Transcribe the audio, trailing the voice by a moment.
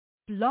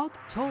Blog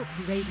Talk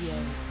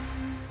Radio.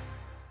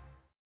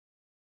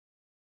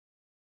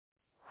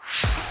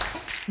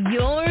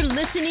 You're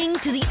listening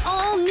to the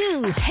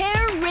all-new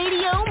Hair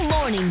Radio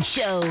Morning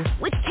Show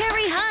with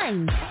Terry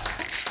Hines.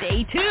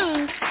 Stay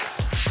tuned.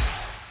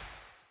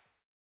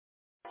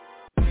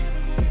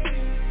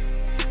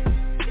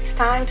 It's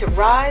time to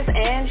rise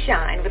and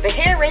shine with the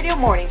Hair Radio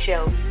Morning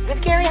Show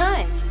with Terry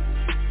Hines.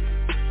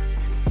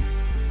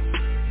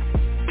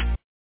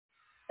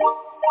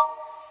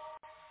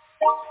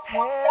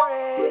 Hair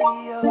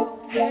radio,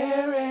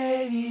 hair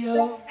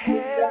radio,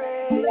 hair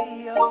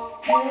radio,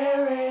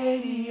 hair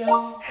radio,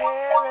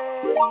 hair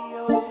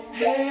radio,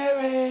 hair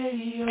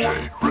radio.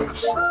 Hey, Chris.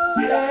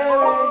 Hair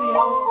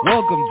radio.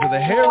 Welcome to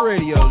the Hair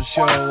Radio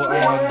Show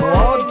on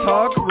Blog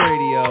Talk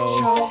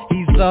Radio.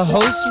 He's the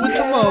host with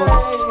the most,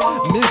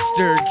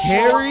 Mr.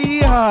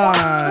 Terry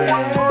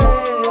Hines.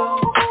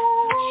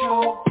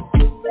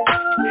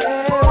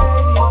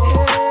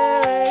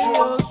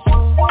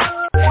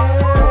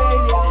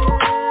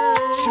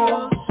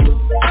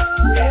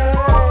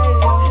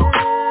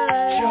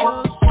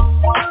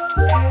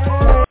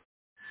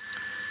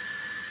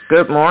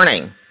 Good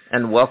morning,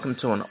 and welcome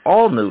to an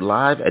all-new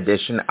live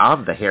edition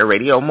of the Hair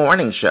Radio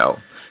Morning Show.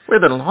 We're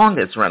the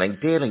longest-running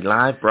daily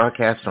live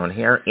broadcast on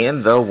hair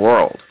in the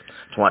world,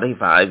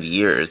 25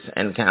 years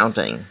and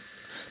counting.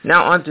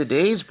 Now, on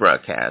today's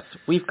broadcast,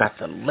 we've got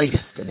the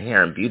latest in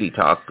hair and beauty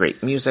talk,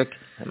 great music,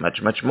 and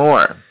much, much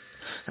more.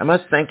 I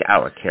must thank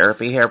our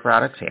Carapy Hair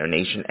Products, Hair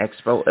Nation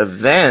Expo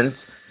events,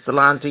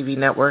 Salon TV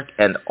Network,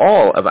 and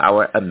all of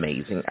our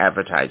amazing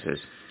advertisers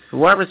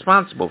who are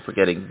responsible for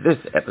getting this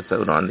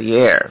episode on the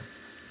air.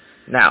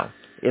 Now,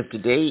 if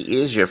today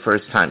is your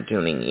first time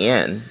tuning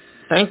in,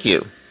 thank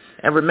you.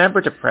 And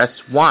remember to press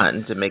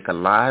 1 to make a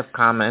live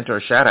comment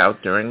or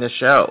shout-out during the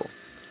show.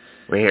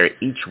 We're here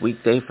each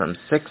weekday from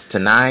 6 to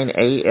 9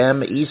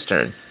 a.m.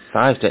 Eastern,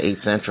 5 to 8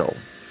 Central.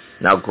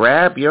 Now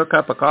grab your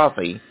cup of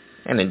coffee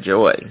and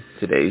enjoy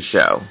today's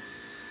show.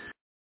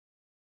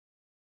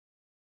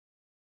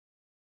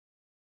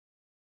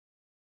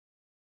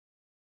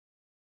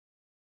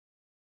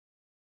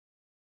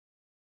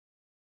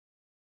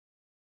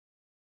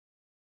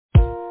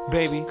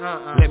 Baby,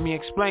 let me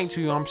explain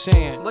to you what I'm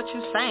saying. What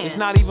you saying? It's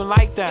not even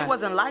like that. It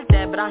wasn't like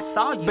that, but I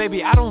saw you.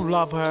 Baby, I don't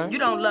love her. You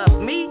don't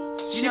love me?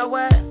 You know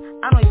what?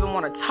 I don't even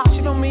want to talk to you.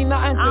 She don't mean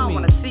nothing to me. I don't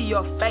want to see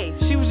your face.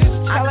 She was just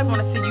I telling just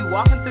want to see you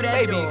walking through that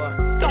baby, door.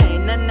 There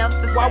ain't nothing else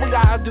to say. Why we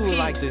gotta do it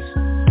like this?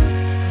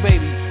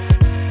 Baby,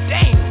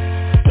 damn.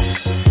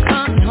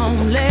 Coming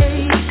home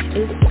late,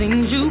 it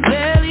seems you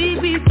barely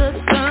beat the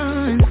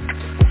sun.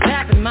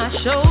 Tapping my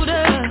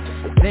shoulder,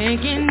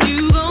 thinking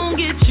you gon'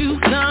 get you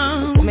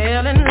some.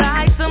 Smelling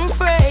like some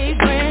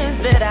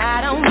fragrance that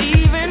I don't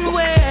even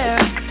wear.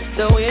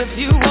 So if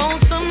you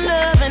want some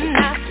loving,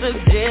 I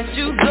suggest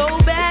you go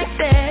back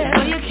there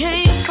where you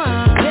came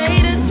from.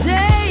 Day to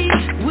day,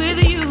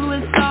 with you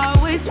it's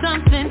always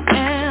something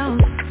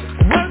else.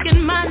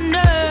 Working my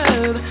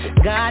nerve,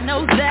 God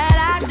knows that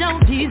I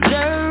don't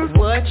deserve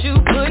what you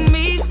put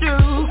me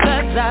through.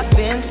 Cause I've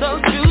been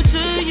so true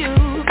to you.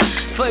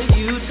 For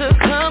you to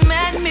come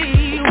at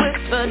me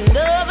with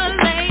another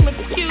lame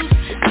excuse.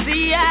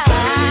 See, I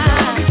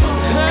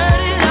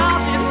heard it all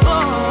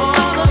before.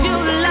 All of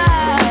your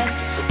lies,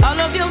 all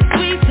of your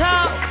sweet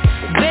talk.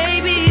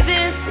 Baby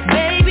this,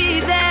 baby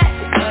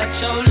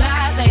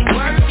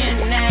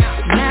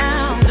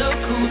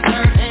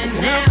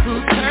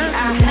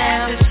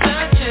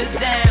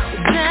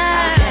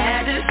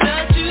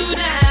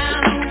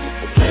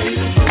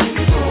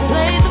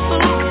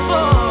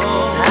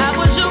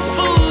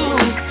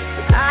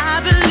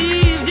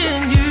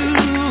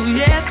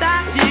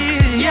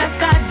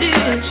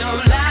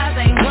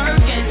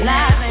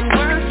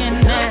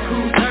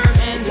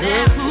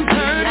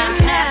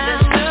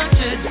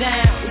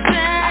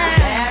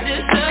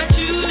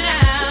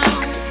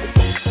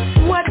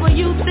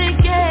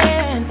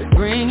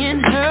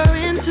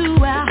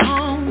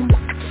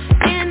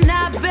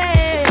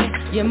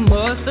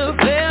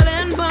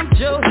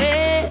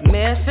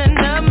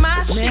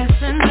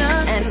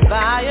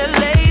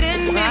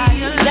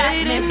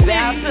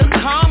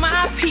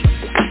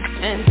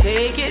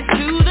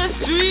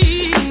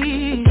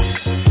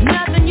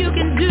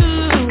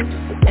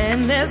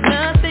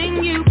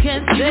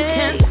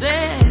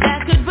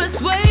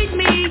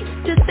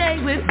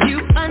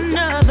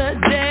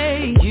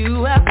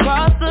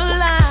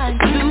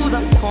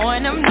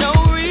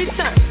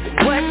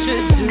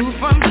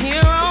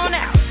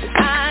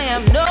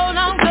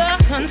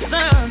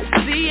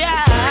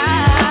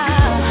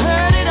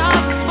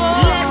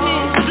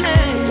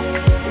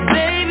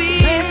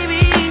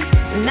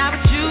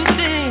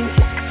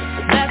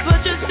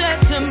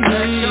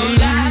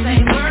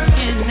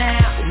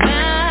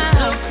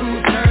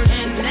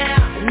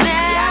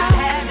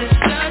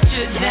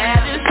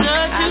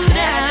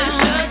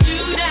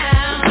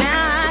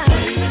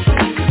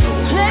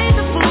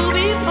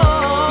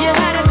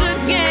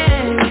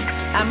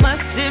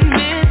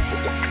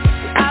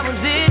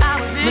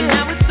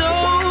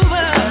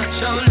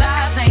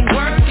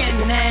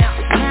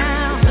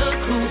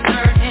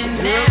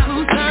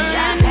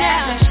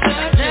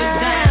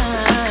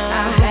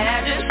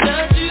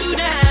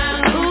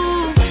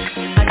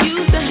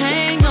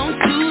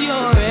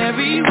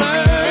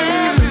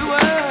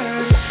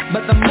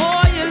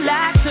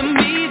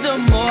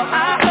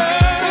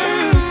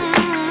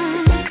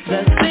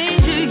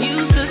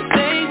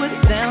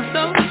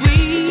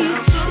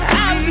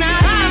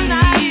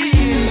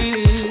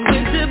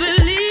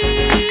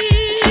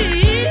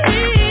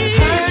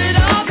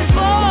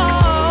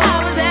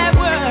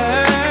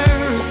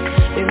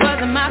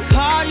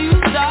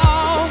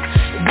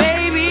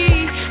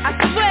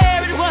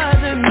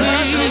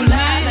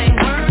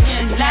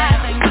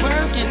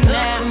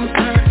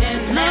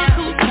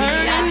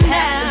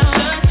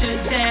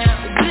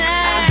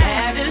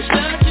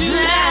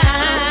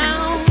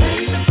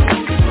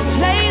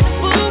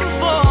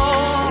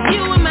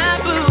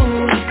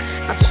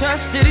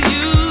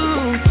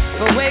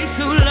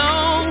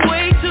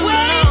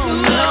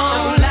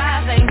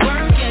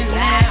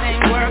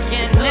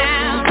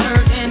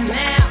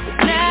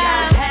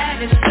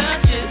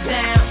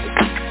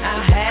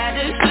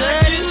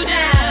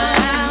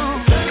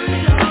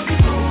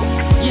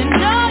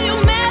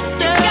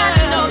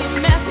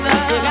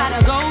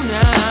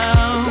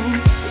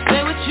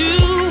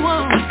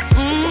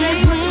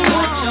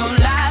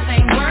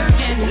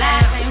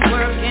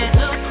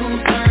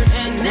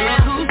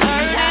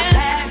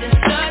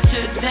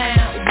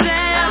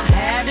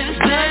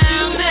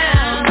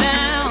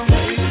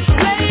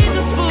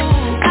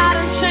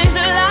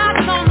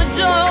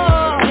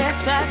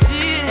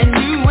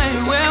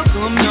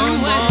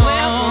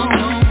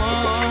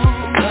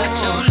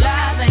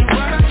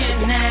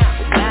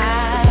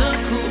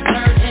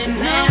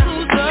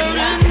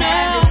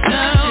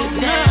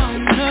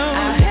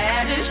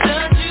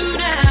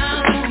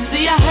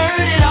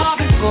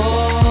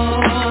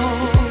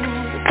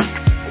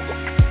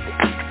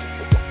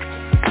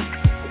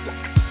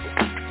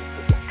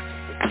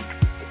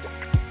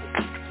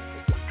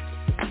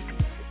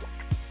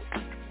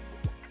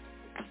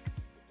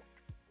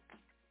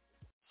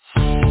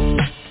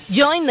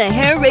Join the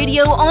Hair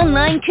Radio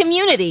online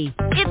community.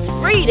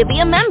 It's free to be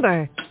a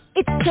member.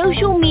 It's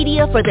social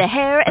media for the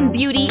hair and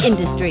beauty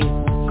industry.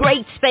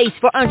 Great space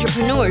for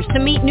entrepreneurs to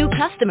meet new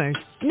customers,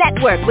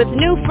 network with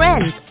new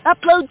friends,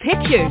 upload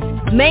pictures,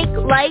 make,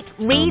 like,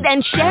 read,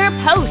 and share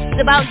posts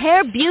about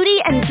hair, beauty,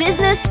 and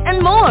business,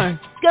 and more.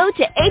 Go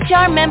to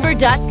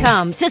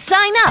hrmember.com to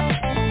sign up.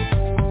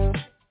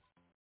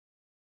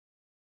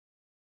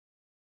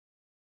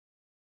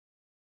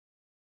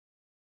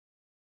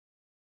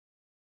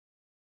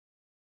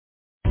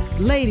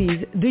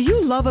 Ladies, do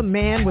you love a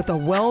man with a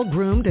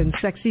well-groomed and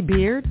sexy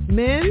beard?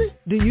 Men,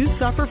 do you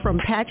suffer from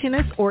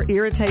patchiness or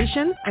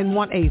irritation and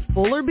want a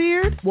fuller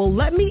beard? Well,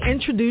 let me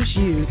introduce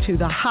you to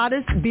the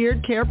hottest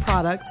beard care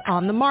products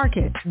on the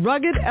market.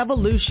 Rugged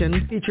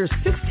Evolution features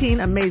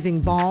 16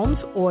 amazing balms,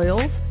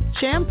 oils,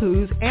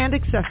 shampoos, and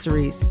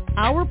accessories.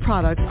 Our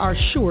products are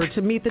sure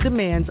to meet the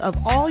demands of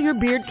all your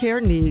beard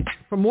care needs.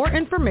 For more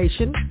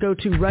information, go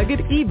to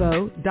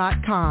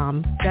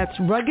RuggedEvo.com. That's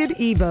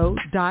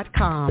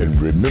RuggedEvo.com.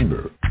 And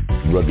remember,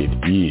 rugged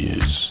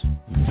is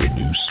the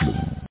new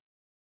smooth.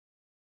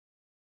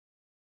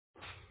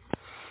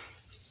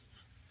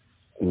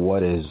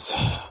 What is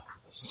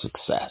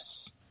success?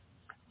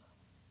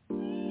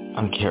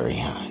 I'm Kerry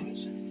Hines.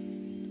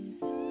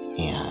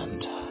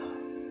 And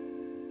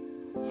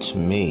to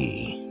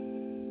me,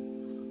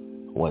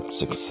 what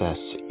success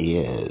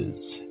is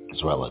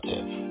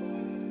relative.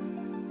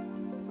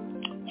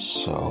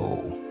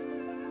 So,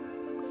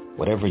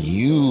 whatever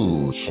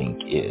you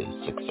think is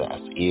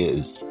success.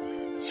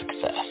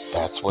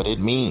 That's what it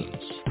means.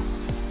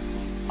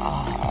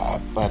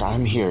 But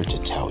I'm here to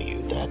tell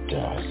you that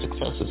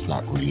success is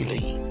not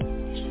really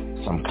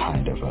some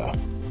kind of a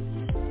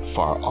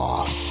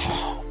far-off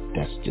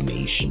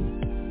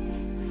destination.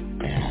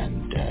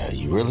 And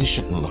you really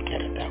shouldn't look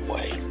at it that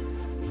way.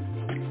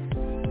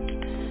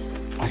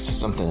 I said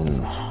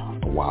something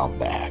a while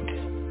back,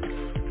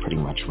 pretty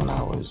much when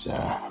I was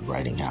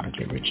writing How to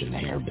Get Rich in the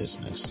Hair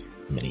Business,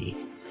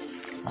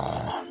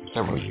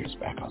 several years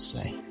back, I'll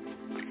say.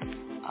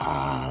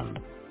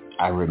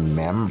 I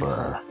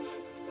remember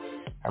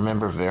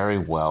very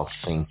well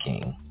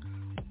thinking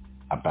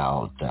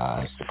about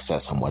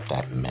success and what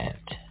that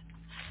meant.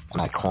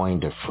 And I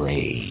coined a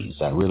phrase.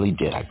 I really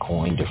did. I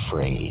coined a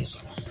phrase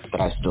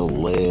that I still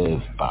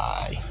live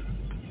by.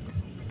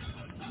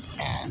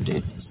 And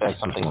it says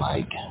something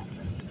like,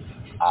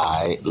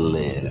 I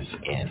live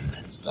in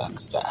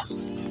success.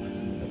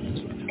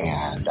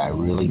 And I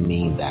really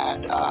mean that.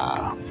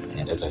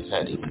 And as I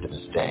said, even to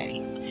this day,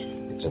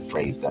 it's a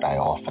phrase that I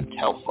often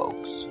tell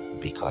folks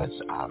because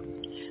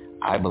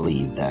I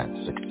believe that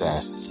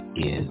success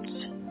is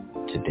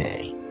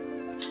today.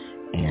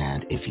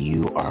 And if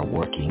you are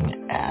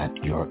working at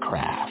your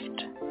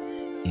craft,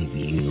 if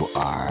you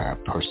are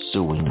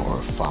pursuing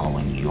or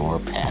following your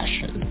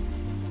passion,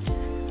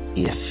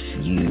 if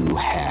you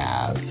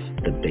have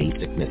the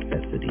basic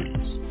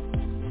necessities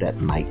that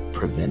might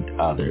prevent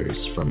others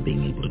from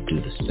being able to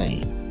do the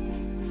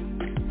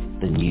same,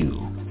 then you,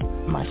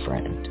 my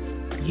friend,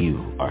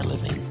 you are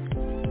living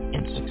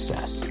in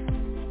success.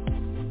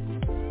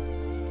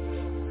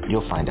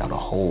 You'll find out a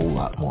whole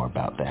lot more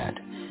about that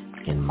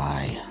in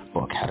my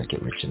book, How to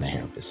Get Rich in the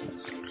Hair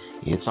Business.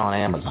 It's on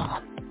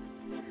Amazon.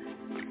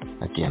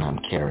 Again, I'm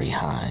Kerry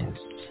Hines.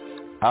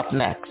 Up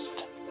next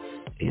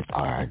is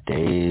our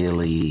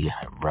daily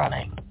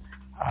running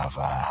of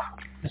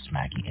Miss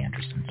Maggie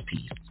Anderson's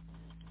piece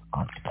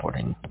on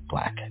supporting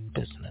black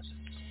businesses.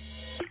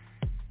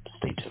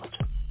 Stay tuned.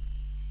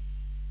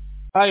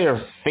 Buy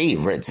your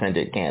favorite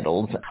scented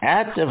candles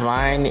at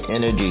Divine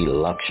Energy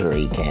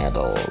Luxury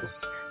Candles.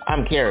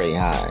 I'm Kerry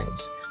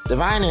Hines.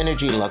 Divine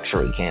Energy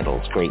Luxury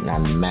Candles create an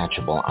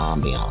unmatchable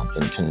ambiance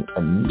and can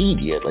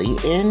immediately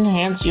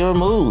enhance your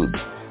mood.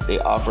 They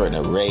offer an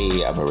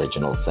array of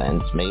original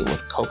scents made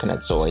with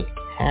coconut soy,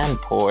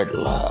 hand-poured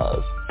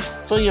love.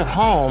 Fill your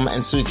home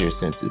and soothe your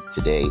senses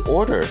today.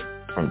 Order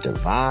from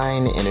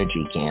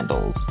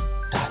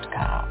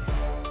DivineEnergyCandles.com.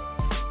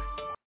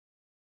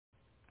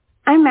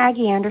 I'm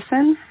Maggie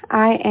Anderson.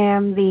 I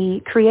am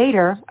the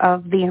creator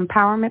of the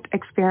Empowerment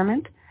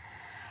Experiment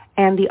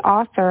and the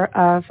author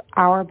of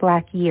Our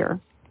Black Year,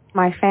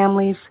 my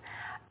family's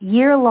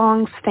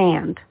year-long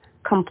stand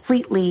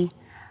completely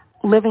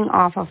living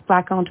off of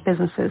black-owned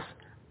businesses.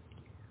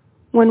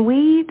 When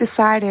we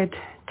decided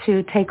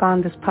to take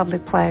on this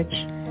public pledge,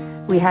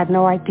 we had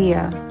no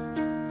idea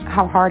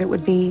how hard it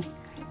would be.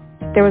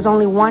 There was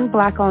only one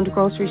black-owned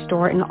grocery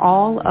store in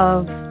all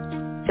of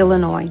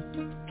Illinois,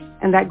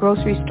 and that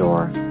grocery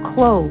store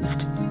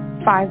closed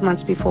 5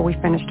 months before we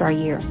finished our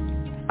year.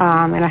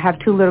 And I have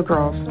 2 little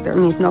girls. That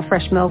means no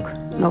fresh milk,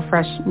 no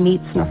fresh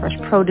meats, no fresh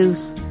produce.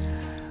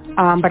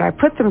 But I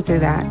put them through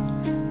that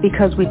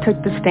because we took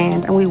the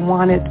stand and we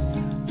wanted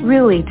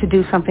really to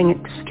do something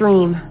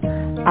extreme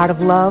out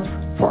of love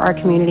for our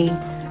community,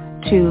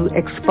 to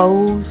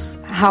expose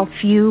how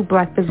few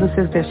black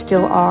businesses there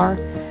still are,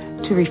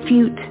 to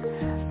refute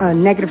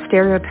negative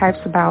stereotypes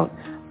about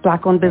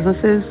black-owned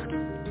businesses,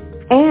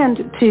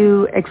 and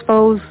to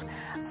expose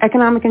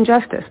economic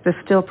injustice that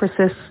still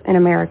persists in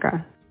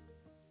America.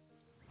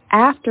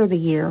 After the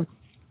year,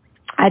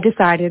 I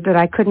decided that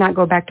I could not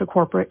go back to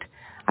corporate.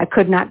 I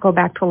could not go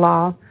back to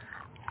law.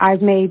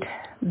 I've made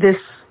this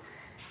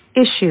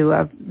issue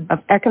of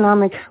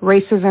economic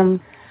racism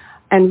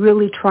and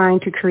really trying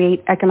to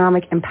create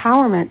economic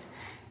empowerment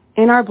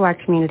in our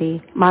black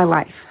community my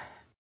life.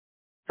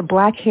 The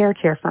black hair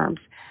care firms,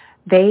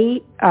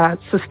 they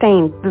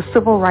sustained the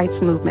civil rights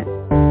movement.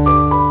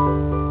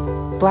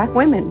 Black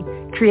women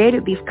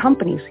created these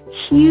companies,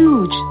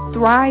 huge,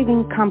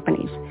 thriving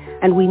companies,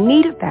 and we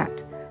needed that.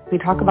 We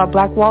talk about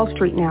Black Wall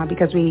Street now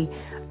because we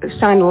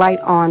shine a light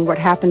on what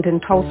happened in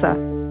Tulsa.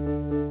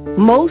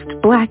 Most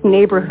black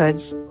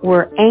neighborhoods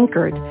were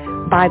anchored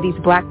by these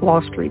Black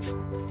Wall Streets.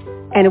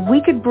 And if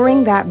we could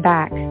bring that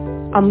back,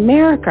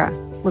 America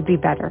would be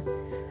better.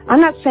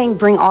 I'm not saying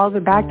bring all of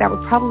it back. That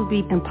would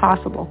probably be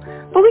impossible.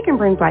 But we can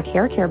bring black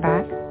hair care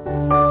back.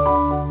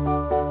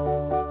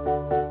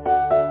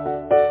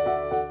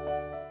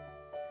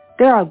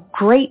 There are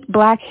great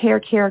black hair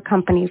care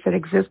companies that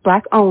exist,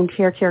 black-owned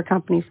hair care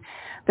companies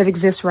that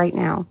exist right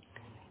now.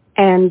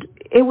 And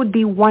it would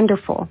be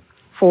wonderful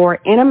for,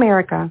 in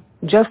America,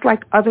 just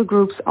like other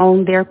groups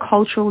own their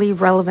culturally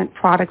relevant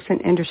products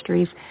and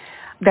industries,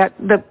 that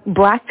the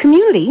black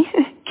community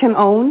can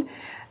own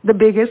the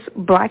biggest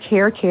black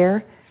hair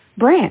care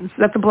brands,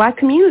 that the black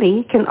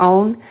community can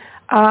own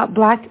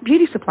black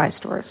beauty supply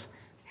stores.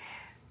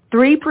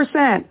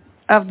 3%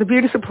 of the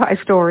beauty supply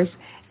stores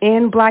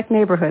in black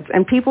neighborhoods,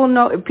 and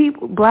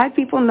black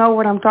people know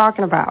what I'm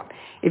talking about.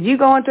 If you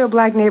go into a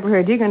black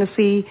neighborhood, you're going to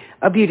see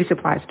a beauty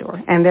supply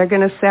store, and they're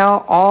going to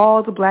sell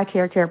all the black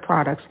hair care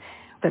products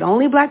that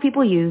only black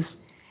people use,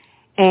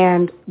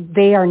 and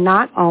they are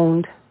not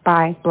owned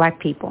by black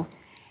people.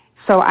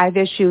 So I've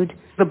issued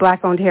the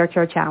Black-Owned Hair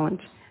Care Challenge,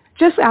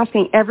 just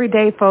asking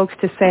everyday folks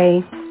to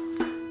say,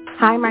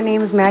 hi, my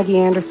name is Maggie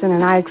Anderson,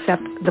 and I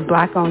accept the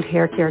Black-Owned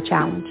Hair Care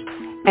Challenge,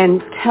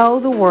 and tell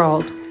the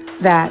world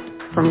that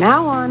from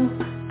now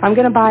on, if I'm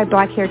going to buy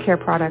black hair care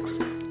products,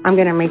 I'm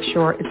going to make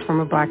sure it's from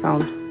a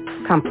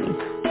black-owned company.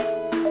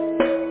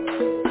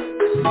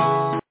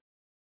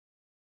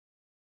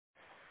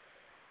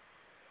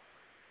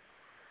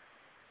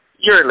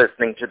 You're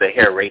listening to the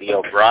Hair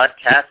Radio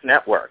Broadcast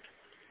Network.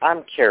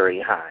 I'm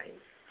Carrie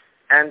Hines,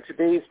 and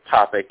today's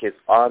topic is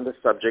on the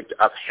subject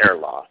of hair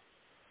loss.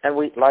 And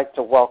we'd like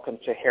to welcome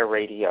to Hair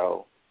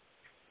Radio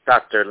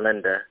Dr.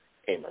 Linda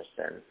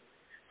Amerson.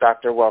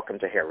 Doctor, welcome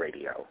to Hair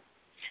Radio.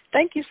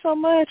 Thank you so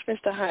much,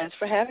 Mr. Hines,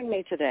 for having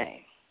me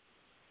today.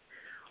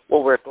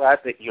 Well, we're glad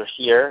that you're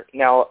here.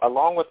 Now,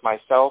 along with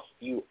myself,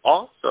 you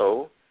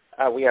also,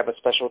 we have a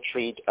special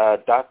treat,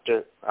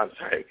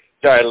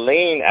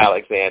 Darlene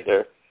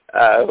Alexander,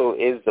 who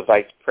is the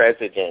Vice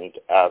President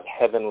of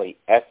Heavenly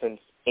Essence,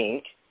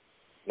 Inc.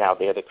 Now,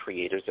 they're the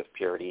creators of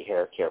Purity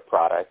Hair Care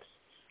Products,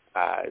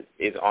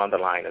 is on the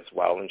line as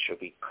well, and she'll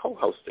be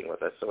co-hosting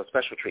with us. So a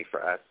special treat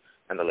for us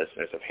and the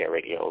listeners of Hair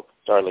Radio.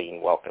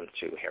 Darlene, welcome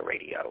to Hair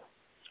Radio.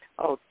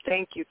 Oh,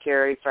 thank you,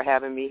 Carrie, for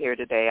having me here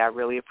today. I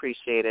really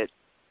appreciate it.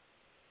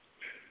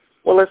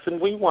 Well, listen,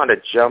 we want to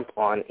jump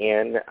on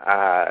in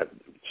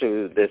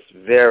to this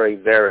very,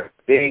 very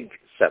big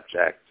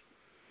subject.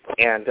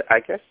 And I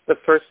guess the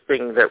first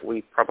thing that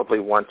we probably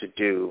want to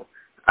do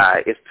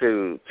is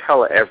to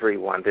tell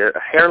everyone that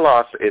hair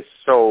loss is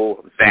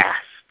so vast,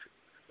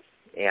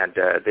 and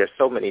there's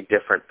so many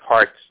different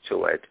parts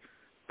to it.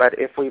 But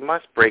if we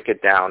must break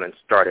it down and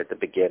start at the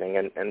beginning,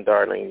 and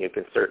Darlene, you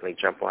can certainly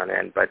jump on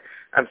in, but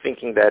I'm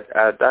thinking that,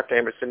 Dr.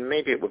 Emerson,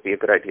 maybe it would be a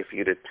good idea for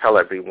you to tell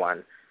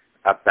everyone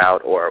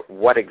about or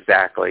what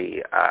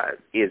exactly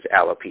is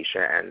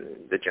alopecia and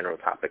the general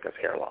topic of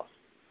hair loss.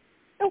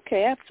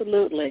 Okay,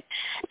 absolutely.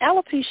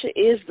 Alopecia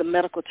is the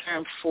medical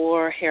term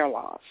for hair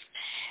loss,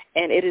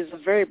 and it is a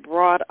very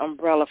broad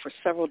umbrella for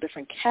several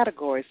different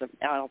categories of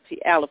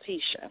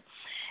alopecia,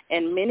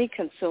 and many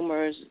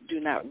consumers do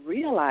not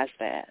realize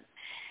that.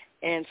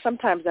 And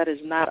sometimes that is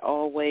not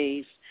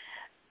always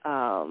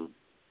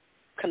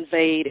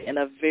conveyed in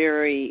a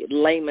very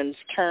layman's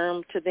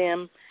term to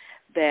them,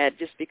 that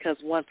just because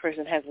one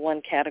person has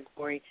one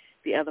category,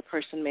 the other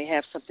person may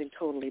have something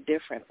totally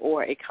different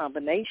or a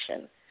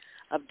combination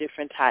of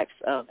different types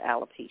of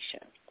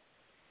alopecia.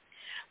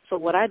 So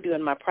what I do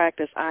in my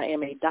practice, I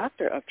am a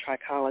doctor of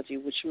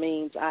trichology, which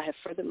means I have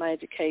furthered my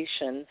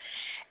education,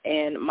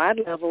 and my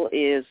level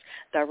is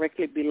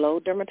directly below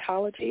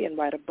dermatology and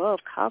right above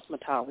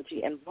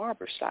cosmetology and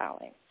barber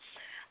styling.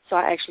 So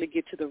I actually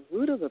get to the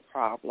root of the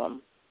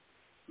problem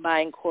by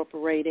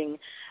incorporating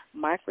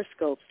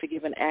microscopes to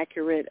give an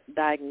accurate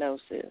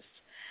diagnosis.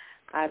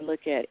 I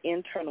look at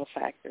internal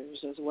factors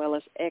as well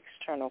as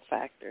external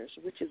factors,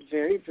 which is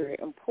very, very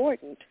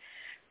important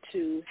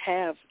to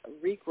have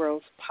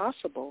regrowth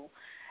possible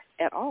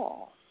at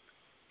all.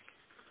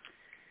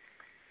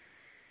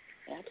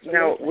 Absolutely.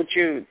 Now, would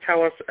you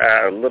tell us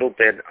a little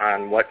bit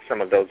on what some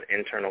of those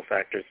internal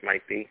factors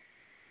might be?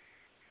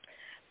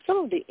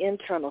 Some of the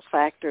internal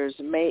factors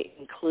may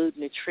include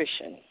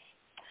nutrition.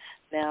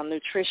 Now,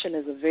 nutrition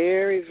is a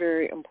very,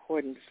 very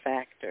important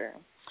factor.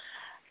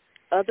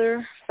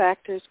 Other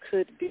factors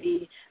could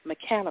be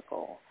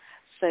mechanical,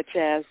 such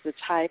as the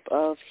type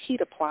of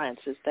heat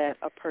appliances that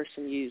a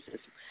person uses,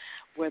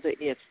 whether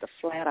it's the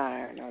flat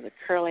iron or the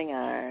curling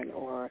iron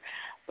or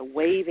the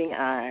waving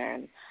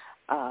iron,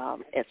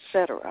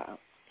 etc.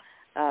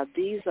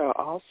 These are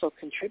also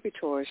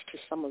contributors to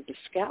some of the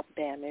scalp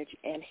damage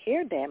and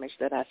hair damage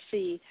that I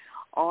see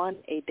on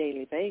a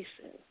daily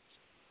basis.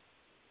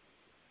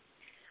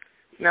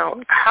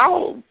 Now,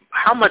 how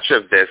much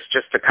of this,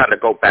 just to kind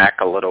of go back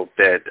a little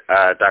bit,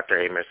 Dr.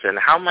 Amerson,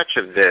 how much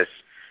of this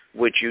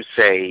would you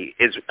say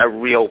is a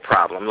real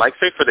problem? Like,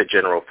 say, for the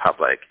general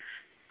public,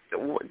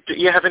 do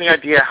you have any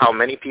idea how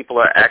many people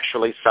are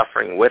actually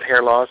suffering with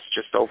hair loss,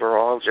 just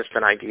overall, just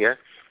an idea?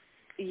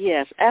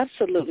 Yes,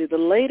 absolutely. The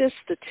latest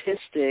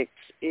statistics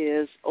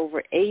is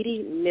over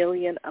 80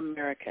 million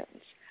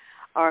Americans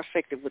are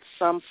affected with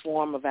some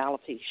form of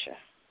alopecia.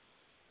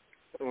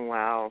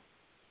 Wow.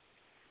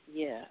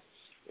 Yes.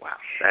 Wow,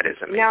 that is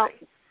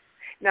amazing.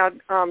 Now,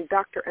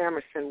 Dr.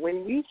 Amerson,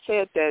 when you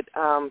said that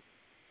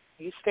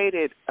you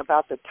stated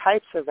about the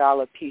types of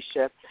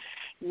alopecia,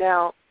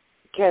 now,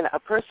 can a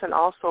person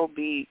also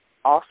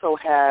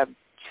have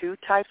two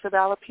types of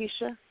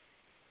alopecia?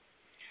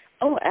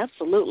 Oh,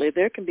 absolutely.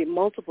 There can be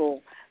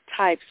multiple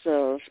types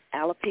of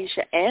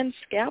alopecia and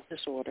scalp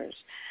disorders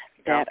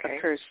that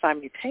occur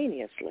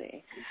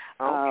simultaneously.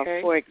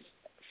 Okay.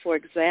 For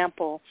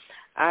example,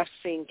 I've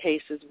seen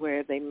cases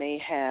where they may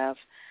have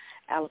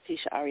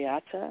alopecia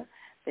areata,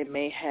 they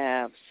may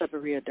have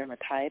seborrheic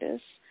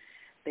dermatitis,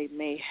 they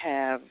may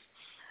have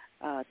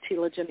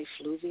telogen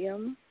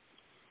effluvium,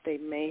 they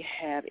may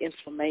have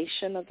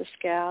inflammation of the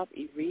scalp,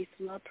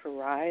 erythema,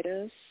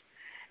 pruritus,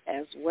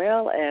 as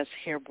well as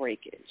hair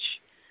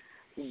breakage.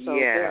 So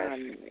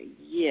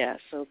yes.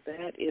 So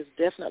that is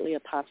definitely a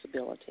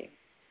possibility.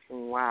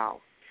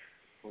 Wow.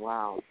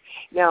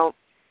 Now,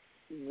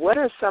 what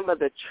are some of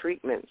the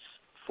treatments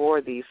for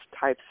these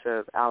types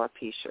of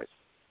alopecias?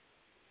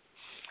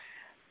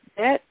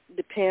 That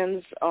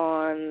depends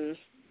on,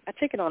 I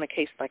take it on a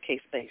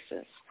case-by-case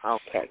basis.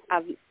 Okay.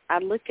 I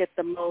look at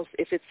the most,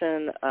 if it's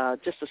in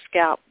just a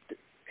scalp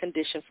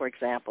condition, for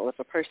example, if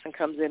a person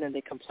comes in and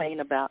they complain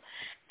about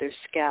their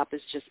scalp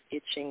is just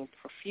itching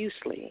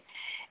profusely,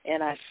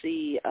 and I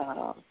see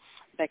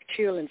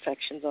bacterial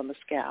infections on the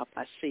scalp,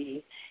 I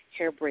see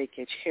hair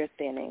breakage, hair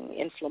thinning,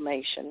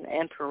 inflammation,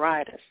 and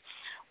pruritus.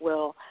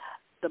 Well,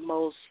 the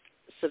most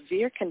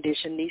severe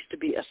condition needs to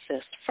be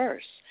assessed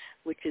first,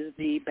 which is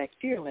the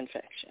bacterial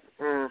infection.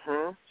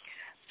 Mm-hmm.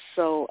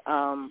 So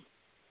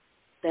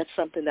that's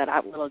something that I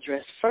will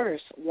address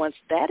first. Once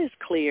that is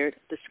cleared,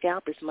 the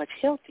scalp is much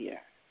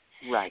healthier.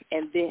 Right.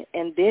 And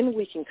then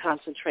we can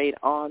concentrate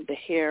on the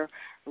hair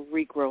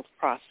regrowth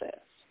process.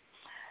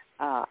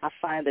 I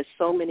find that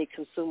so many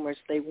consumers,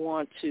 they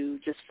want to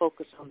just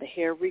focus on the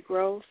hair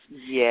regrowth.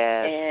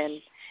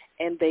 Yes.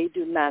 And they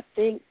do not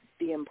think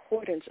the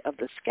importance of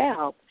the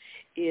scalp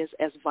is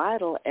as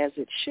vital as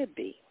it should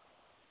be.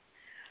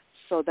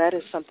 So that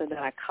is something that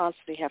I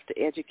constantly have to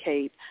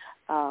educate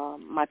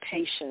my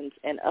patients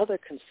and other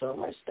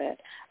consumers,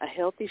 that a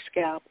healthy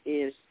scalp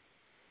is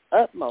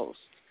the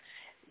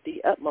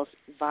utmost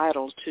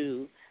vital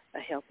to a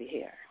healthy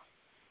hair.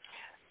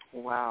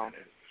 Wow.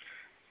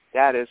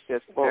 That is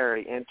just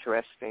very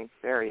interesting.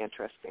 Very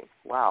interesting.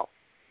 Wow.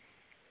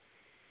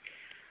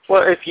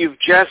 Well, if you've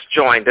just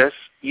joined us,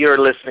 you're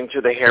listening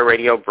to the Hair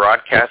Radio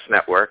Broadcast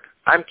Network.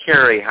 I'm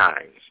Carrie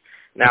Hines.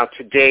 Now,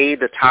 today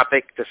the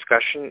topic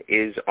discussion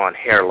is on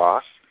hair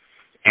loss,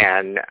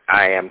 and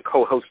I am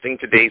co-hosting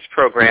today's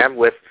program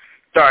with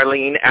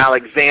Darlene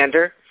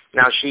Alexander.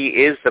 Now, she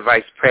is the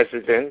Vice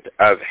President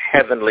of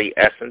Heavenly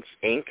Essence,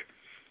 Inc.,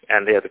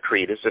 and they're the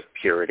creators of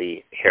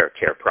Purity Hair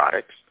Care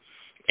Products.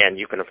 And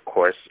you can, of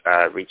course,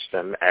 reach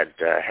them at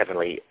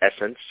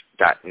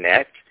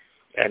heavenlyessence.net,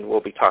 and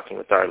we'll be talking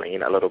with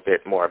Darlene a little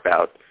bit more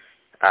about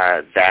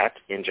that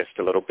in just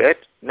a little bit.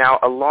 Now,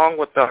 along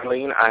with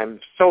Darlene, I'm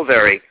so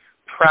very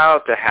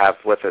proud to have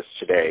with us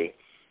today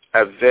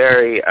a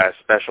very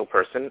special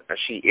person.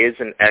 She is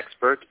an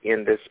expert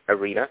in this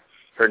arena.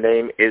 Her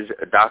name is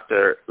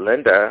Dr.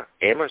 Linda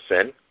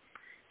Amerson.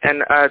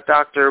 And,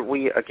 Doctor,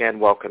 we again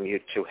welcome you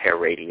to Hair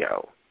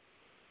Radio.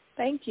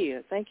 Thank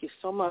you. Thank you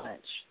so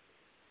much.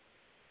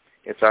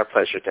 It's our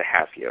pleasure to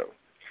have you.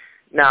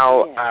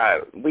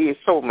 Now, we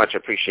so much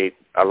appreciate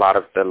a lot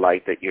of the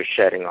light that you're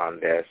shedding on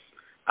this,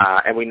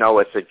 and we know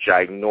it's a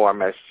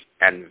ginormous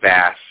and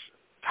vast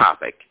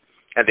topic,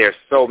 and there's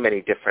so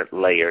many different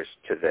layers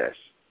to this.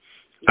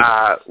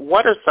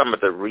 What are some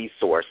of the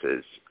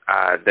resources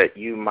that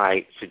you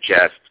might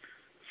suggest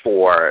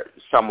for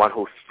someone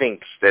who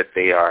thinks that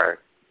they are,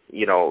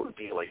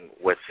 dealing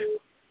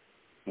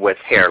with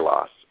hair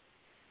loss?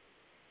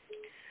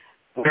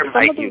 Where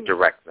might you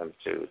direct them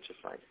to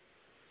find it?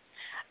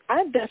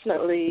 I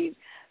definitely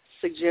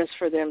suggest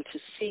for them to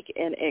seek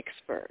an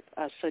expert,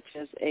 such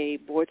as a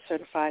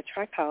board-certified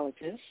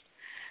trichologist,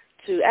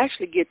 to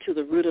actually get to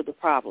the root of the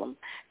problem.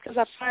 Because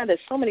I find that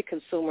so many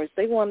consumers,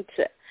 they want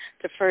to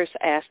first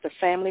ask their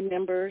family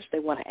members, they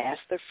want to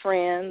ask their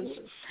friends,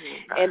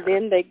 and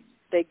then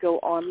they go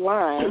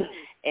online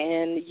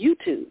and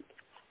YouTube.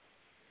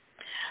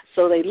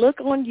 So they look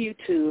on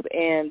YouTube,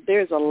 and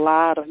there's a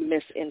lot of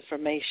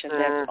misinformation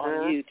that's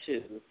on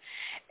YouTube.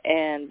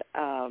 And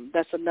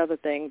that's another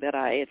thing that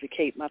I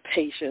educate my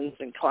patients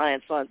and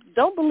clients on.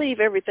 Don't believe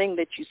everything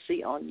that you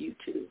see on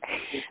YouTube.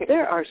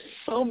 There are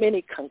so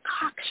many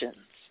concoctions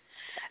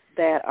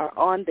that are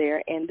on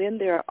there, and then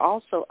there are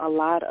also a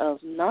lot of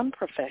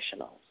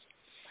non-professionals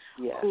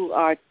who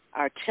are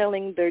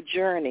telling their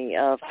journey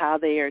of how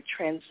they are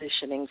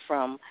transitioning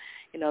from,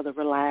 the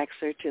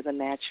relaxer to the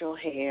natural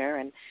hair,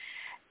 and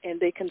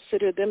they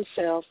consider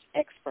themselves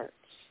experts,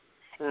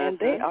 and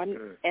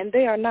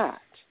they are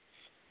not.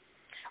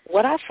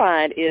 What I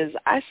find is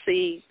I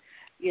see,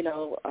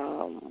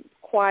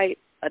 quite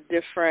a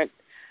different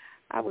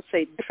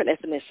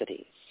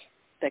ethnicities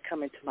that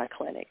come into my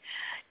clinic.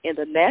 In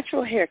the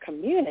natural hair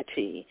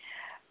community,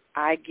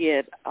 I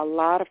get a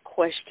lot of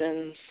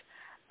questions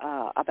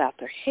about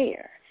their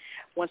hair.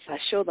 Once I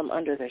show them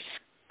under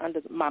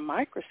my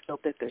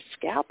microscope that their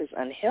scalp is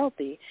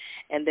unhealthy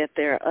and that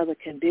there are other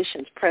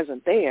conditions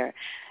present there,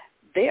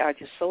 they are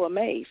just so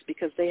amazed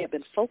because they have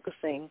been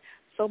focusing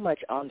so much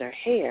on their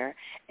hair,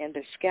 and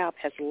their scalp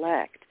has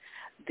lacked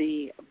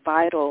the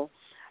vital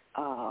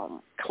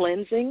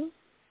cleansing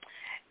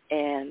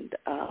and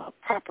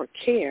proper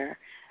care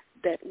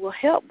that will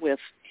help with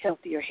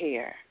healthier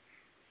hair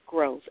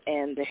growth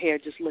and the hair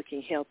just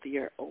looking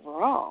healthier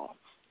overall.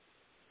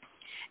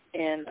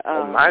 And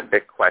my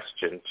big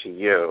question to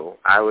you,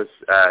 I was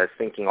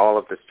thinking all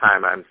of this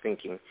time, I'm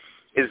thinking,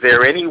 is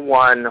there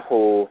anyone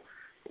who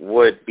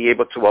would be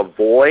able to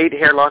avoid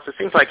hair loss? It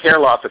seems like hair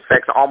loss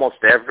affects almost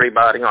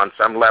everybody on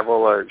some level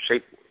or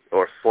shape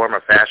or form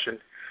or fashion.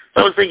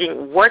 So I was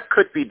thinking, what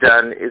could be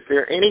done? Is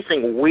there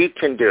anything we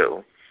can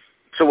do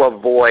to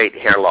avoid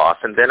hair loss?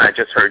 And then I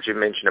just heard you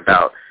mention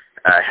about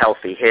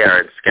healthy hair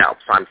and scalp,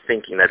 so I'm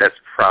thinking that that's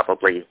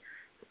probably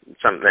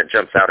something that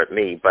jumps out at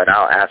me. But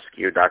I'll ask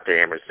you, Dr.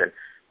 Emerson,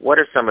 what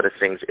are some of the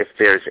things, if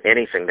there's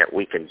anything that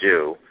we can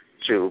do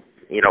to,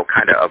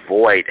 kind of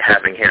avoid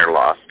having hair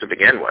loss to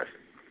begin with?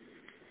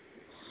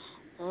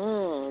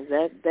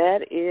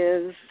 That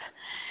is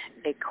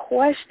a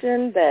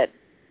question that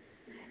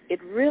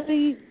it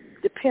really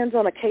depends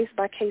on a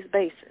case-by-case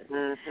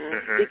basis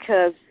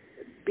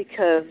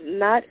because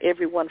not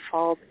everyone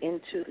falls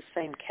into the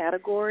same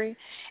category,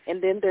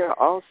 and then there are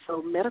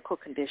also medical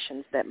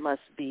conditions that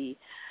must be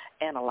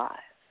analyzed.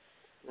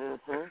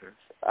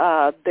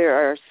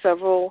 There are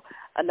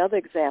another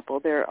example,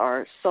 there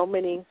are so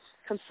many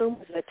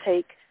consumers that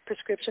take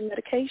prescription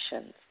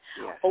medications.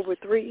 Yes. Over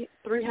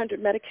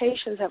 300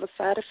 medications have a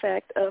side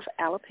effect of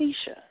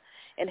alopecia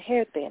and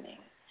hair thinning,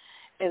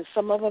 and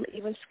some of them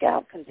even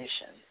scalp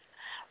conditions.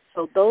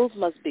 So those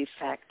must be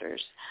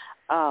factors.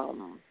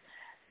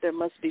 There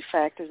must be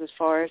factors as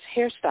far as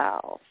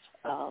hairstyles.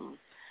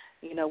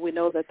 We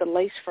know that the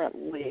lace front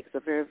wigs are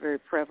very, very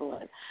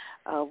prevalent.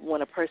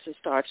 When a person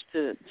starts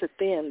to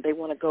thin, they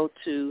want to go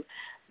to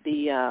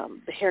the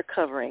hair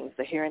coverings,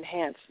 the hair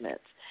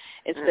enhancements,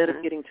 instead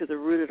of getting to the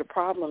root of the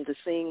problem to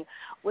seeing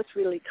what's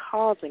really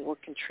causing or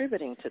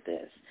contributing to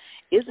this.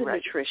 Is it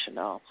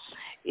nutritional?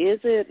 Is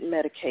it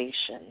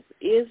medication?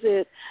 Is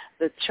it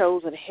the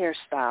chosen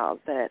hairstyle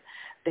that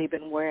they've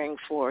been wearing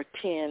for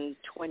 10,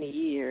 20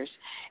 years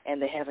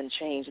and they haven't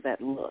changed that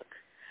look?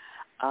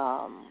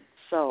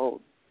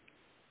 So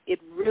it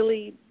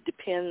really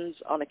depends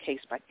on a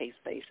case-by-case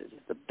basis.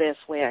 It's the best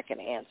way I can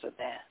answer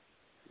that.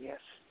 Yes.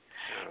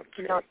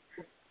 Okay.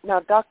 Now,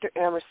 Dr.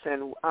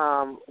 Emerson,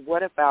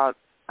 what about,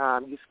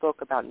 you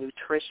spoke about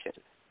nutrition.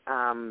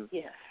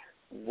 Yes.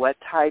 What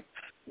type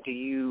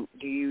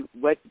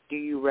what do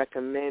you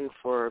recommend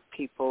for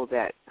people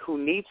who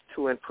needs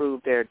to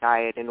improve their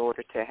diet in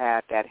order to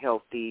have that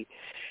healthy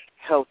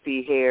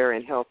hair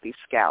and healthy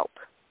scalp?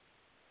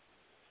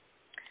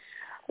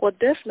 Well,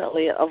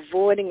 definitely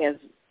avoiding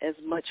as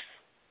much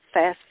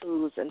fast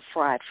foods and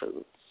fried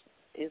foods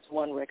is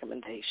one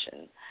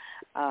recommendation.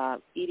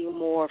 Eating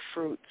more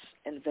fruits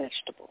and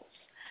vegetables,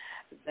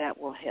 that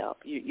will help.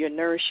 You're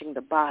nourishing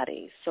the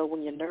body. So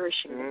when you're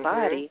nourishing the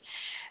body,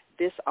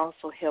 this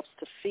also helps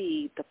to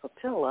feed the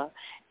papilla,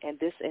 and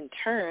this in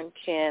turn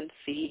can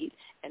feed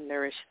and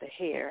nourish the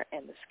hair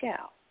and the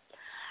scalp.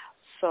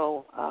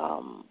 So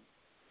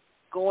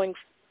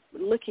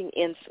looking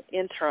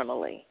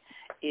internally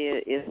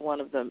is one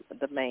of the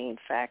main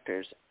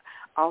factors.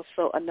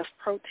 Also, enough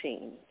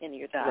protein in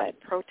your diet. Right.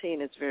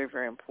 Protein is very,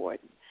 very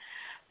important.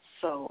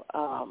 So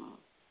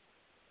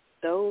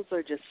those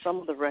are just some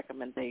of the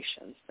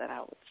recommendations that I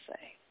would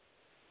say.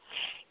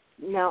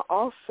 Now,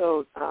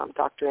 also,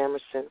 Dr.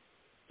 Emerson,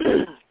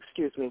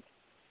 excuse me.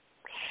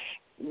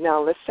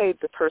 Now, let's say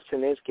the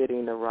person is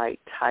getting the right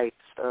types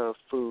of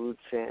foods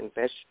and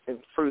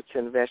fruits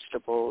and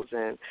vegetables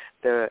and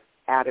the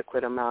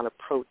adequate amount of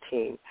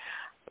protein,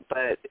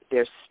 but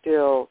they're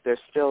still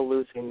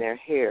losing their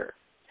hair.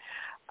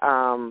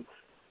 The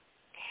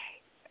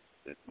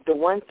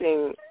one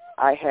thing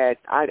I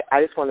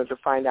just wanted to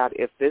find out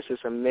if this is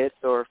a myth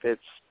or if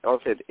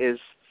it is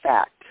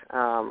fact.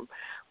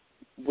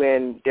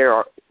 When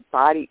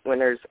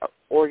there's an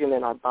organ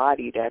in our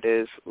body that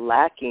is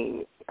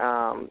lacking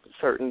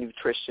certain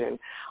nutrition,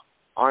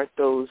 aren't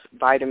those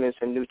vitamins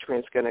and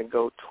nutrients going to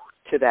go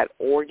to that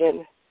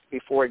organ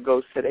before it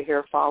goes to the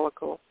hair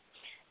follicle?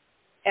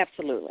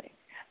 Absolutely.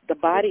 The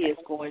body is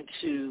going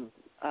to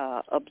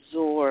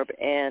absorb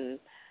and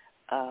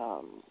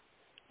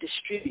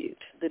distribute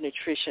the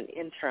nutrition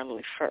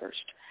internally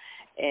first.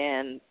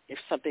 And if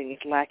something is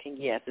lacking,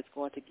 yes, it's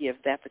going to give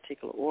that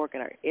particular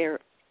organ or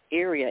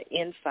area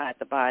inside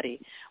the body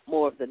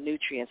more of the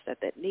nutrients that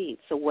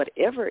needs. So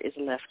whatever is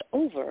left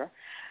over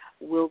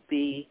will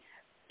be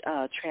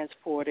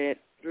transported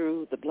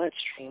through the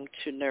bloodstream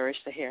to nourish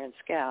the hair and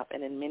scalp.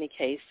 And in many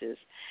cases,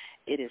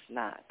 it is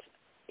not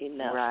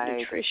enough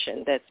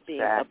nutrition that's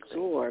being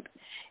absorbed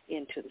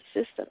into the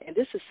system. And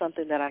this is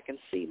something that I can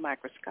see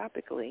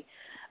microscopically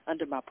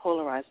under my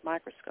polarized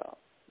microscope.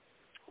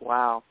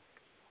 Wow.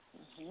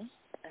 Mm-hmm.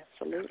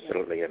 Absolutely.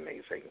 Absolutely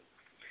amazing.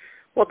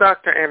 Well,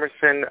 Dr.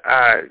 Emerson,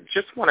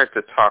 just wanted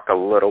to talk a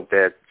little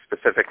bit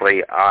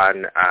specifically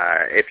on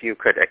if you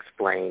could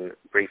explain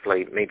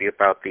briefly maybe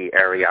about the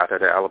areata,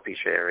 the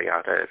alopecia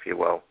areata, if you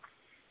will.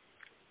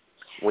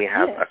 We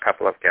have a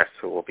couple of guests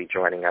who will be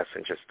joining us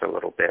in just a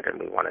little bit, and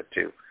we wanted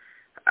to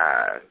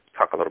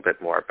talk a little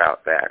bit more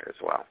about that as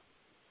well.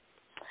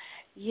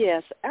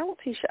 Yes,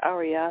 alopecia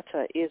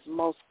areata is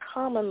most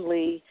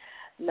commonly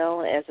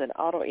known as an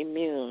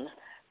autoimmune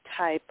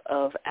type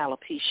of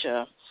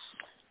alopecia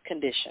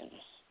condition.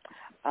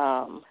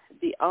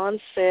 The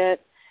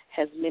onset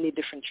has many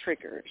different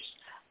triggers.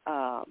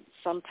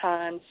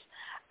 Sometimes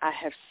I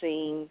have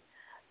seen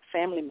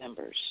family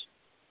members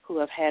who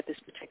have had this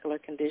particular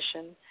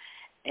condition,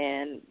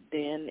 and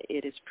then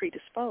it is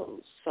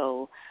predisposed.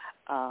 So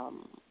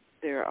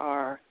there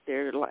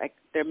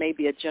may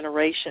be a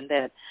generation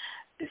that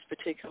this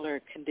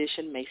particular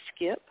condition may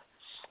skip,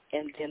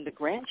 and then the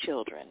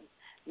grandchildren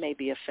may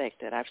be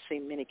affected. I've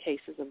seen many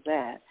cases of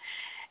that.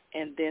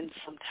 And then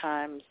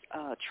sometimes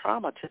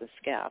trauma to the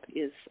scalp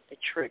is a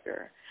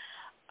trigger,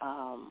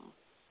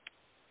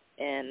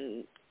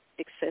 and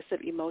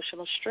excessive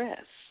emotional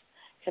stress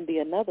can be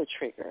another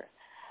trigger.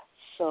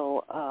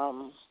 So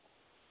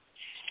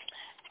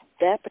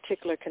that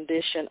particular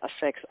condition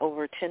affects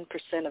over 10%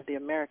 of the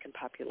American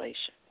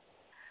population.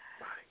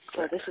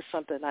 So this is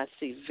something I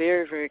see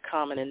very, very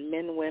common in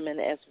men, women,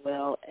 as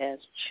well as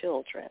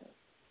children.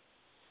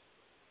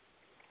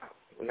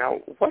 Now,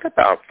 what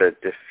about the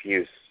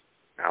diffuse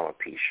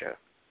alopecia?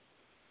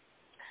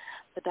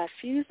 The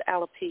diffuse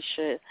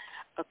alopecia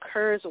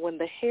occurs when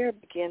the hair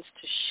begins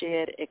to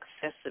shed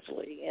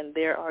excessively, and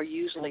there are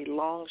usually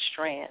long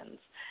strands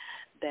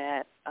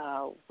that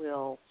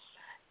will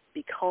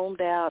be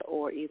combed out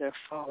or either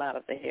fall out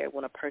of the hair.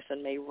 When a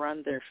person may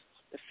run their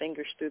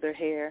fingers through their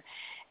hair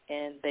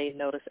and they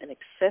notice an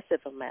excessive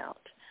amount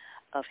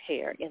of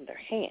hair in their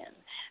hand.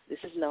 This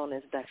is known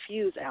as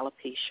diffuse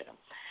alopecia.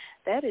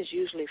 That is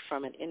usually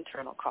from an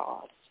internal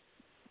cause.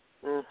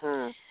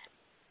 Mm-hmm.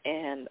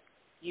 And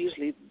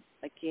usually,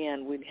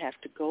 again, we'd have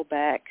to go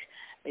back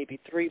maybe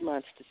 3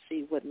 months to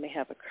see what may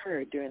have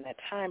occurred during that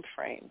time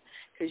frame,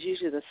 because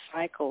usually the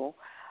cycle,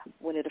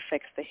 when it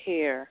affects the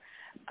hair,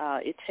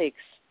 it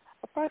takes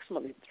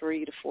approximately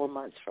 3 to 4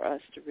 months for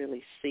us to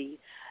really see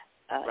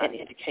an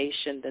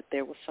indication that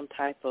there was some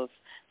type of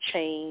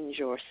change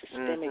or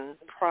systemic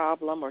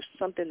problem or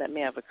something that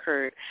may have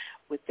occurred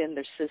within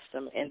their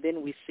system, and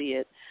then we see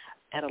it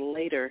at a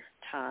later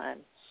time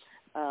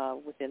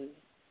within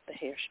the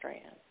hair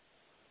strand.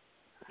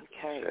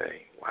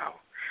 Okay. Wow.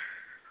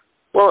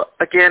 Well,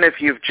 again,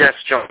 if you've just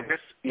joined us,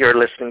 you're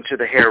listening to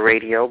the Hair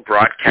Radio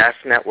Broadcast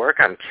Network.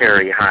 I'm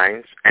Carrie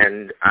Hines,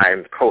 and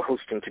I'm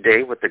co-hosting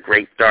today with the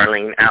great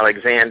Darlene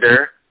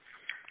Alexander.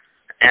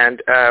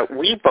 And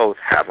we both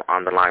have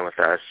on the line with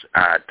us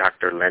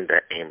Dr.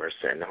 Linda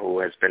Emerson, who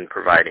has been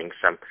providing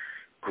some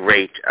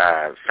great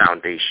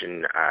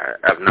foundation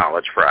of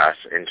knowledge for us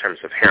in terms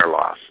of hair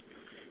loss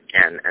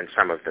and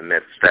some of the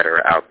myths that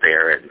are out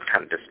there and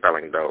kind of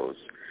dispelling those.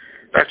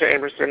 Dr.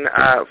 Emerson,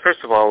 first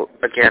of all,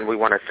 again, we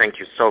want to thank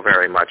you so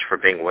very much for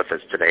being with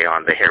us today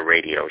on the Hair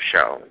Radio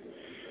Show.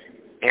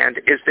 And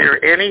is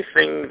there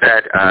anything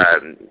that,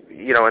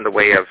 in the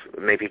way of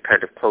maybe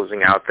kind of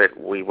closing out that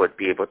we would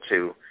be able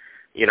to,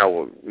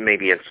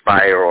 maybe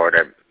inspire or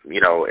to,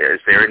 is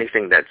there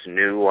anything that's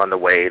new on the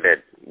way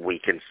that we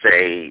can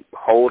say,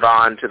 hold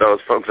on to those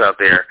folks out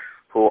there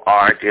who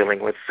are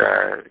dealing with,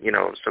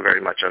 so very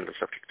much on the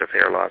subject of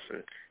hair loss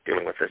and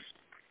dealing with this?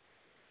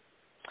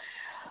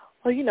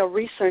 Well,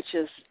 research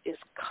is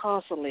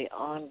constantly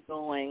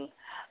ongoing.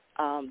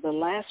 The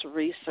last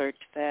research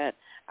that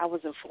I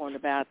was informed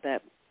about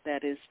that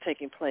is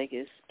taking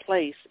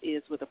place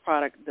is with a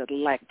product, the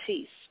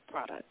Lactase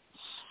product.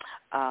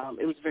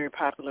 It was very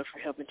popular for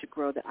helping to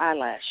grow the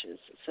eyelashes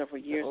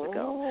several years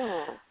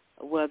ago.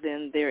 Well,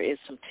 then there is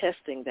some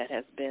testing that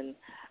has been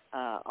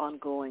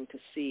ongoing to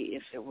see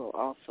if it will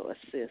also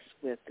assist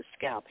with the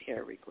scalp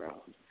hair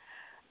regrowth.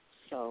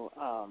 So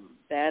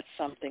that's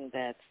something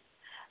that's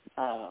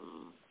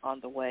on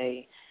the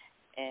way.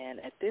 And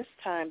at this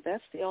time,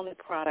 that's the only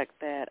product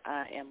that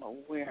I am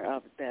aware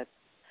of that's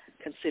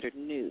considered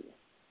new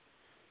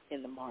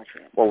in the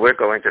market. Well, we're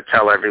going to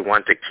tell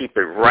everyone to keep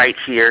it right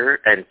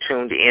here and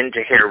tuned in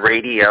to Hair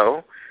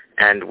Radio,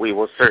 and we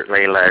will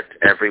certainly let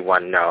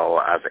everyone know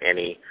of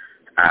any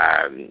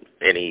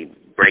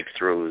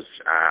breakthroughs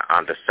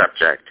on the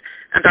subject.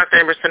 And Dr.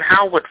 Emerson,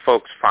 how would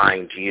folks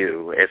find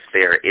you if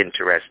they're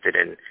interested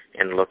in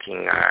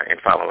looking and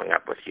following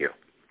up with you?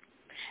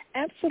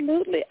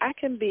 Absolutely. I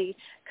can be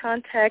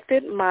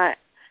contacted. My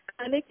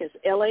clinic is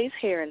LA's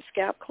Hair and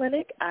Scalp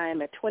Clinic. I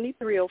am at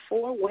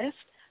 2304 West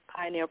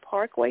Pioneer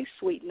Parkway,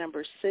 Suite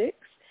number 6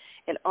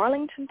 in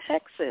Arlington,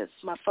 Texas.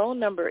 My phone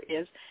number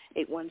is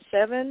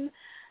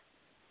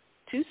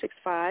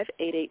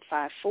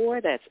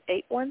 817-265-8854. That's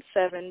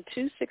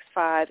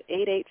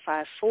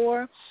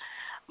 817-265-8854.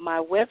 My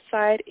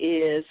website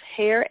is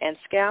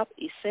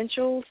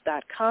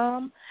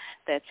hairandscalpessentials.com.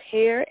 That's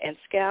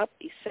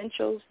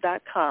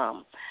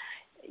hairandscalpessentials.com.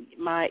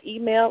 My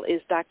email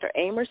is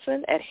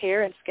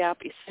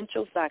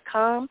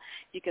dramerson@hairandscalpessentials.com.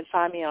 You can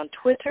find me on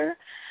Twitter.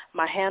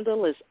 My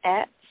handle is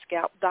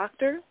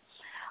 @ScalpDoctor.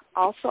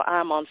 Also,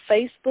 I'm on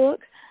Facebook,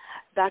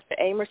 Dr.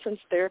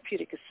 Amerson's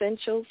Therapeutic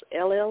Essentials,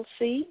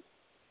 LLC.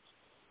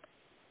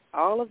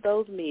 All of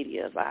those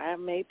medias, I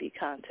may be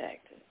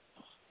contacted.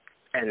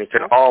 And you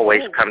can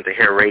always come to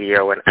Hair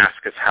Radio and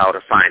ask us how to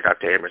find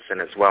Dr.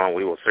 Emerson as well, and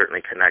we will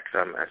certainly connect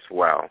them as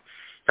well.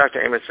 Dr.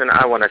 Emerson,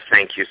 I want to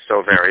thank you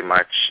so very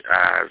much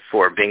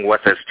for being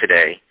with us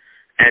today.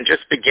 And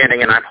just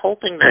beginning, and I'm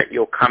hoping that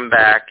you'll come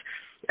back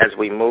as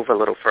we move a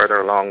little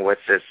further along with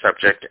this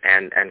subject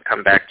and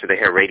come back to the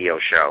Hair Radio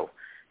show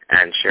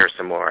and share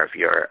some more of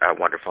your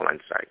wonderful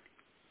insight.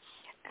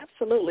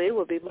 Absolutely. It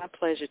will be my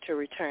pleasure to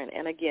return.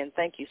 And again,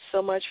 thank you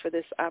so much for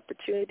this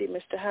opportunity,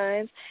 Mr.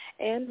 Hines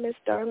and Miss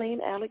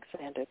Darlene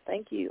Alexander.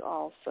 Thank you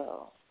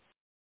also.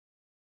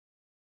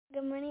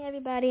 Good morning,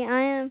 everybody.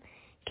 I am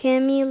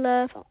Cammie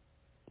Love,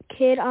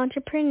 Kid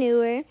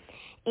Entrepreneur,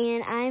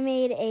 and I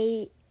made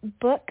a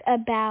book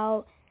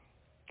about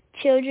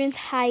children's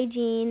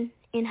hygiene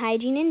and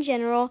hygiene in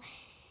general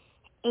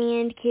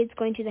and kids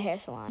going to the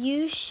hair salon.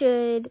 You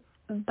should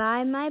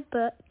buy my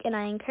book, and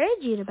I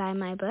encourage you to buy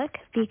my book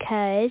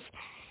because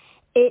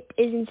it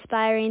is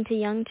inspiring to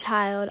young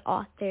child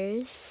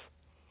authors,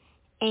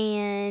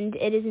 and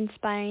it is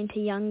inspiring to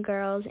young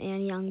girls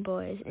and young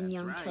boys and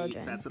young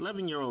children. That's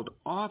 11-year-old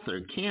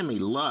author Cammie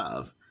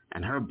Love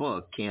and her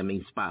book,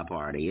 Cammie's Spa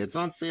Party. It's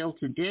on sale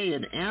today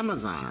at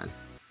Amazon.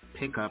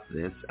 Pick up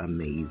this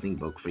amazing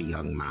book for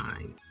young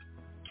minds,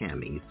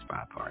 Cammie's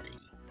Spa Party.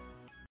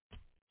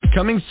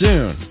 Coming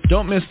soon.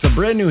 Don't miss the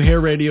brand new Hair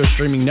Radio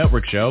streaming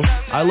network show,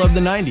 I Love the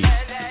 90s.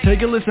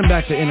 Take a listen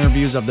back to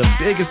interviews of the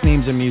biggest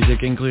names in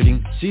music,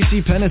 including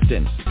CeCe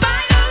Peniston,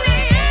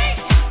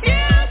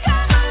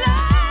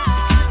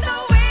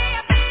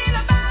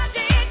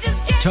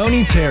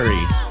 Tony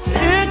Terry,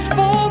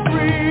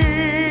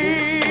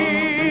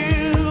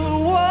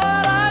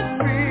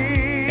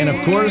 and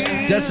of course,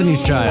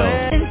 Destiny's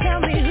Child.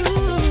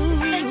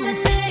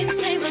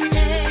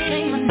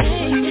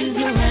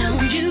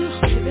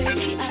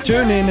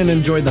 Tune in and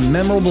enjoy the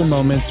memorable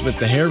moments with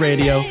the Hair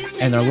Radio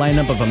and their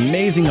lineup of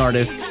amazing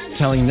artists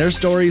telling their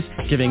stories,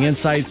 giving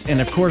insights,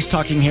 and of course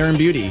talking hair and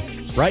beauty,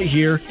 right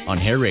here on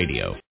Hair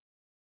Radio.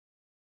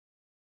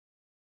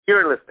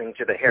 You're listening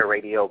to the Hair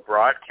Radio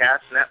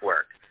Broadcast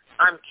Network.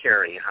 I'm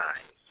Carrie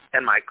Hines,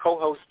 and my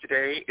co-host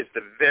today is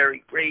the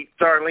very great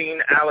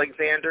Darlene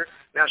Alexander.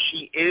 Now,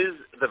 she is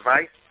the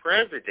Vice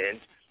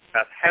President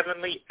of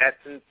Heavenly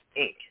Essence,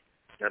 Inc.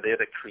 Now, they're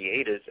the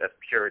creators of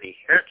Purity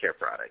Hair Care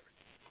products.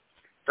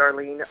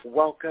 Darlene,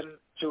 welcome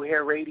to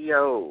Hair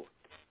Radio.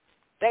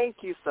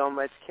 Thank you so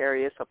much,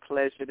 Carrie. It's a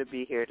pleasure to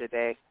be here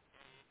today.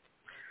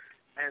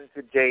 And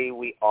today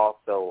we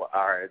also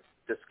are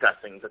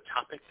discussing the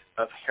topic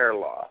of hair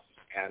loss.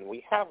 And we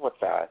have with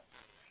us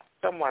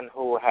someone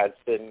who has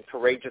been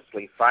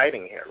courageously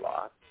fighting hair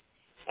loss,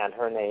 and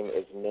her name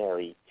is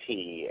Mary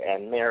T.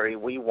 And Mary,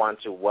 we want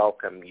to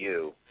welcome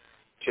you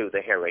to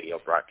the Hair Radio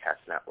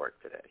Broadcast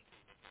Network today.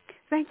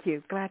 Thank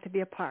you. Glad to be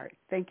a part.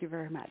 Thank you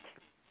very much.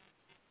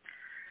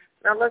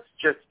 Now let's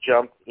just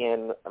jump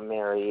in,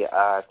 Mary.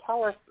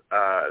 Tell us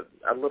a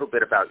little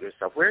bit about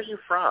yourself. Where are you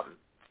from?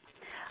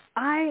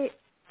 I've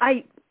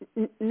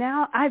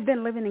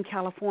been living in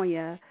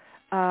California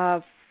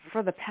for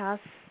the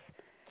past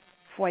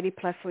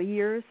 40-plus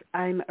years.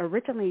 I'm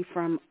originally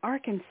from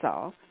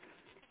Arkansas.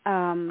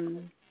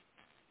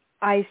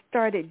 I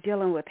started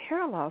dealing with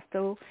hair loss,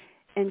 though,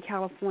 in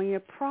California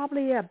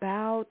probably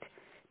about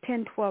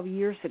 10, 12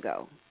 years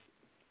ago.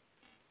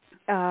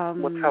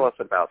 Well, tell us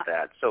about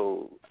that.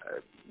 So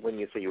when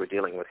you say you were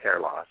dealing with hair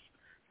loss,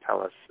 tell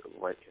us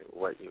what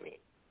you mean.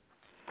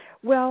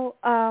 Well,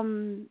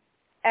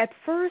 at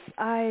first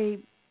I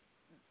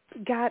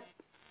got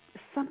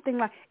something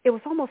like, it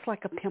was almost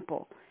like a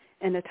pimple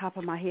in the top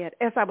of my head.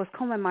 As I was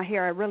combing my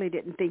hair, I really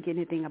didn't think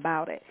anything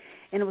about it.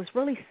 And it was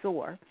really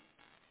sore.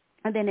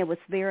 And then it was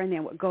there and then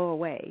it would go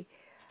away.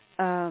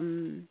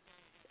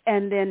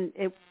 And then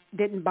it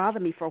didn't bother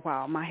me for a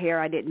while. My hair,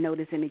 I didn't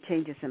notice any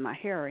changes in my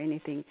hair or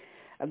anything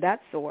of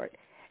that sort.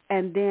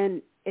 And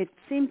then it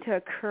seemed to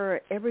occur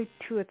every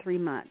 2 or 3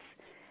 months,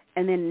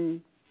 and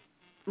then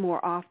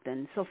more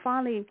often. So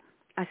finally,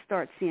 I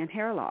started seeing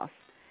hair loss.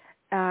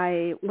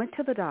 I went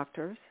to the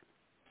doctors.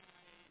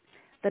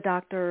 The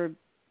doctor,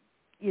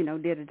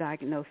 did a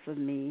diagnosis of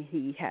me.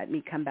 He had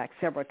me come back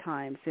several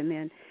times, and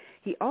then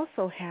he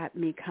also had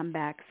me come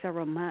back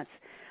several months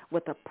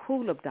with a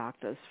pool of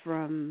doctors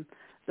from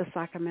the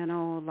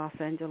Sacramento, Los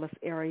Angeles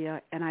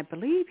area, and I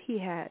believe he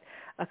had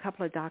a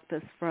couple of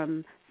doctors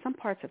from some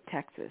parts of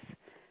Texas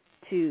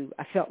too.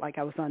 I felt like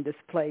I was on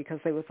display because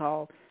they was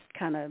all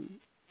kind of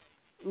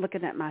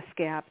looking at my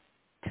scalp,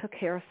 took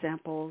hair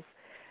samples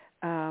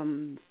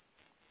to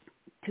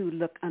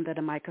look under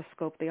the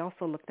microscope. They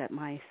also looked at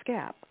my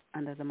scalp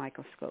under the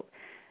microscope.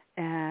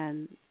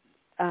 And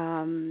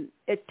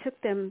it took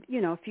them,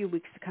 a few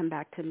weeks to come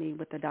back to me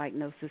with the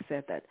diagnosis,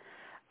 said that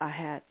I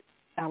had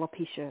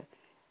alopecia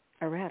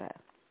areata.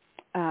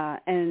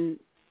 And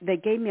they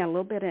gave me a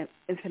little bit of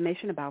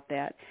information about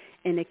that,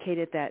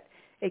 indicated that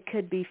it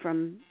could be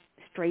from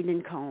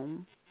straightening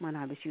comb, when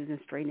I was using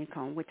straightening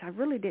comb, which I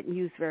really didn't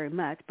use very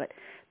much, but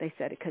they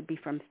said it could be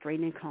from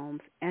straightening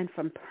combs and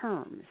from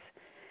perms,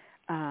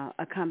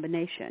 a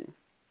combination.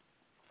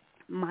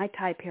 My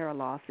type hair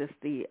loss is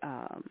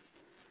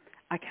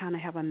I kind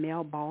of have a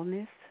male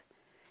baldness.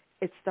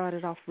 It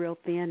started off real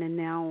thin, and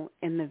now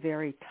in the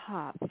very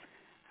top,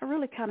 I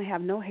really kind of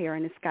have no hair,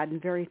 and it's gotten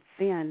very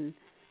thin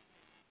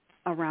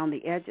around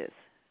the edges.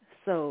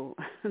 So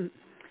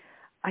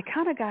I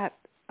kind of got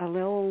a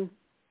little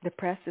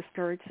depressed,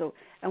 discouraged. So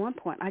at one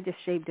point, I just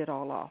shaved it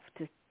all off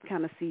to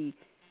kind of see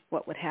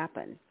what would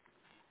happen.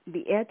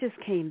 The edges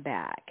came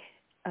back,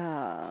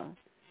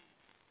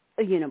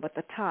 but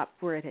the top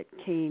where it had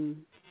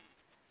came,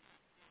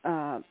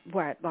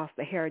 where I lost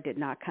the hair, did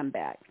not come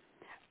back.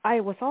 I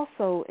was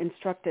also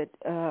instructed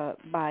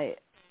by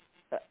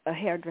a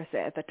hairdresser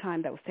at the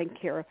time that was taking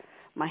care of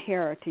my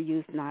hair to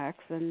use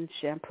Nioxin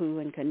shampoo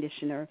and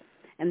conditioner,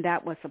 and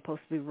that was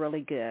supposed to be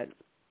really good.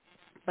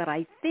 But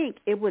I think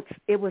it was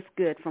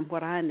good from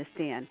what I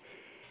understand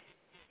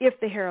if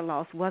the hair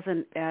loss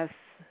wasn't as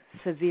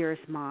severe as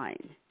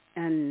mine.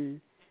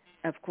 And,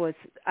 of course,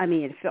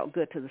 it felt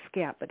good to the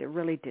scalp, but it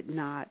really did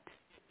not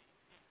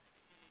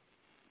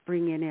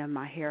bring any of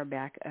my hair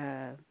back,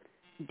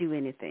 do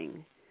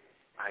anything.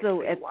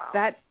 So at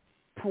that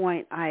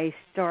point, I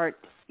start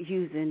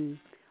using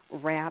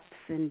wraps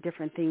and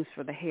different things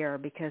for the hair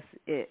because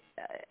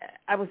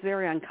I was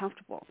very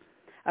uncomfortable.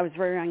 I was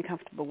very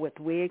uncomfortable with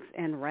wigs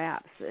and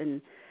wraps,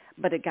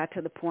 but it got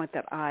to the point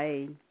that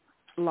I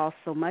lost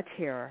so much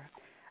hair.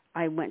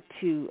 I went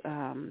to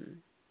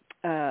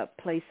a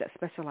place that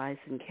specialized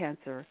in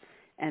cancer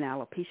and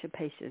alopecia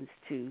patients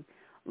to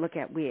look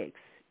at wigs,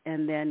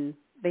 and then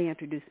they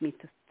introduced me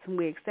to some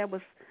wigs that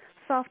was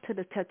soft to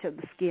the touch of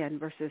the skin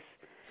versus,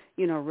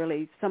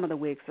 really some of the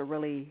wigs are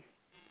really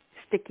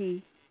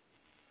sticky,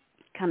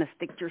 kind of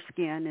stick to your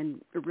skin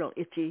and real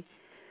itchy.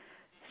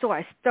 So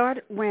I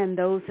started wearing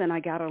those, and I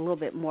got a little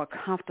bit more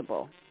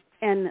comfortable.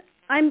 And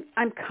I'm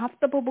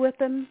comfortable with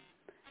them,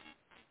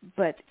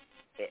 but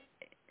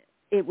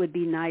it would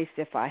be nice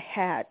if I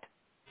had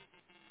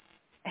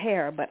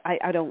hair, but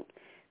I don't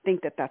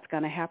think that that's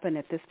going to happen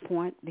at this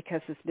point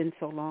because it's been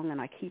so long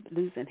and I keep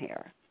losing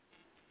hair.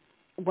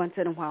 Once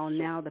in a while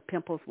now, the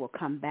pimples will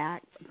come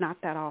back, not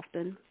that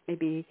often,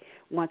 maybe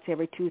once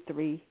every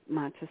 2-3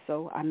 months or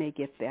so. I may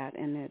get that,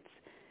 and it's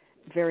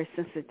very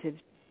sensitive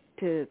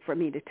for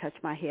me to touch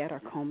my head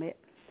or comb it.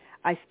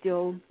 I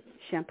still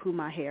shampoo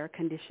my hair,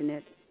 condition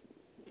it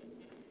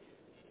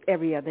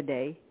every other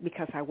day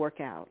because I work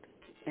out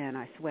and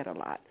I sweat a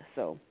lot.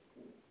 So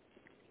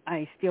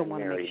I still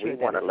want to make sure that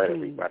we want to let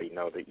clean. everybody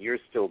know that you're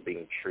still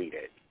being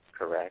treated,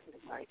 correct?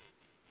 Right.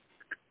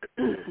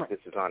 This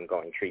is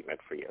ongoing treatment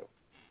for you.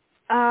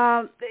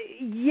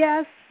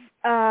 Yes,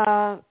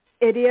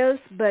 it is,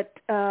 but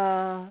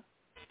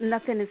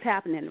nothing is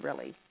happening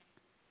really.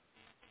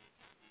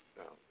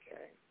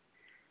 Okay.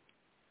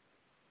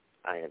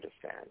 I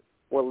understand.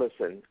 Well,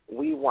 listen,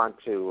 we want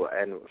to,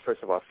 and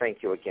first of all,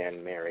 thank you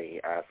again,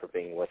 Mary, for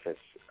being with us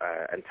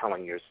and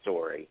telling your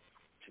story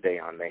today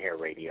on the Hair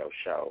Radio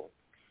Show.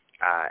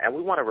 And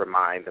we want to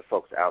remind the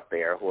folks out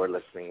there who are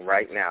listening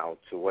right now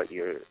to what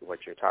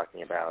you're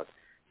talking about,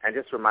 and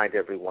just remind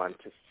everyone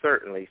to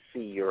certainly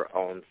see your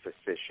own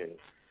physician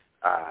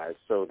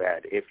so that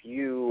if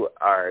you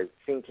are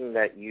thinking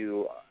that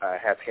you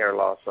have hair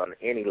loss on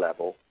any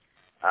level,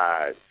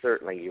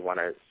 certainly you want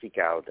to seek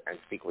out and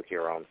speak with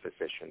your own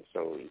physician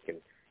so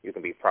you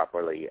can be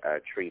properly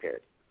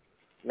treated.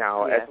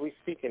 Now, Yes. as we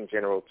speak in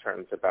general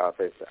terms about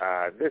this,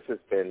 this has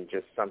been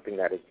just something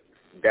that has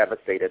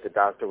devastated. The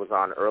doctor was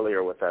on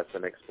earlier with us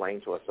and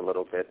explained to us a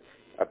little bit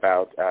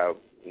about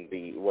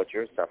what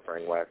you're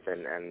suffering with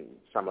and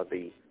some of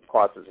the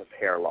causes of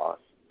hair loss.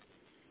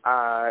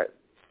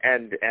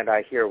 And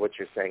I hear what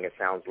you're saying. It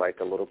sounds like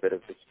a little bit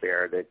of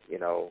despair that,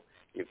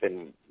 you've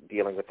been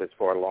dealing with this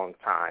for a long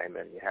time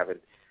and you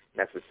haven't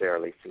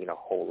necessarily seen a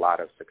whole lot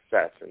of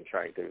success in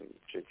trying to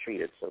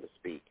treat it, so to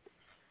speak.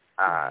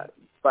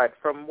 But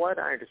from what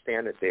I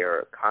understand, that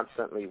they're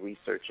constantly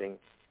researching.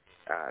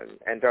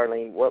 And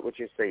Darlene, what would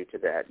you say to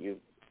that?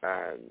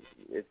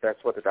 If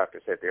that's what the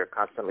doctor said. They're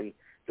constantly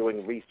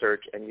doing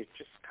research, and you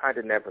just kind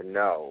of never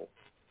know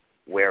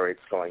where it's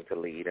going to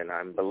lead. And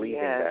I'm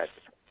believing that,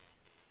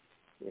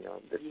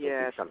 this will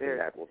be something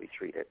that will be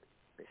treated.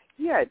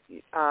 Yeah,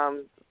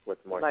 with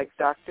more like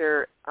success.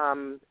 Dr.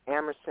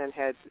 Amerson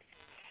had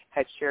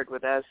shared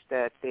with us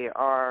that they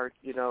are,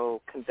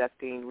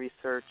 conducting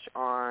research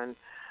on.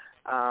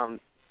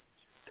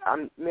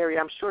 Mary,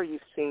 I'm sure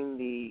you've seen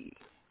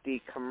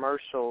the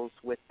commercials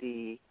with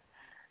the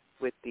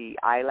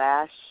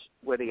eyelash,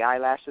 where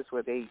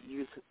they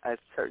use a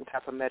certain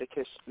type of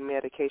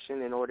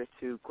medication in order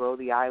to grow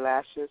the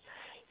eyelashes.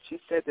 She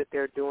said that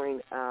they're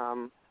doing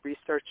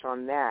research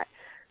on that,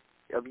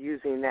 of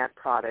using that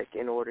product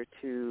in order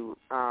to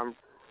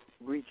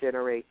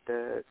regenerate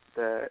the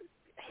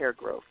hair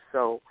growth.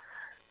 So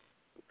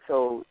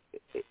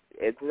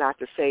it's not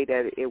to say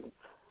that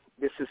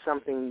this is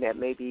something that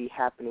may be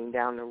happening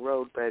down the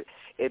road, but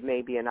it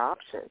may be an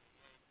option.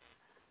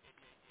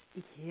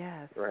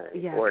 Yes. Right.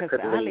 Yeah, or it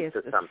could the lead eyelash to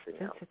is something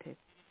sensitive. else.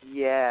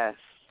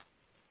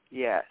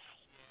 Yes.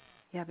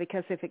 Yeah,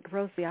 because if it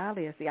grows the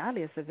eyelids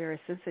are very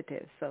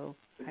sensitive. So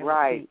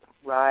right,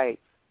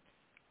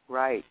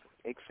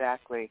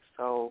 exactly.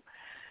 So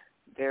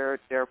they're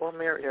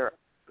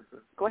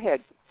Go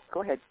ahead,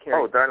 Carrie.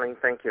 Oh, Darlene,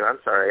 thank you. I'm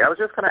sorry. I was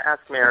just going to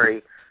ask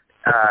Mary.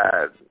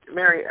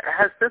 Mary,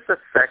 has this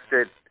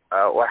affected,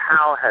 or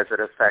how has it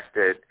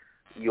affected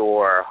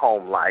your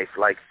home life?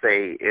 Like,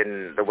 say,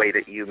 in the way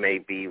that you may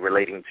be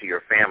relating to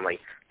your family,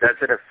 does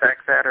it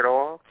affect that at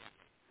all?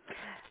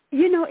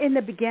 In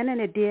the beginning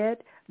it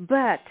did,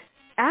 but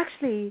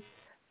actually,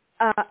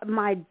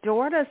 my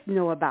daughters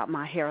know about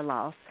my hair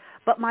loss,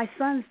 but my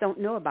sons don't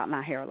know about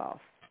my hair loss.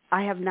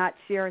 I have not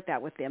shared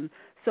that with them.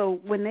 So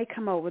when they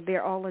come over,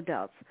 they're all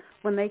adults.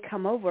 When they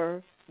come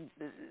over,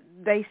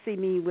 they see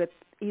me with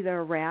either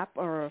a wrap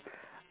or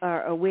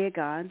a wig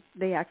on.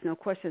 They ask no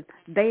questions.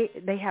 They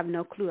have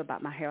no clue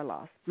about my hair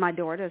loss. My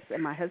daughters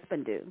and my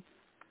husband do.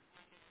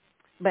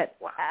 But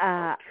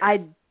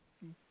I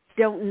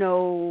don't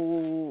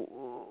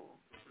know.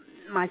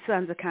 My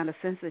sons are kind of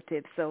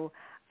sensitive, so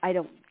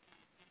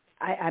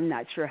I'm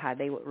not sure how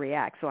they would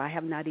react. So I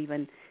have not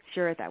even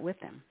shared that with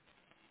them.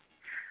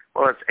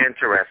 Well, it's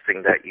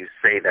interesting that you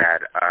say that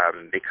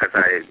because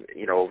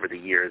over the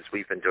years,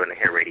 we've been doing a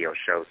hair radio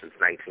show since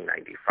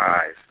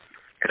 1995.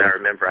 And I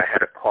remember I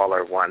had a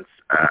caller once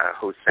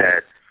who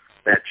said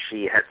that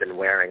she had been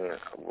wearing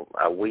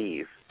a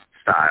weave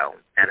style,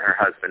 and her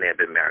husband had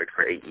been married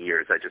for 8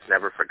 years. I just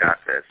never forgot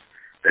this,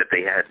 that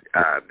they had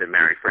been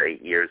married for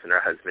 8 years, and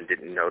her husband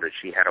didn't know that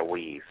she had a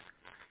weave.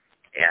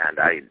 And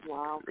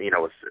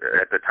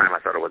at the time I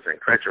thought it was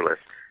incredulous.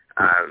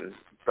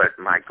 But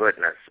my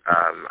goodness,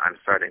 I'm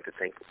starting to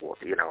think,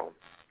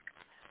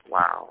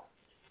 wow,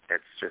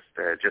 it's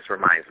just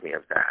reminds me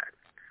of that.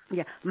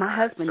 Yeah, my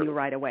husband knew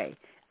right away.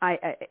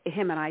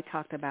 Him and I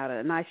talked about it,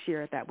 and I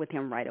shared that with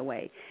him right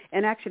away.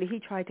 And actually, he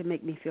tried to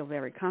make me feel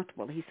very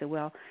comfortable. He said,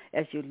 well,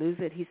 as you lose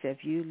it, he said,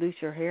 if you lose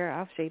your hair,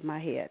 I'll shave my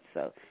head.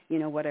 So,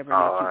 whatever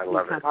makes you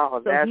feel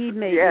comfortable. So he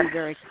made me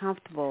very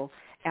comfortable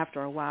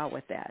after a while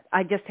with that.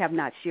 I just have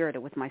not shared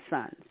it with my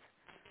sons.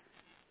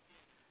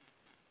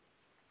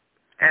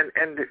 And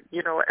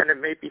it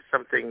may be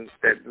something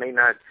that may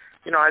not,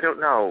 I don't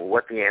know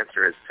what the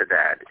answer is to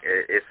that,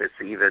 if it's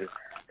even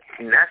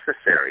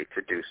necessary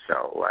to do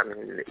so. I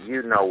mean,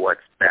 you know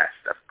what's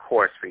best, of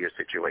course, for your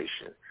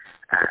situation.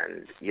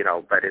 And,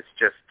 but it's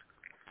just,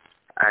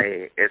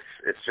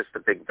 it's just a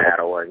big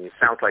battle, and it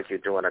sounds like you're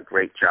doing a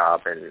great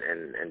job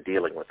in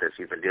dealing with this.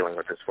 You've been dealing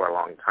with this for a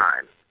long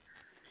time.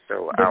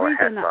 So our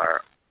heads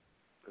are...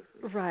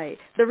 Right.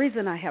 The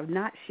reason I have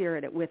not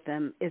shared it with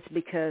them is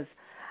because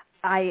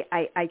I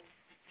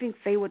think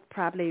they would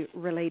probably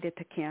relate it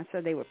to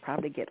cancer. They would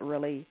probably get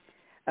really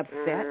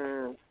upset.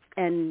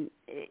 And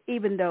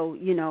even though,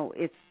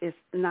 it's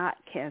not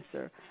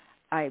cancer,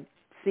 I've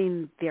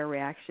seen their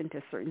reaction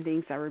to certain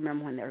things. I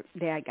remember when their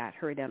dad got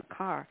hurt in a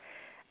car,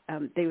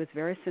 they was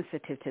very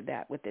sensitive to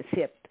that with his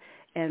hip,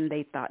 and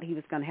they thought he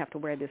was going to have to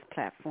wear this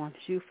platform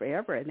shoe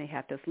forever, and they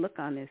had this look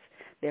on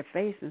their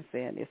face and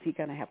saying, is he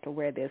going to have to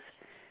wear this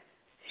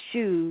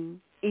shoe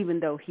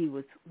even though he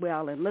was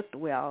well and looked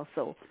well?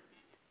 So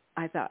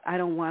I thought, I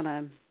don't want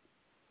to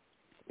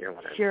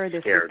share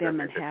this with them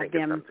and have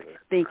them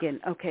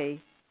thinking,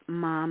 okay,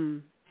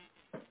 Mom,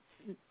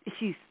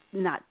 she's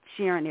not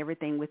sharing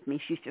everything with me.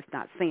 She's just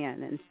not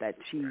saying, and that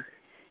she,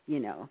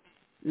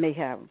 may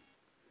have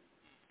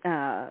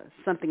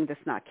something that's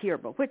not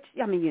curable, which,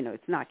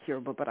 it's not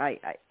curable, but I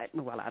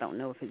don't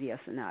know if it's yes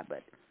or not,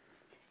 but,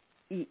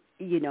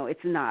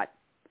 it's not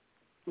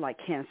like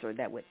cancer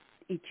that would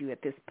eat you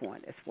at this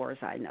point, as far as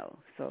I know.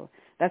 So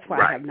that's why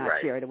I have not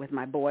shared it with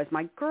my boys.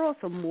 My girls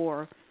are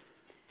more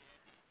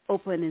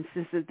open and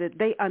sensitive. That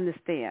they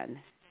understand,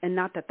 and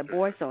not that the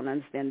boys don't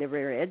understand. They're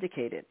very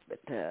educated, but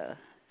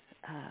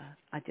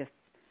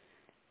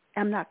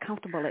I'm not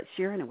comfortable at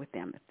sharing it with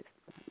them at this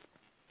point.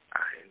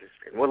 I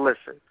understand. Well,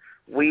 listen,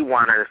 we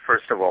want to,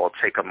 first of all,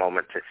 take a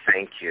moment to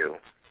thank you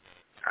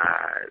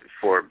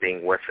for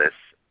being with us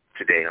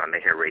today on the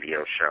Hair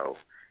Radio Show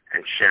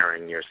and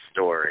sharing your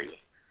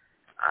story,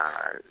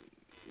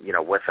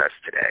 with us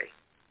today.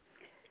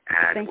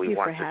 And Thank we you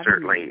want for to having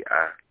certainly, me.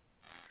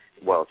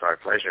 Well, it's our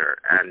pleasure.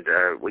 And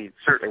we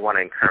certainly want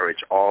to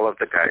encourage all of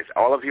the guys,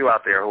 all of you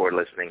out there who are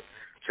listening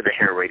to the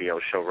Hair Radio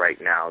Show right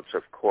now to,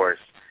 of course,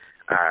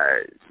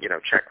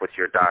 check with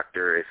your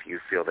doctor if you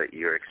feel that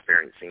you're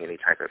experiencing any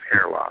type of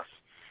hair loss.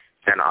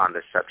 And on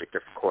the subject,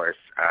 of course,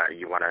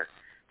 you want to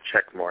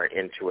check more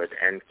into it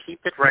and keep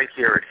it right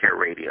here at Hair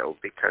Radio,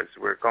 because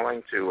we're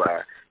going to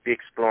be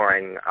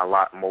exploring a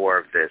lot more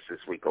of this as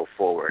we go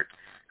forward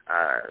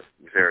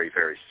very,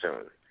 very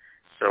soon.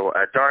 So,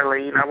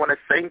 Darlene, I want to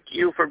thank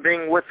you for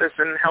being with us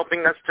and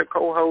helping us to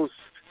co-host.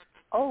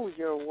 Oh,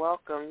 you're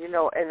welcome.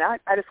 And I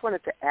just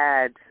wanted to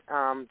add,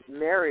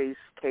 Mary's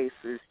case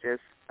is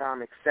just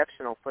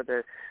exceptional for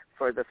the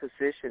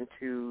physician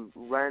to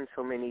run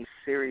so many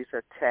series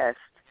of tests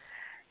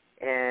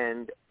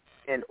and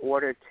in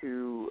order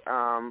to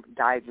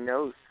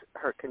diagnose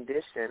her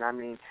condition. I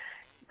mean,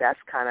 that's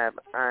kind of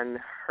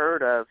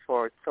unheard of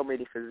for so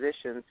many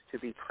physicians to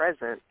be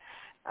present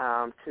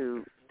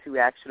to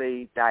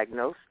actually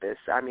diagnose this.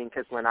 I mean,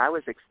 because when I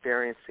was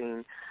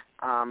experiencing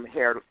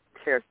hair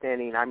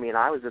thinning, I mean,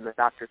 I was in the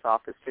doctor's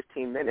office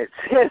 15 minutes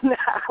and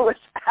I was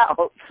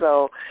out.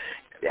 So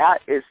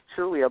that is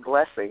truly a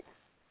blessing.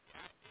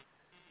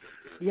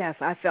 Yes,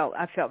 I felt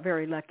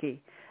very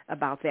lucky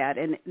about that.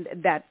 And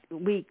that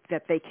week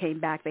that they came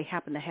back, they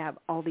happened to have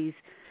all these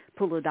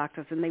pool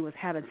doctors, and they was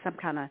having some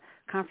kind of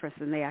conference,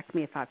 and they asked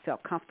me if I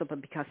felt comfortable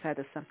because that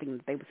is something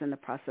that they was in the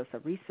process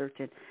of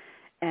researching.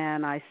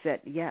 And I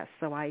said yes.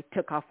 So I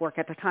took off work.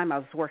 At the time I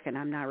was working.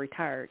 I'm now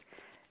retired.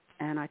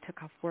 And I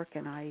took off work,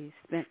 and I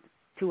spent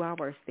 2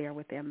 hours there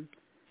with them.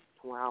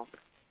 Wow.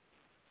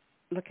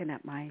 Looking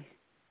at my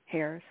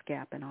hair,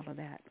 scalp, and all of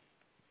that.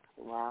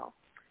 Wow.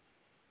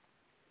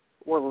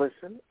 Well,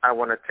 listen, I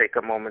want to take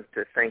a moment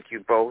to thank you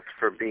both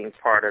for being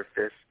part of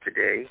this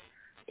today.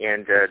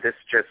 And this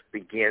just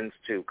begins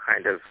to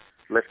kind of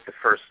lift the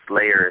first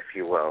layer, if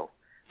you will,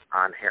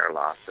 on hair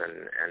loss.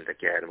 And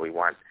again, we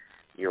want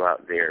you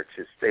out there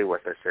to stay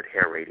with us at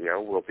Hair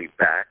Radio. We'll be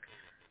back.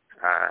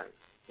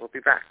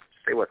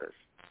 Stay with us.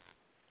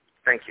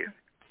 Thank you.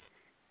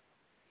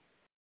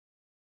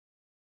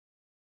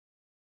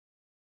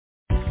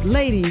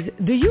 Ladies,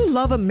 do you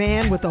love a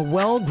man with a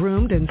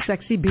well-groomed and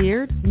sexy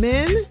beard?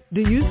 Men,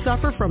 do you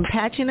suffer from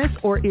patchiness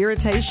or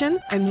irritation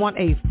and want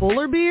a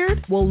fuller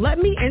beard? Well, let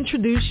me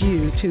introduce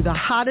you to the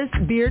hottest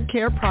beard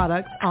care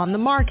products on the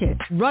market.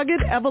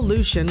 Rugged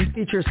Evolution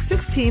features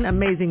 16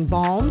 amazing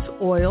balms,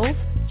 oils,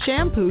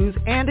 shampoos,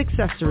 and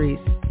accessories.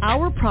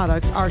 Our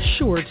products are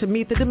sure to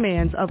meet the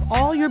demands of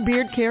all your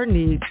beard care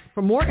needs.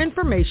 For more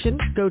information,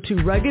 go to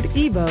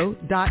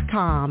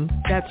RuggedEvo.com.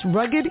 That's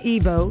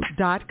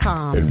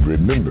RuggedEvo.com. And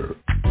remember,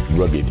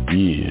 rugged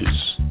is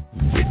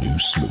the new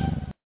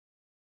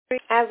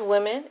smooth. As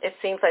women, it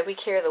seems like we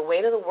carry the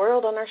weight of the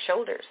world on our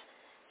shoulders.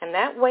 And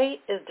that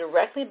weight is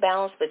directly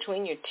balanced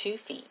between your 2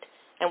 feet.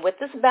 And with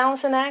this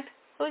balancing act,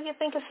 who do you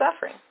think is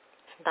suffering?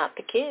 It's not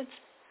the kids.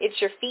 It's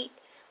your feet.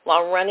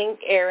 While running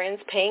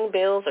errands, paying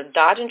bills, or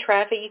dodging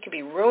traffic, you could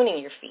be ruining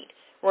your feet.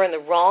 Wearing the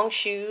wrong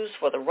shoes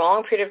for the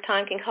wrong period of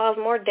time can cause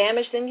more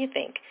damage than you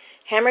think.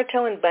 Hammer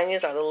toe and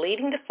bunions are the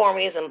leading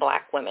deformities in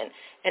black women,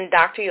 and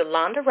Dr.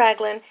 Yolanda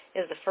Ragland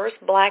is the first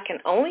black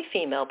and only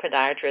female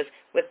podiatrist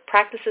with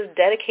practices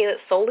dedicated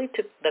solely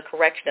to the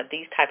correction of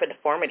these type of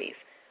deformities.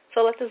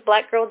 So let this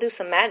black girl do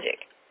some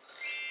magic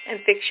and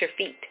fix your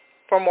feet.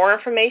 For more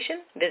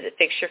information, visit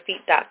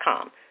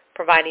fixyourfeet.com.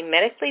 Providing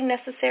medically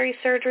necessary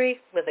surgery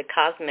with a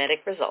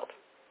cosmetic result.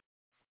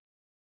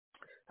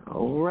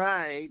 All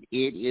right.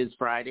 It is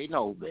Friday,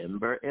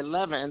 November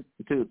 11th,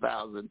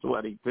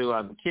 2022.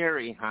 I'm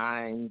Kerry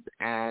Hines,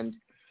 and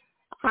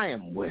I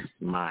am with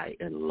my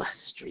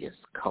illustrious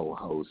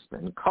co-host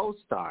and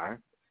co-star.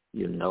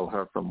 You know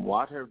her from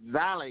Water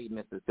Valley,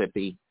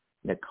 Mississippi,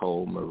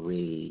 Nicole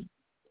Marie.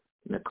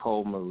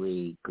 Nicole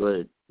Marie,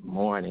 good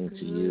morning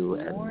to you.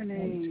 Good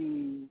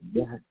morning.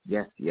 Yes.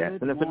 Good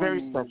And it's morning. a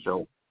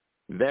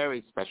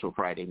very special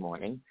Friday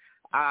morning.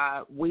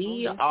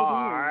 We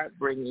are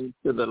bringing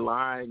to the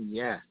line,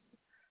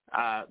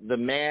 the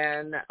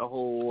man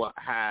who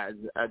has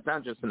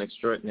done just an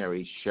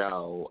extraordinary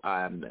show,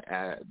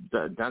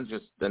 done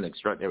just an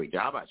extraordinary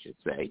job, I should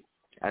say,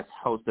 as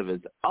host of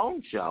his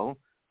own show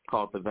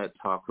called the Vet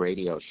Talk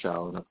Radio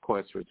Show. And, of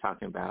course, we're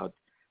talking about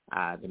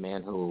the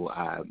man who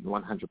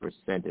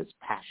 100% is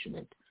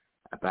passionate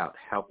about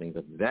helping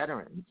the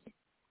veterans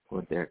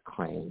with their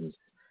claims.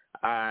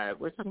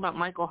 We're talking about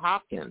Michael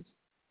Hopkins.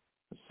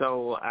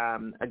 So,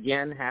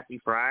 again, happy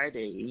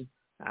Friday,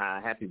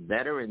 happy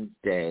Veterans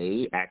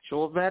Day,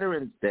 actual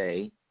Veterans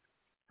Day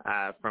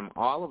from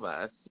all of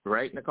us,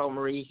 right, Nicole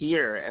Marie,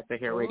 here at the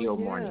Hair Radio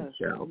Morning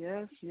Show.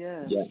 Yes.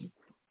 Yes.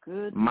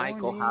 Good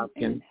Michael morning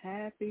Hopkins. and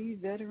happy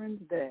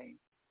Veterans Day.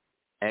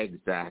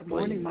 Exactly. Good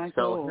morning,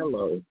 Michael. So,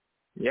 hello.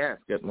 Yes,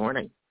 good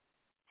morning.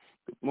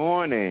 Good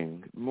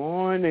morning. Good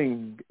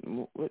morning.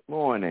 Good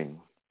morning.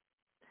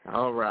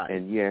 All right.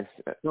 And yes,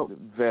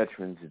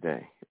 Veterans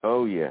Day.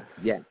 Oh, yes.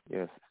 Yes.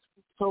 Yes.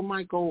 So,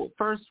 Michael,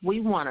 first we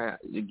want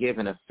to give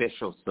an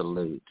official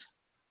salute,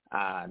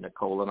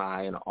 Nicole and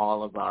I and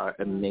all of our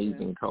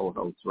amazing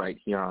co-hosts right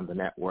here on the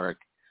network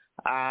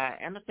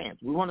and the fans.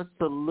 We want to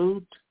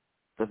salute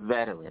the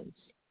veterans.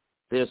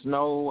 There's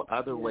no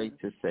other way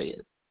to say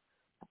it.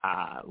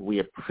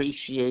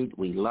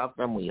 We love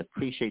them. We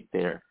appreciate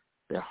their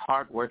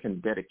hard work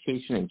and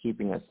dedication in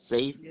keeping us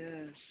safe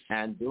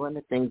and doing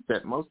the things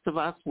that most of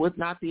us would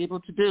not be able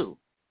to do.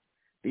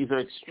 These are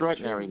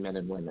extraordinary men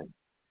and women.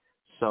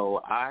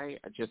 So I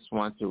just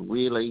want to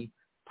really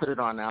put it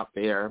on out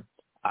there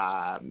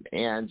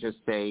and just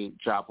say,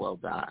 job well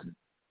done.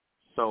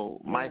 So,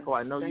 Michael,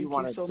 I know you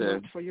wanted to... Thank you so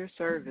much for your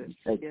service.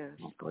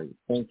 Exactly.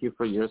 Thank you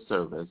for your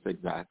service.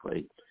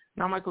 Exactly.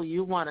 Now, Michael,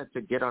 you wanted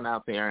to get on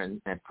out there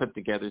and put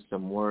together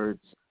some words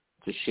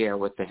to share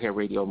with the Hair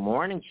Radio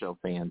Morning Show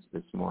fans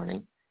this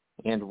morning,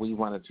 and we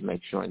wanted to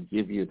make sure and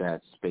give you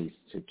that space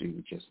to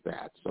do just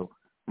that. So,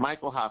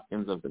 Michael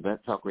Hopkins of the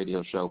Vet Talk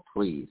Radio Show,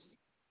 please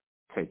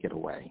take it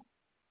away.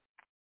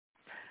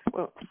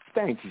 Well,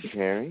 thank you,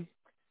 Terry.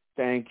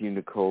 Thank you,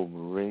 Nicole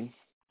Marie.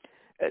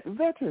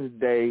 Veterans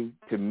Day,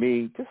 to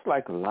me, just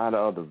like a lot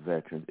of other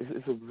veterans,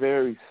 it's a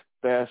very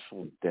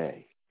special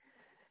day.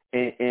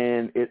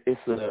 And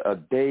it's a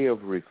day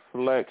of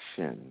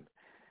reflection.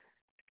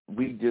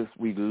 We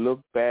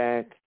look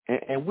back,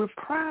 and we're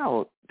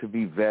proud to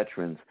be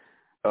veterans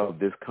of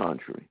this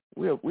country.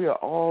 We are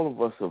all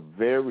of us are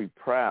very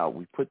proud.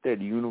 We put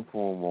that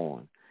uniform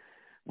on.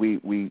 We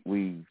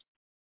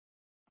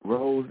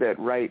rose that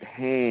right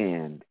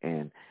hand,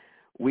 and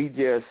we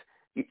just,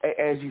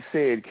 as you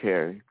said,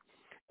 Carrie,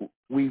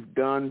 we've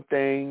done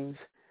things,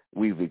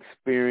 we've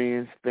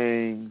experienced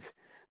things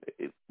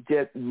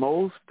that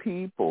most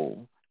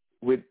people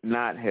would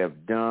not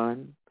have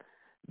done.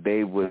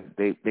 They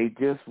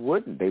just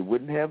wouldn't. They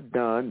wouldn't have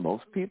done.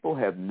 Most people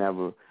have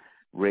never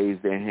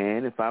raised their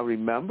hand. If I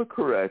remember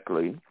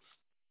correctly,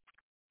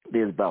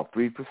 there's about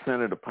 3%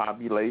 of the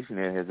population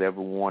that has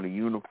ever worn a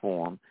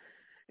uniform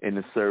in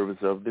the service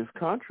of this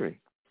country.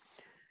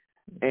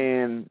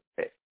 And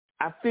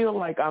I feel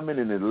like I'm in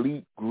an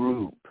elite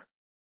group,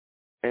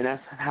 and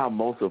that's how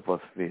most of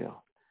us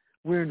feel.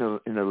 We're in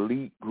an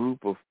elite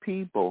group of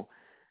people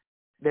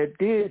that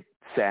did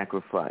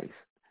sacrifice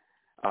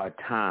our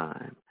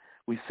time.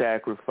 We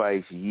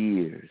sacrificed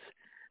years.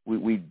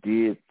 We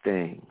did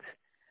things.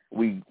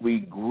 We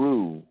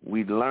grew.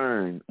 We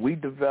learned. We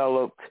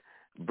developed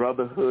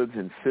brotherhoods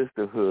and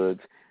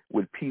sisterhoods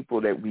with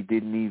people that we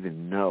didn't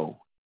even know.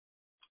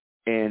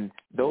 And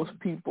those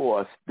people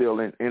are still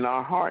in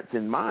our hearts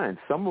and minds.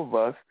 Some of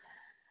us,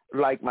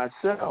 like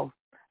myself,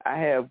 I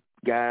have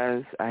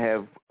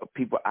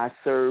people I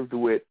served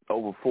with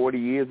over 40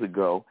 years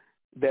ago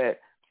that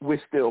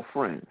we're still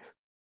friends.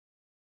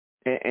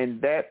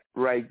 And that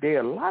right there,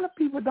 a lot of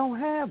people don't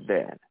have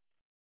that.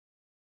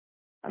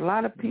 A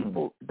lot of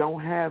people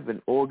don't have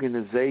an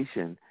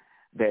organization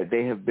that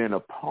they have been a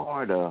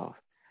part of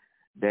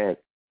that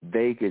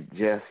they could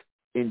just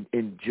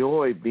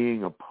enjoy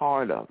being a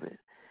part of it.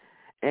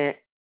 And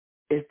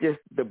it's just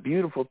the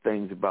beautiful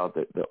things about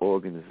the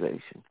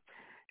organization.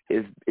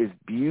 Is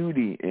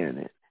beauty in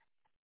it.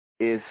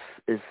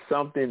 It's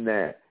something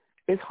that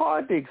it's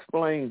hard to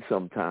explain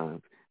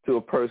sometimes to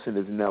a person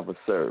that's never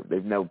served.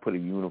 They've never put a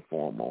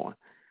uniform on.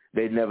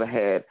 They've never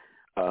had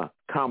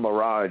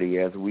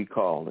camaraderie, as we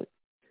call it.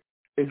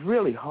 It's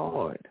really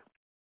hard.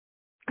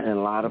 And a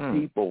lot of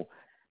people,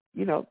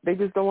 they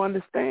just don't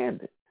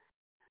understand it.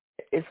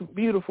 It's a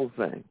beautiful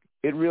thing.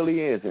 It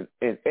really is.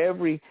 And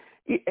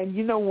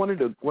one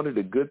of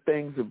the good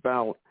things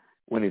about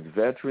when it's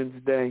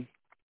Veterans Day,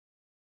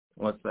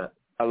 what's that?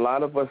 A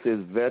lot of us as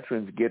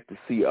veterans get to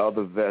see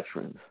other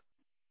veterans.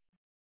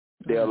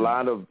 There are a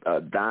lot of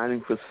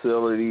dining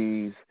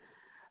facilities,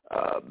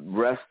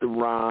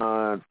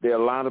 restaurants. There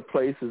are a lot of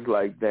places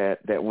like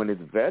that when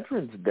it's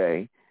Veterans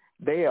Day,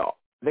 they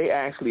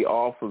actually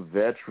offer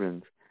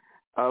veterans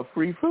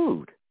free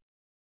food.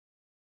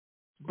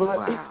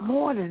 But it's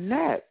more than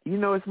that.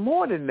 It's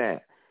more than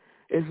that.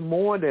 It's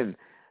more than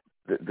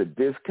the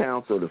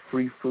discounts or the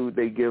free food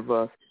they give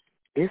us.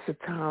 It's a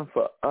time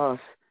for us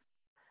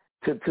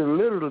to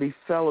literally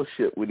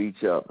fellowship with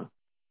each other.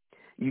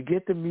 You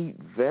get to meet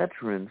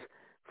veterans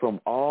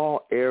from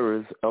all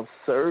eras of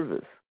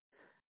service.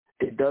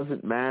 It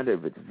doesn't matter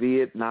if it's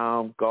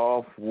Vietnam,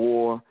 Gulf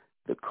War,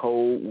 the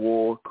Cold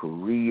War,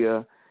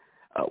 Korea,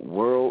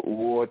 World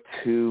War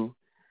II,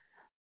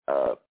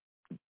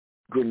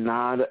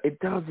 Grenada. It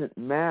doesn't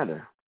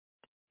matter.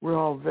 We're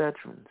all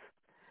veterans.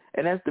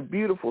 And that's the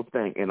beautiful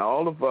thing. And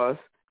all of us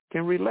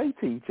can relate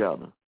to each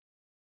other.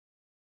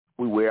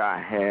 We wear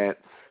our hats.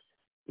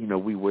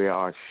 We wear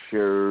our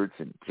shirts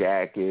and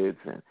jackets,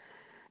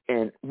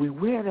 and we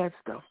wear that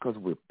stuff because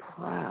we're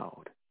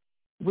proud.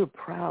 We're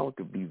proud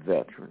to be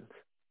veterans,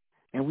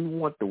 and we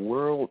want the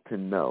world to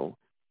know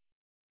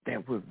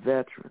that we're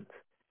veterans.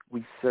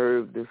 we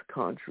serve this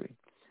country.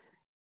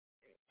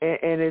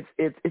 And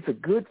it's a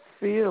good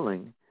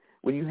feeling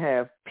when you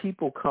have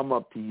people come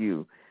up to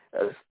you.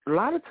 A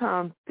lot of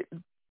times,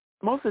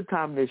 most of the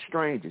time, they're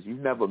strangers. You've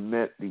never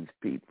met these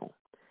people.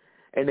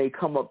 And they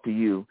come up to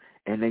you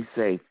and they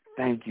say,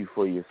 thank you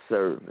for your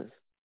service.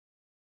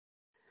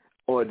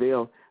 Or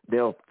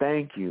they'll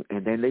thank you,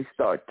 and then they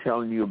start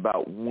telling you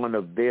about one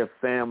of their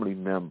family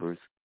members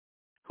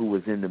who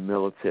was in the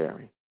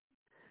military.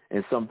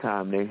 And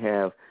sometimes they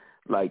have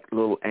like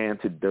little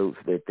anecdotes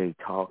that they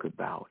talk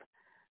about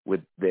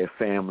with their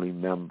family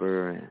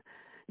member. And,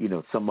 you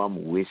know, some of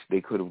them wish they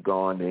could have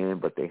gone in,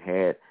 but they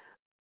had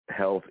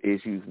health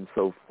issues and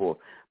so forth.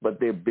 But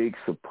they're big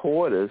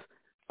supporters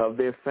of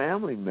their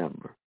family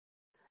member.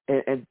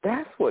 And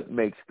that's what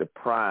makes the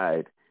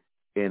pride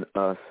in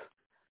us,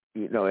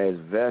 you know, as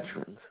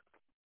veterans.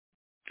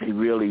 It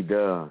really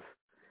does.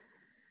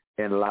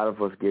 And a lot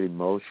of us get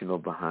emotional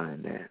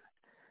behind that.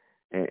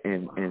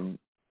 And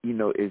you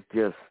know, it's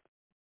just,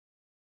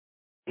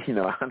 you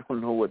know, I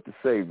don't know what to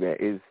say, man.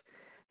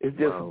 It's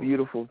just a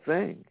beautiful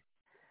thing.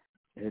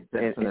 And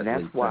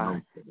that's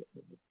why,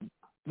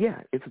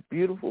 yeah, it's a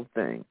beautiful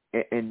thing.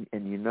 And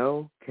you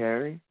know,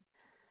 Carrie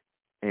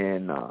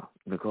and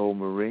Nicole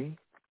Marie,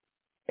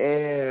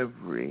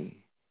 every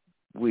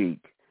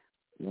week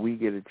we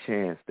get a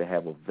chance to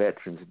have a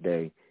Veterans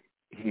Day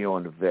here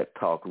on the Vet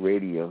Talk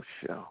Radio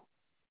Show.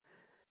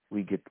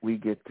 We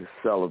get to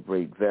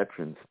celebrate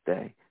Veterans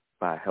Day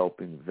by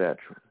helping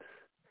veterans.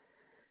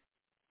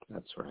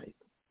 That's right.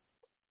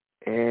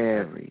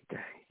 Every day.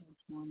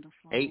 That's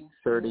wonderful.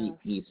 8:30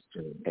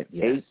 Eastern. At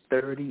yes.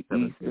 8:30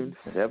 Eastern,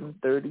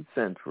 7:30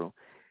 Central,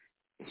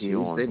 here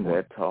on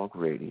Vet Talk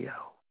Radio.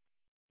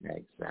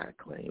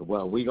 Exactly.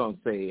 Well, we're going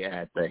to say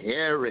at the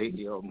Hair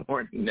Radio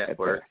Morning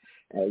Network.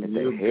 At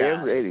the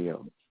Hair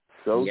Radio.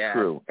 So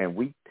true. And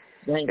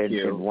Thank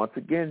you. And once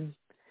again,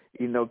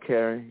 you know,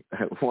 Carrie,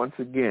 once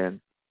again,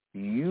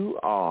 you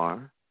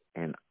are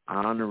an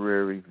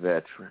honorary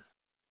veteran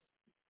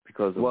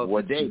because of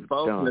what today, you've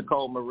both done.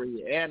 Nicole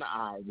Marie and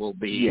I will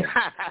be.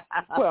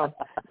 Yeah.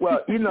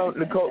 well, you know,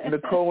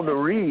 Nicole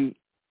Marie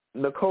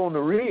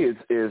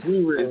is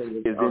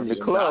in the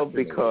club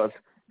because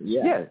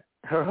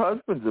her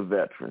husband's a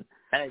veteran.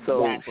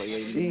 Exactly. So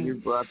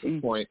you brought the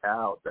point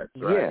out. That's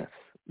right.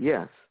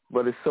 Yes.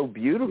 But it's so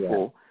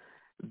beautiful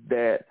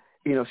that,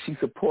 you know, she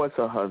supports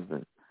her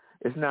husband.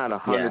 It's not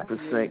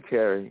 100%,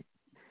 Carrie.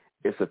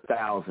 It's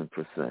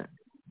 1,000%.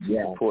 She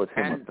supports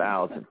him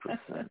 1,000%.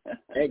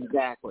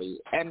 Exactly.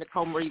 And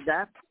Nicole Marie,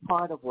 that's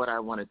part of what I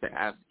wanted to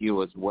ask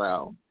you as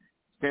well.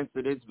 Since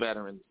it is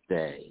Veterans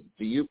Day,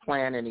 do you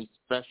plan any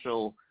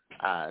special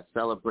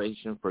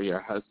celebration for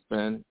your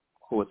husband,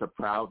 who is a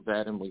proud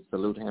vet, and we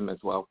salute him as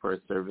well for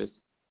his service?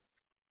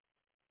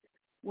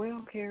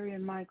 Well, Carrie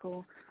and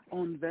Michael,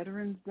 on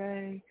Veterans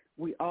Day,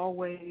 we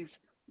always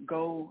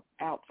go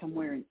out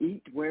somewhere and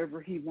eat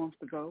wherever he wants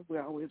to go. We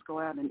always go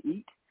out and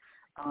eat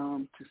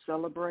to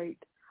celebrate.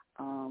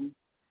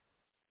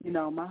 You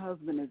know, my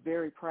husband is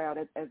very proud.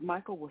 As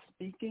Michael was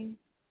speaking,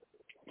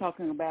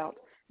 talking about,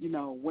 you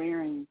know,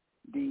 wearing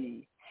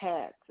the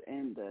hats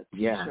and the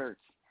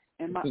T-shirts.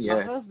 And my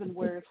husband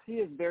wears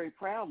his very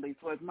proudly.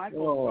 So as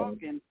Michael was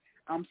talking,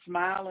 I'm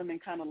smiling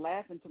and kind of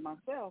laughing to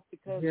myself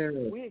because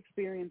we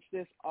experience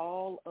this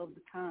all of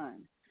the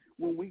time.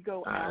 When we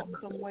go out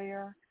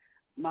somewhere,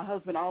 my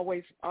husband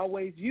always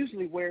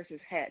usually wears his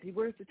hat. He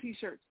wears the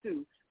T-shirts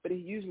too, but he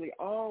usually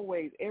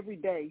always, every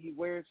day, he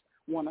wears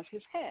one of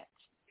his hats.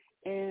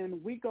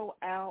 And we go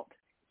out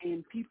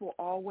and people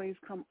always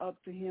come up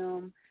to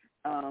him,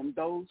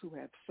 those who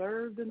have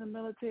served in the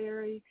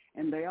military,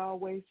 and they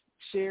always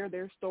share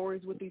their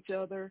stories with each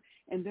other.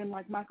 And then,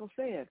 like Michael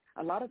said,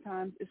 a lot of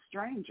times it's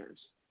strangers.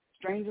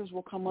 Strangers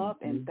will come up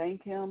and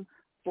thank him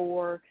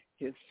for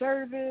his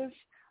service.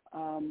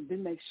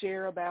 Then they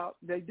share about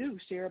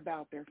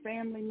their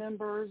family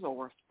members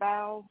or a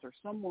spouse or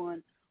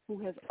someone who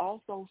has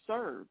also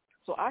served.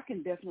 So I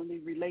can definitely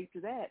relate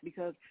to that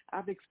because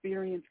I've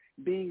experienced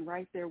being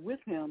right there with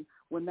him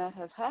when that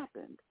has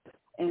happened.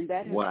 And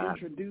that has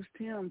introduced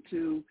him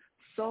to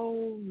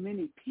so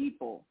many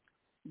people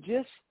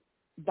just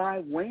by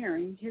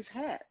wearing his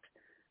hat.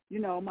 You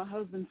know, my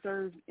husband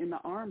served in the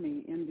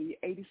Army in the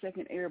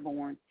 82nd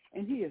Airborne,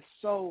 and he is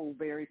so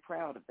very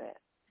proud of that.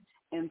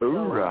 And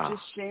so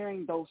just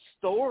sharing those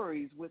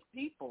stories with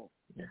people,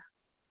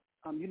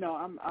 you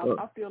know,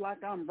 I feel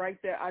like I'm right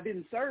there. I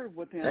didn't serve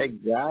with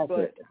him,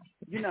 but,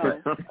 you know,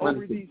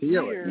 over these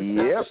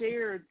years, I've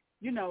shared,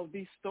 you know,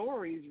 these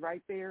stories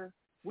right there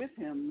with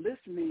him,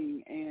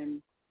 listening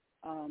and,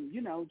 you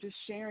know, just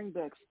sharing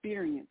the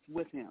experience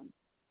with him.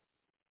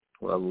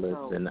 Well,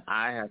 listen,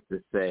 I have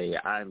to say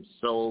I'm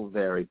so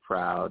very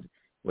proud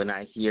when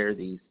I hear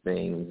these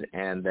things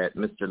and that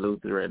Mr.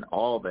 Luther and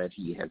all that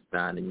he has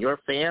done and your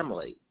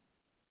family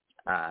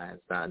has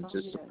done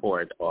to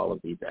support all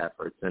of these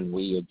efforts. And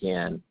we,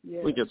 again,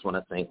 we just want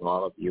to thank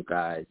all of you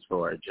guys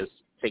for just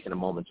taking a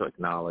moment to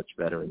acknowledge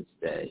Veterans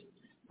Day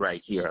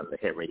right here on the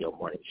Hit Radio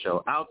Morning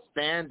Show.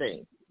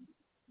 Outstanding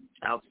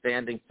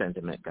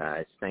sentiment,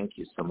 guys. Thank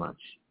you so much.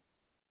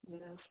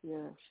 Yes.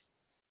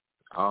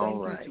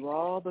 All Thank you to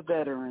all the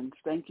veterans.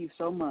 Thank you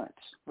so much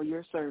for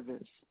your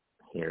service.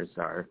 Here's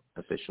our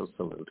official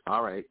salute.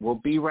 All right, we'll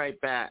be right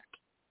back.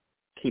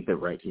 Keep it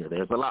right here.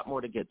 There's a lot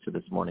more to get to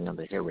this morning on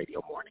the Hair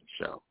Radio Morning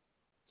Show.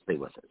 Stay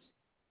with us.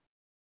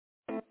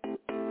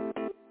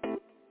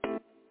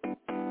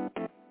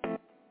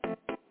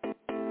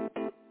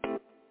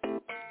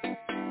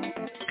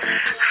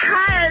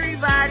 Hi,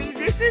 everybody.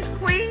 This is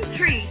Queen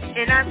Treat,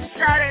 and I'm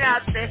starting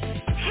out the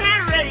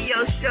Hair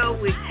Radio Show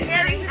with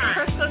Terry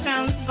Crystal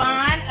Jones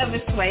Vaughn of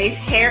Miss Wave's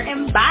Hair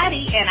and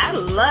Body, and I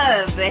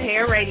love the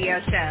Hair Radio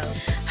Show.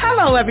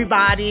 Hello,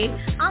 everybody.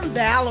 I'm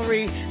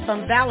Valerie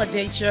from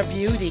Validate Your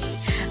Beauty.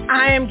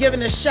 I am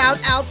giving a shout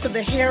out to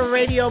the Hair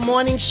Radio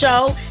Morning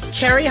Show,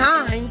 Carrie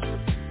Hines.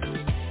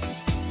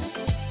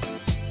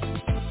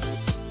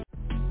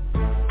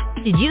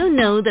 Did you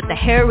know that the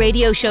Hair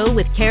Radio Show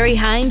with Carrie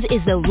Hines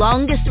is the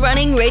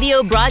longest-running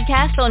radio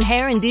broadcast on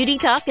hair and beauty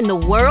talk in the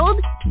world?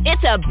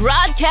 It's a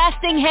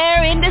broadcasting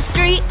hair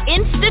industry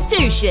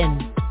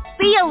institution.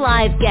 Be a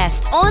live guest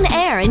on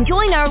air and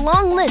join our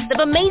long list of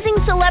amazing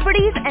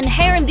celebrities and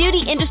hair and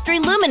beauty industry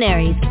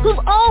luminaries who've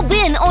all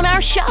been on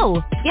our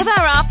show. Give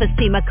our office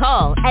team a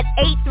call at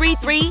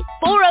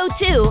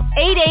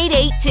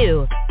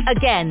 833-402-8882.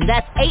 Again,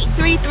 that's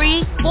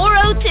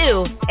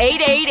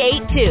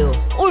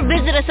 833-402-8882. Or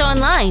visit us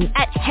online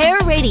at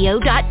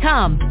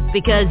hairradio.com,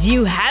 because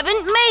you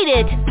haven't made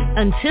it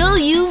until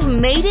you've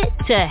made it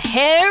to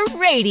Hair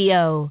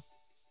Radio.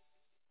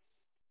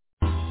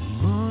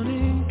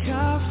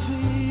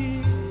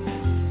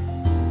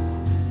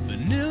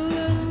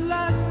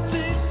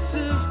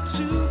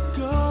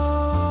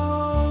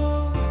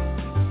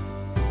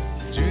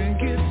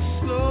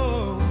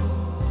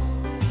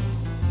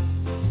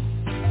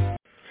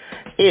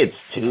 It's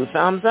 2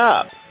 thumbs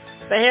up.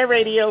 The Hair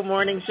Radio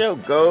Morning Show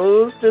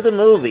goes to the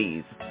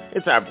movies.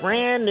 It's our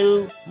brand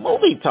new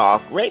Movie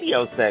Talk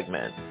radio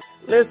segment.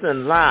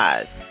 Listen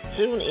live.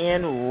 Tune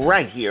in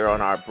right here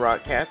on our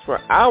broadcast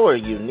for our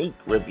unique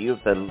review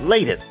of the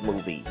latest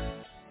movie.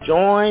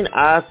 Join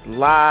us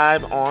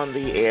live on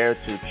the air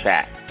to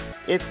chat.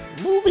 It's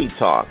Movie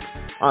Talk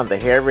on the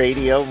Hair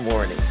Radio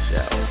Morning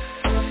Show.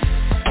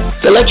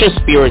 The Let Your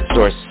Spirit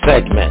Soar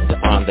segment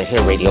on the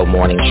Hair Radio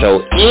Morning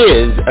Show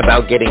is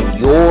about getting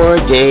your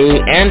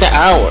day and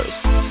ours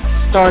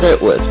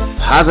started with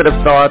positive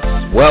thoughts,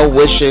 well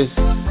wishes,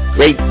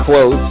 great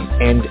quotes,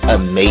 and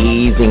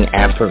amazing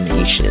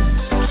affirmations.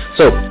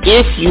 So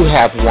if you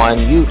have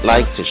one you'd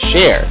like to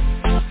share,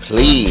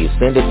 please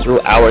send it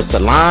through our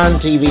Salon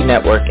TV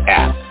Network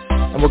app,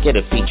 and we'll get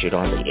it featured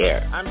on the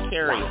air. I'm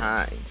Carrie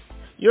Hines.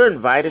 You're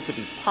invited to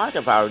be part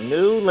of our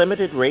new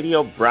limited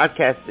radio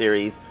broadcast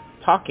series,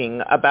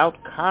 Talking About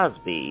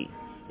Cosby.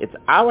 It's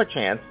our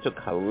chance to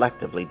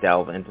collectively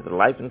delve into the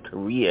life and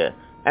career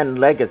and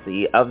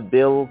legacy of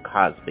Bill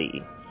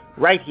Cosby,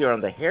 right here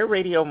on the Hair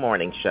Radio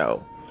Morning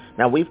Show.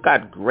 Now, we've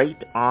got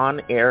great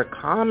on-air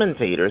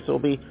commentators who will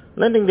be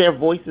lending their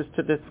voices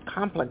to this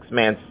complex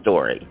man's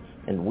story,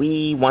 and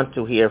we want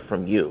to hear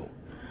from you.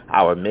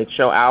 Our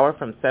mid-show hour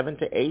from 7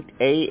 to 8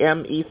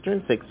 a.m.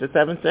 Eastern, 6 to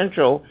 7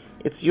 Central,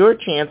 it's your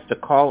chance to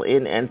call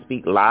in and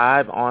speak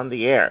live on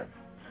the air.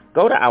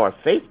 Go to our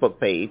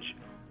Facebook page,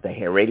 The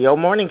Hair Radio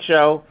Morning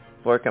Show,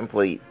 for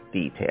complete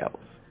details.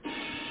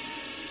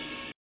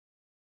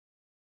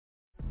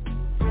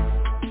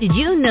 Did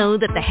you know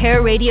that the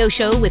Hair Radio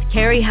Show with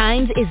Carrie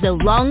Hines is the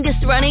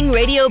longest-running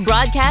radio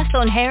broadcast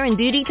on hair and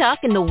beauty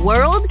talk in the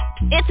world?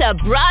 It's a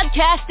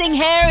broadcasting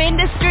hair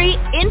industry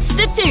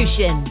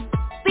institution.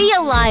 Be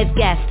a live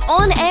guest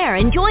on air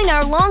and join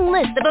our long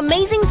list of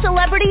amazing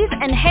celebrities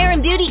and hair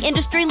and beauty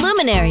industry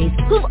luminaries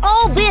who've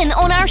all been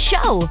on our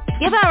show.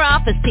 Give our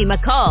office team a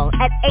call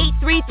at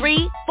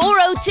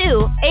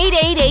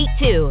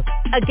 833-402-8882.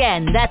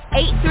 Again, that's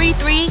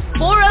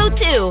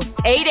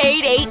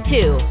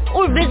 833-402-8882.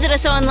 Or visit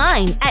us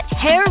online at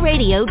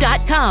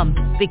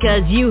hairradio.com,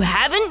 because you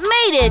haven't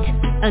made it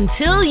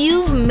until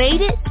you've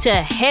made it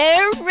to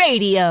Hair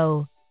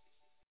Radio.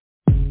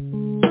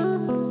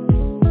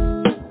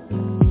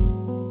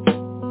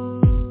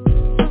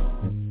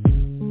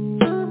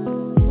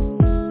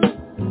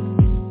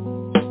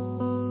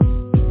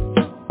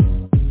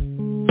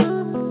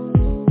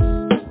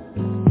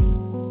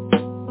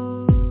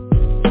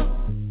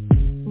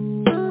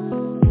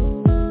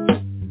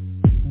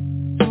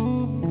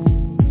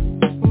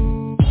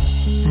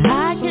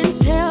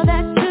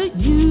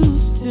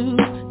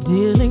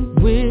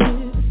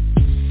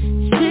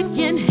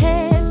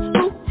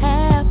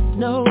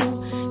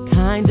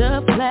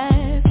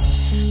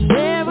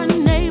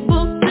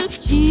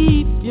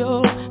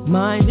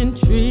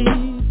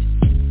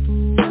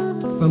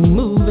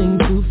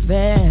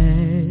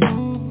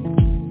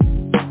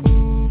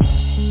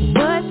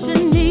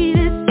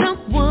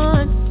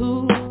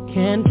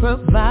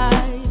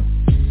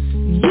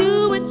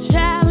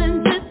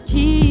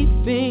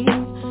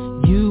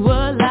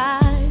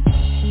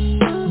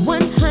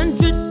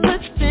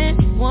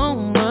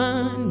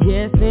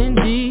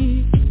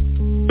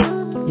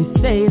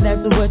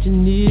 What you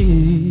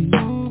need.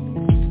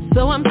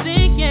 So I'm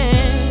thinking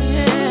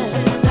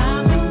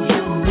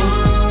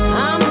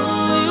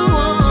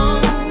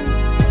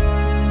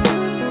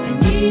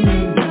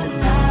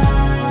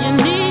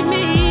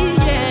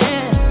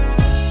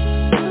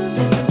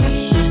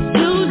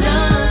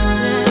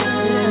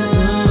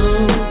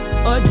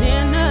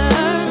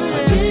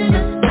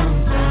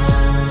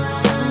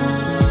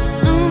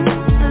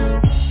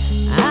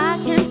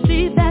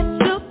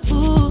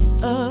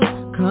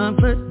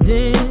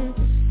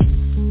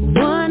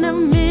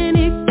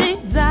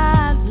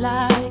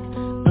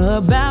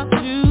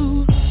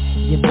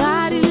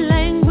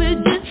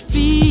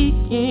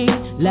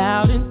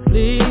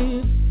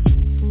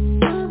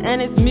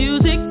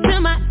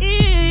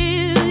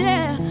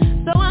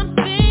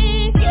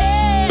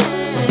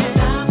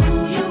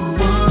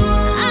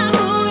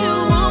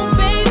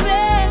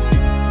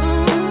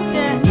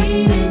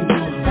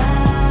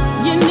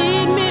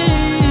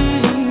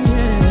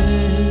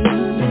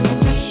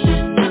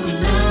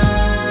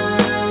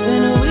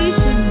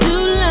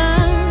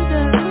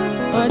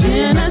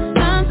dinner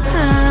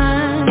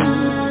sometime.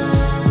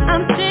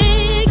 I'm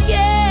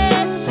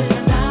thinking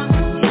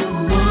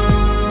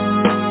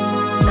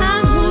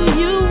I'm who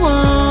you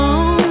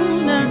want.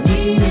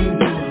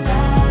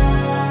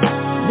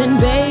 Then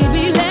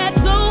baby, let's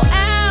go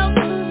out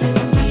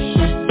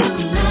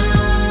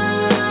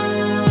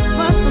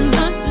for some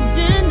lunch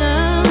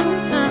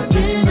or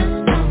dinner.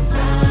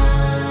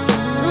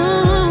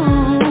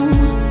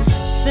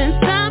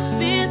 Since I'm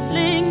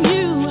feeling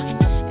you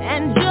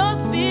and you're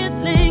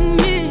feeling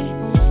me,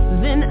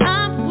 then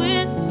I'm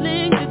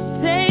willing to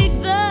take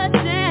the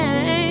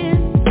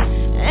chance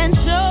and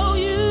show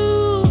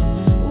you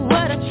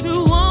what a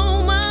true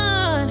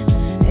woman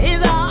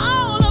is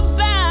all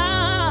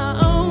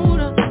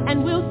about.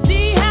 And we'll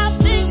see how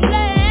things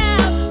play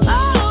out.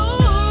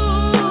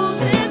 Oh,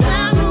 since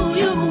I'm who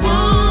you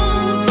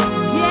want.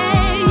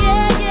 Yeah,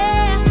 yeah,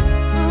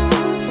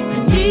 yeah. I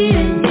need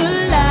in your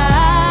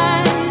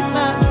life.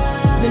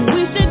 Then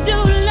we should do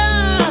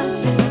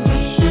lunch.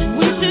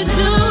 We should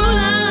do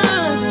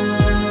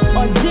lunch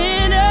or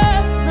dinner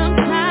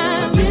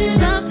sometime.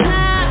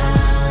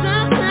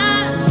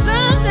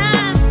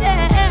 Sometime,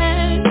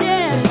 yeah,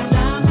 yeah.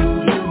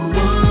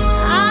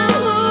 I'm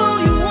who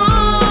you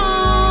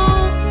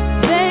want,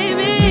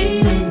 baby.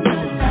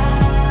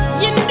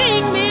 You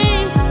need me,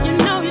 you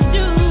know you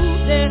do.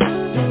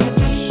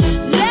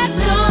 Let's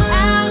go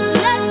out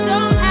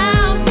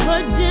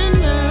for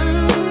dinner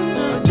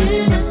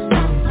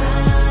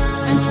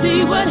and see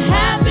what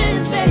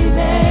happens,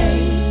 baby.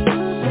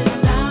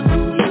 I'm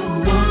who you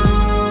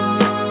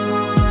want.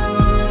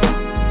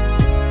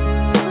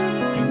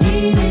 I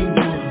need in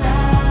your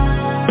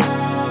life.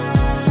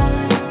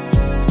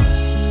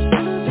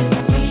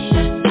 We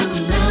should do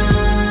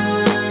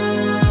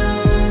lunch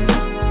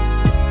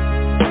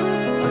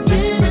or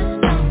dinner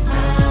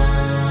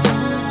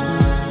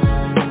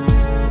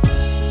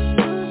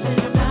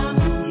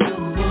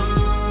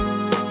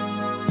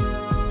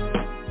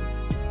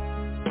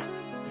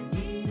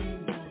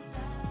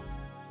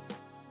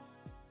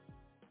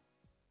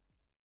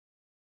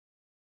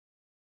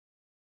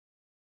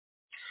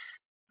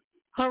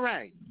All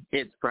right.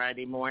 It's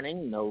Friday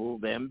morning,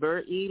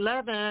 November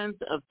 11th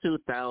of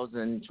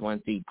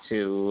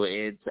 2022.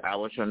 It's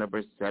our show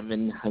number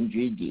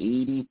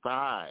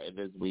 785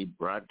 as we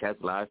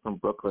broadcast live from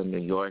Brooklyn, New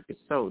York. It's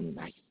so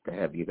nice to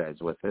have you guys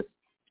with us.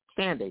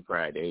 Standing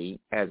Friday,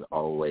 as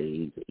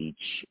always, the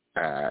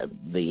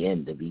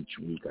end of each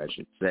week, I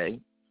should say.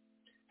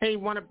 Hey,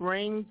 want to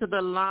bring to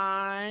the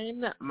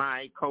line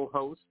my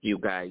co-host. You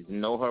guys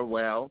know her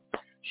well.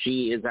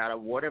 She is out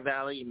of Water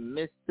Valley,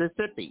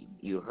 Mississippi.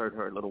 You heard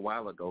her a little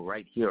while ago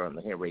right here on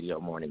the Hair Radio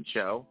Morning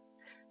Show.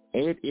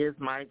 It is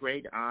my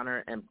great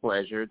honor and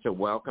pleasure to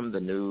welcome the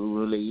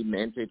newly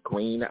minted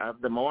queen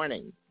of the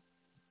morning,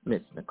 Miss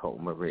Nicole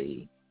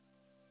Marie.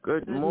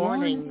 Good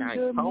morning,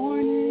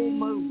 Nicole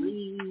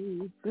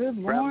Marie.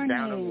 Good From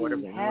down in Water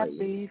morning. Valley.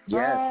 Happy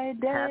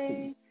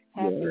Friday.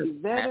 Happy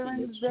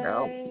Veterans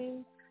Day.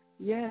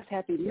 Yes,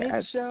 happy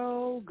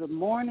mid-show. Good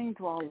morning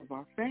to all of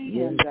our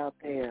fans out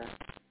there.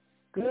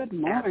 Good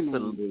morning.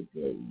 Absolutely.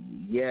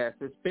 Yes,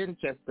 it's been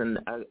just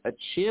a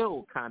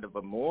chill kind of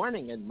a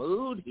morning and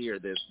mood here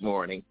this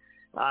morning.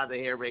 The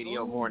Hair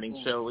Radio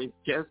Morning Show. We've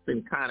just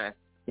been kind of,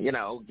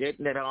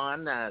 getting it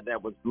on.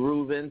 That was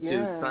grooving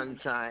to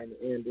Sunshine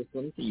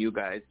Anderson, to you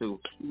guys who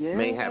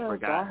may have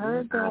forgotten. I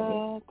heard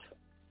that.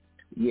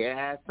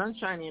 Yeah,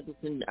 Sunshine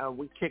Anderson,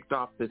 we kicked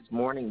off this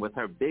morning with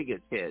her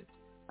biggest hit,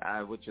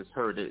 which is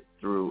Heard It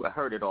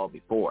All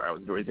Before. I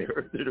was going to say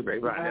Heard It Through the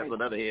Grapevine. That's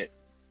another hit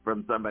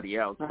from somebody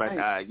else. But,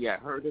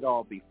 Heard It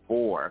All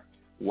Before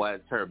was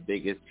her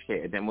biggest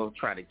hit, and we'll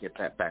try to get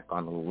that back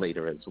on a little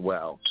later as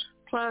well.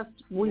 Plus,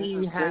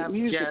 we have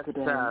just,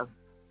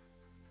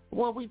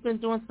 we've been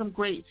doing some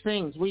great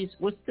things. We're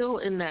still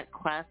in that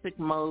classic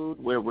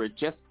mode where we're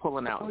just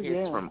pulling out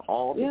hits from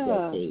all the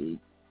decades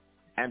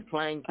and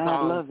playing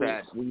songs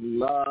that we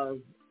love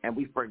and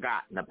we've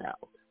forgotten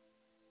about.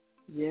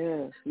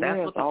 Yes, That's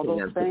what all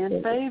those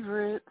fan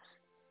favorites.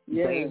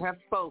 Yes. They have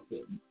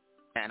spoken.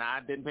 And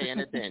I've been paying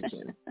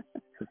attention.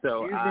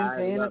 So You've been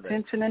paying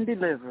attention and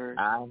delivered.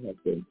 I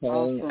have been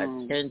paying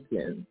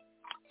attention.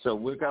 So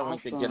we're going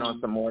to get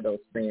on some more of those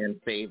fan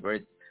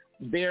favorites.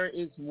 There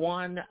is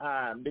one,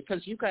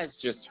 because you guys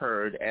just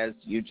heard, as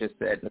you just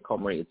said, Nicole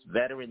Marie, it's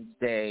Veterans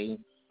Day.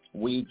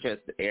 We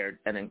just aired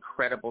an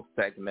incredible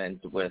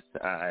segment with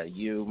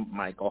you,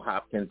 Michael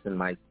Hopkins, and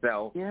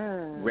myself,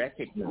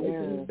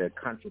 recognizing the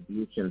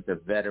contributions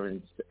of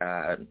veterans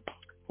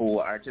who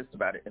are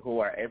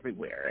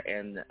everywhere,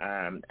 and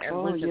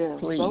we're just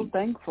pleased. So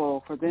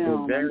thankful for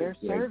them and their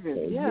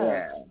service.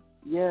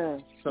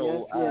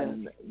 So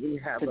we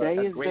have today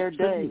a is great their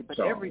day, but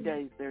song. every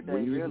day is their day,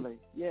 really.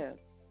 Yes,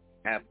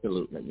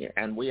 absolutely.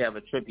 And we have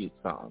a tribute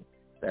song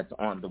that's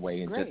on the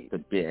way in just a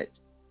bit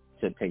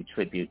to pay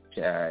tribute.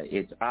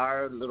 It's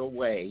our little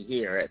way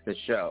here at the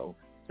show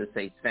to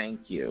say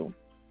thank you.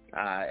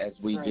 As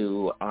we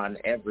do on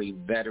every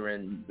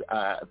veteran,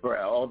 for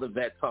all the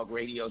Vet Talk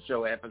radio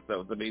show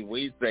episodes. I mean,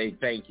 we say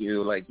thank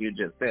you, like you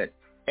just said,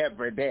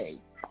 every day.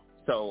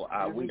 So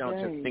we don't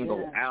just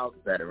single out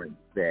Veterans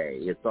Day.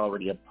 It's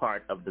already a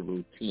part of the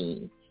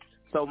routine.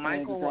 So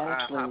Michael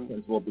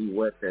Hopkins will be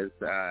with us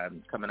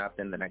coming up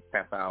in the next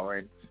half hour,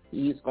 and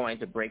he's going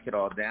to break it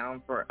all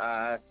down for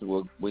us.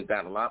 We've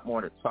got a lot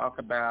more to talk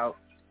about.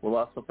 We'll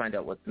also find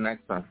out what's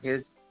next on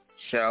his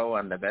show,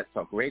 on the Vet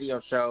Talk Radio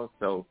show.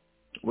 So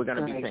we're going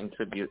to be paying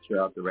tribute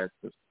throughout the rest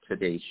of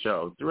today's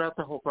show, throughout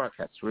the whole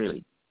broadcast,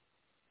 really.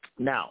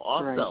 Now,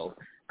 also,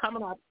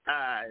 coming up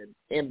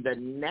in the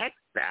next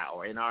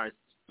hour, in our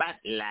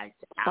Spotlight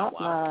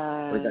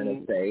Hour, we're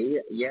going to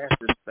say, yes,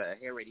 it's the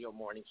Hair Radio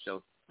Morning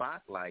Show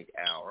Spotlight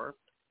Hour,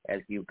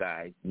 as you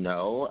guys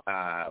know,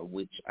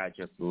 which I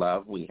just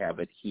love. We have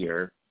it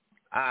here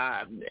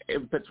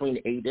between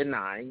 8 and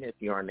 9 if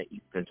you're on the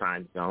Eastern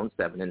Time Zone,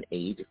 7 and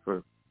 8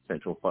 for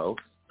Central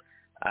folks.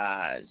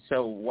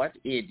 So what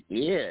it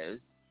is,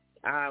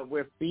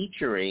 we're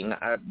featuring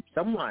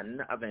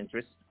someone of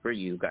interest for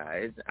you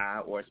guys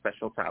or a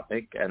special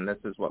topic, and this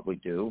is what we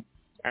do.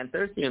 And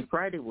Thursday and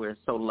Friday, we're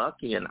so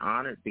lucky and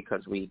honored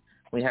because we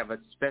have a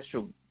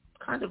special,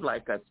 kind of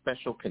like a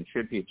special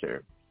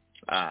contributor,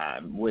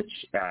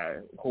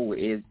 who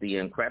is the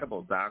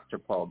incredible Dr.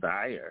 Paul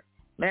Dyer,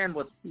 man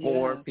with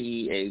 4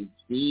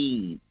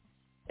 PhDs,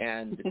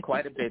 and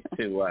quite a bit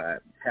to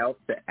help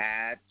to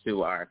add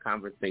to our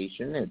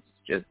conversation. It's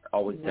just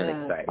always been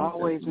exciting.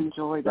 Always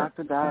enjoy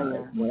Dr.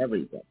 Dyer. Whenever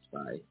he gets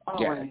by.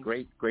 Always. Yeah,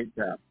 great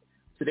job.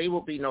 Today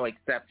will be no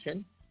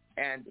exception.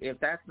 And if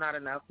that's not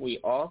enough, we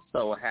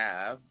also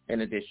have,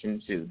 in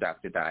addition to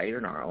Dr. Dyer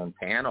and our own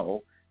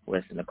panel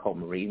with Nicole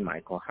Marie,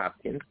 Michael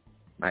Hopkins,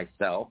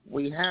 myself,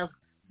 we have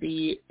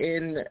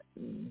I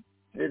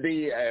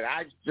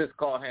just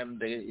call him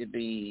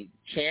the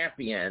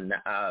champion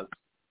of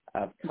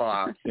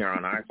talk here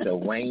on our show,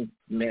 Wayne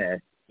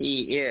Smith.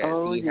 He is.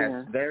 He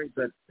has very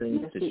good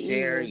things to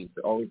share. He's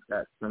always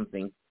got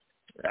something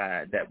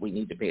that we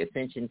need to pay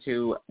attention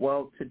to.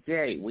 Well,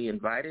 today we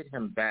invited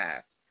him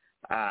back.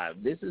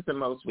 This is the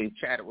most we've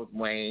chatted with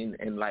Wayne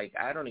in,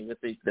 I don't even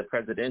think the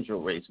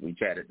presidential race we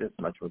chatted this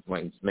much with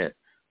Wayne Smith.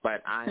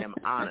 But I am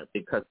honored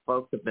because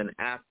folks have been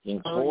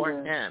asking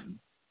for him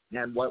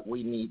and what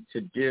we need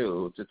to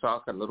do to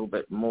talk a little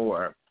bit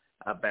more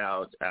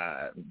about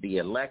the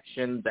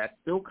election that's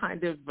still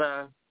kind of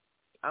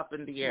up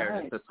in the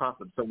air. It's a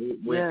topic. So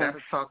we've got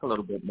to talk a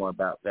little bit more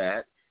about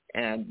that.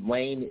 And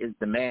Wayne is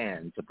the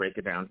man to break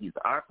it down. He's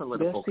our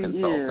political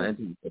consultant.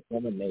 He's the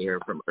former mayor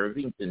from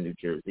Irvington, New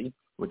Jersey,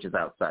 which is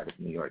outside of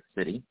New York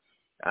City.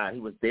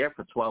 He was there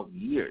for 12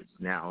 years.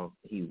 Now,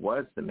 he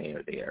was the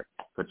mayor there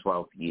for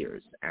 12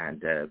 years.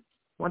 And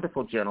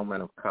wonderful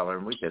gentleman of color,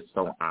 and we're just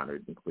so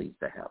honored and pleased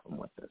to have him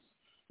with us.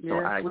 Yes,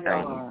 so we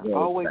are. Really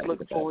always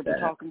look forward to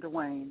talking to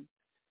Wayne.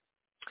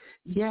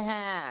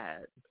 Yeah.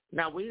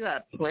 Now, we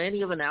got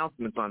plenty of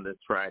announcements on this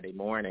Friday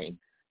morning.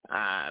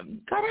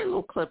 Got a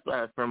little clip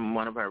from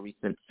one of our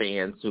recent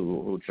fans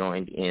who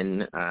joined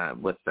in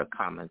with a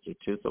comment or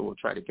two, so we'll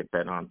try to get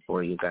that on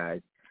for you guys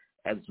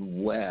as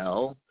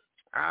well.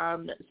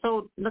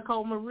 So,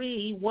 Nicole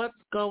Marie, what's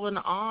going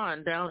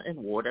on down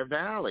in Water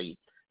Valley?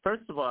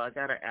 First of all, I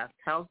got to ask,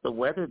 how's the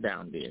weather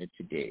down there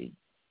today?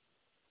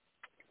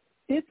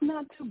 It's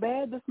not too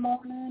bad this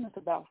morning. It's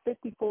about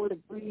 54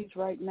 degrees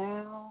right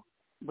now,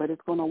 but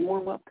it's going to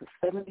warm up to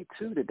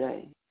 72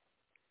 today.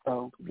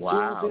 So still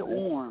a bit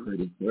warm.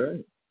 Pretty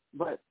good.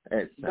 But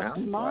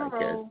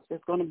tomorrow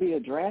it's going to be a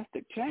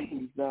drastic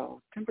change,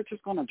 though. Temperature's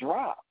going to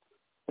drop,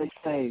 they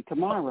say,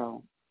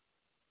 tomorrow.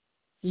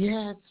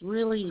 Yeah, it's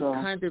really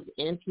kind of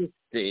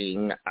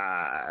interesting.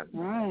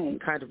 Right.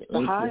 Kind of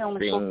the high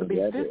only supposed to be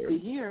weather. 50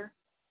 here,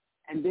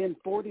 and then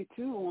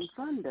 42 on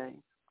Sunday.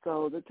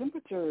 So the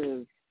temperature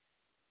is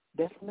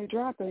definitely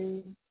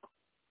dropping.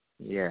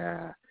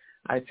 Yeah,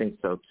 I think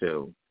so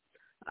too.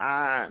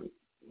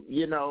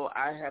 You know,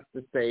 I have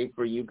to say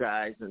for you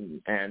guys,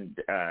 and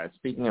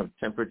speaking of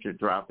temperature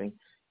dropping,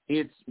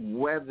 it's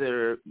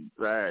weather.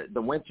 The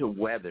winter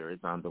weather is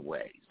on the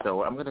way.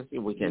 So I'm going to see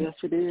if we can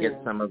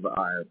get some of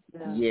our.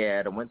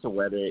 Yeah, the winter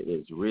weather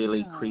is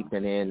really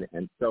creeping in,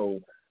 and so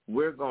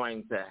we're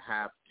going to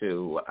have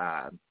to.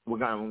 We're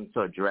going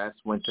to address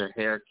winter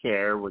hair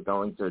care. We're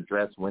going to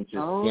address winter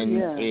skin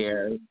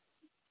care,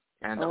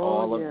 and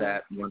all of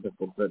that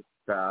wonderful good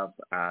stuff.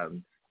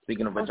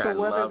 Speaking of which, I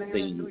love the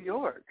in New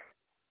York.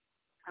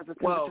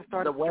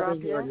 The weather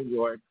here in New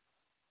York,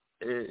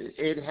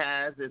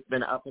 it's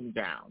been up and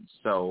down.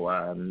 So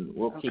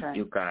we'll keep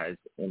you guys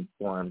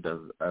informed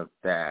of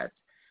that.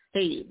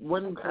 Hey,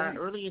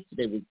 earlier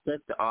today we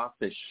kicked off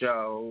the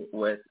show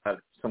with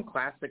some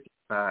classic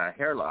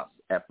hair loss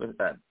episodes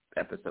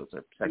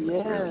or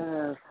segments.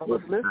 Yes, I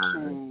was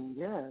listening.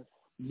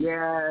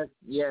 Yes.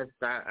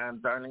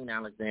 Darlene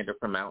Alexander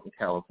from out in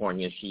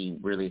California. She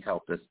really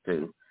helped us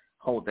to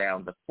hold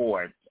down the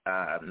fort.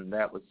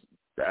 That was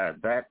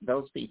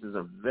those pieces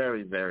are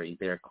very, very.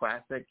 They're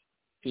classic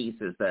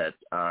pieces that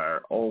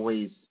are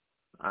always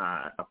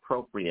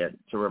appropriate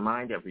to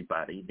remind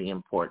everybody the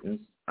importance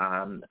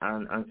on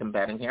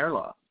combating hair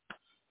loss.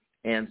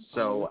 And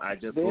so I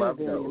just love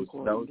those.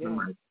 Those yeah. are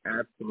my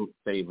absolute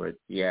favorites,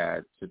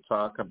 to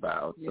talk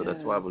about. So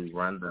that's why we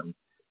run them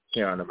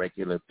here on a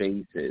regular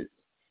basis.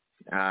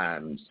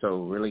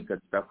 So really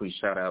good stuff. We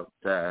shout out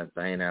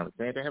Diana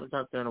Alexander. I haven't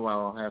talked to her in a while.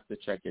 I'll have to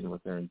check in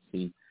with her and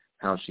see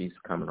how she's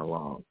coming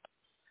along.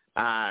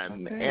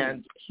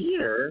 And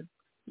here,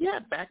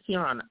 back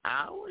here on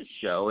our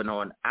show and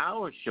on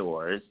our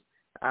shores,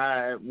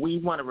 we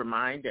want to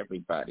remind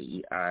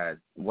everybody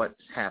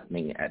what's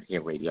happening at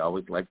Hair Radio. I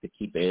always like to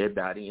keep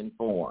everybody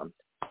informed.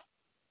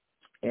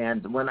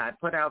 And when I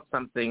put out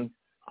something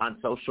on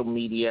social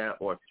media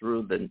or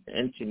through the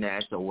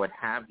internet or what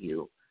have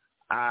you,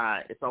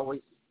 it's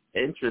always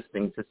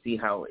interesting to see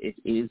how it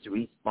is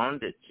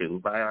responded to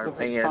by our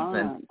fans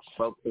and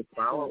folks who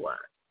follow us.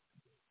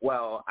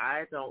 Well,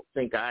 I don't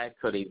think I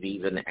could have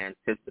even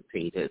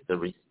anticipated the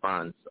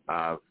response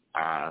of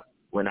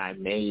when I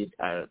made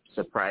a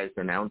surprise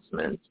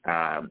announcement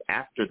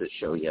after the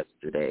show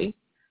yesterday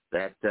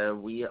that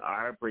we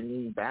are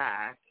bringing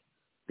back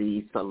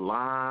the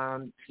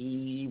Salon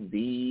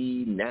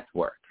TV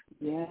Network.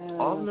 Yeah,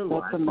 all new.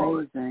 That's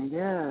amazing.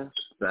 Yes.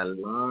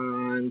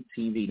 Salon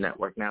TV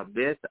Network. Now,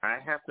 this, I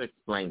have to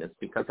explain this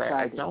because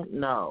I don't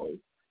know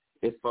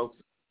if folks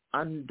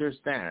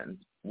understand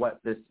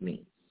what this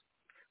means.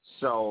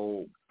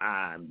 So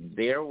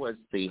there was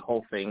the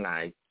whole thing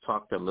I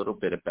talked a little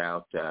bit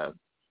about. I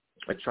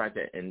tried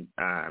to,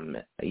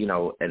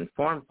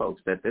 inform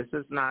folks that this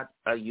is not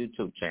a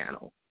YouTube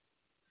channel,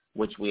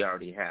 which we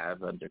already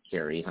have under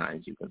Carrie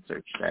Hines. You can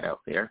search that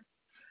out there.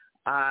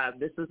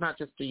 This is not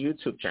just a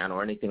YouTube channel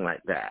or anything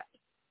like that.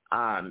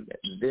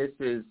 This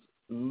is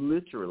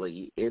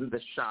literally in the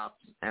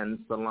shops and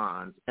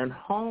salons and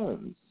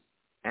homes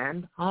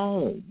on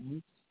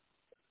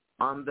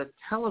the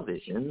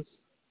televisions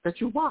that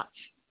you watch.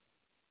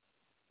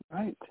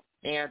 Right.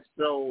 And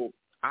so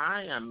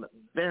I am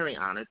very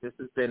honored. This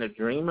has been a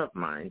dream of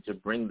mine to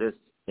bring this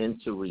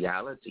into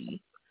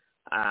reality.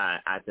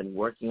 I've been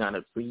working on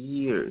it for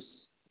years.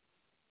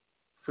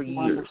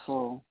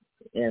 Wonderful.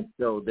 And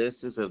so this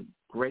is a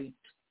great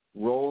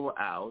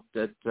rollout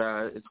that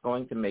is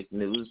going to make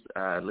news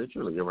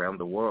literally around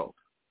the world.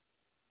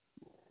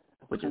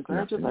 Which is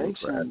nothing new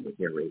for us at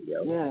Hair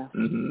Radio. Yeah.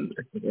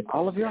 Mm-hmm.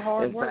 All of your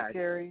hard In work, fact,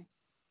 Gary.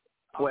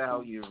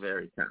 Well, you're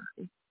very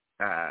kind.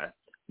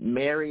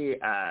 Mary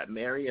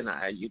and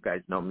I, you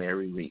guys know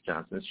Mary Reed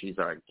Johnson. She's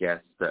our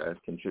guest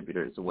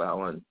contributor as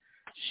well, and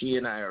she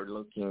and I are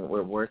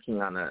we're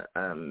working on a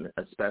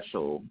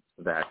special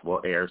that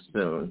will air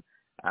soon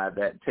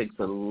that takes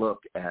a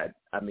look at,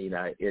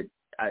 it's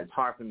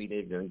hard for me to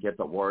even get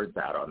the words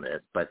out on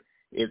this, but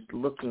it's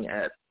looking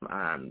at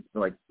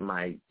like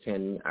my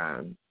 10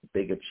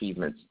 big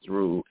achievements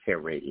through Hair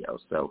Radio.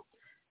 So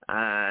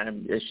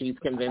she's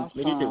convinced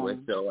me to do it,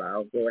 so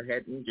I'll go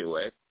ahead and do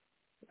it.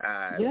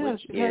 Yes,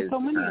 you had so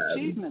many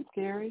achievements,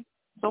 Gary.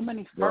 So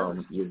many firsts.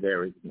 Well, you're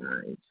very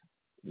kind.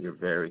 You're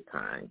very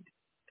kind.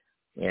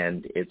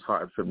 And it's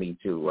hard for me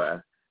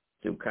to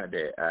kind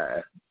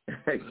of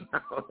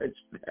acknowledge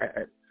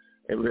that.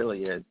 It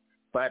really is.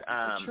 But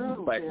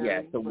true, but Gary.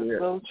 yeah, so we're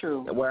so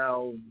true.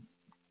 Well,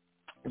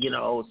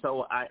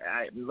 so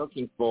I'm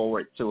looking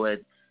forward to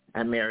it.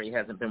 And Mary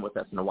hasn't been with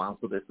us in a while,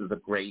 so this is a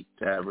great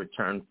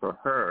return for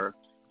her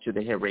to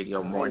the Hair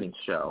Radio morning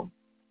show.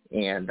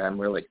 And I'm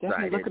really excited.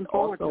 Definitely looking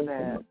forward also, to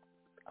that.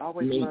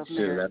 Always me love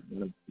too.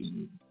 Mary.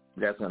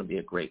 That's going to be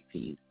a great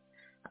piece.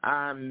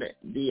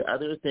 The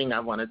other thing I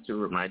wanted to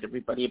remind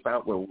everybody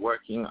about, we're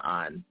working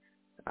on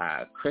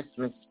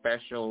Christmas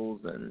specials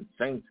and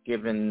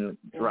Thanksgiving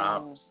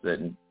drops,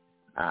 and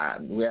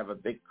we have a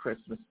big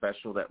Christmas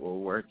special that we're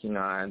working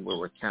on where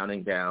we're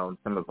counting down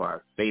some of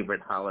our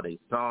favorite holiday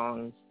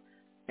songs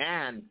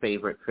and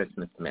favorite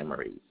Christmas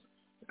memories.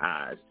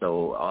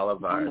 So all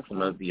of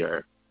some of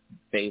your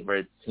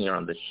favorites here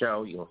on the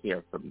show, you'll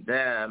hear from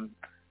them,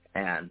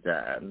 and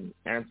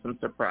some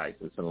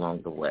surprises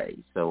along the way.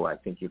 So I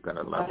think you're going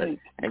to love it.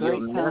 And Great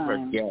you'll never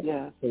time. get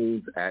Yes.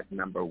 who's at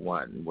number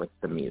one with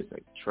the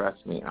music.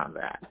 Trust me on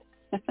that.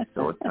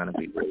 So it's going to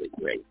be really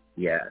great.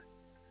 Yes.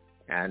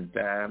 And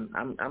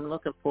I'm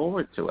looking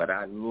forward to it.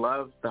 I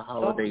love the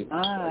holidays,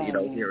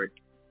 here at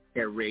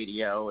Hair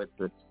Radio. It's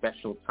a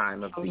special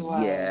time of the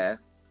year.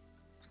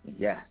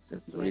 Yes,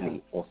 it's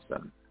really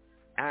awesome.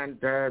 And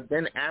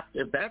then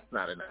after that's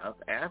not enough,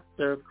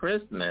 after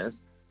Christmas,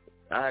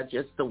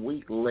 just a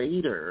week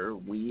later,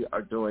 we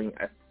are doing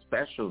a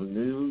special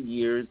New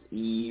Year's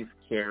Eve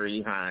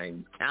Carrie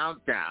Hines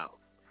countdown.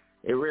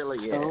 It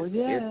really is. Oh,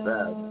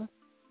 yeah.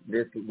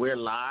 We're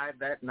live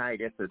that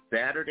night. It's a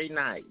Saturday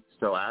night,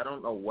 so I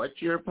don't know what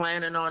you're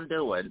planning on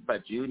doing,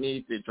 but you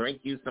need to drink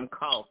you some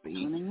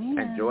coffee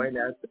and join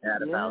us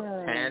at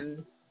about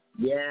 10.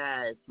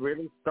 Yeah, it's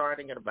really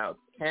starting at about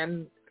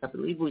 10. I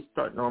believe we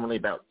start normally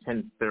about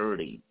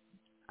 10:30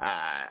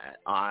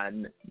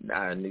 on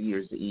New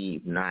Year's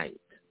Eve night,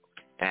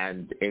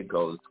 and it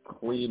goes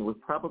clean. We'll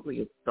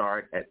probably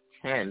start at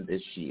 10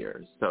 this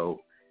year,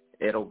 so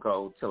it'll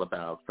go till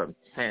about from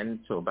 10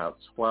 to about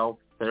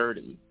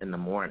 12:30 in the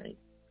morning.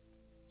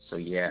 So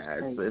yeah,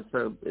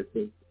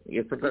 it's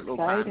It's a good little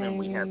time,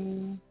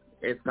 and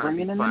it's going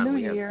to be fun.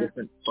 We have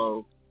different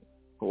folks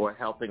who are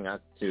helping us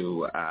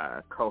to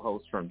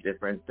co-host from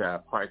different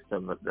parts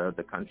of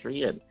the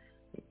country, and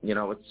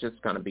it's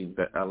just going to be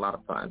a lot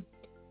of fun.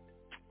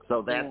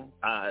 So that's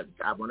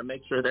I want to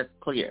make sure that's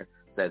clear.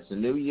 That's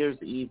New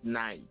Year's Eve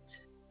night,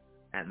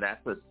 and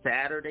that's a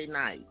Saturday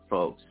night,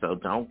 folks. So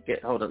don't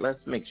hold it. Let's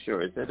make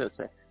sure. Is it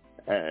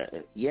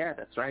yeah,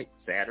 that's right.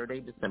 Saturday,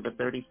 December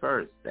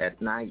 31st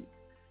at night.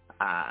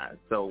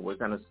 So we're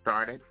going to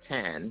start at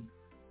 10,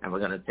 and we're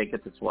going to take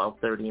it to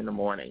 12:30 in the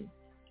morning.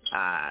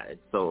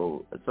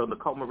 So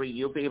Nicole Marie,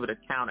 you'll be able to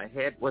count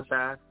ahead with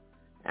us,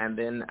 and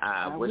then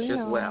wish as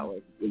well.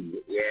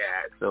 Yeah,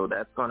 so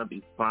that's going to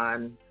be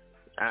fun.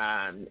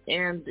 And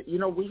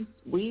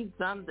we've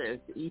done this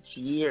each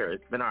year.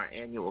 It's been our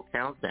annual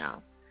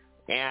countdown,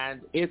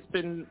 and it's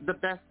been the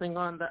best thing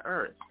on the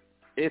earth.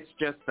 It's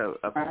just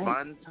a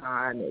fun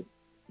time. It's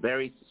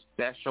very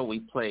special. We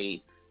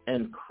play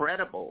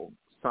incredible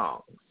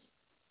songs,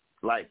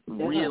 like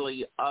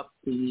really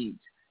upbeat,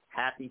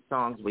 happy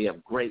songs. We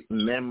have great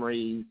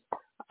memories.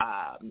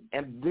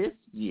 And this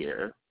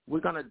year, we're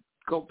going to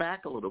go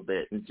back a little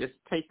bit and just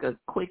take a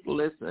quick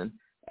listen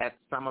at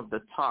some of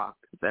the talk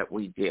that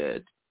we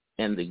did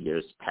in the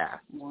years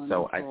past.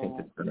 Wonderful. So I think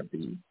it's going to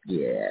be,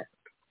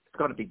 it's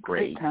going to be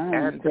great.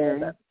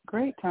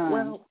 Great time.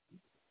 Well,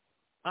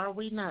 are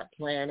we not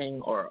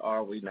planning, or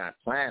are we not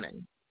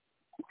planning?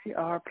 We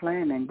are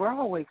planning. We're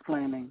always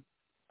planning.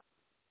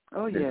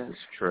 Oh, yes. This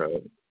is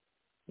true.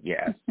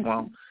 Yes.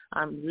 Well,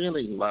 I'm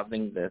really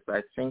loving this.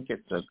 I think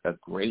it's a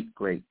great,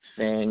 great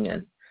thing.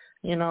 And,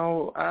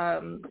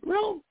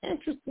 real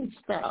interesting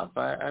stuff,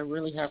 I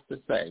really have to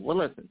say. Well,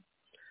 listen,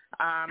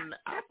 I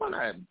want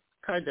to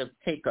kind of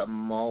take a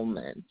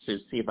moment to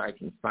see if I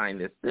can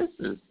find this. This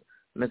is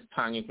Miss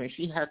Tanya Green.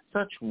 She had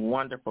such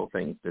wonderful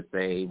things to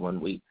say when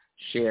we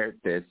shared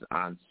this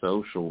on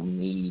social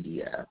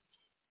media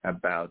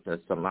about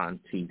the Salon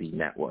TV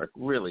network.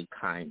 Really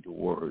kind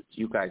words.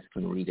 You guys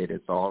can read it.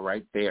 It's all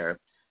right there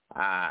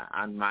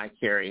on my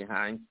Carrie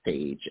Hines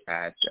page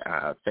at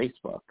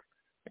Facebook.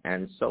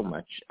 And so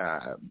much,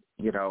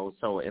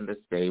 so in this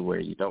day where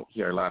you don't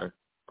hear a lot of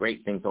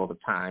great things all the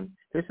time,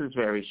 this is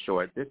very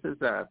short. This is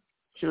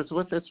she was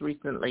with us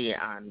recently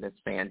on this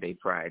Fan Day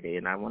Friday,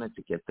 and I wanted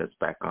to get this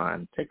back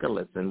on. Take a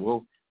listen.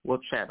 We'll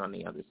chat on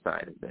the other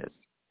side of this.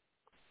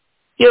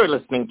 You're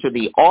listening to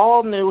the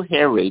all-new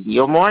Hair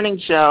Radio Morning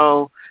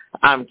Show.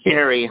 I'm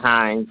Carrie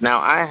Hines. Now,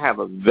 I have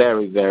a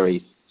very,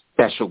 very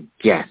special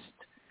guest,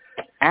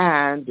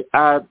 and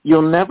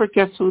you'll never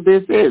guess who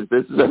this is.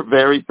 This is our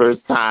very first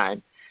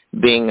time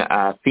being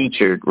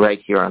featured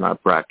right here on our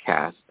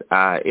broadcast.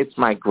 It's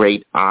my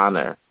great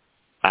honor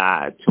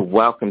to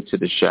welcome to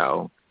the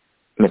show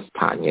Miss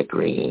Tanya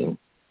Green.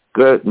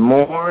 Good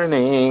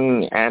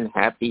morning and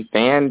happy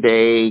Fan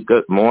Day.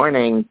 Good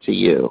morning to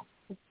you.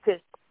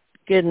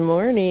 Good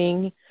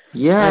morning.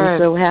 Yes. I'm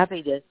so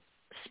happy to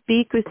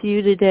speak with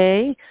you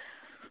today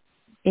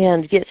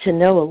and get to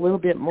know a little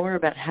bit more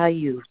about how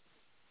you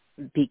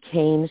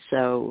became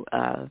so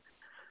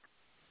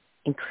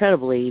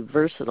incredibly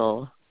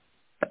versatile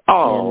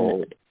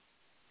in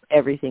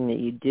everything that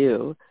you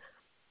do.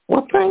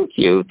 Well, thank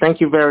you. Thank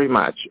you very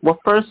much. Well,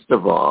 first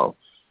of all,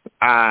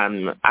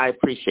 I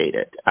appreciate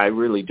it. I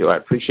really do. I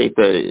appreciate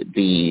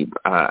the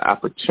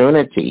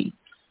opportunity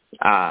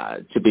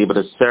to be able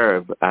to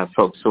serve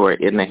folks who are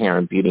in the hair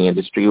and beauty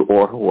industry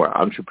or who are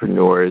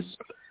entrepreneurs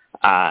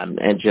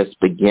and just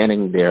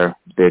beginning their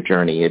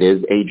journey. It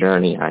is a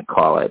journey, I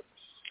call it.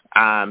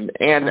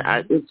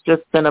 It's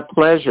just been a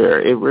pleasure.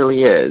 It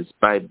really is,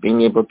 by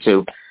being able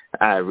to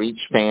reach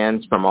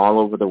fans from all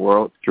over the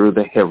world through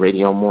the Hair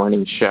Radio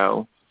Morning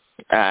Show,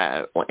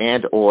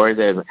 or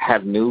to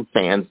have new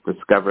fans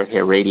discover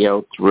Hair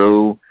Radio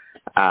through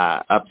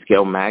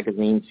Upscale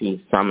Magazine,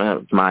 see some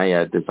of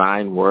my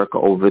design work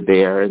over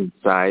there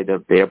inside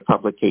of their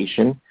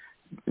publication.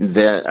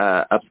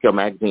 The Upscale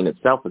Magazine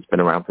itself has been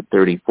around for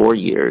 34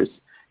 years,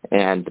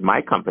 and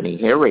my company,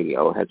 Hair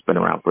Radio, has been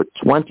around for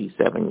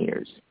 27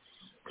 years.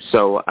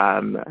 So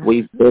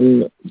we've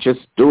been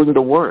just doing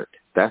the work.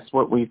 That's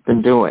what we've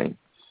been doing.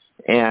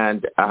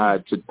 And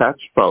to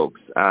touch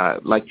folks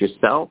like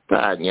yourself,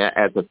 Tanya,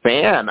 as a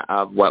fan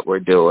of what we're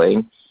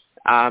doing,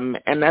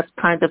 and that's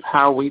kind of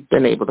how we've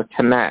been able to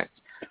connect.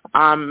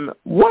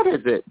 What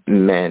has it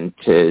meant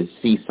to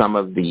see some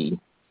of the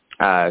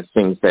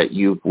things that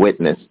you've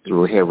witnessed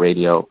through Hair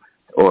Radio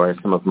or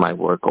some of my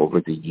work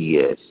over the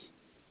years?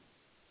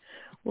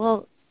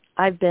 Well,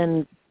 I've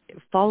been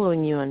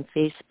following you on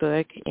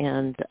Facebook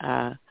and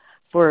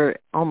for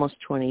almost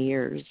 20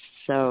 years.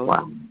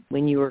 So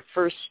when you were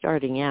first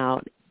starting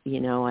out,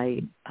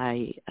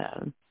 I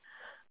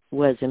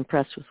was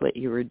impressed with what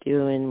you were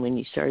doing. When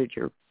you started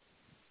your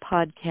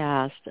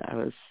podcast, I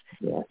was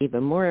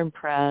even more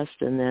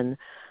impressed. And then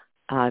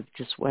I've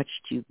just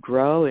watched you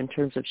grow in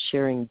terms of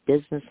sharing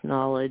business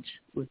knowledge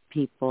with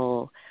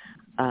people,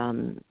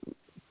 kind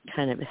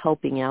of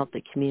helping out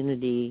the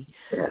community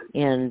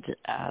and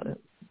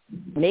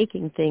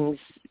making things,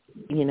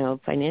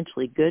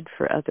 financially good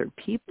for other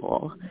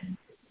people.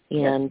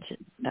 and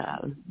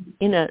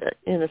in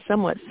a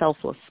somewhat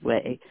selfless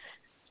way.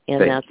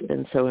 And that's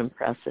been so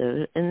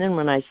impressive. And then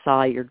when I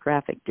saw your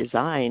graphic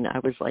design, I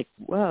was like,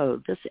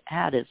 whoa, this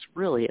ad is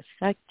really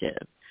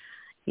effective.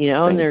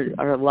 And there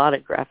are a lot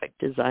of graphic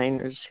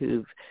designers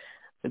who've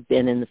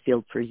been in the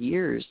field for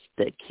years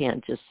that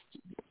can't just,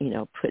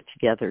 put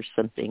together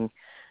something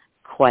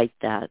quite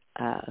that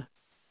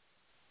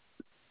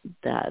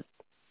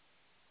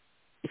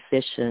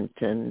efficient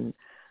and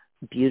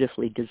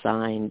beautifully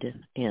designed.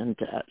 And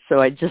so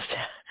I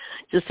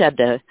just had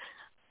to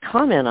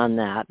comment on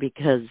that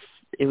because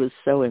it was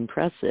so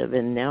impressive.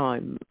 And now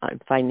I'm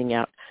finding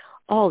out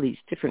all these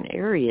different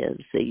areas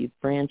that you've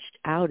branched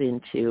out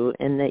into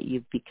and that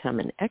you've become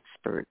an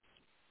expert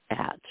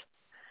at.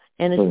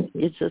 And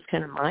it's just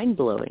kind of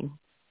mind-blowing.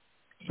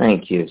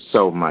 Thank you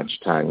so much,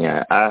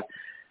 Tanya.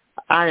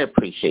 I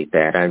appreciate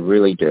that. I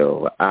really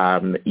do.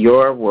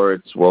 Your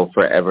words will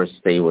forever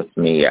stay with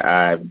me.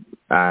 I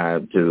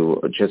do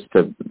just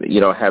to,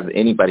 have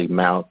anybody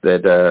mouth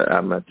that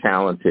I'm a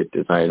talented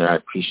designer. I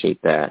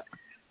appreciate that.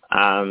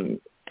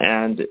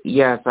 And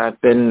yes, I've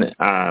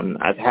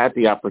had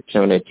the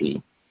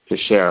opportunity to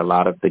share a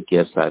lot of the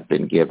gifts I've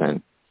been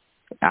given,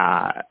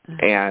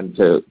 and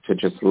to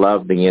just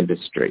love the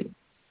industry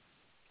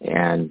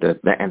and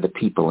the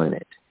people in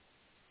it,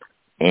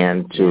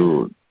 and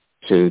to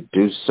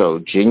do so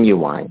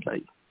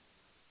genuinely.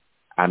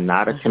 I'm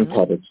not a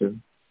competitor.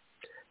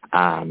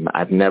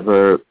 I've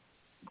never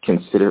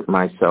considered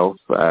myself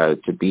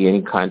to be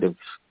any kind of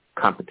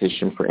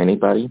competition for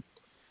anybody.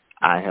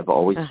 I have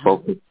always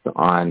focused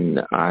on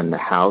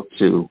how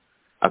to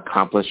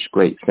accomplish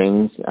great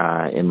things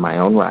in my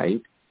own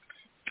right.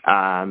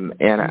 And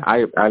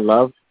I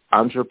love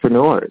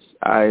entrepreneurs.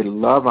 I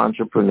love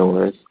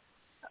entrepreneurs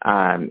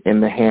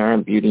in the hair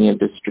and beauty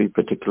industry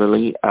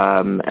particularly,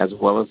 as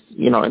well as,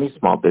 any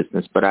small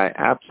business. But I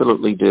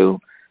absolutely do,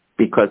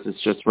 because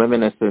it's just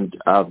reminiscent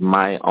of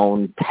my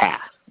own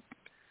path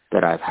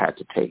that I've had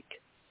to take.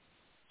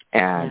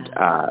 And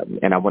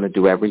I want to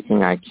do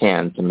everything I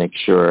can to make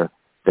sure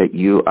that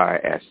you are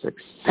as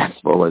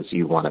successful as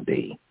you want to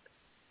be.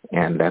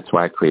 And that's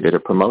why I created a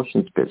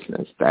promotions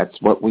business. That's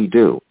what we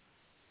do.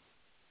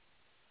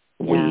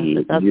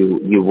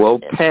 You will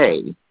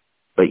pay,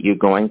 but you're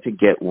going to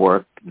get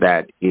work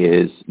that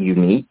is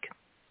unique.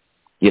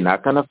 You're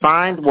not going to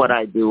find what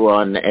I do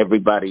on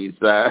everybody's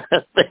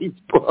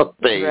Facebook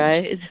page.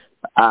 Right.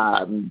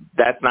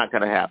 That's not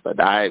going to happen.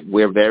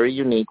 We're very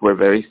unique. We're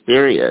very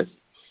serious.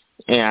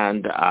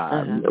 And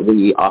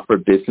we offer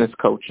business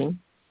coaching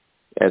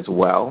as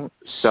well.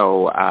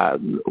 So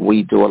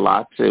we do a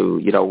lot to,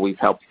 we've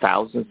helped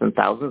thousands and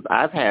thousands.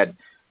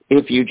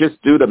 If you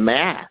just do the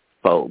math,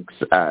 folks,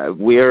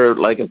 we're,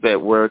 like I said,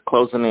 we're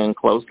closing in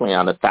closely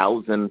on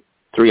 1,000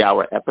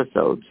 3-hour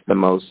episodes, the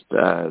most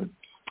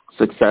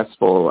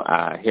successful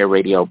hair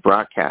radio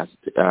broadcast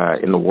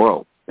in the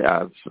world,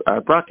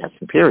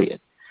 broadcasting, period,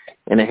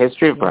 in the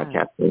history of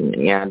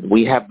broadcasting. And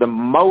we have the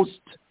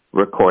most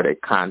recorded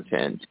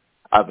content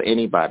of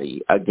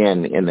anybody,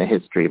 again, in the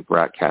history of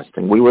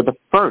broadcasting. We were the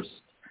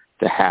first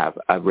to have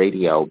a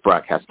radio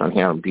broadcast on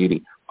hair and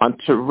beauty on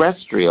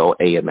terrestrial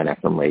AM and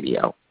FM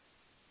radio.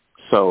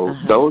 So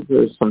those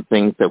are some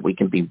things that we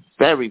can be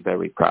very,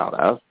 very proud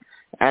of.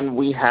 And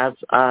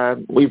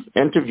I've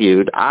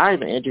interviewed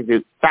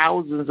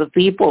thousands of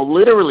people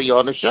literally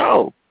on the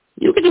show.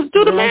 You can just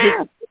do the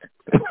math.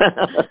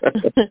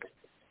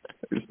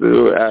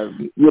 So,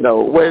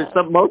 where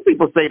most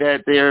people say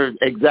that they're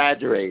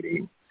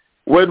exaggerating.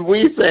 When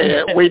we say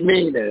it, we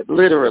mean it,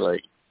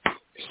 literally.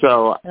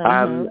 So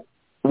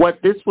what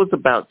this was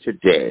about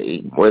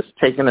today was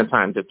taking the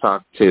time to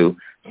talk to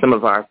some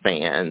of our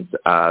fans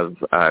of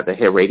the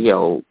Hair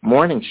Radio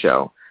Morning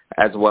Show,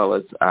 as well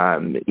as,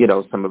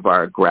 some of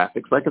our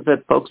graphics. Like I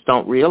said, folks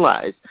don't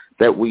realize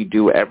that we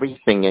do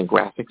everything in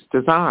graphics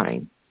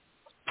design.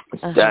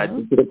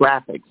 Digital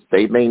graphics.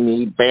 They may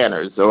need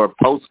banners or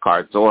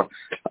postcards or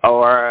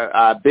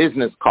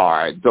business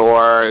cards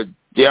or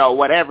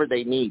whatever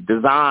they need,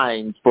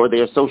 designs for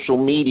their social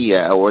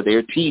media or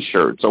their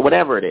T-shirts or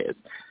whatever it is.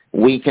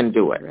 We can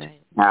do it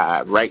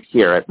right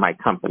here at my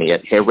company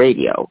at Hair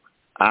Radio.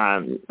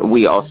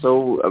 We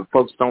also,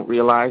 folks don't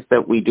realize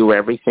that we do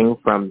everything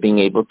from being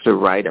able to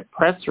write a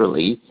press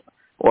release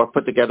or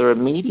put together a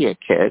media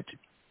kit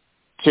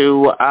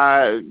to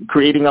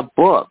creating a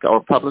book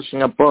or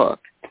publishing a book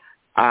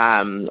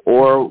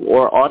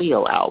or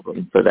audio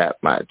album for that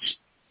much.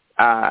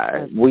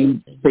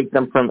 We take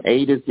them from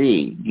A to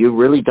Z. You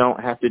really don't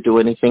have to do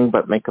anything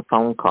but make a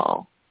phone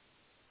call,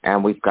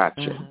 and we've got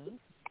you.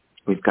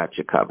 We've got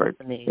you covered.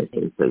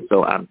 Amazing.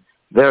 So I'm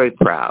very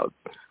proud.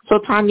 So,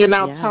 Tanya,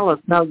 now tell us,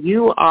 now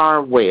you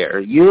are where?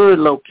 You're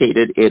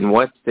located in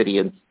what city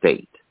and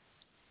state?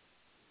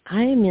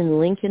 I am in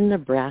Lincoln,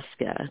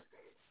 Nebraska.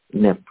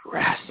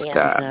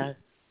 Nebraska.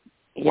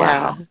 And,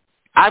 wow.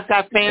 I've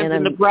got fans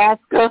in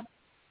Nebraska.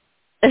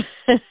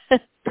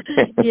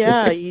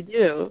 Yeah, you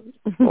do.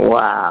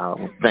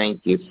 Wow.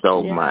 Thank you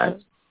so much.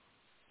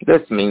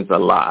 This means a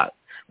lot.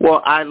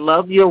 Well, I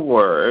love your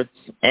words,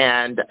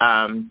 and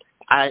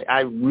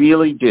I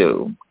really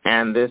do.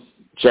 And this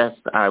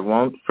I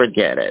won't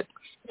forget it.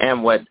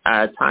 And what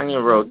Tanya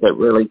wrote that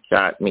really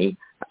got me,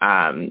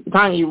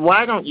 Tanya,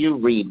 why don't you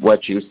read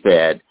what you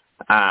said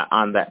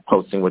on that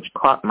posting, which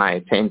caught my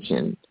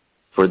attention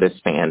for this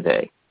Fan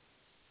Day?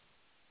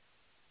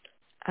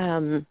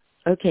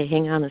 Okay,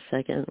 hang on a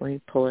second. Let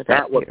me pull it up.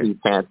 That would be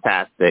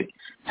fantastic.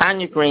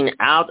 Tanya Green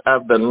out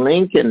of the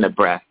Lincoln,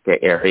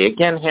 Nebraska area.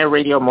 Again, Hair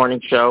Radio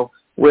Morning Show.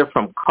 We're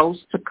from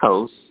coast to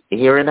coast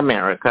here in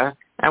America,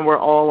 and we're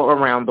all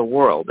around the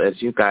world,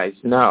 as you guys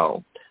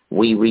know.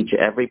 We reach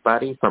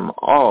everybody from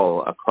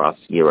all across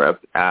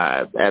Europe,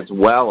 as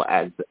well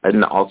as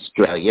in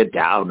Australia,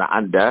 down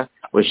under.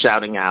 We're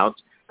shouting out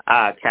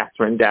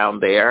Catherine down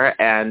there,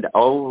 and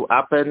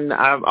up in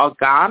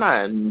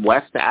Ghana and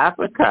West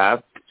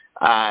Africa,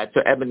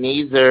 to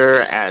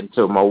Ebenezer and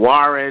to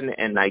Mawaran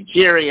in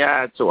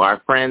Nigeria, to our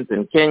friends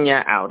in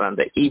Kenya out on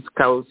the East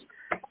Coast,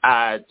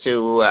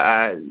 to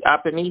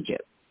up in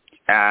Egypt,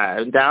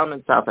 down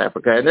in South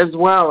Africa, and as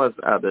well as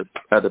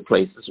other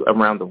places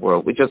around the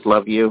world. We just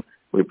love you.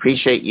 We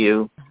appreciate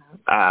you.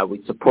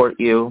 We support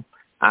you.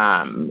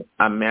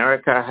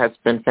 America has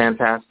been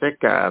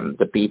fantastic.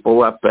 The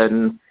people up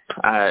in,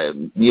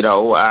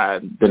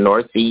 the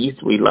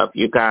Northeast, we love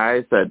you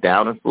guys.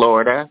 Down in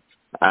Florida,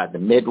 the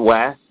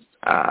Midwest,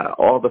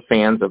 all the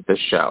fans of the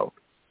show.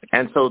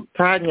 And so,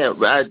 Tanya,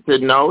 to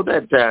know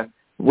that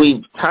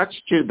we've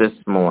touched you this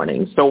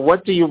morning, so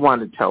what do you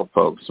want to tell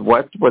folks?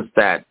 What was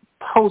that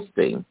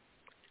posting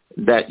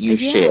that you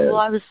shared?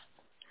 Well,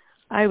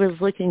 I was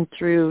looking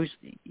through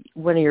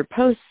one of your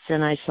posts,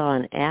 and I saw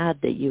an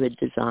ad that you had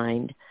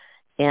designed,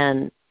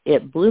 and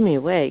it blew me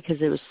away because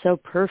it was so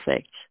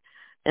perfect.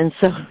 And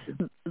so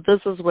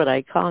this is what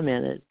I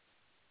commented.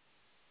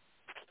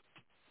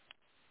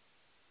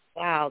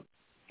 Wow,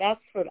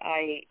 that's what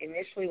I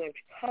initially went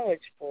to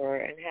college for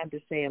and had to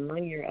say,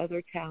 among your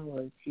other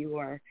talents, you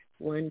are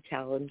one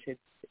talented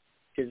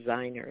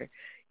designer.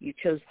 You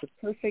chose the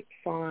perfect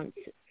font,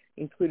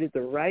 included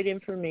the right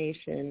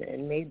information,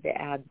 and made the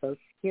ad both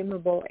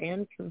skimmable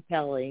and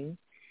compelling.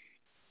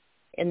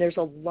 And there's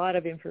a lot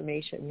of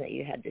information that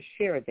you had to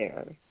share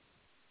there.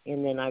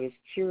 And then I was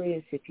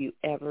curious if you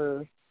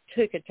ever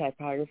took a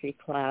typography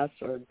class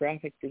or a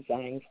graphic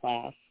design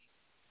class,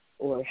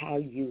 or how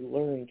you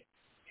learned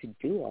to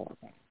do all of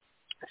that.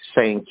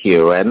 Thank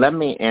you. And let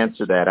me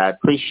answer that. I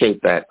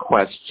appreciate that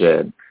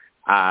question.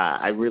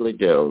 I really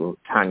do,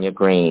 Tanya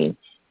Green.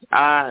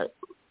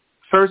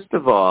 First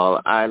of all,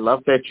 I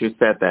love that you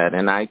said that.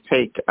 And I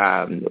take,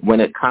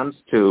 when it comes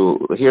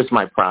to, here's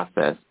my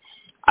process.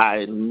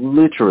 I'm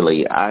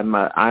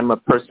a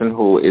person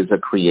who is a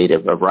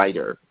creative, a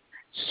writer.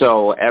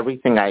 So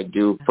everything I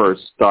do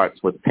first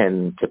starts with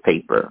pen to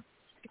paper,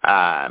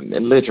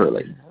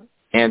 literally.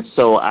 And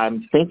so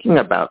I'm thinking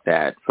about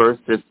that.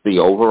 First, it's the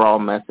overall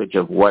message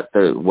of what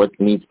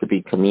needs to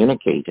be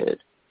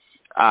communicated.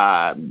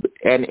 And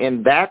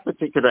in that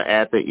particular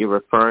ad that you're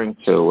referring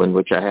to, in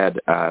which I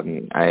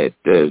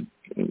did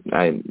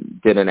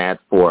an ad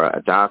for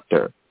a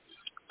doctor,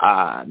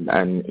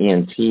 an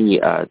ENT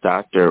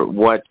doctor,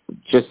 what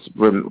just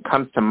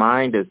comes to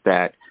mind is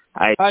that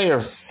Buy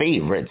your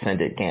favorite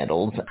scented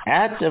candles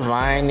at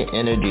Divine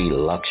Energy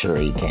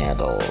Luxury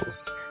Candles.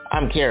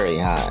 I'm Carrie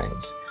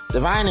Hines.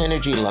 Divine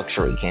Energy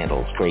Luxury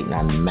Candles create an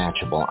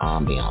unmatchable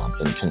ambiance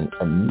and can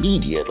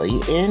immediately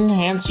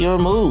enhance your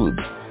mood.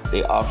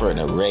 They offer an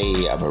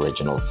array of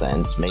original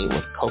scents made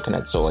with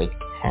coconut soy,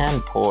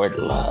 hand-poured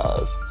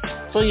love.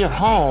 Fill your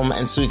home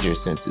and soothe your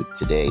senses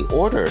today.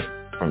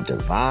 Order from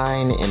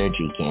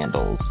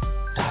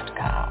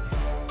DivineEnergyCandles.com.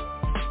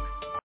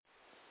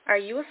 Are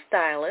you a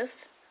stylist,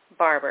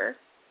 barber,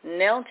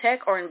 nail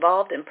tech, or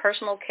involved in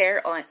personal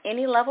care on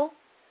any level?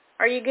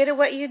 Are you good at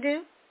what you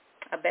do?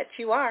 I bet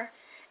you are.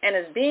 And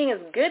as being as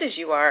good as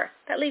you are,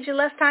 that leaves you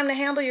less time to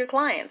handle your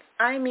clients.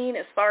 I mean,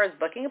 as far as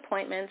booking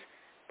appointments,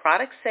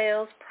 product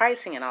sales,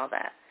 pricing, and all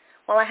that.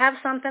 Well, I have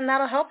something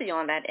that'll help you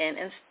on that end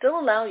and still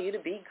allow you to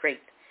be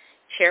great.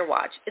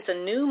 ChairWatch. It's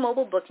a new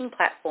mobile booking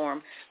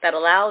platform that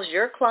allows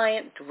your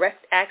client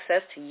direct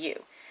access to you.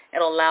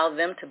 It'll allow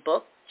them to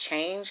book,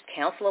 change,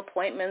 cancel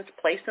appointments,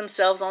 place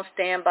themselves on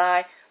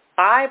standby,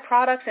 buy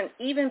products, and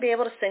even be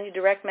able to send you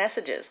direct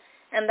messages.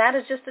 And that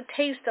is just a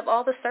taste of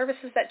all the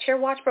services that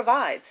ChairWatch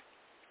provides.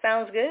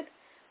 Sounds good?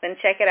 Then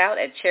check it out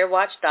at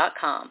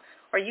chairwatch.com,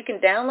 or you can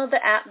download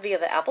the app via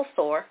the Apple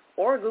Store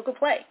or Google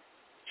Play.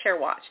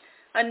 ChairWatch,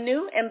 a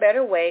new and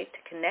better way to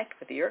connect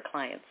with your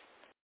clients.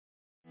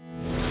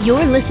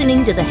 You're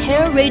listening to the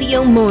Hair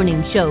Radio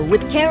Morning Show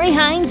with Carrie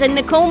Hines and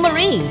Nicole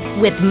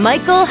Marie with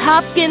Michael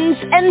Hopkins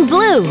and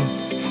Blue.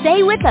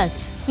 Stay with us.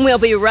 We'll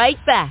be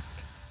right back.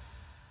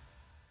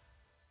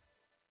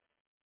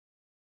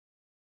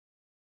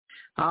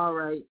 All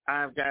right,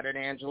 I've got it,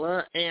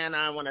 Angela, and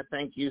I want to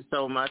thank you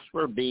so much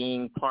for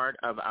being part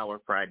of our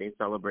Friday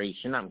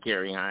celebration. I'm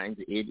Carrie Hines.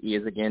 It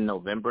is, again,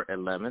 November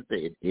 11th.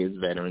 It is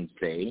Veterans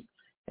Day,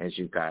 as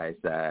you guys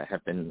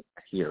have been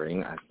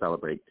hearing. I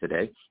celebrate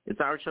today.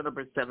 It's our show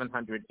number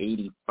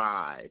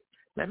 785.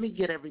 let me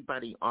get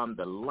everybody on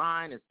the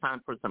line. It's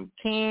time for some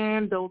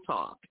candle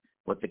talk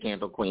with the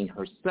Candle Queen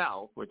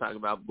herself. We're talking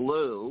about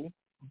Blue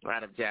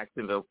out of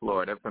Jacksonville,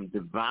 Florida, from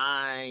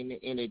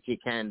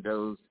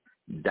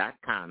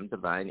DivineEnergyCandles.com,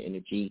 Divine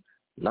Energy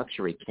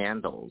Luxury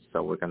Candles.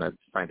 So we're going to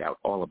find out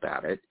all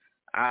about it.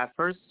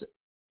 First,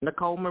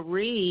 Nicole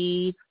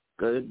Marie,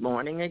 good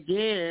morning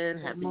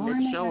again. Happy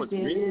mid-show. It's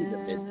really the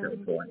mid-show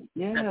point.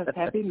 Yes,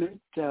 happy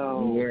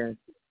mid-show.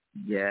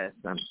 Yes,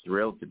 I'm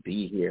thrilled to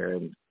be here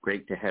and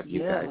great to have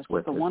you guys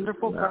with us. It's a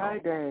wonderful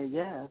Friday,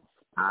 yes.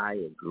 I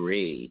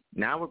agree.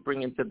 Now we're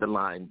bringing to the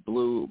line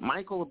Blue.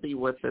 Michael will be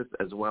with us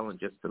as well in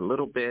just a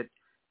little bit.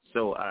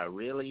 So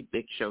really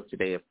big show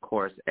today, of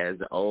course, as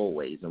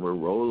always, and we're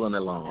rolling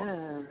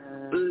along.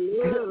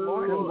 Good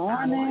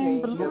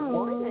morning, Blue. Good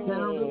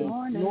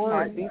morning.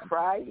 Happy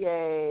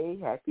Friday.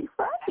 Happy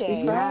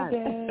Friday.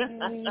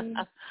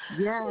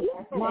 Yes.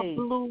 Well,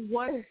 Blue,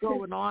 what's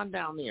going on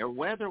down there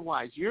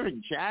weather-wise? You're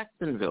in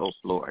Jacksonville,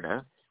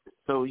 Florida.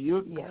 So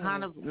you're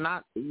kind of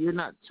not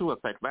too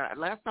affected. But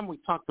last time we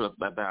talked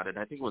about it,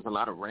 I think it was a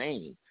lot of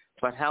rain.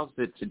 But how's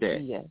it today?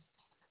 Yes.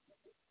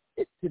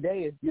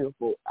 Today is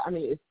beautiful. I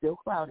mean, it's still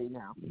cloudy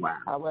now. Wow.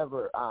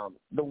 However,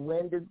 the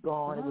wind is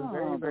gone. It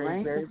was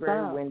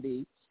very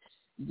windy.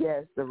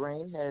 Yes, the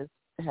rain has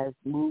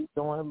moved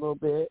on a little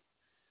bit,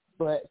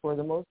 but for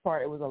the most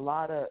part, it was a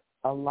lot of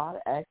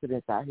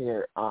accidents out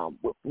here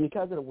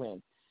because of the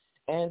wind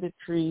and the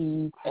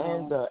trees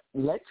and the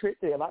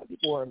electricity. A lot of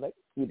people are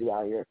electrocuted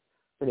out here,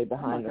 so they're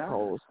behind the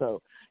poles.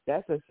 So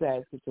that's a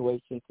sad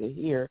situation to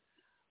hear.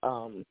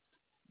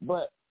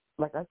 But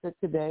like I said,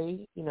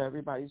 today,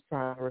 everybody's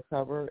trying to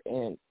recover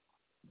and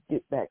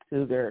get back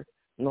to their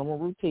normal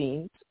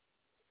routines,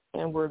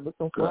 and we're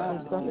looking for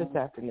some sun this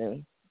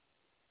afternoon.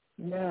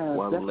 Yeah,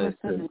 definitely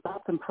sending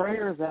thoughts and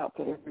prayers out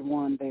to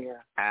everyone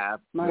there.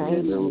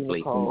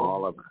 Absolutely, from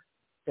all of us.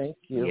 Thank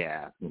you.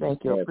 Yeah.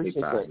 Thank you. I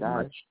appreciate that,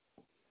 guys.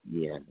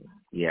 Yeah,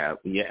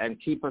 and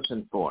keep us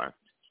informed.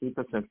 Keep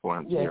us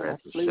informed here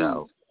at the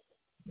show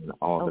and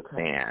all the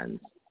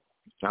fans.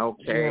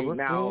 Okay, we're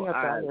now up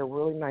out here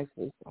really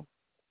nicely. So.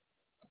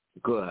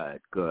 Good.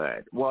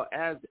 Well,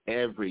 as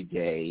every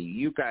day,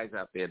 you guys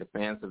out there, the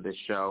fans of this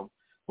show,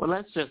 well,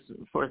 let's just,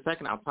 for a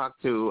second, I'll talk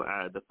to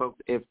the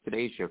folks if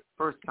today's your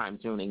first time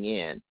tuning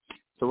in.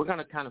 So we're going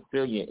to kind of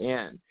fill you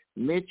in.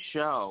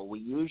 Mid-show, we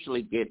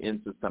usually get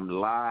into some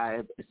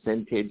live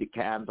scented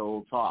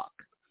candle talk.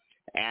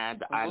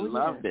 And I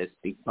love this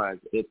because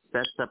it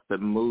sets up the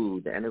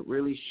mood and it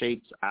really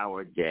shapes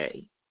our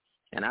day.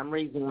 And I'm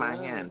raising my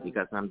hand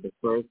because I'm the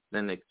first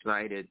and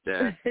excited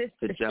to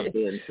jump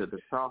into the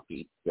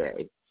talkie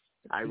today.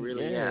 I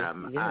really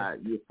am.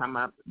 You come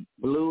up.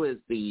 Blue is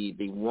the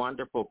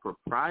wonderful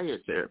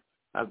proprietor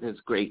of this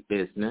great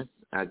business.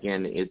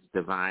 Again, it's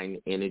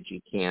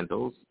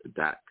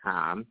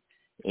DivineEnergyCandles.com,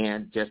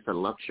 and just a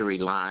luxury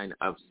line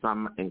of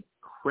some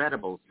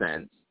incredible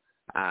scents.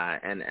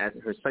 And at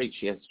her site,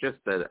 she has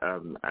just a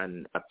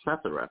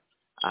plethora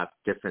of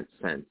different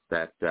scents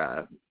that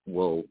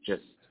will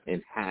just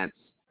enhance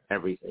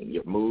everything,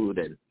 your mood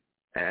and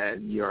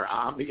your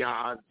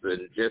ambiance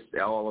and just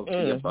all of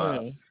the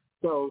above.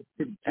 So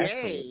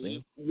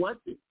today,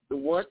 what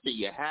do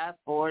you have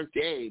for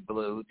today,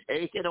 Blue?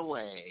 Take it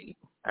away.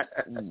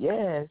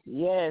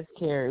 Yes,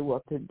 Carrie.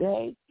 Well,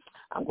 today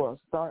I'm going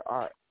to start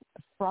our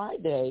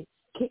Friday,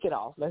 kick it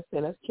off. Let's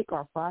kick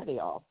our Friday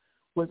off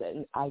with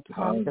an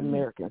iconic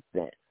American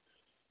scent.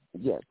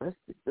 Yes, let's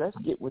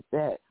get with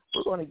that.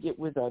 We're going to get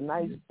with a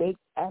nice baked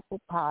apple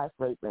pie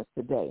fragrance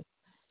today.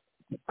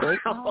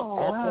 Baked apple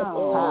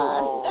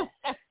pie.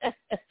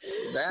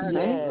 That is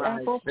my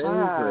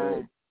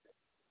favorite.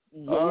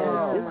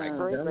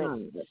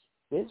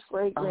 This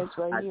fragrance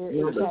right here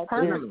is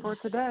perfect for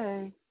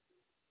today.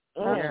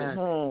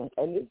 And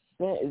this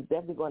scent is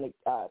definitely going to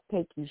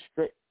take you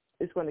straight.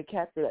 It's going to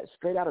capture that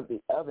straight out of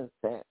the oven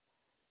scent.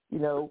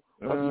 Of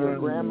your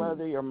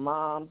grandmother, your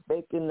mom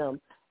baking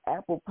them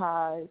apple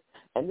pies,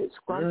 and this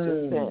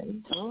scrumptious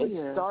scent.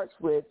 It starts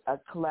with a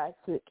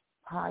classic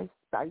pie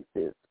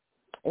spices,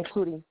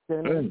 including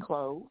cinnamon and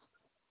cloves.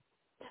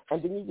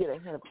 And then you get a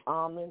hint of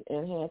almond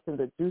enhancing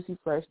the juicy,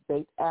 fresh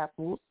baked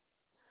apples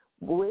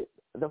with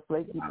the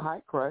flaky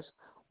pie crust,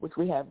 which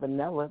we have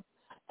vanilla,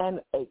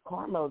 and a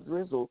caramel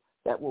drizzle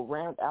that will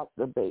round out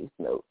the base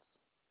notes.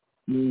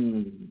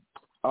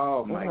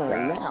 Oh, my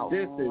God. Now,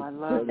 this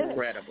is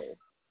incredible.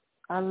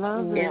 I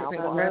love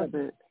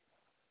it.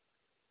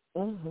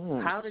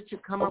 How did you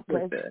come up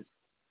with this?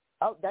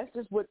 Oh, that's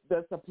just what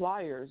the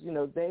suppliers,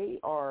 they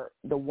are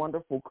the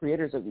wonderful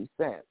creators of these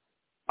scents.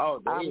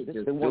 Oh, I'm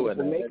just the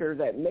wonderful maker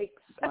that makes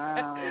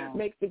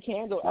the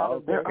candle out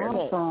of their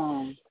scent.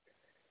 Awesome.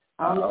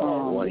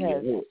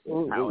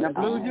 Now,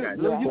 Blue, you're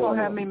going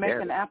to have me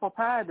making apple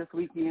pie this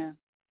weekend.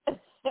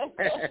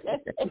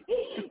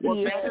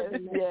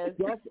 Yes.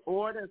 Just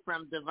order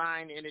from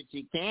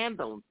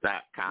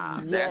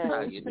DivineEnergyCandles.com. That's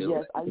how you do it.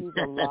 Yes, I use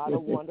a lot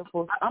of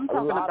wonderful, I'm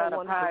talking about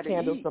a pie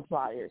candle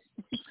suppliers.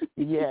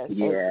 Yes.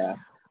 Yeah.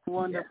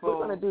 Wonderful.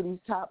 We're going to do these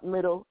top,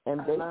 middle,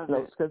 and base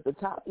notes because the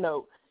top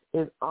note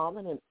is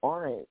almond and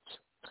orange.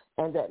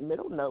 and that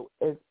middle note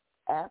is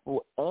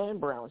apple and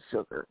brown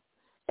sugar.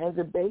 And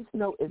the base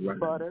note is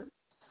butter,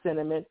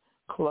 cinnamon,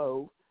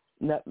 clove,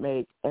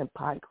 nutmeg, and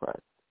pie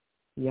crust.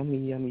 Yummy,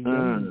 yummy,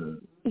 yummy.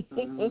 This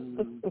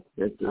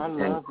is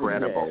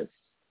incredible.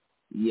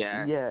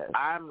 Yes. Yes.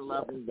 I'm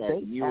loving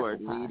that you are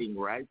leading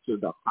right to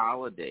the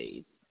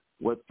holidays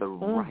with the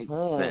right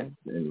sense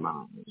in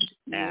mind.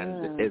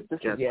 And it's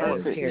just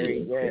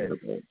perfectly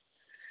incredible.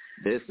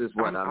 This is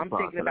what I'm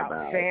talking thinking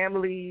about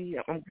family.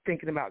 I'm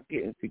thinking about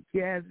getting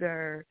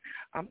together.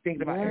 I'm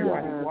thinking about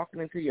everybody walking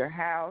into your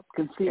house.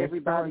 Can see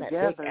everybody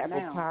together apple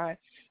now. pie.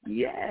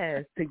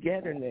 Yes,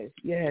 togetherness.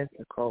 Yes,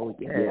 Nicole.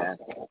 Yes. Yes.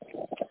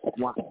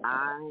 Well,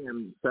 I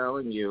am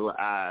telling you,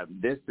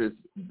 this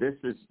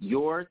is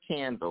your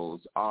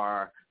candles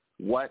are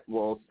what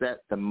will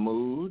set the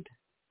mood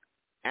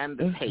and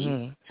the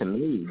pace to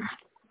me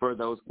for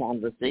those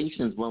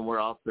conversations when we're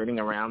all sitting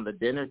around the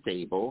dinner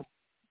table.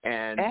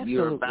 And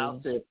you're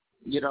about to,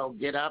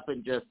 get up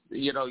and just,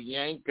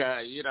 yank,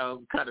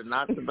 cut a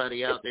knock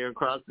somebody out there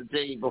across the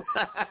table.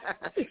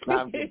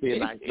 I'm just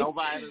being like, no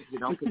violence, we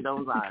don't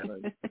condone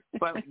violence.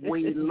 But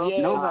we look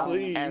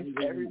and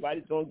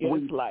everybody's going to get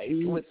a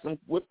slice with some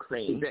whipped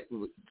cream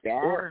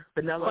or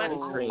vanilla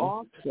ice cream.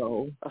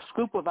 Also, a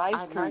scoop of ice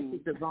cream. I like the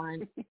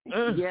divine,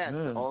 yes,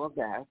 all of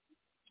that.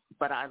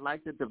 But I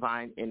like the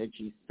divine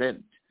energy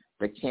scent,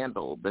 the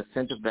candle, the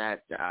scent of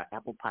that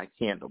apple pie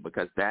candle,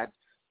 because that,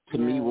 to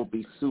me, will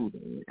be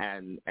soothing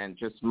and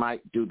just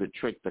might do the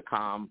trick to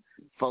calm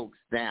folks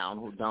down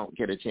who don't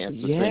get a chance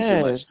to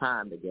spend too much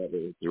time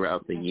together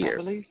throughout the year.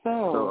 I believe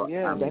so.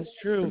 Yeah, that's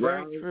true.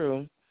 Very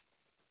true.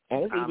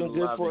 And it's even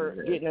good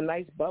for getting a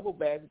nice bubble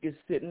bath, just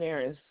sitting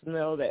there and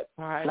smell that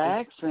pie.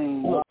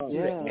 Relaxing.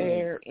 The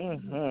air.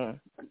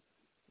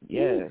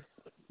 Yes.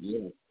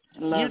 Yes.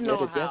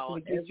 It'll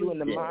definitely get you in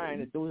the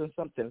mind of doing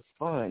something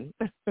fun.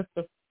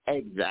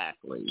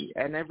 Exactly.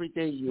 And every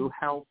day you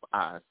help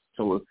us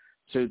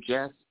to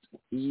just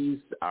ease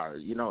our,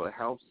 it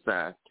helps.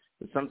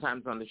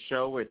 Sometimes on the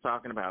show we're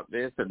talking about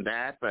this and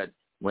that, but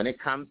when it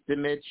comes to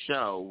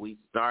mid-show, we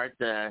start,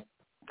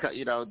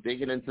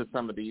 digging into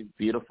some of these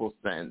beautiful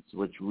scents,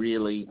 which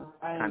really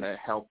kind of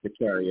help to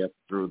carry us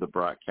through the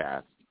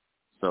broadcast.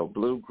 So,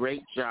 Blue,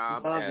 great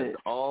job as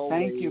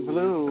always. Thank you,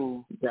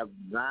 Blue.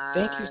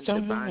 Thank you so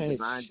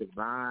much.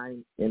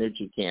 Divine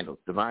energy candles,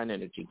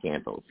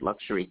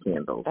 luxury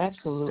candles.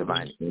 Absolutely.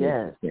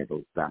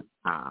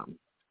 DivineEnergyCandles.com.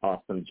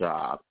 Awesome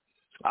job.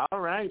 All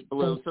right,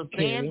 Blue. So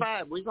stand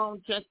by. We're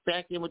going to check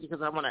back in with you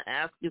because I want to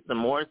ask you some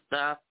more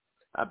stuff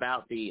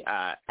about the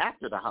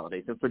after the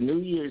holidays. And for New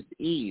Year's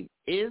Eve,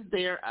 is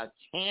there a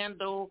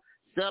candle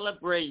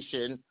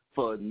celebration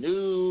for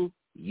New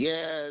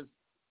Year's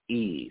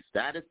Eve?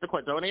 That is the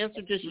question. Don't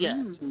answer just yet.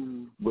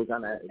 We're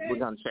gonna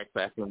check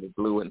back in with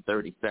Blue in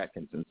 30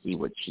 seconds and see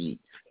what she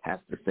has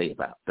to say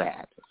about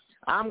that.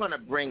 I'm going to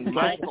bring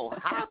Michael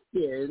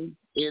Hopkins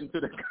into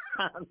the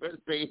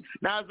conversation.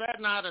 Now, is that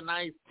not a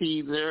nice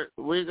teaser?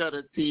 We're going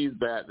to tease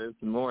that this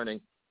morning.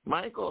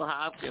 Michael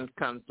Hopkins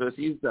comes to us.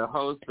 He's the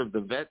host of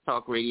the Vet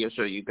Talk radio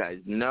show. You guys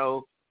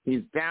know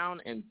he's down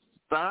in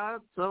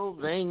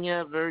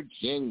Spotsylvania,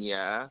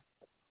 Virginia.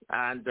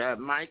 And,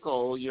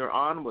 Michael, you're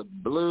on with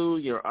Blue.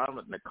 You're on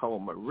with Nicole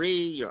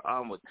Marie. You're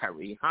on with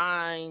Terry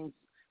Hines.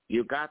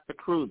 You got the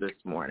crew this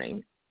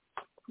morning.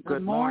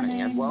 Good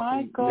morning and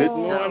welcome. Michael. Good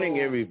morning,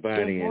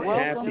 everybody, and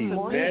happy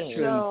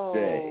Veterans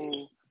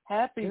Day.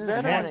 Happy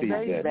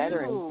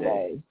Veterans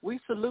Day. We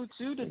salute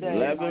you today,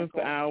 11th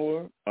Michael.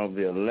 hour of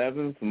the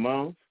 11th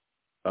month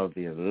of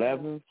the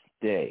 11th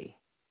day.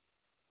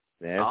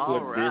 That's all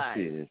what right.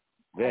 This is.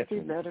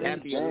 Veterans Day.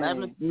 And the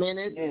 11th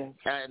minute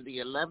and the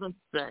 11th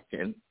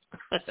second.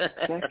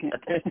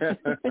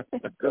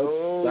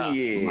 Oh,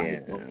 yeah.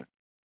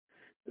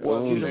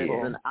 Well,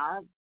 listen,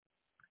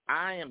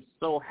 I am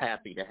so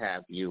happy to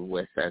have you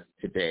with us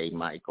today,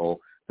 Michael.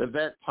 The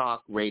Vet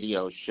Talk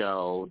radio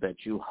show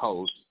that you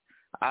host,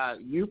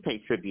 you pay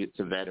tribute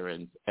to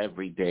veterans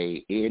every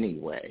day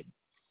anyway.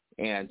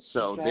 And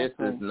so this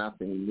is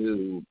nothing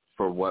new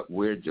for what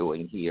we're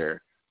doing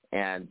here.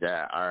 And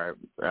our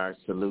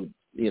salute,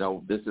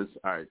 this is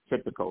our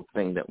typical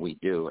thing that we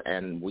do.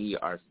 And we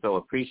are so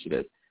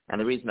appreciative.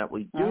 And the reason that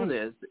we do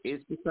this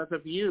is because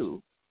of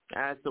you.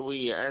 So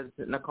we, as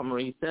Nicole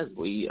Marie says,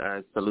 we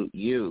salute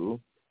you.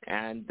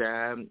 And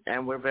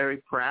we're very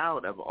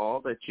proud of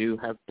all that you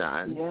have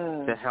done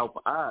to help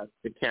us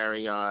to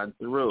carry on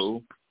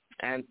through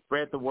and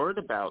spread the word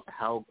about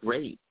how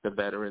great the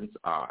veterans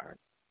are.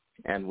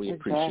 And we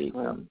appreciate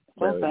them.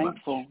 So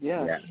thankful. Much.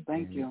 Yes,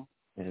 thank you.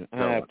 And so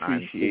I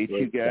appreciate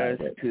you guys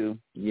too.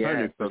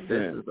 Yes, so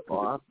this is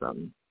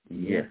awesome.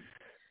 Yes.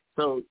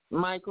 So,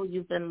 Michael,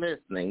 you've been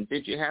listening.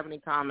 Did you have any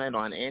comment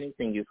on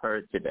anything you've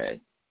heard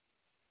today?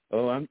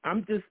 Oh,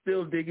 I'm just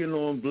still digging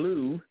on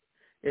Blue.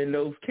 And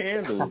those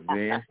candles,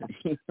 man.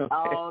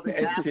 Oh,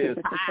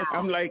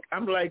 I'm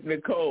like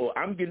Nicole.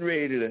 I'm getting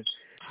ready to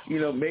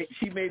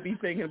She may be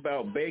thinking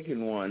about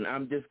baking one.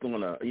 I'm just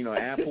gonna,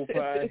 apple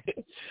pie.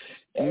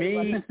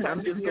 Me,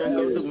 I'm just gonna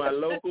go to my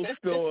local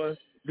store,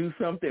 do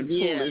something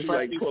foolish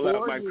like pull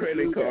out my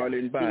credit card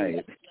and buy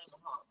it.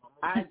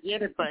 I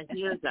get it, but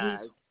here,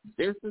 guys,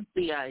 this is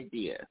the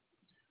idea.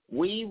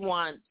 We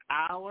want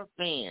our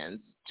fans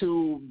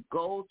to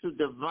go to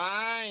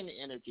Divine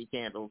Energy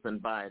Candles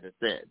and buy the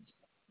sets.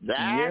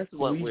 That's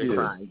what we're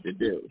trying to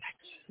do.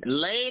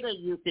 Later,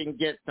 you can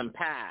get some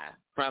pie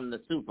from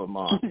the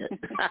supermarket.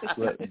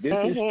 But this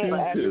is true,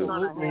 too.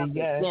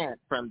 Absolutely,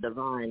 from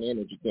Divine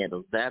Energy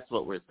Candles. That's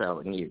what we're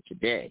selling here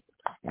today.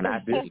 And I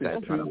think you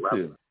guys want to love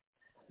it.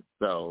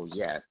 So,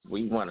 yes,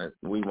 we want to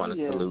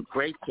salute.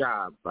 Great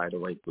job, by the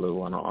way,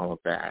 Blue, on all of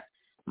that.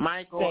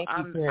 Michael, I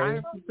have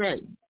to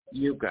say,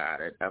 you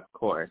got it, of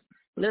course.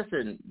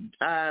 Listen,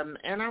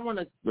 and I want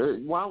to,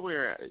 while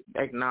we're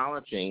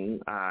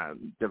acknowledging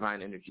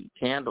Divine Energy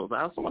Candles,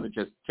 I also want to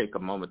just take a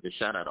moment to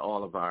shout out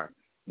all of our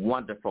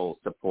wonderful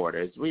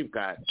supporters. We've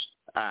got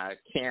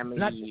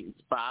Cammie's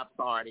Bob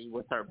Party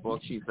with her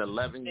book. She's an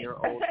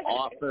 11-year-old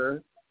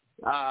author,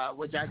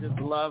 which I just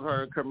love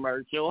her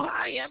commercial.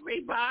 Hi,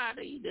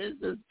 everybody. This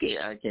is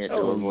I can't do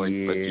a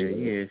voice, but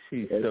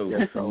she's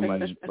so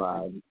much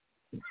fun.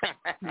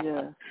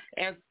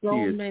 And so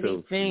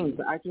many things.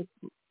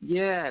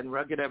 And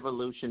Rugged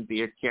Evolution,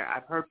 Beard Care.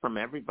 I've heard from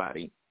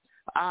everybody.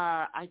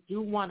 I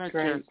do want to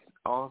just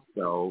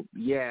also,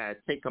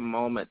 take a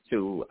moment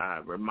to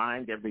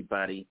remind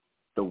everybody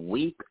the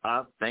week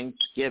of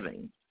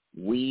Thanksgiving,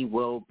 we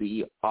will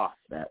be off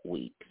that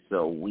week.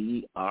 So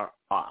we are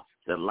off.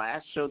 The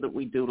last show that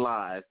we do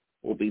live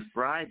will be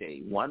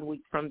Friday, 1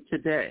 week from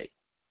today.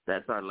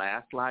 That's our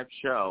last live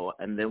show,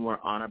 and then we're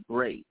on a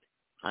break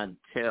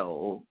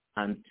until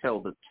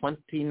the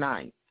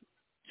 29th,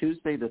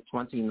 Tuesday the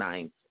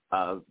 29th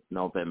of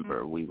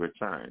November, we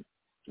return.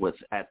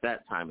 At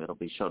that time, it'll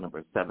be show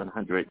number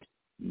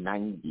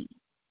 790,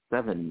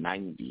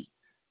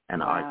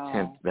 and our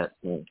 10th Vet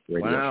Sense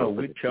radio show. Wow,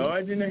 we're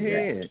charging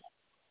ahead.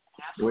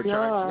 We're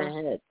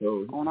charging ahead.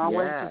 So, on our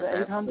way to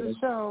the 800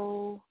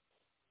 show.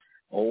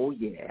 Oh,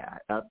 yeah,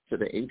 up to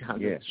the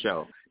 800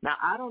 show. Now,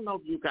 I don't know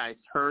if you guys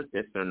heard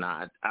this or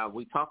not.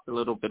 We talked a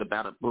little bit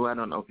about it, Blue. I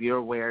don't know if you're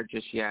aware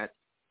just yet.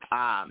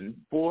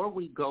 Before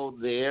we go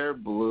there,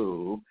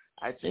 Blue,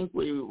 I think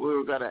we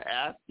were going to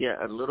ask you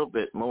a little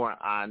bit more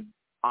on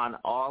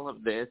all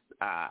of this,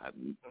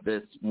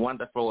 this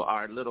wonderful,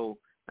 our little,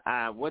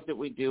 what did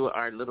we do,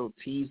 our little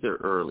teaser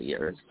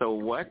earlier. So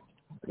what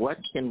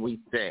can we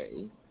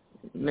say,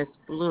 Miss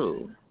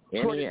Blue?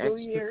 Any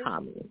extra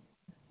comments?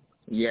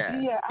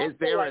 Is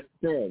there a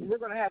thing we're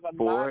going to have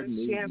a lot of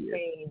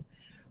champagne?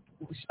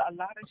 A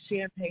lot of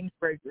champagne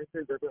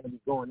fragrances are going to be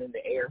going in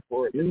the air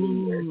for the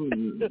New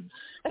Year.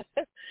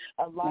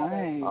 A lot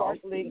of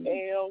sparkling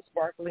ale,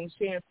 sparkling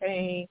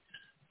champagne.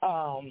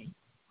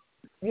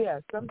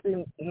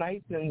 Something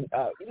nice and,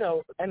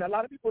 and a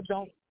lot of people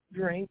don't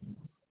drink,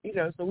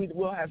 so we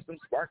will have some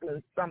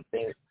sparkling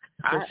something.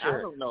 I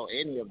don't know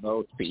any of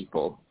those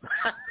people.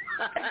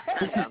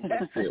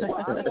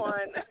 Well, I'm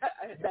one.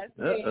 That's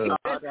me.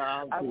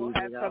 I will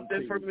have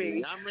something for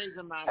me. I'm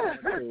raising my hand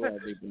to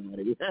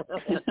everybody.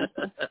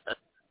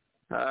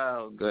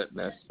 Oh,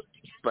 goodness.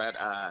 But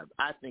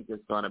I think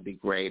it's going to be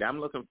great. I'm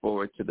looking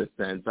forward to the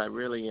scents. I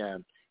really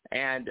am.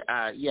 And,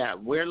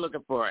 we're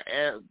looking for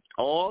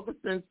all the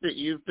scents that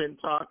you've been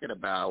talking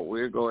about.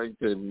 We're going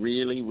to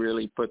really,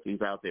 really put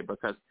these out there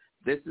because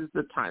this is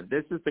the time.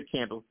 This is the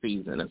candle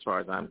season as far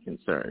as I'm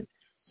concerned.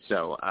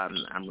 So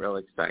I'm real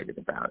excited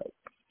about it.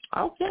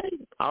 Okay.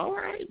 All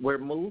right. We're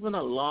moving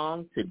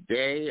along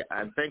today.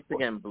 Thanks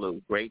again,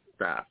 Blue. Great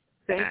stuff.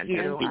 Thank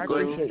you. Be I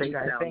good appreciate you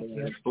down guys. Thank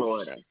you. In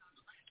Florida.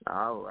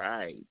 All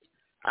right.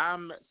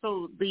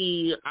 So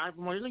I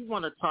really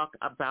want to talk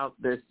about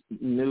this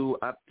new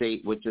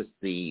update, which is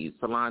the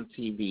Salon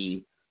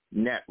TV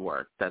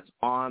network that's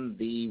on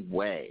the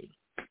way.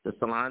 The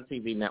Salon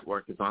TV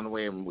network is on the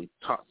way, and we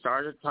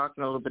started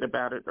talking a little bit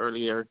about it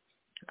earlier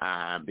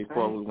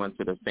before we went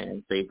to the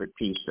fan favorite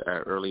piece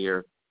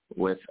earlier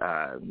with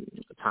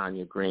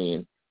Tanya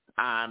Green.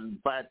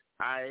 But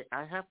I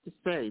have to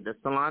say the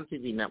Salon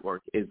TV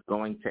network is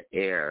going to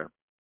air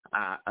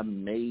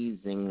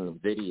amazing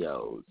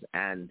videos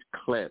and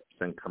clips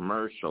and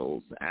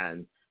commercials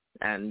and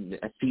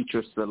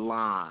feature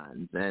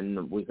salons,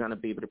 and we're going to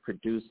be able to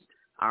produce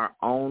our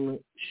own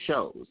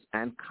shows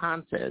and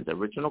content,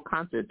 original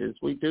content as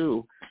we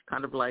do,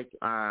 kind of like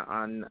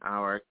on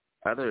our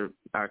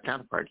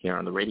counterpart here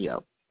on the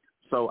radio.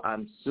 So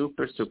I'm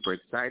super, super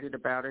excited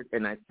about it,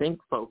 and I think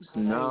folks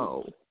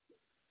know,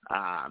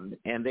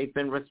 and they've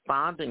been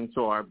responding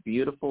to our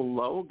beautiful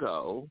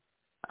logo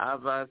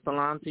of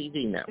Salon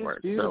TV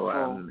Network.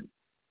 So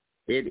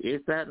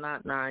is that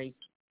not nice?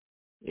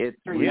 It's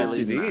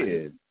really nice.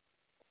 Is.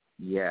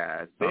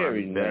 Yeah, so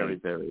very I'm nice. very,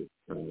 very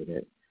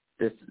excited.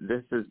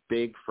 This is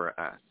big for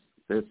us.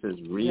 This is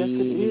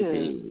really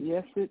big.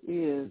 Yes, it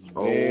is.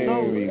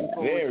 Very,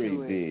 very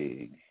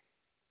big.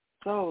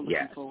 So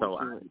looking forward to it.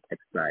 I'm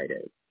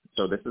excited.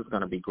 So this is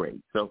going to be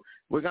great. So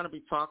we're going to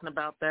be talking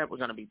about that. We're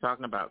going to be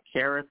talking about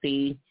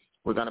Therapy.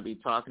 We're going to be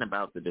talking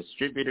about the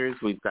distributors.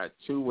 We've got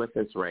two with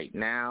us right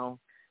now,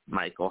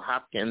 Michael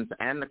Hopkins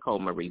and Nicole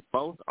Marie.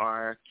 Both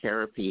are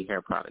Therapy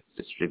hair products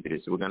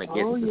distributors. So we're going to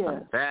get into some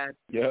of that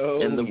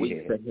in the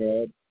weeks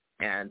ahead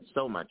and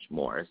so much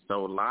more.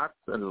 So lots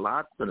and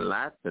lots and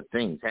lots of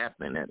things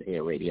happening at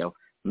Hair Radio.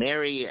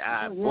 Mary,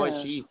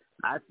 boy,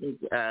 I think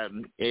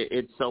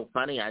it's so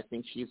funny. I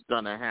think she's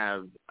going to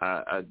have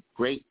a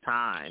great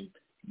time,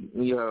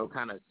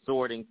 kind of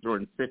sorting through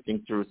and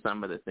sifting through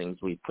some of the things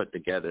we put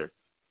together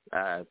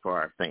for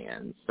our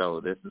fans.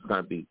 So this is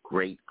going to be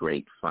great,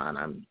 great fun.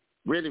 I'm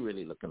really,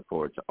 really looking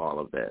forward to all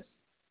of this.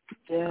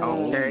 Yeah.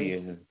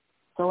 Okay. Yeah.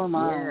 So am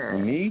I. Yeah.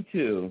 Me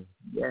too.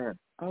 Yeah.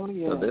 Oh,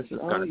 yeah. So this is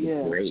going to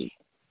be great.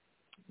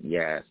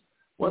 Yes.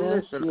 Well,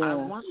 listen, I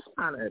want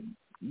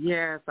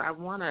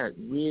to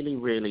really,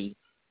 really,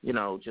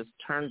 just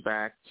turn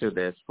back to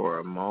this for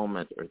a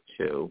moment or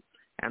two.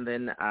 And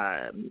then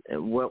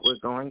what we're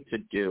going to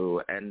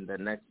do, and the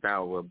next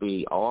hour will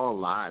be all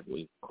live.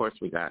 We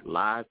got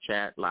live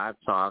chat, live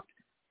talk.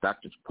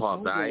 Dr.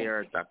 Paul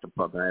Dyer. Dr.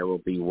 Paul Dyer will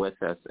be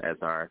with us as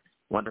our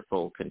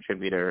wonderful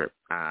contributor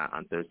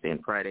on Thursday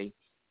and Friday.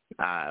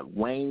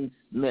 Wayne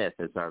Smith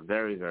is our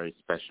very, very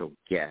special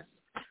guest.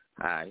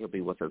 He'll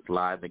be with us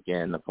live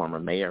again, the former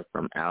mayor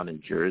from out in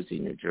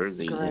New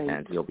Jersey,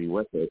 and he'll be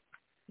with us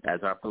as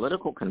our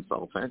political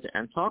consultant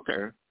and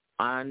talker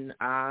on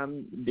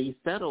the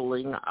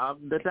settling of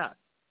the dust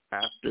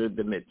after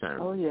the midterm.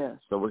 Oh, yes.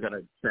 So we're going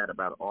to chat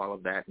about all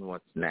of that and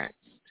what's next.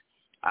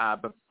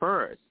 But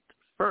first,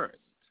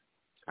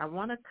 I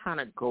want to kind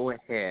of go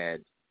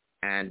ahead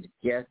and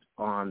get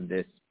on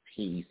this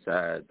piece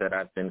that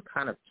I've been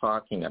kind of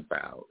talking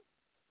about.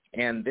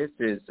 And this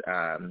is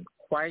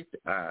quite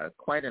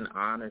an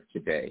honor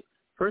today.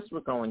 First,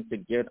 we're going to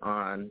get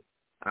on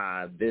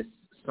this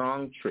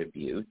song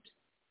tribute.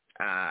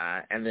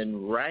 And then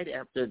right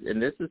after,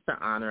 and this is to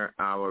honor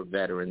our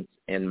veterans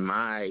in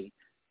my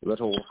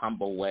little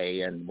humble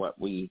way, and what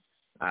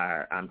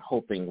I'm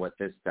hoping what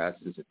this does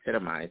is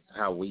epitomize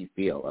how we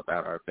feel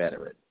about our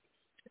veterans.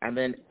 And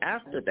then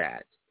after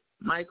that,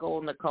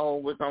 Michael,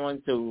 Nicole, we're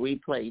going to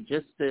replay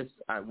just this.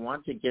 I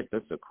want to get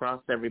this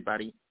across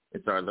everybody.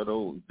 It's our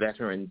little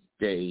Veterans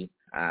Day,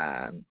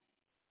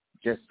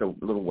 just a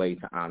little way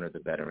to honor the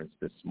veterans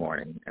this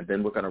morning. And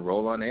then we're going to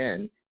roll on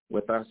in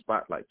with our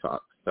Spotlight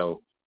Talk.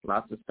 So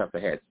lots of stuff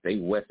ahead. Stay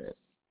with us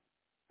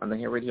on the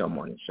Hair Radio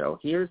Morning Show.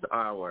 Here's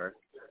our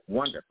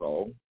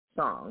wonderful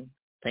song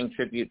paying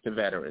tribute to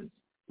veterans.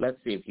 Let's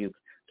see if you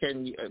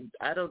can.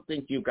 I don't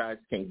think you guys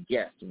can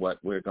guess what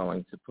we're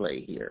going to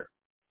play here,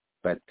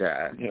 but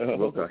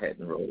we'll go ahead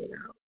and roll it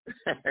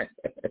out.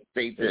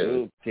 Stay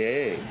tuned.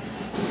 Okay.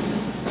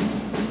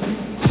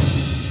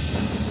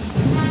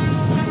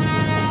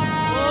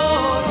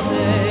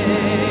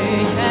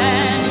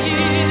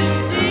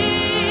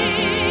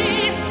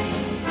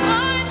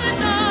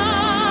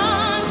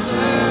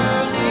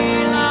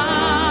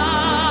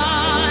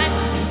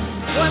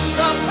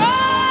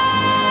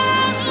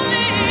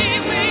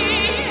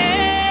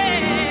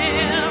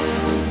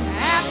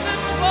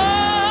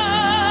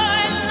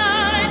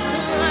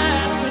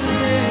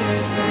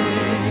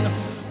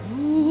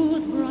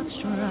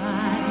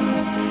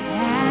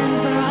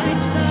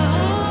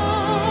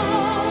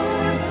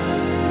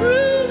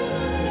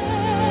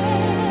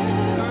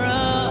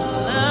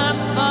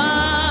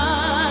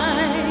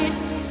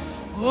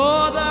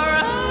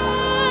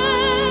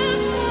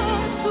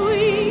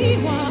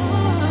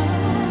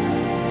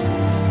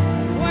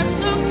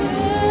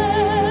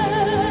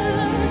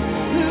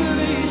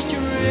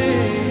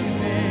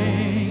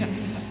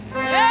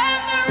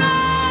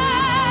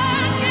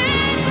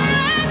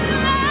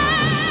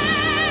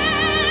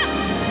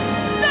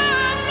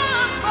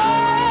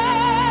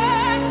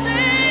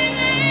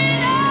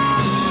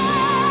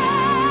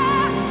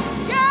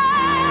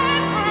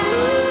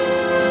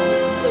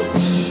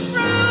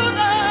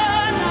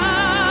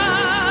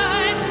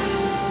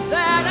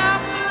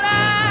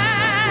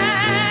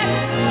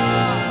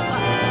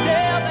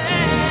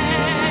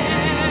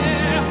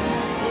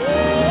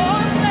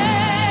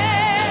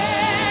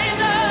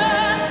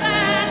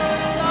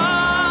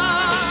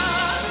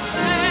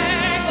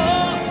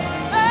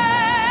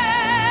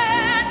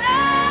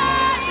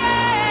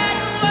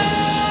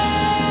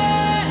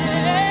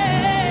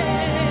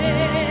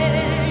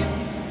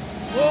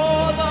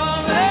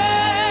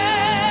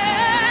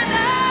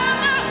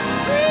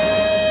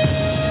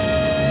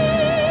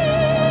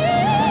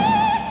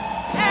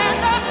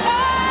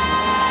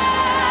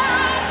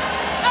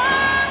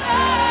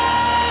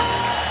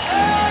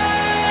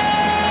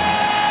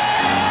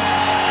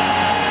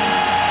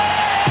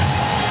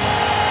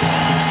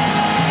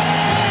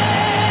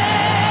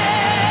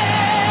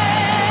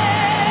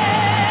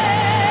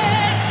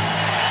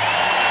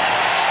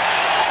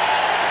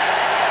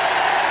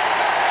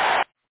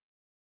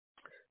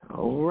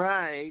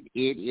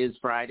 It is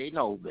Friday,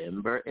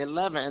 November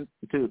 11th,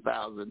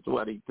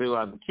 2022.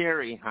 I'm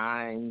Kerry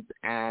Hines,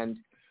 and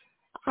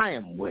I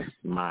am with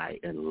my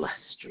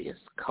illustrious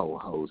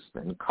co-host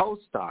and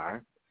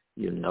co-star.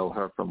 You know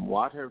her from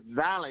Water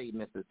Valley,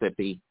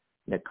 Mississippi,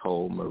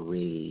 Nicole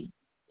Marie.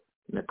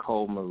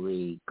 Nicole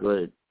Marie,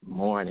 good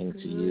morning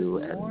to you.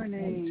 Good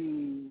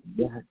morning.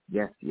 Yes.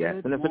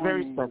 Good And it's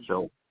morning.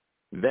 a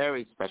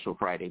very special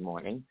Friday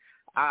morning.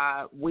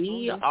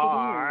 We yes,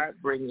 are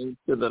bringing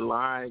to the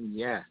line,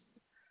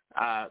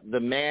 the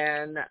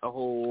man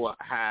who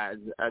has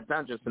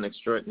done just an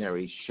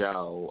extraordinary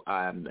show,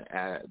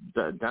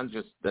 done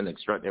just an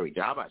extraordinary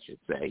job, I should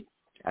say,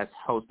 as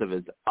host of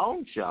his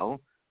own show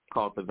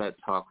called the Vet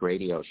Talk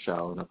Radio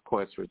Show. And, of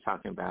course, we're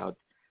talking about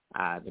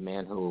the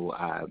man who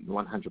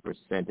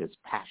 100% is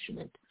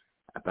passionate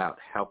about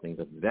helping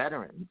the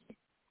veterans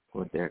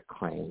with their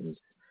claims.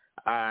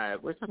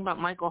 We're talking about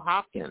Michael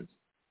Hopkins.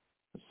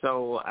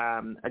 So,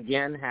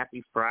 again,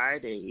 happy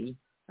Friday.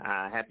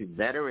 Happy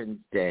Veterans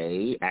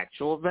Day,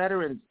 actual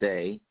Veterans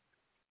Day,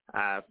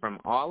 from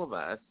all of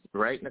us,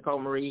 right, Nicole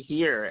Marie,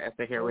 here at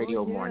the Hair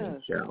Radio Morning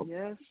Show.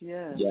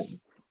 Yes.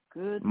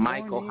 Good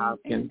Michael morning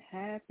Hopkins. and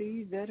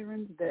happy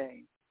Veterans Day.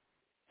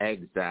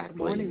 Exactly. Good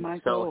morning,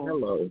 Michael. So,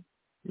 hello.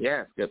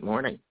 Yes, good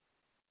morning.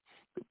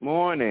 Good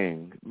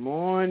morning.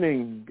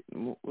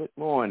 Good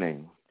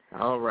morning.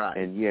 All right.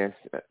 And yes,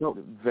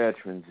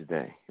 Veterans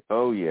Day.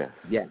 Oh, yes.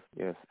 Yes.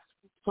 Yes.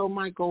 So,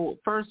 Michael,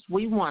 first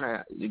we want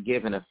to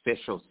give an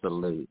official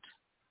salute,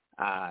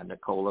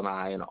 Nicole and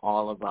I and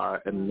all of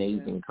our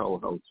amazing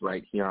co-hosts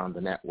right here on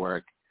the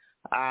network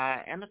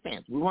and the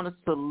fans. We want to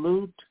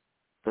salute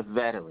the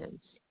veterans.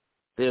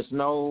 There's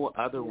no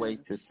other way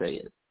to say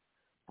it.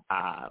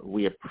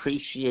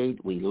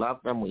 We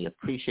love them. We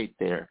appreciate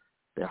their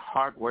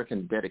hard work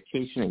and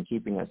dedication in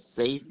keeping us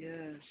safe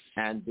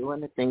and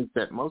doing the things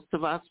that most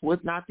of us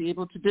would not be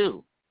able to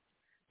do.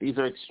 These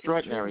are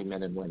extraordinary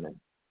men and women.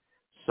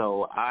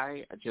 So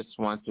I just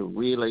want to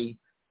really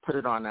put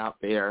it on out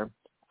there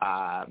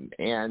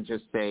and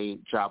just say,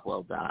 job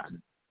well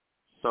done.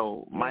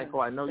 So,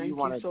 Michael, I know you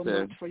wanted to... Thank you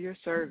so much for your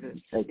service.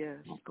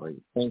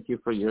 Exactly. Thank you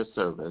for your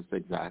service.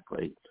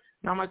 Exactly.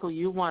 Now, Michael,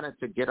 you wanted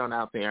to get on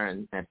out there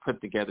and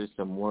put together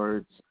some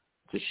words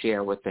to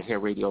share with the Hair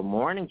Radio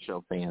Morning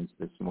Show fans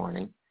this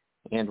morning,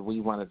 and we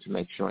wanted to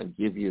make sure and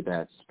give you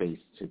that space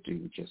to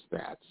do just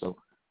that. So,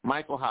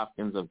 Michael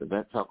Hopkins of the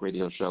Vet Talk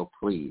Radio Show,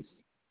 please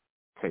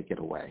take it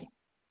away.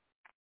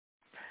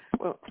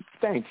 Well,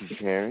 thank you,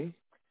 Terry.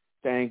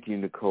 Thank you,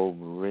 Nicole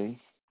Marie.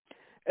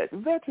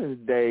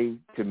 Veterans Day,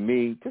 to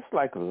me, just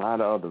like a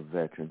lot of other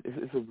veterans,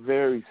 it's a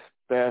very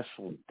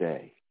special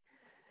day.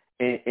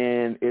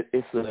 And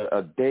it's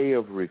a day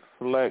of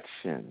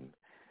reflection.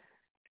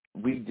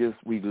 We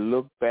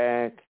look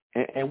back,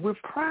 and we're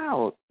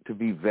proud to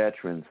be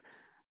veterans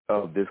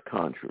of this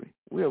country.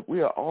 We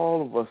are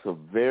all of us are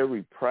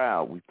very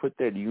proud. We put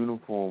that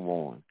uniform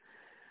on.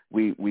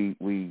 We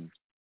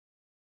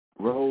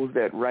rose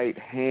that right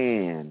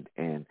hand,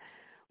 and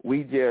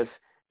we just,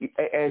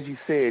 as you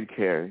said,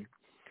 Carrie,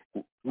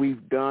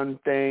 we've done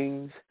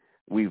things,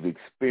 we've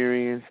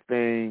experienced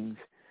things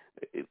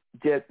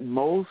that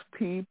most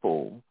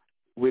people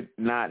would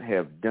not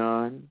have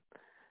done.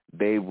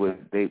 They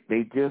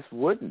just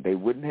wouldn't. They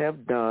wouldn't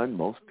have done.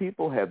 Most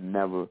people have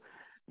never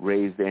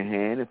raised their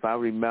hand. If I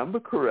remember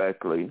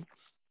correctly,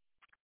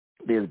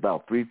 there's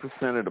about 3%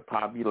 of the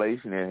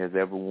population that has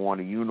ever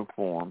worn a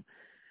uniform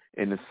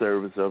in the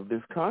service of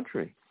this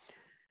country.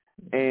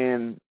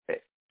 And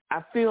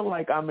I feel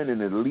like I'm in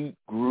an elite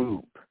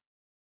group,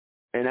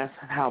 and that's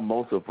how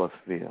most of us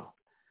feel.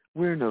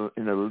 We're in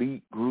an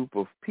elite group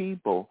of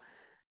people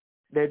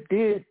that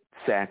did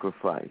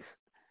sacrifice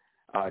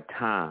our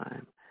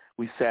time.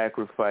 We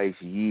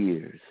sacrificed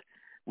years.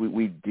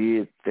 We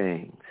did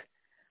things.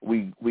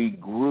 We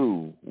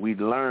grew. We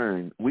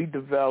learned. We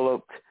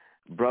developed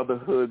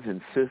brotherhoods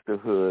and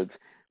sisterhoods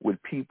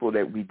with people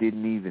that we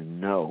didn't even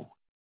know.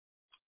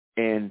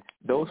 And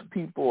those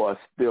people are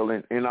still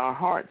in our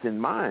hearts and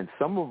minds.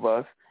 Some of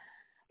us,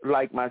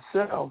 like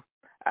myself,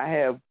 I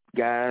have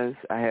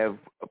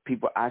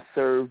people I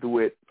served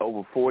with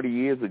over 40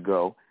 years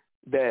ago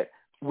that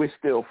we're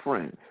still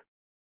friends.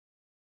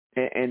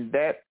 And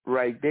that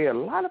right there,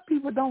 a lot of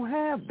people don't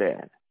have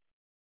that.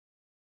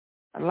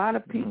 A lot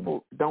of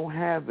people don't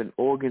have an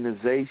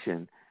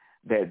organization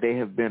that they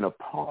have been a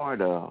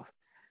part of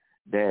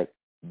that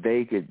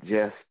they could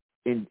just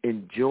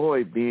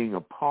enjoy being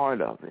a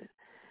part of it.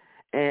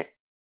 And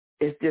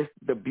it's just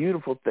the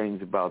beautiful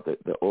things about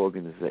the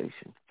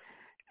organization.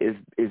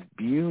 Is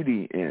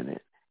beauty in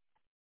it.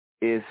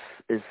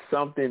 It's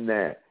something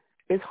that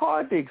it's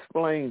hard to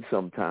explain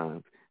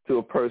sometimes to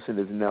a person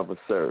that's never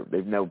served.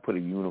 They've never put a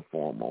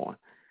uniform on.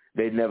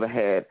 They've never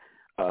had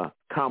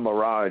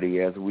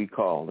camaraderie, as we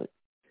call it.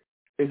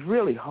 It's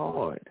really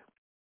hard.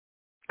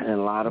 And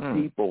a lot of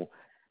people,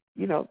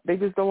 they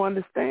just don't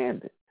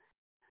understand it.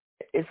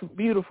 It's a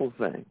beautiful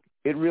thing.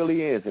 It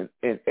really is.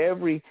 And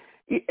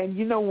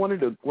one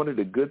of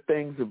the good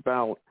things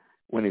about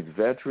when it's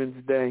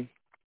Veterans Day,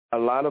 a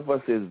lot of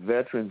us as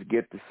veterans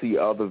get to see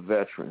other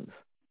veterans.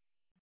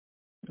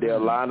 There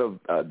are a lot of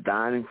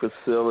dining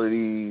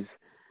facilities,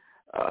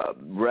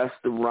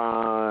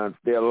 restaurants.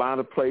 There are a lot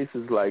of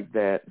places like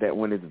that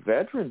when it's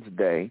Veterans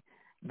Day,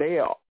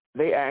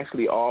 they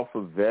actually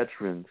offer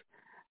veterans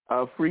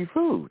free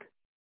food.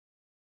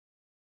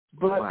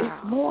 But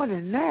it's more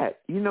than that.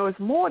 It's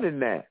more than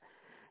that.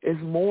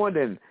 It's more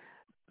than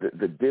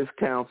the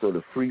discounts or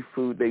the free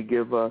food they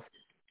give us.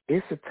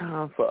 It's a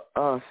time for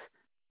us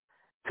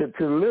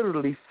to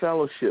literally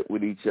fellowship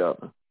with each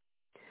other.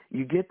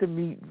 You get to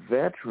meet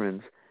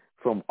veterans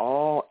from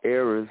all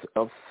eras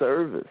of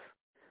service.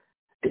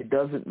 It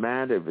doesn't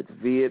matter if it's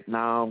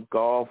Vietnam,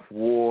 Gulf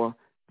War,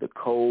 the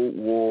Cold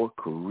War,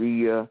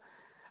 Korea,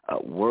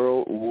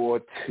 World War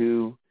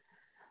II,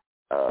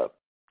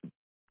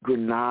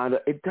 Grenada.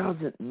 It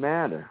doesn't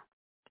matter.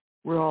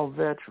 We're all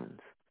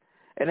veterans.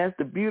 And that's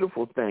the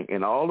beautiful thing.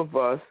 And all of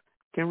us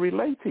can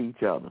relate to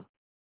each other.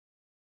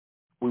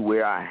 We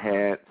wear our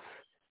hats.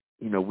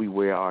 We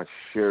wear our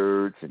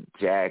shirts and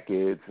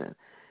jackets.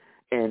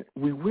 And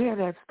we wear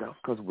that stuff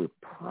because we're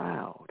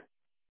proud.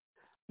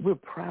 We're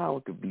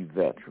proud to be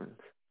veterans.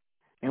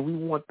 And we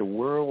want the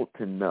world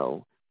to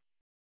know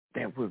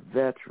that we're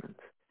veterans.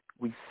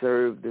 We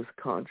serve this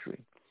country.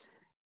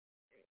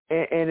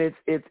 And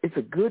it's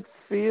a good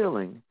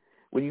feeling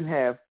when you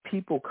have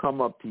people come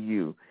up to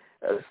you.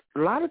 A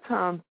lot of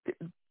times,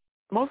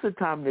 most of the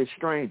time, they're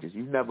strangers.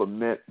 You've never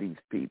met these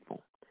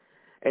people.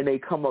 And they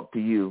come up to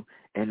you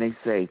and they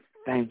say,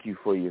 thank you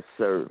for your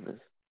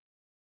service.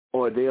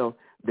 Or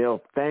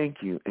they'll thank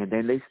you, and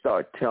then they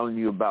start telling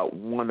you about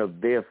one of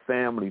their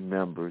family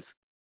members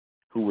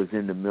who was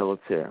in the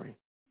military.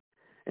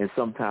 And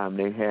sometimes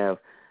they have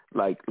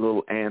like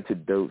little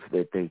anecdotes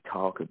that they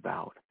talk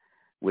about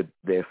with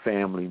their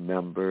family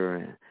member.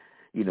 And,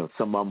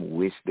 some of them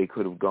wish they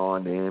could have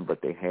gone in,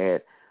 but they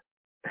had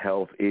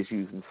health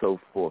issues and so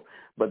forth.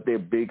 But they're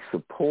big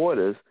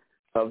supporters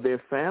of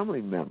their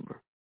family member.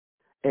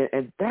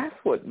 And that's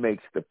what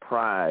makes the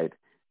pride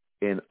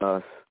in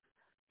us,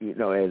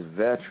 as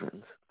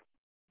veterans.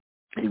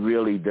 It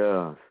really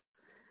does.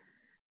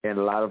 And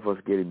a lot of us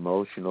get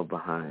emotional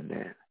behind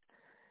that.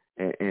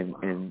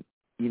 And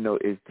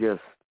it's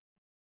just,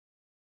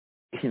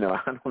 I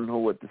don't know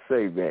what to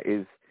say, man.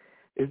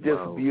 It's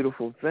just a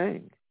beautiful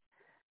thing.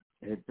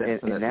 And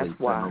that's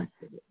why,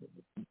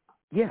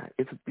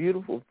 it's a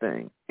beautiful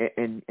thing.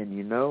 And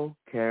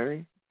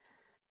Carrie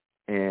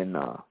and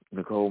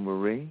Nicole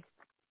Marie,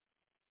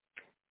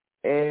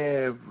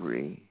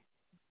 every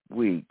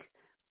week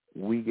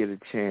we get a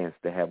chance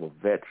to have a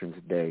Veterans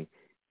Day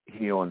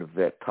here on the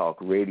Vet Talk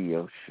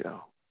Radio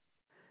Show.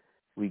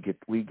 We get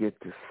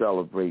to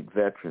celebrate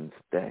Veterans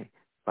Day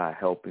by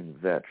helping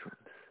veterans.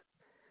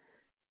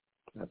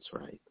 That's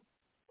right.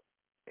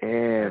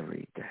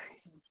 Every day.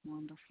 That's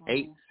wonderful.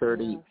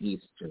 8:30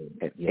 Eastern.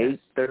 At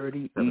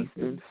 8:30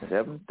 Eastern,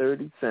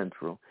 7:30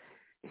 Central,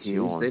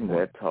 here on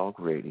Vet Talk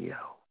Radio.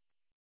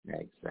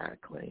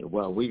 Exactly.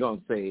 Well, we're going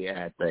to say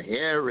at the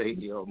Hair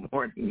Radio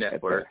Morning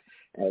Network.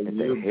 At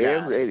the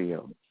Hair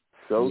Radio.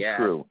 So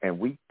true. And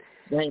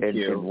Thank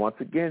you. And once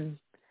again,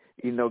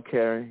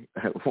 Carrie,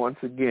 once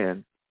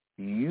again,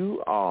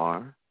 you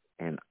are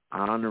an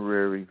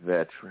honorary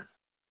veteran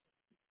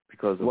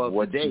because of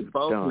what you've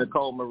both done.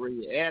 Nicole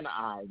Marie and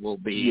I will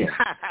be.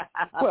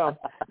 Yeah.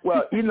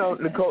 well,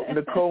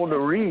 Nicole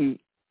Marie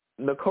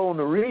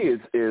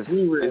is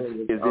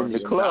in the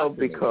club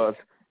because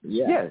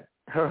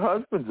her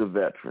husband's a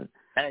veteran.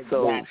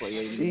 Exactly. So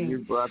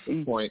you brought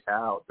the point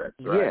out. That's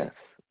right.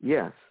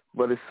 Yes.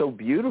 But it's so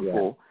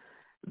beautiful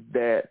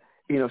that,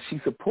 she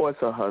supports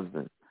her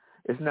husband.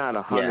 It's not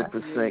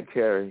 100%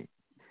 Carrie.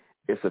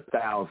 It's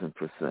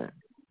 1,000%.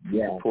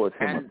 She supports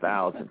him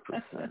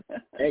 1,000%.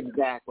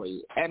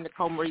 Exactly. And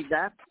Nicole Marie,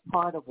 that's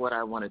part of what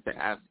I wanted to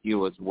ask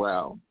you as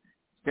well.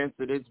 Since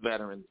it is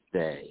Veterans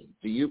Day,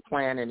 do you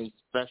plan any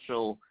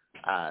special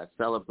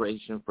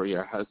celebration for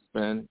your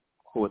husband,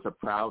 who is a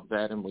proud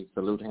vet, and we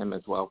salute him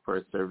as well for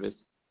his service?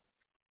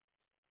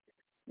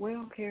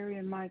 Well, Carrie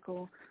and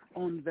Michael,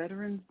 on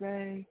Veterans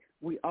Day,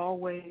 we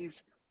always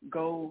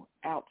go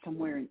out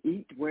somewhere and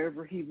eat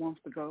wherever he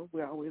wants to go.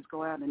 We always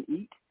go out and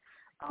eat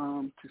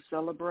to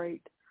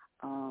celebrate.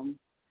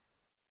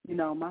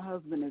 My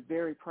husband is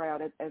very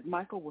proud. As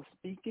Michael was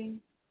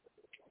speaking,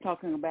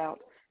 talking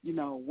about,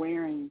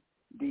 wearing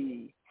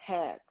the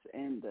hats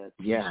and the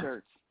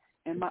T-shirts.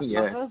 And my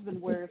husband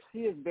wears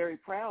his very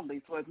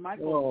proudly. So as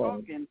Michael was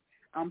talking,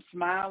 I'm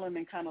smiling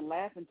and kind of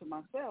laughing to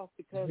myself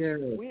because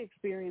we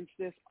experience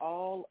this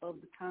all of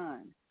the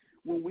time.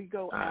 When we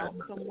go out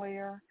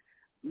somewhere,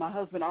 my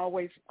husband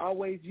always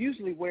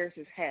usually wears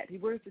his hat. He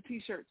wears the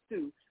T-shirts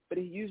too, but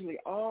he usually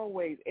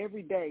always,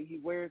 every day, he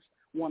wears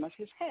one of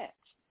his hats.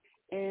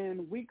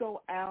 And we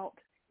go out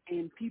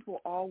and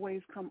people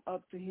always come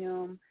up to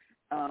him,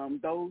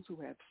 those who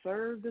have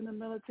served in the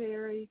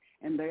military,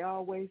 and they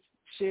always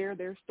share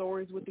their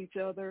stories with each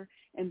other.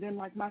 And then,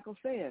 like Michael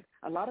said,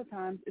 a lot of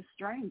times it's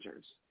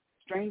strangers.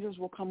 Strangers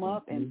will come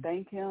up and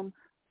thank him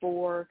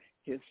for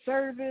his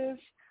service.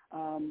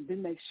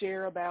 Then they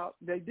share about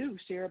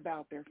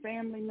their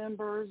family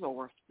members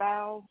or a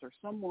spouse or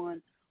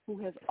someone who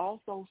has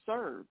also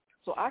served,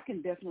 So I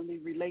can definitely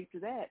relate to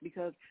that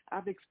because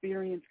I've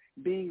experienced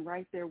being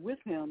right there with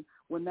him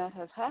when that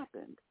has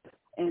happened.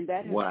 And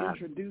that has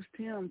introduced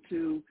him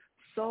to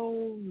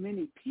so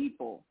many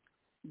people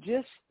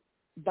just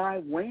by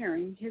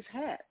wearing his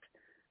hat.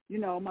 You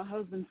know, my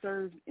husband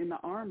served in the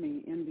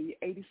Army in the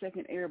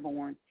 82nd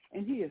Airborne,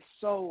 and he is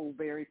so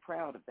very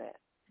proud of that.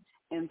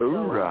 And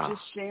so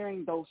just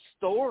sharing those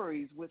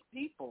stories with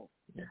people,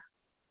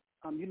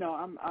 you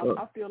know,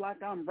 I feel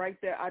like I'm right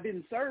there. I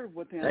didn't serve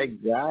with him,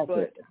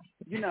 but,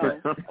 you know,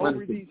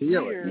 over these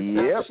years,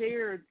 I've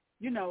shared,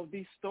 you know,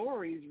 these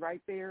stories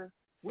right there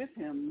with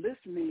him,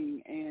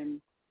 listening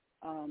and,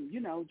 you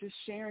know, just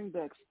sharing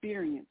the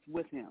experience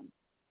with him.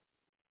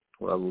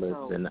 Well,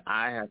 listen,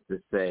 I have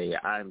to say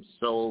I'm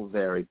so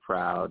very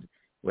proud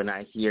when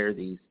I hear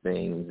these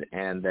things,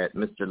 and that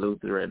Mr.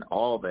 Luther and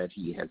all that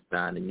he has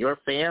done and your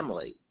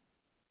family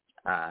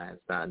has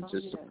done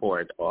to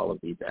support all of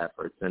these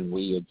efforts. And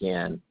we,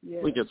 again,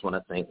 we just want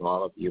to thank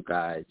all of you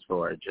guys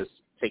for just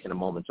taking a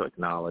moment to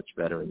acknowledge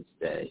Veterans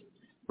Day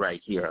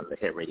right here on the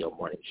Hair Radio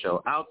Morning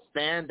Show.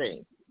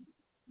 Outstanding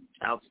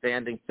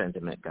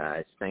sentiment,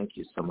 guys. Thank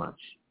you so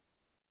much.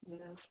 Yes.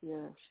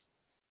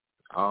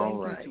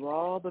 Thank you to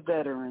all the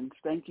veterans.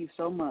 Thank you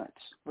so much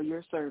for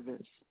your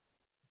service.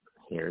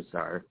 Here's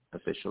our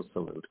official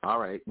salute. All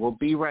right, we'll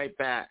be right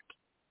back.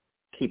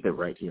 Keep it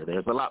right here.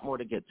 There's a lot more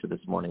to get to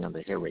this morning on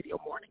the Hair Radio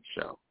Morning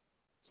Show.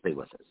 Stay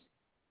with us.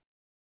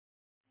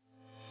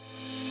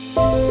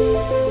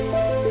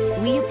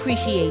 We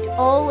appreciate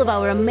all of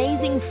our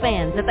amazing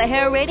fans at the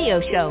Hair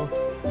Radio Show.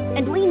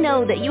 And we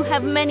know that you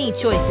have many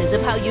choices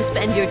of how you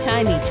spend your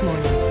time each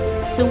morning.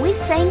 So we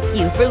thank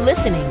you for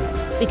listening,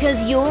 because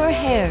your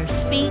hair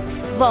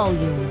speaks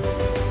volumes.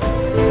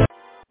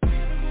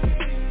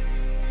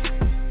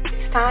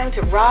 It's time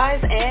to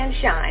rise and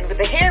shine with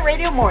the Hair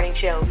Radio Morning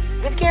Show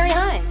with Carrie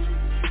Hines.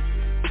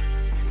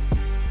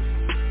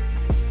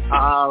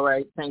 All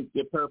right, thank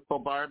you, Purple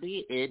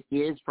Barbie. It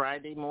is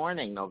Friday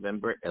morning,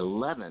 November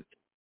 11th,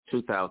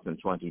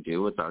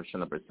 2022. It's our show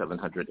number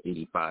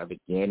 785.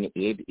 Again,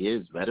 it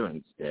is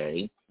Veterans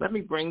Day. Let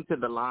me bring to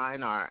the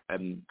line our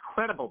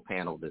incredible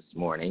panel this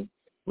morning.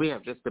 We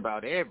have just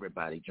about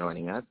everybody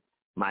joining us.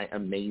 My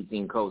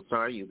amazing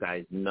co-star, you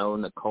guys know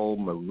Nicole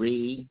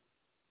Marie.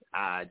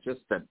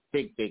 Just a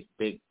big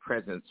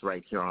presence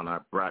right here on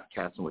our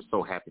broadcast, and we're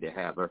so happy to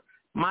have her.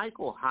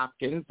 Michael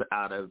Hopkins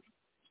out of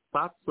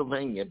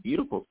Spotsylvania,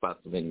 beautiful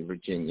Spotsylvania,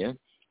 Virginia.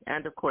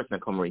 And, of course,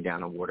 Nicole Marie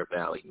down in Water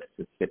Valley,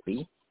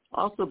 Mississippi.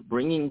 Also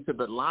bringing to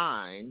the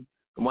line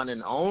one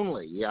and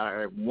only,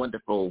 our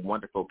wonderful,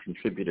 wonderful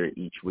contributor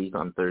each week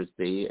on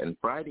Thursday and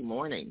Friday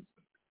mornings,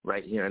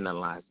 right here in the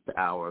last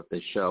hour of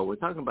the show. We're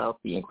talking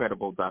about the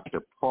incredible Dr.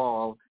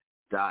 Paul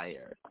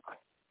Dyer.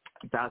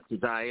 Dr.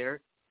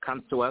 Dyer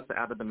comes to us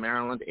out of the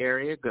Maryland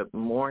area. Good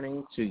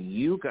morning to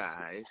you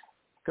guys.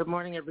 Good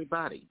morning,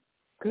 everybody.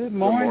 Good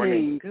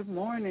morning. Good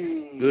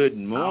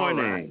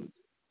morning.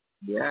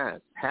 Yes,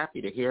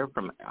 happy to hear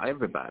from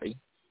everybody.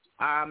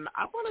 I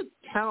want to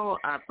tell,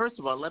 first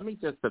of all, let me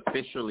just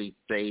officially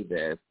say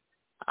this,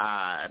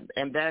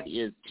 and that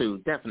is to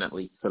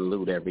definitely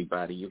salute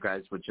everybody. You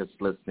guys were just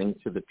listening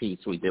to the piece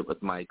we did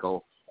with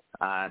Michael,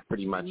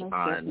 pretty much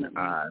on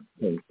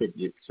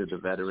tribute to the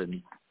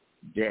Veterans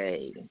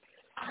Day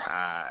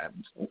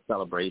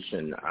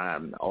celebration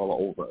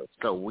all over.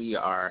 So we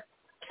are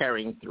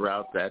carrying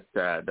throughout that.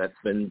 That's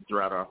been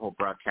throughout our whole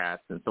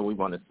broadcast, and so we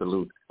want to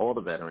salute all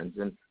the veterans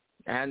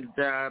and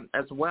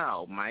as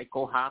well,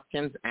 Michael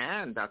Hopkins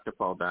and Dr.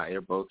 Paul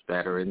Dyer, both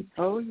veterans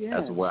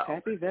as well.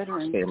 Happy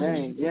Veterans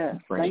Day. Yes.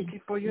 Thank you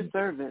for your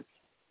service.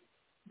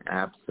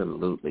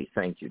 Absolutely.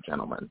 Thank you,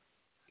 gentlemen.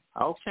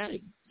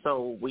 Okay,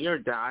 so we are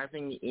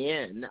diving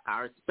in.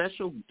 Our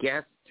special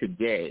guest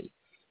today.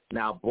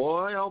 Now,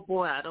 boy, oh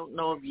boy, I don't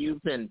know if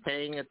you've been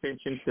paying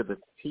attention to the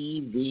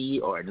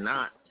TV or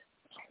not,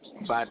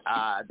 but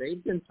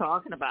they've been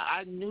talking about,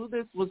 I knew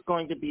this was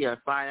going to be a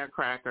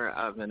firecracker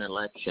of an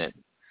election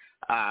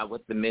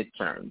with the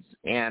midterms.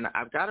 And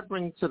I've got to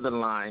bring to the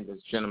line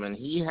this gentleman.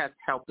 He has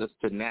helped us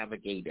to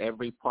navigate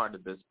every part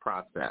of this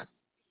process.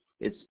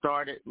 It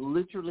started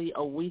literally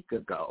a week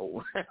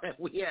ago.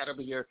 We had him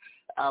here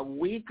a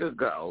week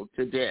ago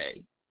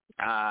today.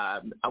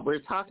 We're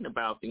talking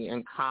about the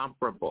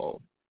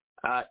incomparable,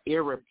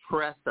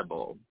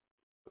 irrepressible,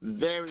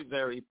 very,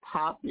 very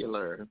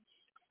popular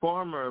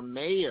former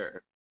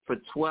mayor for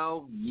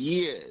 12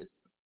 years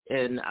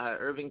in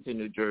Irvington,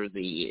 New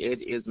Jersey.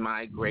 It is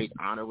my great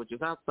honor, which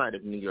is outside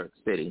of New York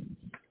City,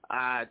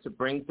 to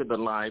bring to the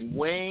line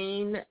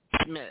Wayne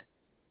Smith.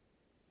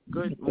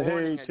 Good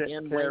morning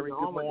again, Terry.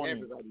 Wayne. Good morning.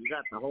 Everybody. You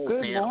got the whole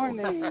Good panel.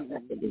 morning.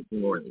 Good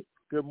morning.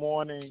 Good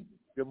morning.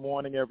 Good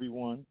morning,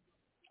 everyone.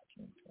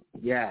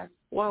 Yeah.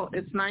 Well,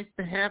 it's nice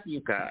to have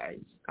you guys.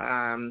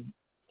 I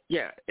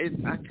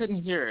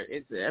couldn't hear it.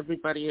 Is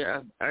everybody?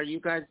 Are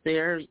you guys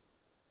there?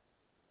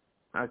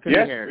 I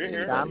couldn't hear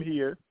it. I'm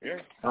here.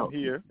 I'm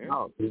here.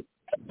 Oh.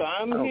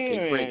 I'm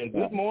here. Great.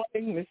 Good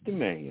morning, Mr.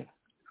 Mayor.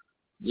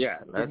 Yeah.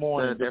 Good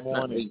morning.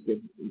 Definitely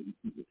good.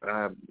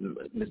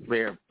 Mr.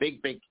 Mayor,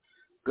 big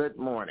Good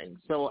morning.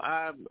 So,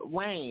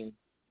 Wayne,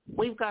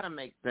 we've got to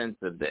make sense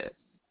of this.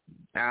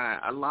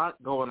 A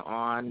lot going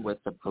on with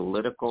the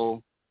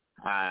political,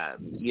 out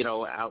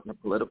in the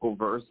political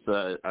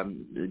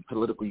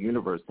political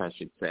universe, I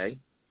should say.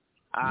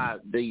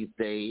 These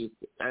days,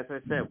 as I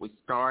said, we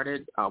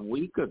started a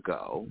week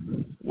ago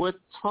with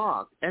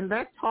talk, and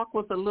that talk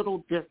was a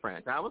little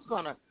different. I was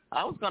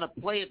gonna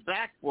play it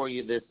back for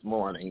you this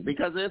morning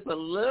because it's a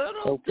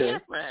little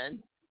different.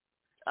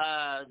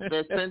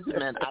 The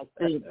sentiment I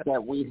think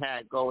that we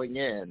had going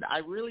in, I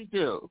really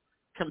do,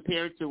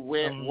 compared to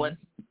what's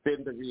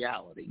been the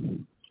reality.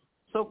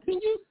 So can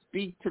you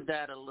speak to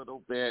that a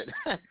little bit?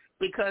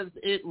 Because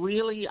it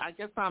really, I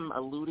guess I'm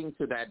alluding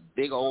to that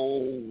big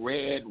old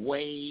red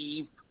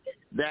wave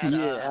that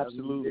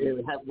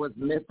absolutely was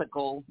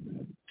mythical.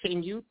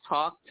 Can you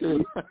talk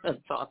to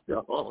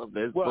all of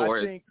this for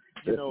us? I think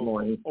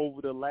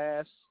over the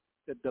last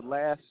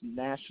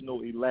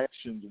national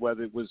elections,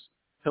 whether it was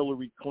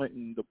Hillary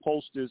Clinton, the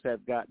pollsters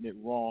have gotten it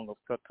wrong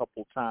a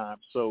couple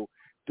times. So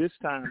this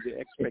time the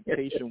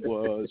expectation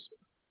was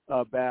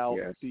about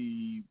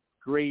the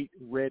great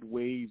red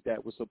wave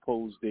that was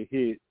supposed to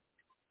hit,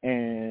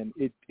 and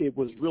it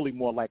was really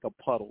more like a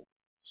puddle.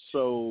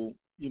 So,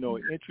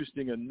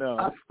 interesting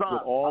enough,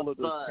 with all of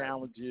the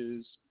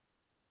challenges,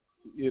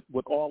 the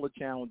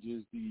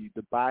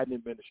Biden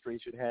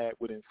administration had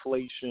with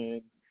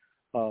inflation,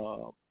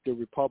 the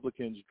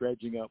Republicans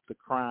dredging up the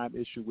crime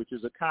issue, which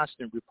is a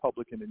constant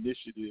Republican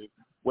initiative,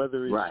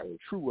 whether it's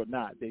true or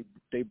not. They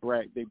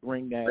bring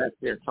that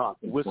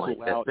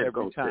whistle out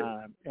every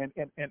time, and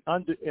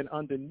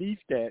underneath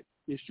that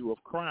issue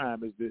of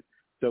crime is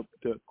the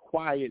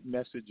quiet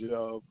message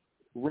of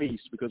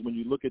race, because when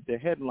you look at the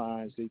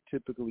headlines, they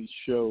typically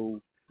show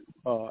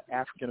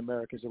African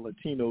Americans and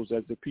Latinos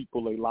as the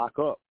people they lock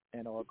up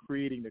and are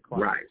creating the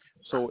crime. Right.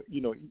 So,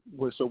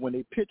 so when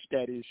they pitch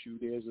that issue,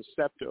 there's a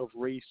scepter of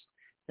race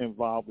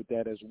involved with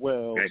that as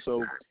well. Exactly.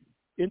 So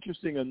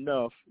interesting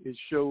enough, it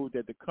showed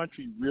that the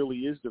country really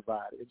is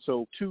divided. And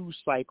so 2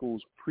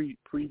 cycles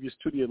previous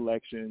to the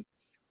election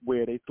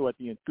where they thought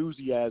the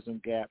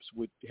enthusiasm gaps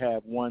would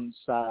have one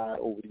side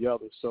over the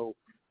other. So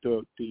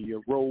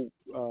the Roe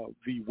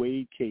v.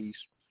 Wade case,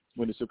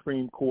 when the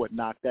Supreme Court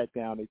knocked that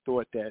down, they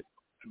thought that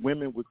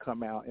women would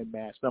come out in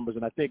mass numbers.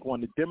 And I think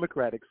on the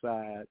Democratic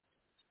side,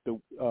 the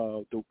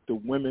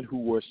women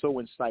who were so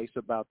incisive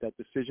about that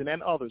decision,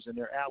 and others and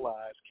their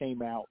allies,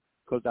 came out,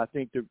 because I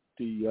think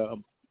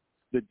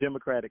the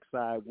Democratic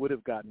side would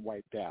have gotten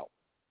wiped out.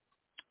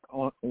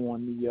 On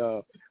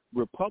the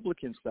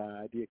Republican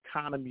side, the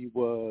economy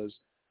was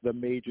the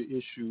major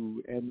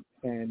issue, and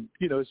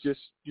it's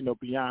just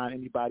beyond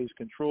anybody's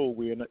control.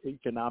 We're in an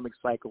economic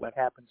cycle that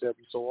happens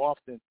every so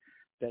often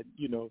that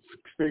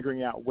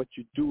figuring out what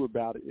you do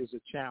about it is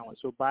a challenge.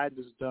 So Biden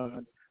has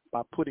done,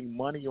 by putting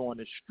money on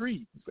the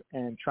street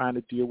and trying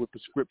to deal with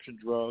prescription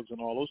drugs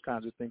and all those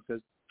kinds of things, has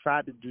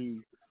tried to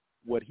do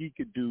what he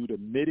could do to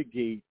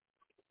mitigate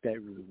that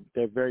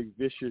very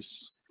vicious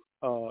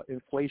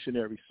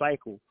inflationary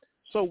cycle.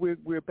 So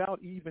we're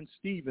about even,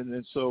 Steven.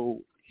 And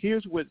so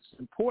here's what's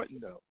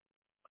important, though,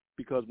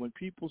 because when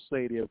people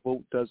say their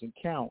vote doesn't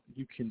count,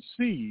 you can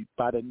see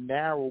by the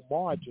narrow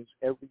margins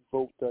every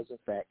vote does in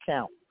fact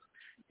count.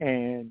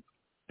 And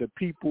the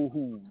people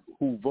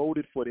who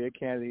voted for their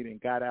candidate and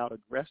got out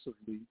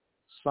aggressively,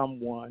 some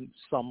won,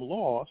 some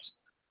lost.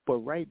 But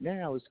right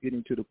now it's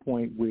getting to the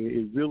point where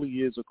it really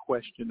is a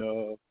question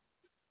of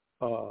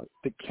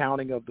the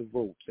counting of the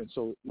votes. And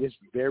so it's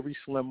very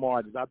slim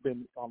margins. I've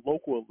been on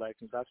local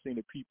elections. I've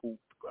seen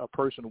a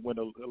person win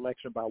an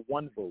election by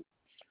 1 vote.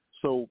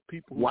 So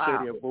people who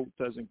say their vote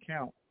doesn't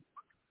count,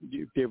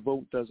 if their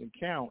vote doesn't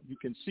count, you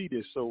can see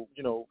this. So,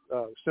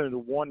 Senator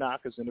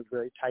Warnock is in a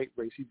very tight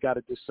race. He's got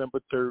a December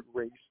 3rd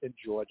race in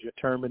Georgia,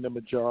 determine the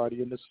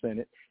majority in the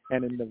Senate.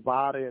 And in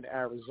Nevada and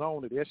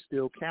Arizona, they're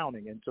still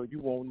counting. And so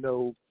you won't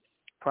know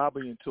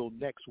probably until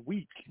next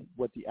week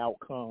what the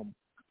outcome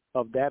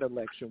of that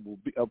election will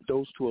be, of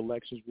those 2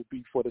 elections will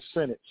be for the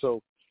Senate.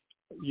 So,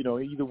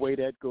 either way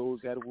that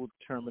goes, that will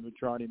determine the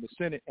majority in the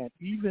Senate. And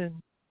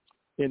even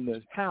in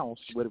the House,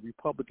 where the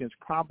Republicans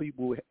probably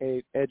will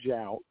edge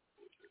out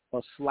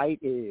a slight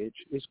edge,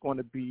 it's going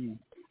to be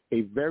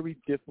a very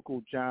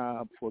difficult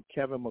job for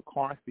Kevin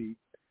McCarthy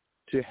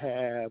to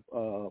have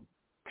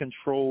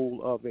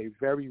control of a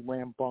very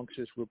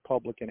rambunctious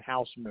Republican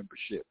House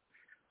membership.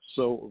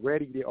 So the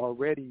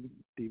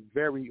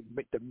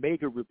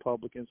mega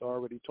Republicans are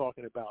already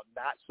talking about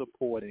not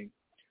supporting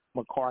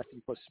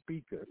McCarthy for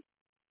Speaker.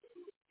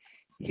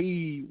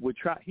 He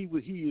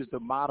is the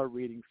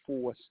moderating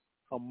force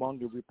among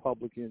the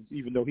Republicans,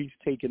 even though he's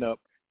taken up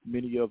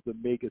many of the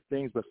mega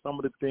things, but some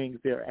of the things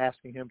they're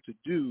asking him to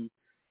do,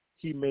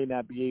 he may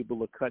not be able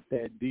to cut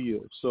that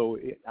deal. So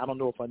I don't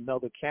know if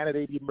another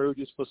candidate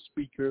emerges for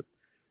Speaker.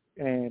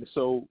 And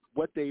so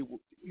what they'll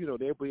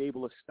be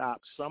able to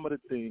stop some of the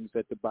things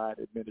that the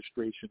Biden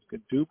administration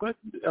can do, but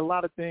a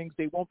lot of things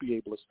they won't be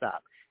able to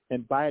stop.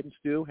 And Biden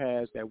still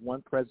has that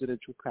one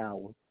presidential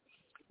power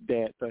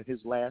that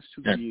his last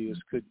 2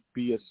 years could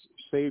be a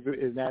savior,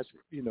 and that's,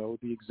 the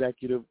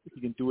executive,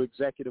 he can do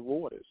executive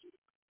orders.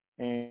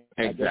 And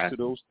I guess to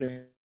those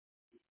things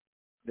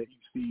that he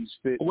sees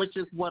fit. Which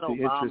is what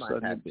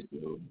Obama had to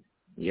do.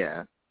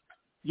 Yeah.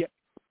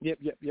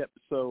 Yep.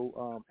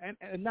 So,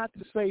 and not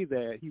to say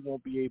that he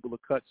won't be able to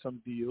cut some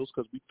deals,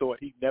 because we thought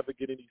he'd never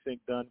get anything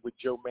done with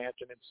Joe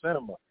Manchin and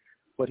Sinema,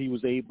 but he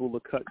was able to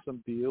cut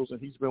some deals, and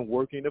he's been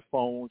working the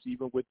phones,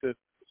 even with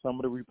some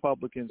of the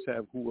Republicans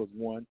who have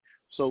won.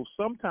 So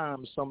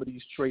sometimes some of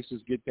these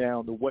traces get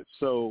down to what.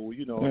 So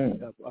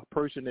a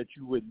person that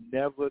you would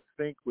never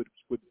think would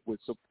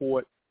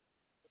support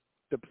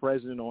the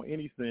president on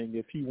anything,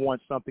 if he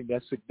wants something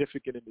that's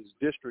significant in his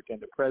district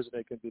and the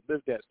president can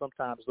deliver that,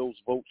 sometimes those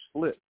votes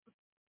flip.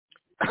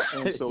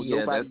 And so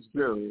that's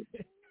true.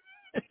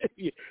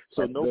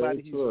 So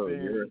nobody's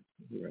been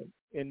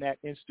in that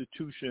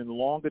institution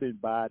longer than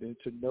Biden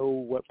to know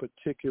what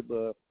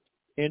particular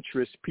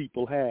interests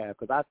people have.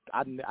 Because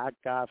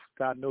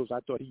God knows, I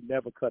thought he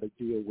never cut a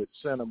deal with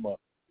Sinema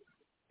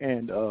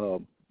and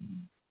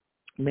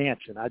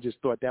Manchin. I just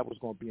thought that was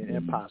going to be an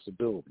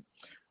impossibility.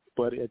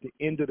 But at the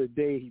end of the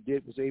day, he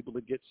was able to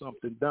get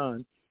something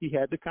done. He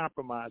had to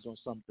compromise on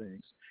some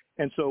things.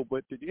 And so,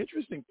 but the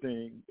interesting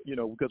thing,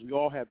 because we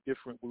all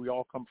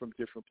come from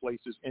different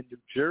places. In New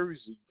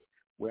Jersey,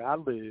 where I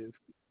live,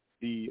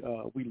 we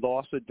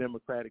lost a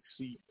Democratic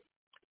seat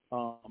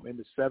in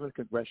the 7th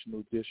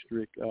congressional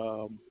district.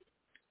 Tom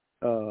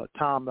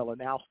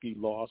Malinowski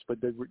lost,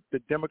 but the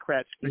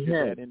Democrats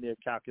figured that in their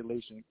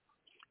calculation.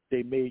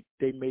 They made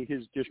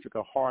his district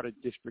a harder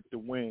district to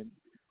win.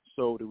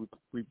 So the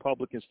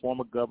Republicans'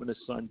 former governor's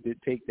son did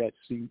take that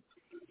seat.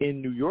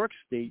 In New York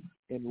State,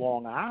 in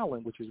Long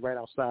Island, which is right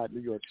outside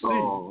New York City,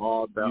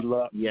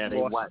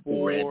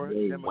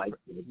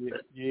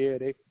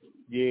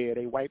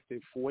 they wiped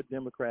their 4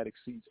 Democratic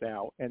seats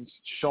out. And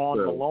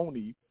Sean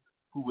Maloney,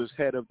 who was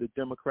head of the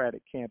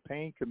Democratic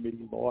campaign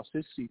committee, lost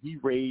his seat. He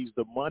raised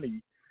the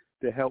money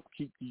to help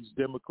keep these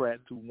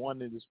Democrats who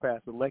won in this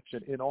past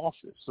election in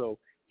office. So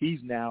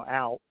he's now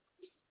out.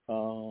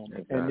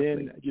 And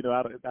then,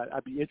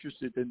 I'd be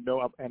interested to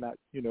know, and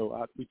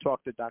we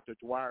talked to Dr.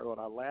 Dyer on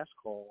our last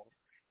call,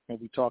 and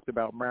we talked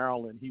about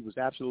Maryland. He was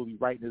absolutely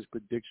right in his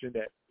prediction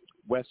that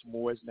Wes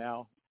Moore is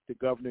now the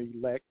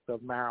governor-elect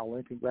of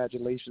Maryland.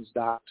 Congratulations,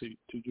 Doc, to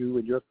you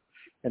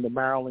and the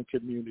Maryland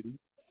community.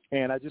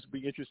 And I'd just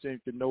be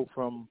interested to know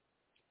from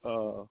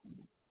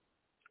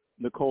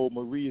Nicole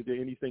Marie, is there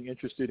anything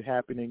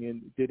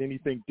did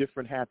anything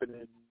different happen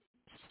in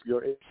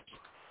your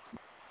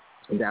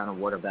down in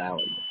Water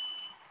Valley?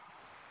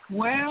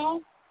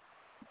 Well,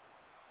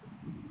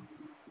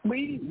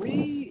 we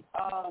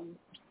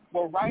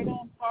were right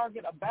on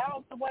target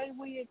about the way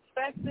we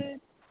expected.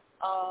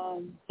 I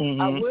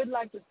would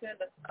like to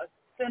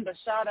send a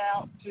shout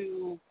out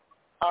to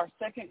our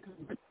second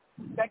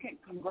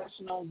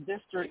congressional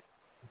district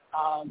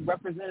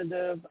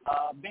representative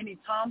Benny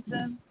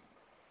Thompson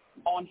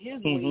on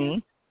his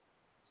win,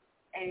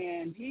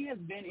 and he has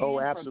been in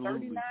for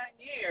 39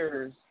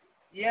 years.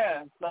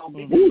 Yeah, so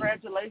big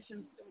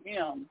congratulations to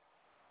him.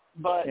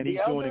 And he's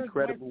doing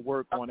incredible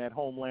work on that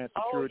Homeland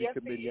Security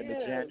Committee and the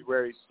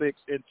January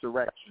 6th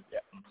insurrection.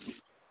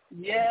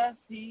 Yes,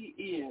 he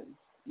is.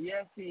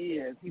 Yes, he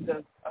is. He's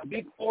a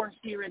big force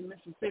here in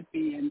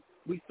Mississippi, and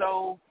we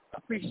so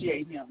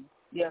appreciate him.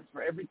 Yes,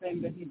 for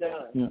everything that he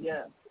does.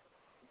 Yeah.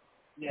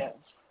 Yes.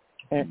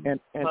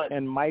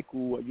 And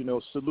Michael,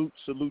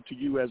 salute to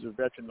you as a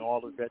veteran, and all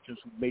the veterans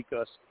who make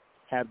us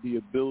have the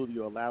ability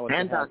or allow us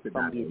to have the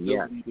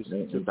ability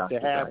to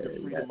have the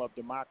freedom of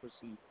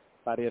democracy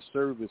by their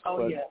service.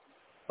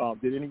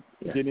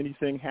 Did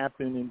anything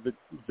happen in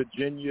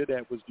Virginia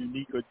that was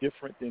unique or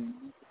different than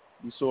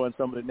you saw in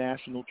some of the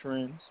national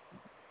trends?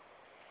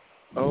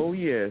 Oh,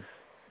 yes.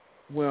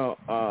 Well,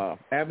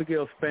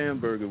 Abigail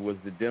Spanberger was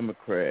the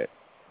Democrat.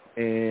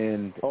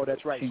 And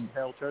that's right. She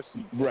held her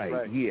seat.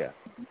 Right, yeah.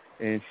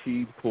 And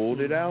she pulled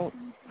it out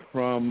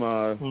from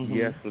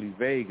Yesli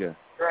Vega.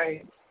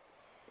 Right.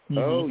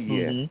 Oh,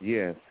 yes,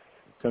 yes.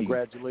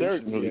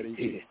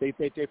 Congratulations.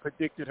 They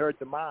predicted her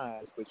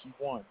demise, but she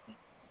won.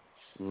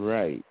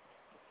 Right.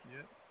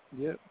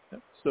 Yep.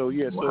 So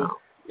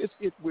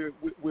we're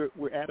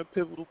at a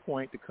pivotal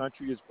point. The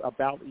country is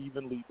about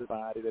evenly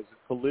divided, as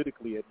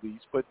politically at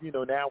least. But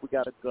now we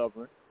got to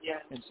govern. Yeah.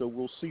 And so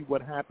we'll see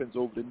what happens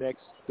over the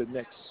next few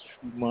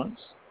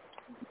months.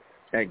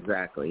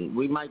 Exactly.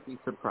 We might be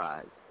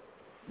surprised.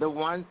 The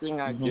one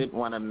thing I did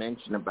want to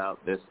mention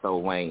about this, though,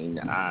 Wayne,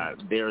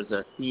 there's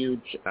a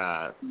huge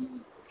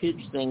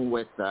thing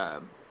with,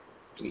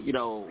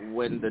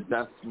 when the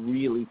dust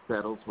really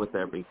settles with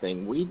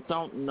everything. We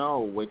don't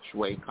know which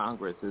way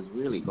Congress is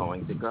really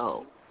going to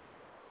go.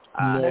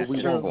 No,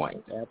 we don't.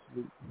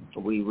 Absolutely.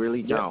 We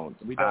really don't.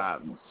 We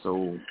don't.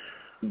 So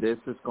this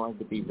is going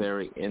to be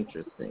very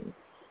interesting.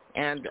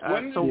 And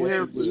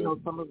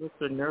some of us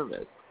are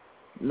nervous.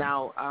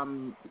 Now,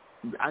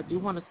 I do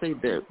want to say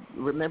that,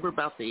 remember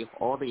about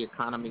all the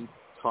economy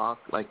talk,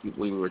 like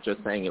we were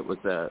just saying, it was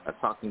a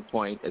talking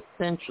point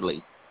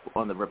essentially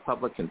on the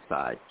Republican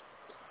side.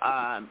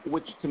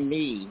 which to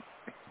me,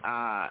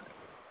 I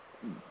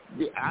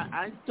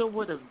still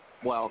would have.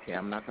 Well, okay,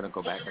 I'm not going to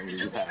go back and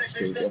rehash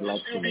the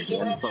election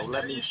again, so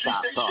let me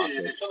stop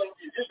talking.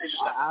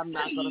 I'm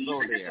not going to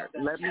go there.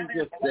 Let me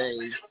just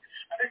say,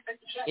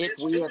 if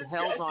we had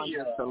held on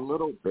just a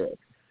little bit,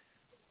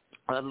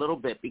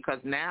 because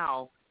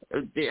now,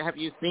 have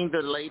you seen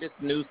the latest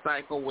news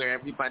cycle where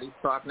everybody's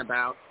talking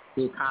about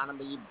the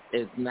economy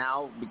is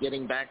now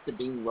getting back to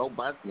being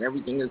robust and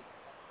everything is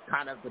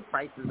kind of, the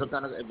prices are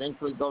going to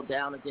eventually go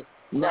down again.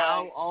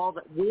 Now,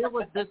 where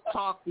was this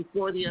talk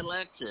before the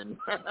election?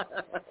 I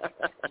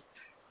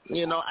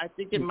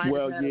think it might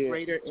have had a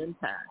greater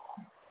impact.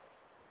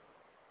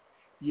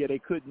 Yeah, they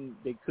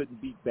couldn't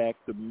beat back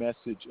the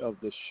message of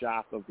the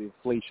shock of the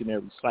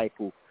inflationary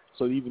cycle.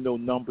 So even though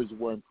numbers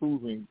were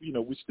improving,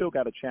 we still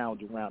got a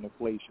challenge around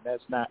inflation.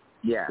 That's not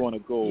going to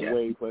go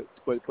away. But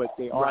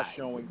they are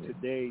showing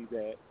today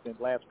that in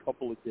the last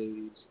couple of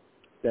days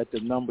that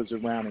the numbers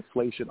around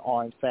inflation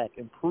are in fact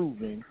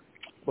improving.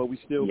 But we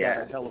still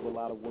got a hell of a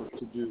lot of work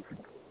to do.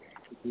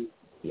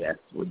 Yes,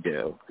 we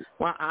do.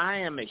 Well, I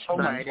am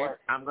excited.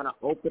 I'm going to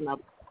open up.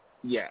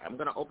 Yeah, I'm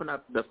going to open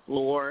up the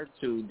floor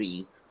to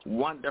the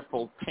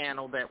wonderful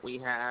panel that we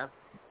have.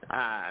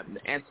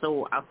 And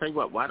so I'll tell you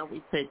what, why don't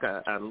we take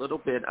a little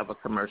bit of a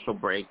commercial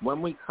break.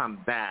 When we come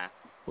back,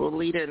 we'll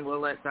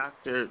let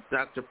Dr.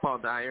 Paul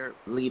Dyer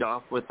lead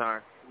off with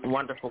our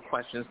wonderful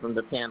questions from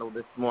the panel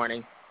this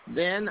morning.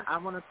 Then I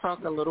want to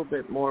talk a little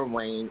bit more,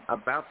 Wayne,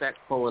 about that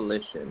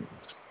coalition.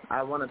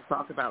 I want to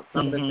talk about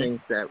some of the things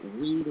that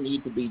we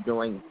need to be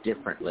doing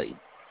differently.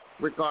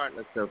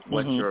 Regardless of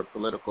what your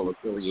political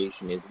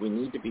affiliation is, we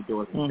need to be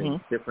doing some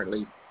things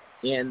differently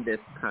in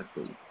this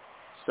country.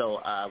 So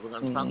we're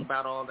going to talk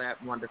about all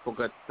that wonderful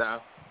good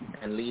stuff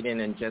and lead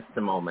in just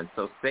a moment.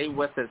 So stay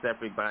with us,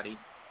 everybody.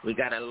 We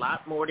got a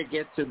lot more to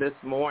get to this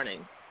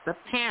morning. The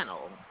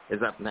panel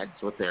is up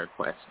next with their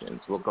questions.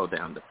 We'll go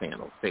down the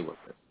panel. Stay with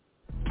us.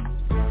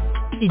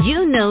 Did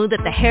you know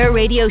that the Hair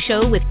Radio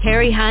Show with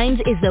Carrie Hines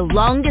is the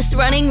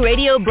longest-running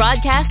radio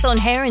broadcast on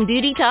hair and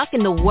beauty talk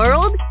in the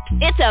world?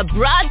 It's a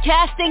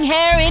broadcasting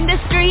hair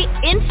industry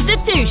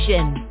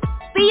institution.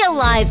 Be a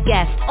live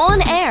guest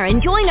on air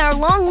and join our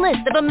long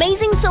list of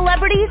amazing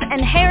celebrities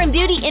and hair and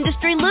beauty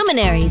industry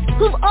luminaries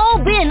who've all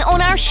been on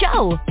our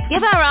show.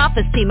 Give our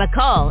office team a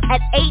call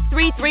at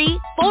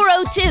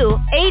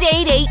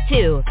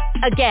 833-402-8882.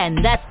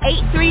 Again, that's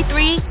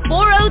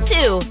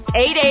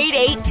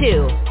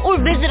 833-402-8882. Or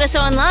visit us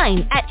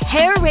online at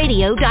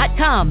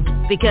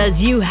hairradio.com, because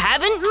you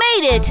haven't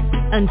made it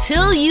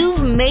until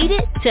you've made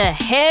it to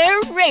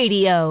Hair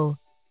Radio.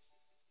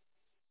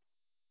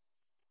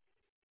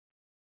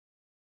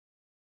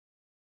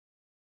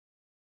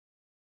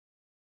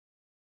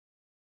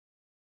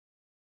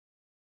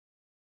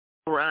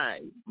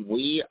 Right,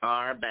 we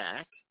are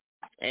back,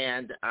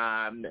 and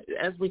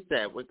as we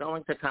said, we're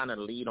going to kind of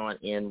lead on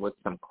in with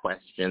some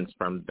questions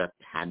from the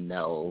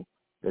panel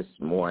this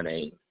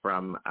morning,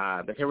 from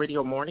the Hair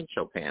Radio Morning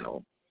Show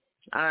panel.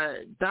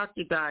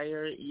 Dr.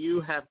 Dyer,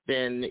 you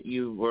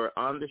were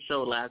on the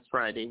show last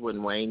Friday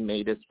when Wayne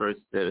made his first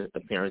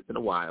appearance in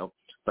a while,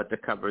 but to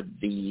cover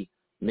the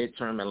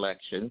midterm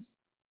elections.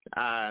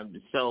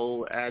 And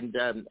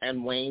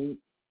Wayne,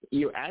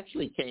 you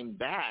actually came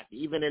back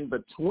even in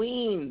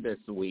between this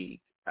week,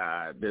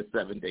 this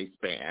 7-day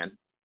span,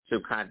 to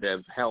kind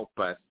of help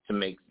us to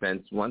make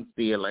sense once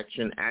the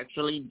election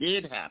actually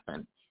did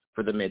happen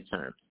for the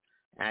midterms.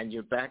 And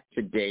you're back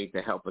today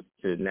to help us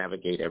to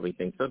navigate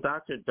everything. So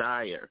Dr.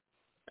 Dyer,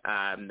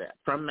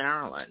 from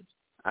Maryland.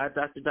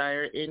 Dr.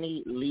 Dyer,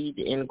 any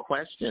lead-in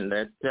question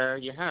that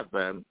you have?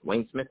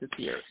 Wayne Smith is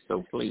here,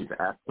 so please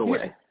ask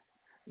away.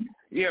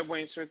 Yeah,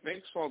 Wayne, sir,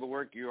 thanks for all the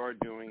work you are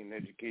doing and the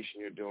education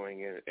you're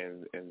doing.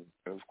 And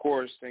of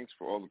course, thanks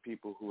for all the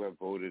people who have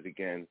voted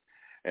again.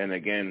 And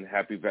again,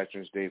 happy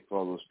Veterans Day for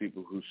all those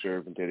people who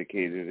served and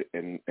dedicated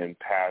and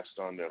passed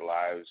on their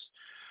lives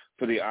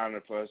for the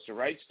honor for us, the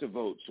rights to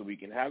vote, so we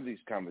can have these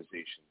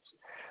conversations.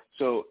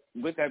 So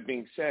with that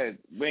being said,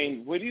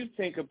 Wayne, what do you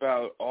think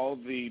about all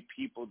the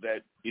people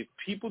that, if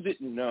people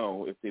didn't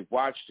know, if they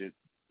watched it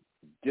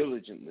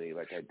diligently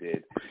like I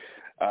did,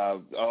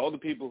 all the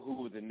people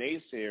who were the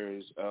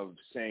naysayers of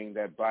saying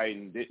that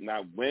Biden did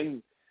not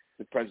win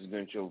the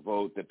presidential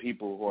vote, the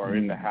people who are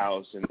in the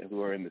House and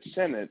who are in the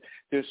Senate,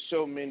 there's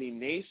so many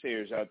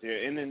naysayers out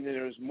there, and then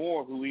there's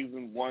more who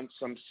even want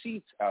some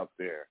seats out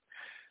there.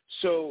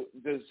 So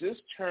does this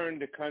turn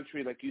the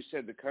country, like you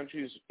said, the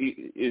country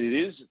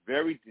is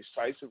very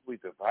decisively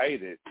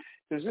divided.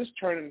 Does this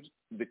turn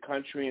the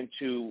country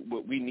into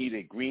what we need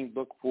a green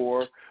book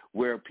for,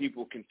 where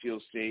people can feel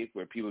safe,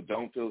 where people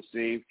don't feel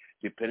safe,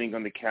 depending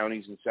on the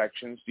counties and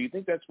sections? Do you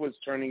think that's what it's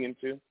turning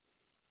into?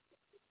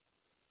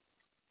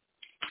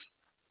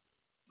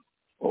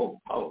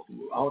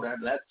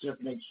 Let's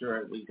just make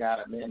sure we got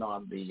him in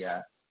on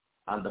the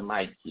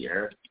mic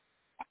here.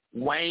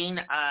 Wayne,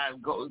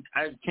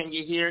 can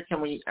you hear? Can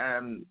we?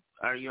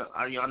 Are you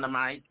on the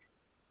mic?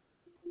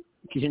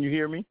 Can you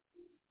hear me?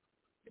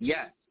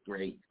 Yes,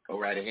 great. Go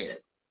right ahead.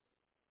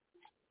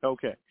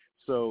 Okay.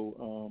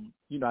 So,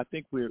 I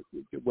think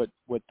what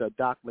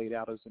Doc laid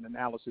out as an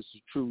analysis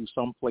is true.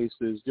 Some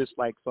places, just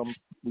like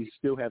we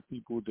still have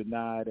people who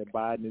deny that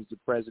Biden is the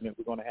president.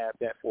 We're going to have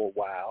that for a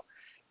while.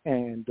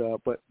 And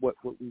but what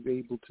we're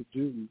able to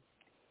do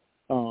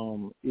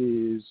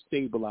is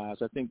stabilize.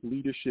 I think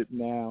leadership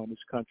now in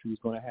this country is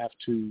going to have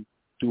to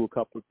do a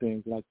couple of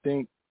things. And I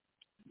think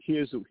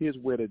here's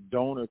where the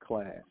donor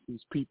class,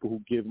 these people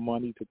who give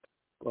money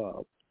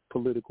to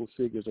political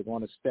figures, are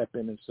going to step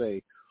in and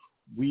say,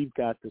 we've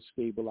got to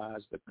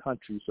stabilize the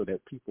country so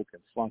that people can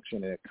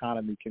function, the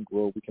economy can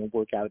grow, we can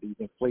work out of these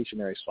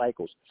inflationary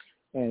cycles.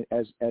 And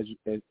as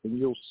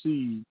you'll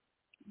see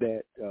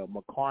that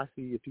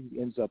McCarthy, if he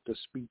ends up the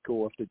speaker,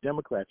 or if the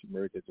Democrats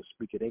emerge as the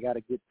speaker, they got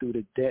to get through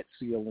the debt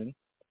ceiling,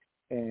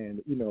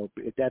 and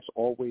that's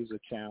always a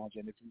challenge.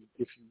 And if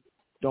you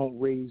don't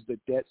raise the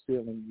debt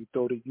ceiling, you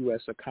throw the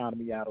U.S.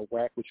 economy out of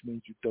whack, which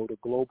means you throw the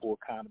global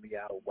economy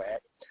out of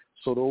whack.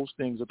 So those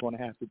things are going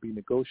to have to be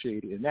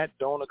negotiated. And that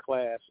donor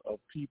class of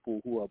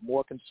people who are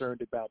more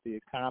concerned about the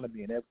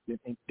economy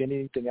than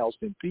anything else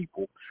than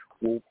people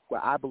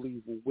I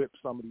believe, will whip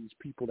some of these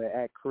people that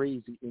act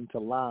crazy into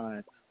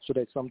line so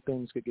that some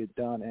things could get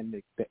done,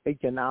 and the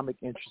economic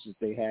interests that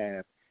they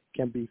have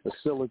can be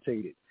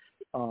facilitated.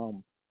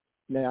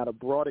 Now, the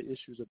broader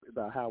issues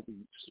about how we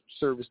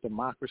service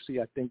democracy,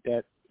 I think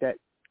that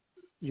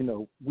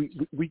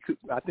we could.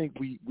 I think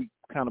we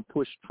kind of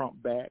pushed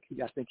Trump back.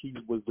 I think he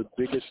was the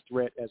biggest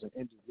threat as an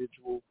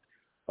individual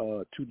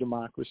to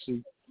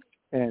democracy,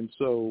 and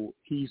so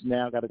he's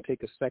now got to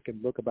take a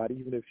second look about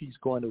even if he's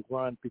going to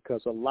run,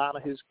 because a lot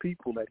of his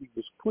people that he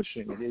was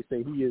pushing, and they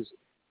say he is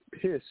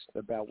pissed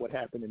about what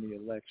happened in the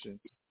election,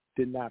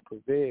 did not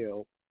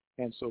prevail.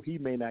 And so he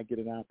may not get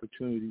an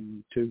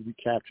opportunity to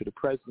recapture the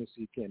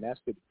presidency again. That's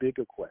the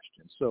bigger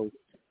question. So,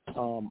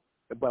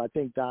 but I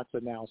think Doc's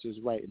analysis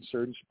is right. In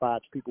certain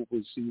spots, people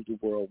perceive the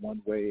world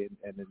one way,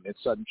 and in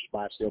certain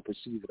spots, they'll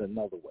perceive it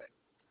another way.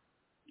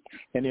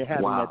 And they're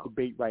having that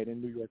debate right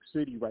in New York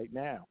City right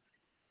now.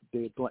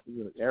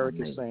 Eric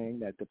is saying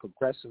that the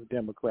progressive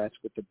Democrats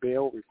with the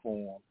bail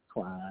reform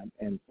climb,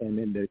 and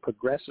then the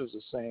progressives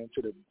are saying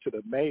to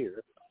the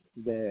mayor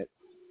that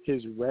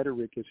his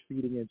rhetoric is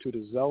feeding into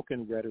the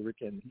Zelkin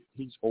rhetoric, and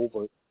he's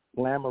over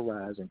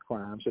glamorizing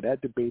crime. So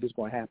that debate is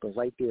going to happen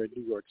right there in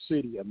New York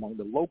City among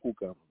the local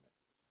government.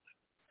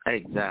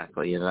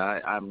 Exactly. And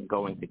I'm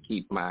going to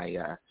keep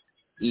my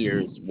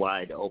ears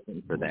wide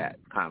open for that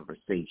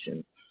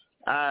conversation.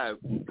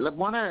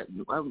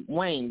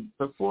 Wayne,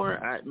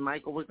 before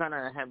Michael, we're going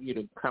to have you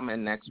to come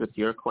in next with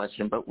your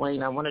question. But,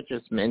 Wayne, I want to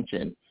just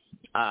mention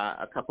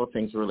a couple of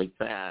things really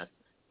fast.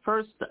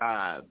 First,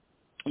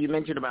 you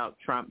mentioned about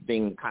Trump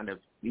being kind of,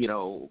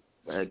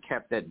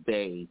 kept at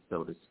bay,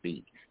 so to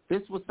speak.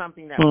 This was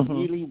something that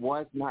really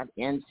was not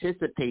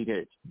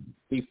anticipated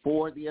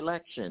before the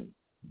election.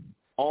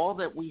 All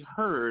that we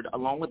heard,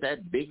 along with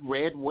that big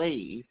red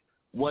wave,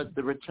 was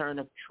the return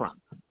of Trump.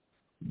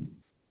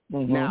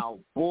 Now,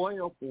 boy,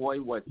 oh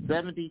boy, what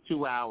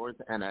 72 hours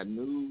and a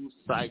new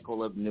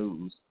cycle of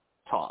news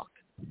talk.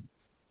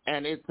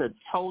 And it's a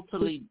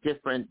totally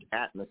different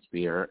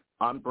atmosphere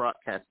on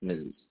broadcast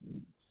news.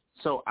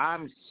 So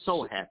I'm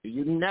so happy.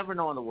 You never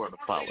know in the world of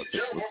politics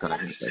what's going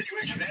to happen.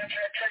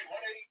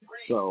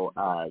 So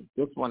I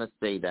just want to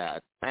say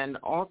that. And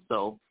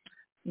also,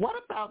 what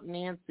about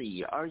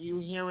Nancy? Are you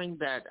hearing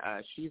that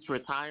she's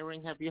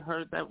retiring? Have you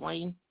heard that,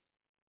 Wayne?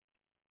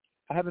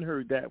 I haven't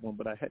heard that one,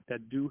 but I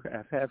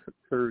have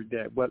heard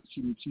that. But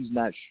she's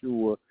not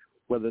sure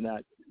whether or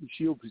not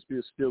she'll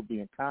still be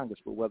in Congress,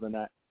 but whether or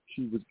not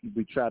she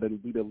would try to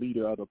be the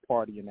leader of the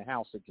party in the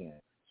House again.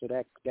 So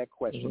that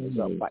question is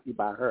up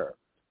by her.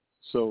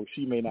 So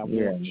she may not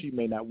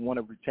want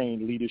to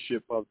retain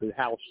leadership of the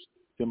House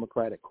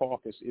Democratic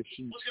Caucus if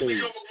she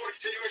stays.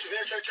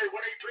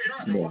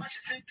 Yeah.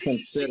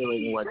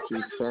 Considering what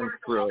she's been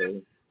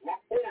through.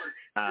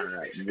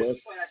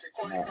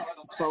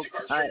 Folks,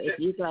 if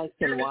you guys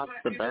can watch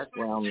the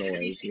background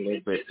noise a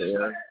little bit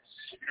there,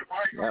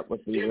 that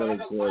would be really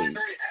great.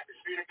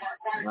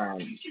 Hold on,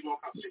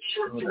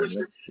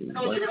 let's see.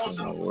 What's going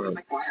to work?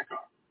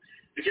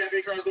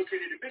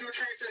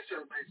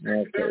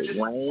 Okay,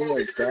 Wayne,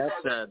 is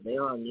that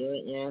there on your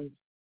end?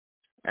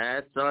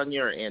 That's on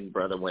your end,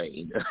 Brother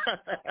Wayne.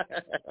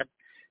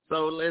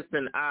 So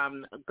listen,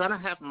 I'm going to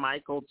have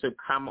Michael to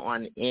come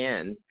on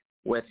in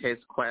with his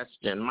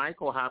question.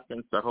 Michael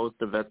Hopkins, the host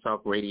of Vet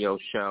Talk Radio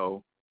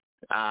Show.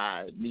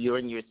 You're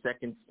in your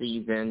second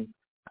season.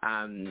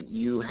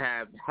 You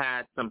have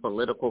had some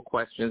political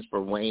questions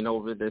for Wayne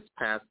over this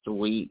past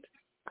week.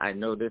 I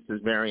know this is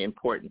very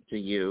important to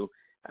you.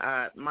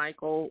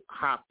 Michael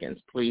Hopkins,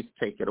 please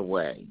take it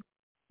away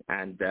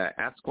and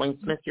ask Wayne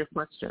Smith your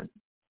question.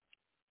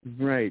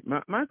 Right.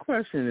 My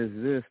question is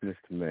this,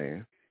 Mr.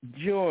 Mayor.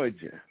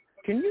 Georgia,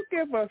 can you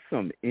give us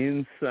some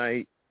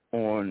insight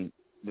on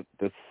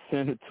the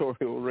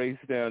senatorial race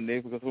down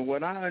there? Because from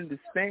what I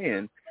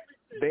understand,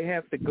 they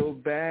have to go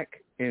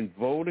back and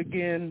vote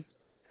again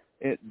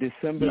at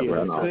December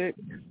 6th.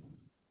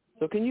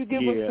 So can you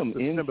give us some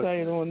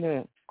insight on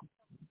that?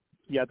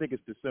 I think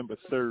it's December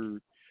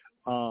 3rd.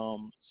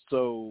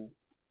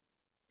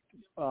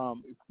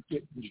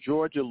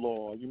 Georgia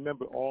law, you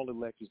remember all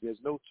elections,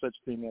 there's no such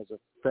thing as a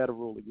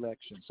federal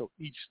election. So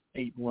each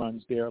state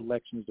runs their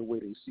elections the way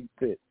they see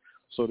fit.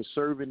 So to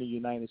serve in the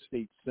United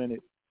States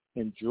Senate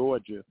in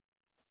Georgia,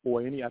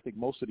 or I think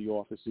most of the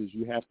offices,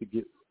 you have to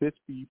get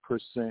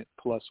 50%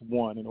 plus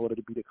one in order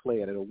to be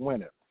declared a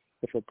winner.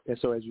 And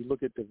so as you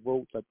look at the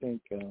votes, I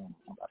think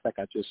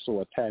I just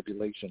saw a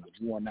tabulation of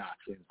Warnock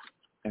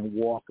and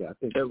Walker. I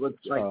think it was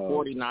like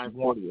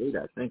 49-48.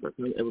 I think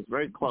it was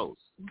very close.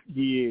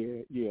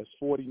 Yeah, it's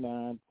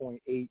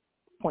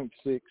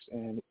 49.8.6,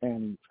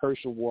 and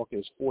Herschel Walker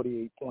is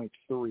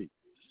 48.3.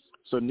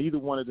 So neither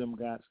one of them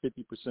got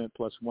 50%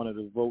 plus one of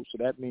the votes. So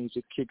that means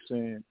it kicks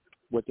in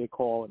what they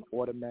call an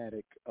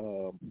automatic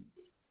a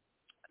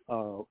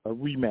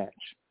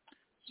rematch.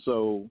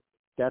 So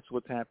that's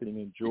what's happening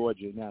in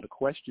Georgia. Now the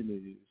question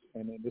is,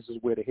 and then this is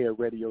where the Hair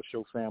Radio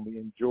Show family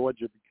in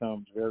Georgia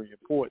becomes very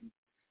important,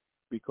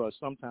 because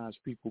sometimes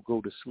people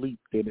go to sleep.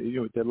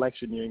 The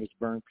electioneering has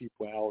burned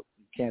people out.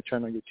 You can't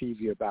turn on your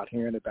TV about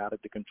hearing about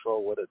it, the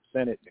control of the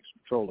Senate, the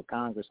control of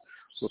Congress.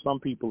 So some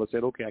people have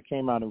said, okay, I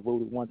came out and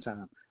voted one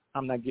time.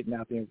 I'm not getting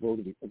out there and vote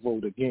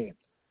again.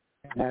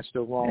 And that's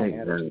the wrong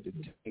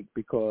attitude to take,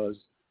 because,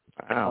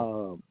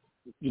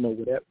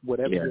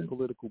 whatever your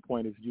political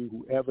point of view,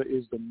 whoever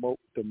is the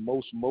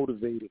most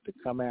motivated to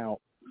come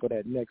out for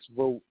that next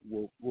vote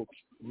will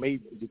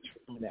maybe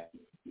determine that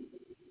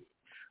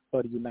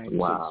for the United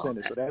States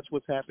Senate. So that's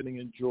what's happening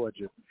in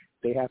Georgia.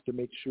 They have to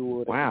make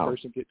sure that the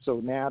person gets.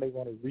 So now they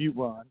want to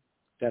rerun.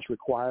 That's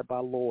required by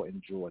law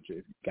in Georgia.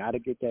 You got to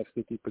get that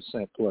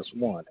 50% plus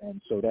one,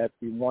 and so that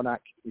he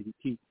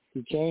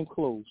came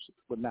close,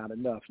 but not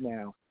enough.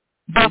 Now,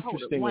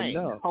 interesting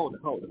enough. Hold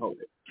it.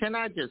 Can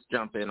I just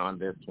jump in on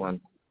this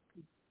one?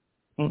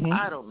 Mm-hmm.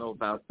 I don't know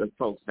about the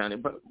folks down there,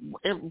 but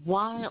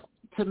why,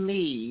 to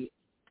me,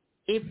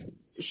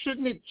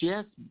 shouldn't it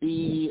just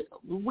be,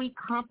 we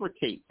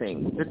complicate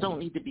things that don't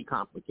need to be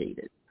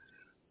complicated.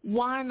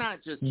 Why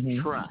not just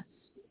trust?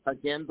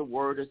 Again, the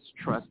word is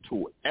trust.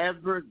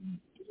 Whoever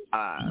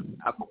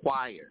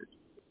acquired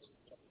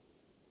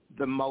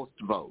the most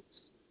votes.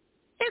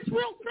 It's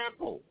real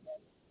simple.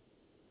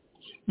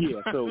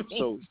 Yeah, so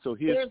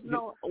here's this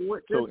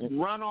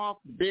runoff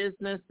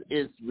business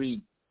it's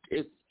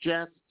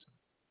just,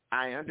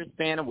 I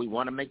understand, and we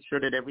want to make sure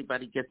that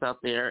everybody gets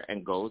out there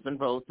and goes and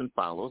votes and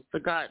follows the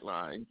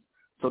guidelines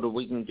so that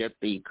we can get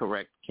the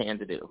correct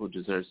candidate who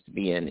deserves to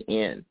be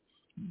in.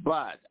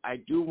 But I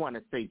do want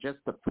to say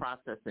just the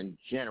process in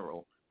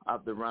general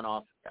of the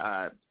runoff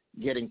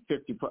getting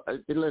 50.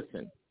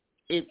 Listen,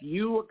 if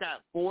you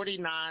got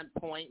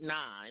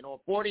 49.9 or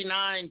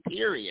 49%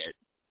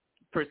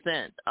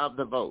 of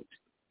the vote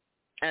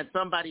and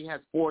somebody has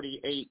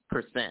 48%,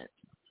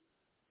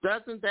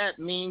 doesn't that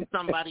mean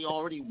somebody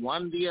already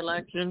won the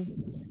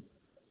election?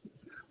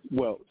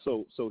 Well,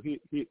 so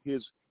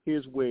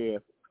here's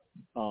where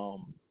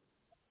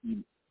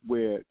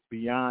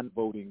beyond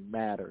voting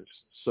matters.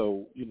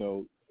 So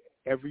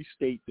every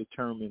state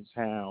determines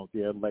how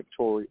their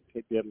electoral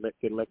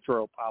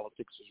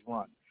politics is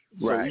run.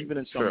 Right. So even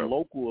in some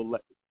local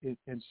in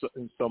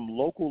some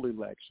local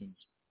elections,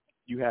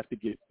 you have to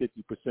get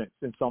 50%.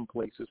 In some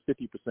places,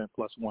 50%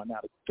 plus one.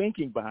 Now the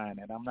thinking behind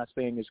that, I'm not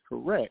saying is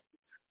correct.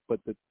 But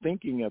the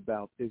thinking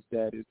about is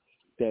that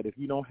if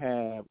you don't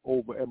have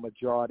over a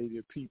majority of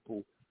the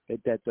people,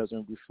 that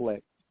doesn't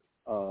reflect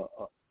a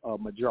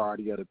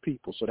majority of the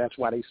people. So that's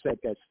why they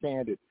set that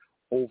standard.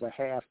 Over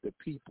half the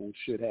people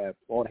should have,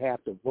 or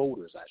half the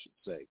voters, I should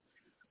say,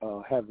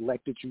 have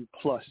elected you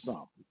plus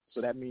some.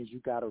 So that means you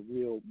got a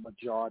real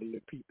majority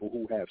of people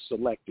who have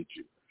selected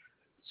you.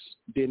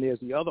 Then there's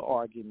the other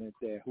argument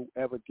that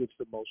whoever gets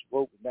the most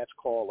votes, that's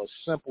called a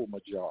simple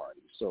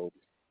majority. So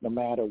no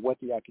matter what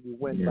you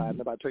win by.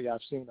 I tell you,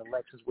 I've seen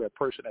elections where a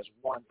person has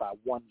won by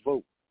one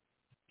vote,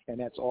 and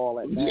that's all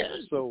that matters.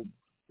 Yes. So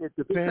it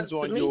depends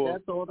on your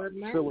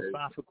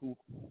philosophical.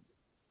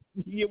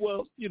 Yeah,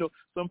 well,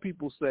 some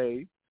people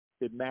say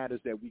it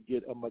matters that we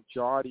get a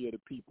majority of the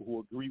people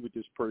who agree with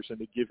this person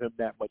to give him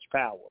that much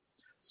power.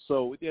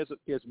 So there's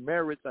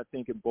merits, I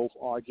think, in both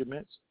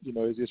arguments.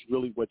 Is this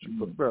really what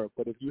you prefer?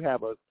 But if you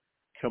have a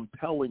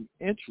compelling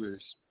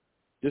interest,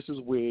 this is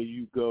where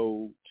you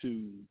go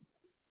to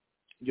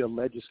your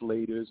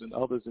legislators and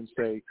others and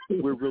say,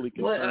 we're really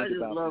concerned about this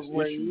issue. I just love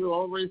when you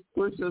always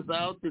push us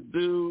out to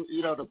do,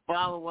 to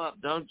follow up.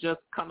 Don't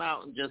just come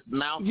out and just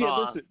mouth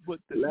off.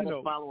 Let us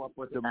follow up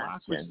with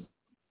democracy.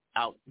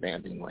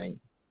 Outstanding, Wayne.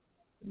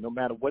 No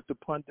matter what the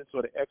pundits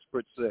or the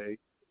experts say,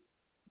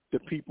 the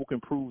people can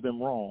prove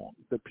them wrong.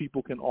 The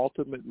people can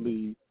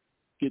ultimately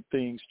get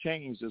things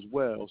changed as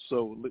well.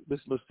 So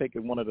let's take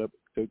it one of the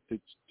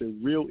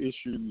real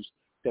issues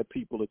that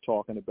people are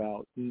talking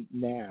about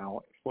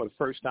now for the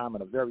first time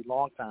in a very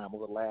long time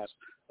over the last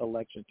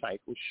election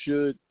cycle.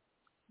 Should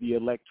the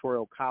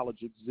Electoral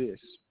College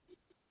exist?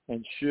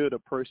 And should a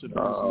person who's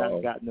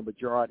not gotten the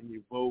majority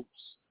of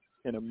votes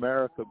in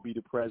America be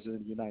the president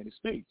of the United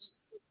States?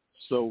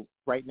 So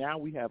right now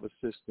we have a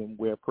system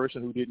where a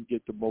person who didn't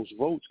get the most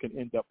votes can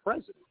end up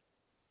president.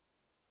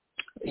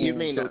 You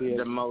mean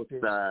the most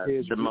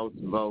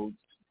votes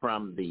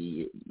from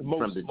the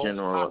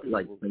general,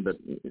 like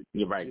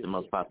you're right, the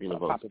most popular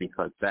votes,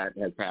 because that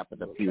has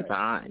happened a few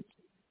times,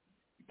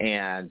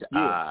 and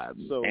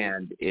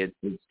and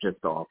it's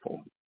just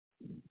awful.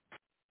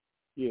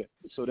 Yeah,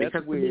 so that's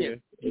because where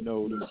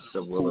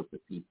the will of the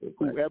people.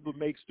 Whoever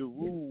makes the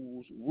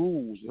rules.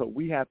 So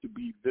we have to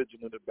be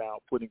vigilant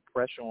about putting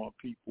pressure on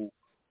people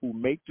who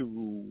make the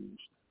rules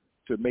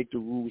to make the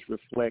rules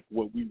reflect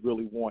what we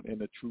really want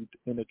in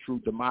a true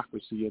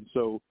democracy. And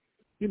so,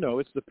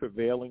 it's the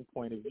prevailing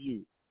point of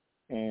view.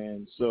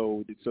 And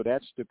so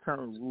that's the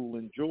current rule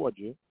in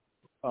Georgia.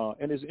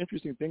 And there's an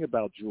interesting thing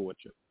about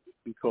Georgia,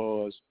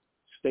 because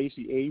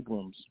Stacey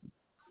Abrams,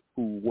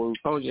 who worked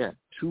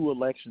 2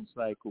 election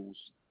cycles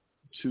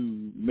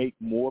to make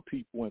more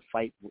people and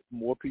fight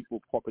more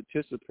people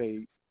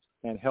participate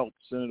and help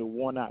Senator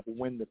Warnock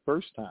win the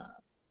first time,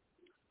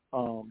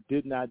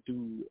 did not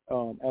do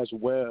as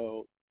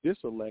well this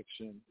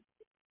election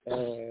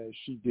as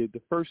she did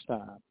the first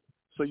time.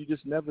 So you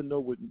just never know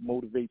what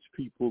motivates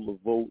people to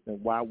vote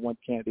and why one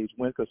candidate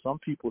wins, because some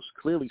people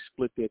clearly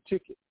split their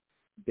ticket.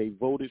 They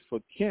voted for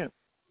Kemp,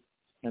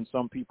 and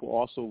some people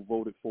also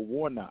voted for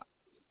Warnock.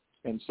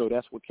 And so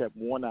that's what kept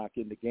Warnock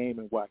in the game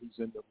and why he's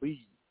in the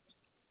lead.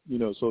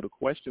 So the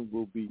question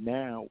will be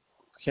now,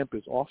 Kemp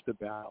is off the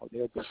ballot.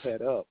 They'll just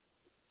head up.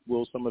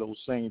 Will some of those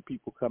same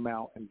people come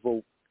out and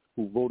vote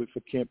who voted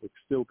for Kemp but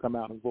still come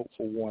out and vote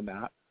for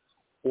Warnock?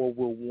 Or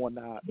will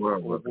Warnock or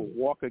will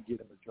Walker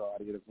get a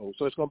majority of the vote?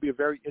 So it's going to be a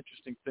very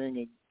interesting thing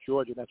in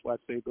Georgia. That's why I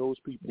say those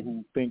people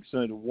who think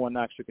Senator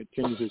Warnock should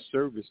continue his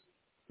service,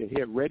 the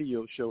Hair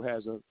Radio Show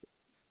has a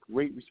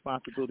great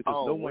responsibility,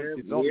 because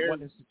there's only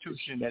one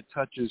institution that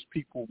touches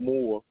people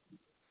more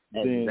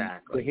than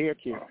the hair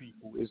care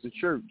people is the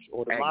church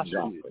or the mosque.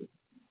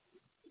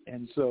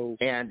 And so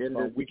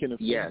we can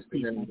influence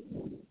people.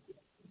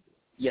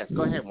 Yes,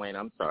 go ahead, Wayne.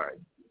 I'm sorry.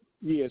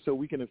 Yeah, so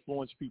we can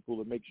influence people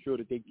to make sure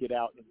that they get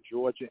out in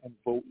Georgia and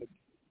vote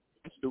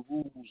against the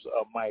rules,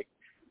 Mike.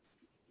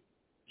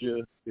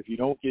 If you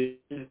don't get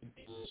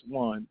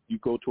one, you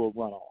go to a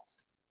runoff.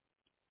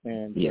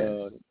 And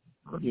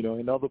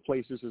in other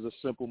places, there's a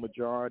simple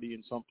majority.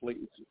 In some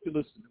places,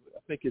 listen, I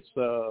think it's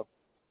so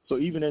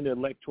even in the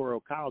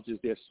electoral colleges,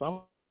 there's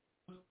some.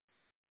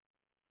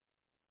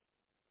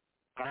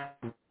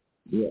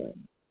 Yeah.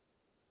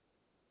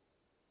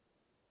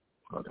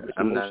 Okay.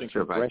 I'm not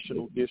sure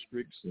congressional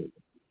districts.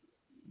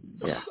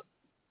 Yeah.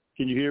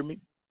 Can you hear me?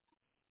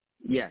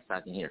 Yes,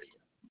 I can hear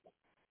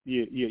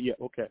you. Yeah.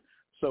 Okay.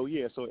 So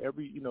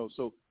every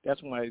so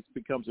that's why it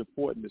becomes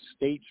important. The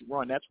states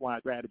run. That's why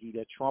a strategy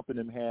that Trump and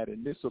them had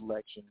in this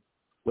election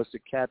was to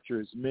capture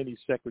as many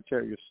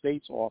Secretary of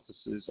State's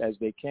offices as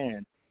they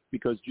can,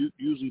 because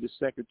usually the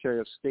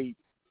Secretary of State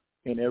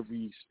in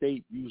every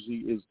state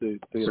usually is the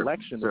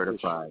election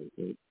certified.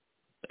 Official.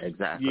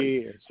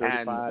 Exactly. Yeah,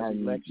 certifies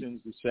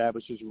elections,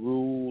 establishes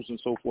rules, and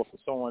so forth and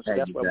so on. So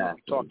that's why when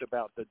we talked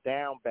about the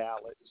down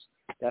ballots,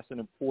 that's an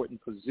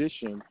important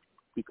position,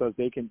 because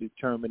they can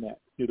determine that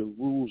the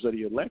rules of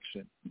the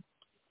election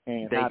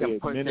and they how can they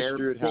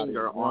administer it, how they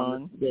run.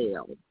 On the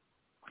scale.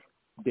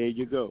 There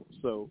you go.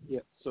 So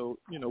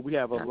we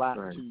have a lot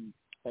to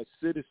as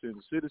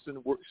citizens.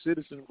 Citizen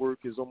work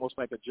is almost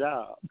like a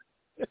job.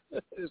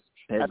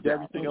 After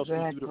everything else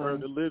we do to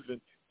earn a living,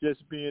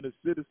 just being a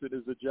citizen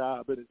is a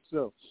job in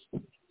itself.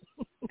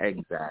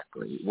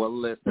 Exactly. Well,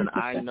 listen,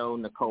 I know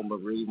Nicole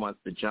Marie wants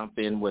to jump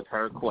in with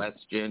her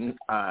question.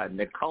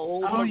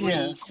 Nicole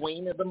Marie,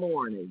 Queen of the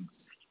Morning.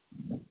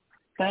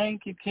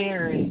 Thank you,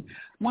 Carrie.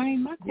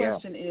 Wayne, my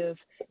question is,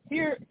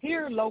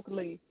 here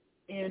locally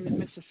in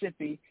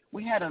Mississippi,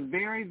 we had a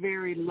very,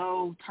 very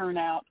low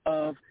turnout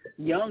of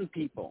young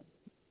people.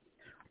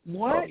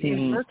 What is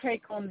your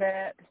take on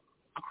that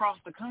across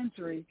the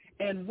country,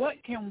 and what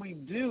can we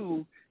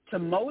do to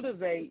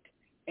motivate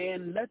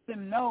and let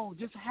them know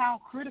just how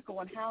critical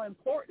and how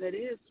important it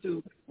is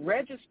to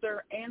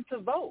register and to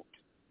vote?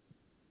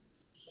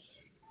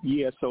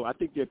 Yeah, so I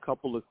think there are a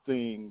couple of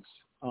things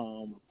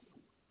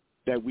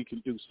that we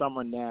can do. Some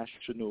are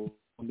national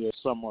and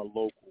some are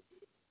local.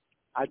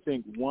 I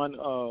think one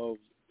of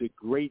the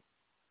great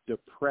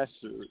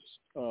depressors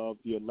of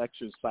the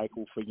election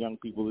cycle for young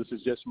people, this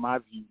is just my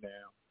view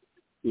now,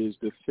 is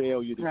the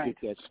failure to get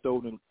that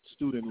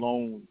student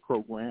loan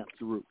program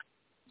through.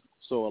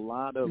 So a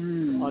lot of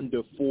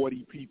under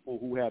 40 people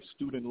who have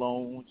student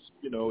loans,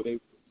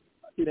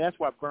 that's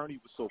why Bernie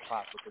was so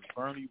popular. Because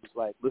Bernie was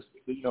like, let's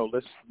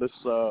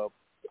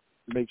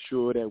make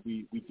sure that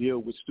we deal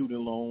with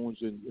student loans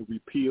and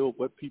repeal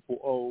what people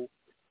owe,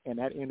 and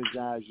that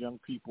energized young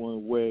people in a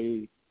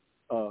way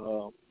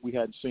we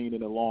hadn't seen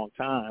in a long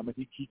time. And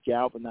he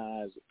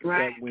galvanized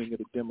that wing of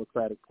the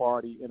Democratic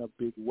Party in a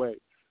big way.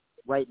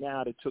 Right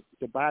now,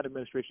 the Biden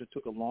administration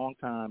took a long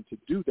time to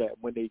do that.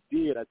 When they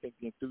did, I think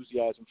the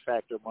enthusiasm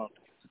factor among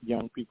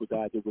young people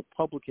died. The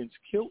Republicans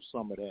killed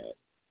some of that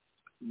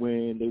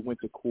when they went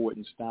to court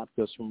and stopped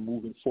us from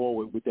moving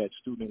forward with that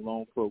student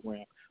loan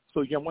program.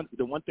 So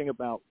the one thing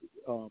about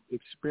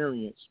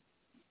experience,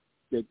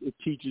 that it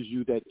teaches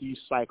you that these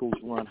cycles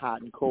run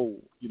hot and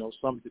cold. You know,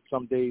 some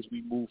days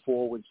we move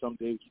forward, some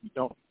days we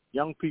don't.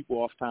 Young people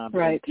oftentimes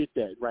don't get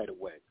that right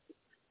away.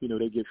 You know,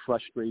 they get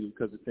frustrated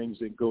because the things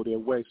didn't go their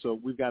way. So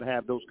we've got to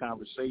have those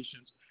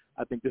conversations.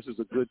 I think this is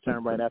a good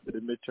time right after the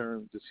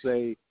midterm to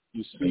say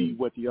you see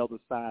what the other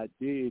side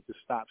did to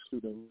stop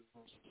students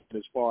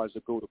as far as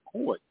to go to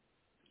court,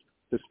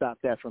 to stop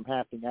that from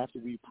happening after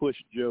we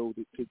pushed Joe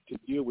to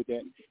deal with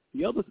that.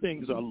 The other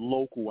things are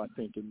local, I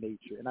think, in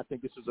nature, and I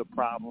think this is a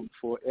problem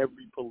for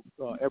every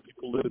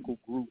political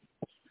group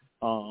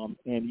and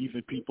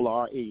even people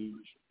our age,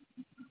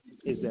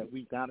 is that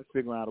we've got to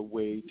figure out a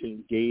way to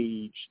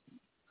engage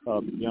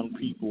young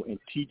people and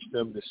teach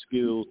them the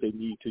skills they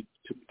need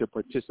to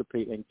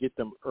participate and get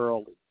them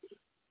early.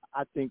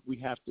 I think we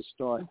have to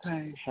start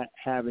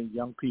having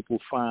young people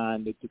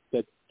find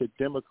that the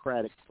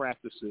democratic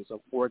practices of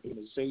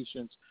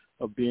organizations,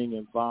 of being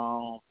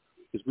involved,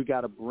 is we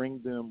got to bring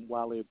them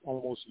while they're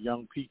almost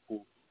young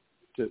people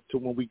to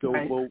when we go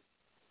vote,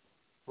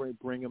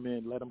 bring them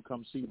in, let them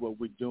come see what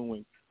we're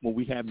doing. When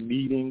we have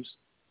meetings,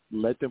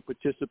 let them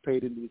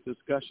participate in these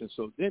discussions.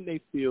 So then they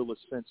feel a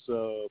sense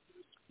of,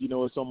 you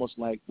know, it's almost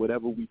like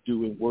whatever we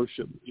do in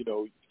worship, you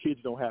know, kids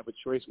don't have a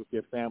choice what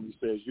their family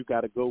says. You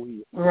got to go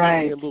here.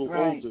 Right. They're a little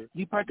older.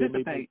 You they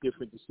may make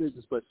different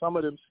decisions, but some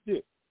of them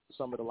stick.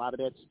 A lot of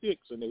that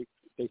sticks, and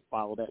they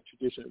follow that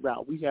tradition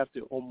route. We have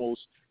to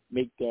almost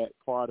make that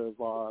part of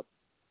our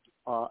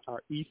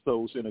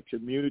ethos in a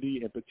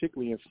community, and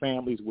particularly in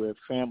families where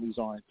families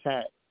are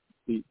intact.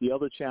 The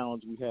other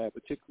challenge we have,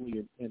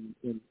 particularly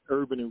in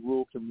urban and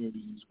rural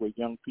communities where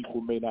young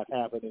people may not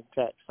have an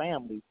intact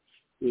family,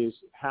 is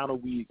how do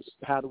we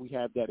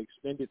have that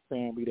extended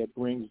family that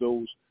brings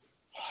those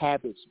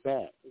habits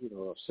back, you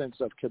know, a sense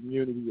of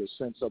community, a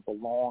sense of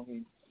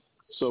belonging.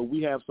 So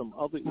we have some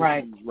other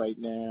issues right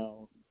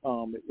now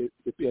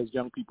as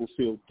young people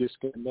feel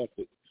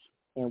disconnected,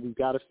 and we've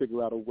got to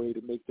figure out a way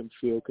to make them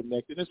feel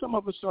connected. And some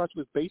of it starts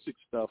with basic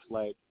stuff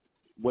like,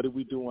 what do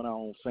we do in our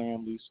own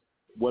families?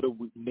 What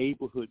do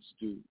neighborhoods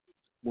do?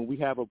 When we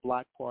have a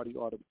block party,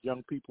 are the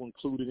young people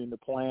included in the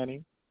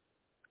planning?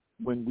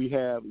 When we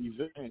have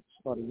events,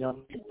 are the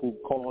young people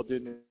called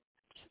in and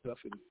stuff?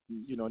 And,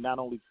 you know, not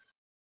only,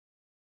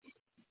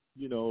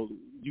 you know,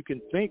 you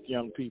can think,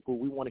 young people,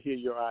 we want to hear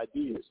your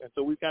ideas. And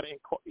so we've got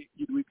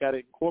to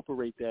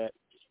incorporate that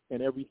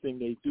in everything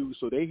they do,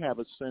 so they have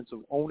a sense of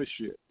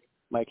ownership.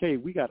 Like, hey,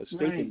 we got a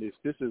stake in this.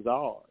 This is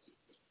ours.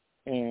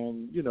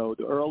 And, you know,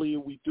 the earlier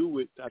we do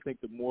it, I think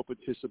the more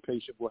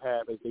participation we'll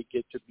have as they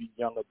get to be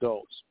young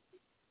adults.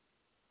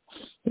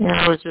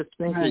 Yeah, I was just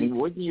thinking,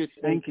 wouldn't you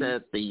think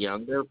that the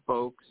younger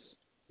folks,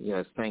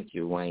 yes, thank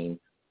you, Wayne,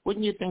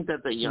 wouldn't you think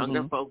that the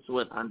younger folks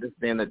would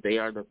understand that they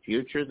are the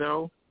future,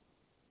 though?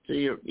 So,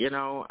 well, you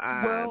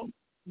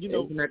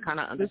know, isn't that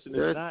kind of understood?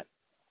 Listen, it's not,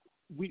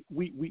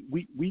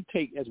 we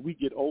take, as we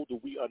get older,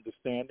 we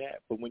understand that,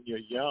 but when you're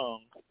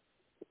young,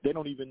 they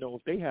don't even know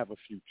if they have a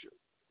future.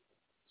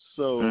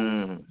 So,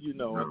 you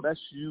know,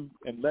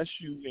 unless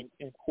you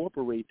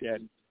incorporate that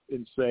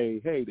and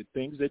say, hey, the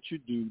things that you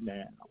do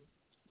now,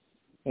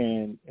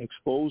 and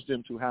expose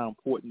them to how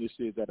important this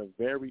is at a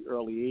very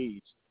early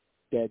age,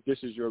 that this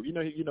is your, you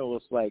know,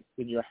 it's like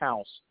in your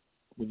house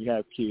when you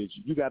have kids,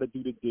 you got to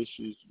do the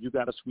dishes, you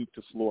got to sweep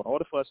the floor. In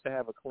order for us to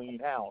have a clean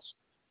house,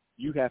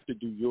 you have to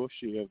do your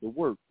share of the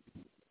work.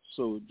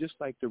 So just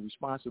like the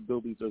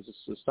responsibilities as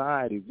a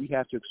society, we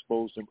have to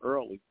expose them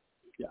early.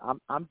 Yeah,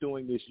 I'm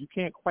doing this. You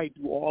can't quite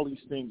do all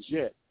these things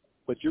yet,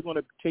 but you're going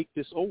to take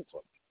this over.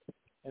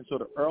 And so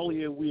the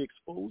earlier we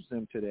expose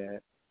them to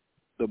that,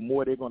 the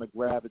more they're going to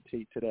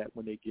gravitate to that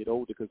when they get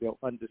older, because they'll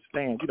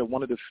understand. You know,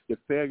 one of the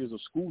failures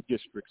of school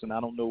districts, and I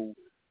don't know,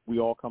 we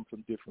all come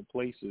from different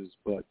places,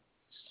 but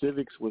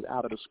civics was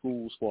out of the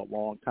schools for a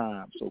long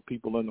time, so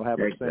people don't have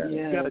a sense.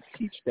 You got to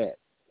teach that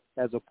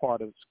as a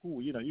part of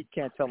school. You know, you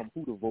can't tell them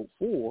who to vote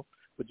for,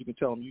 but you can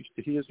tell them,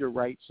 here's your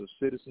rights of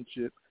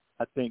citizenship.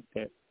 I think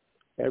that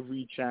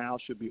every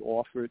child should be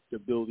offered the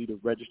ability to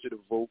register to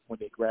vote when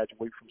they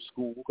graduate from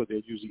school, because they're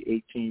usually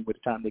 18 by the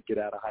time they get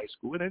out of high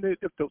school. And then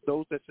if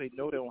those that say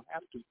no, they don't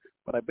have to.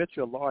 But I bet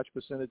you a large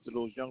percentage of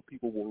those young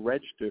people will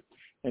register,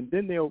 and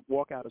then they'll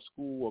walk out of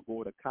school or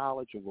go to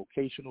college or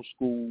vocational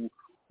school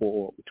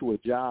or to a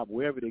job.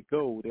 Wherever they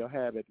go, they'll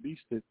have at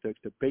least the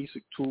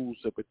basic tools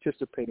to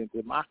participate in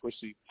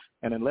democracy.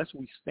 And unless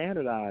we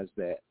standardize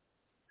that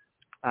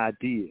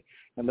idea,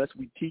 unless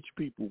we teach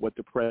people what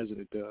the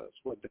president does,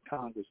 what the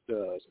Congress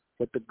does,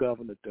 what the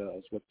governor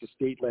does, what the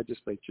state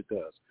legislature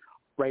does,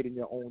 right in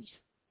your own,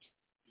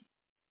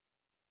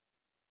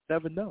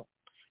 never know.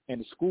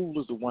 And the school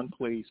is the one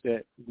place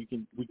that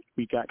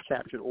we got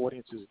captured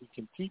audiences. We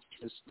can teach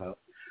this stuff.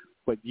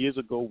 But years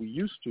ago we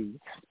used to,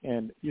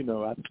 and, you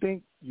know, I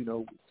think, you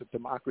know, the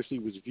democracy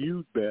was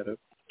viewed better,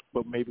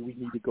 but maybe we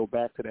need to go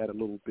back to that a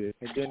little bit.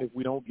 And then if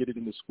we don't get it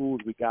in the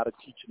schools, we got to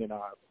teach it in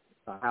our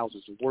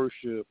houses of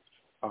worship,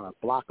 our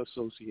block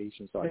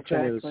associations, our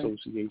tenant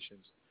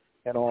associations,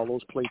 and all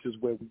those places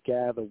where we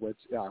gather with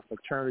our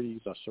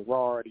fraternities, our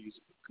sororities,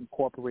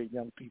 incorporate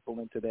young people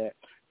into that,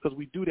 because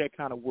we do that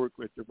kind of work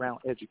around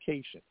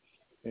education.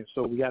 And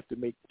so we have to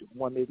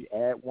maybe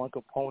add one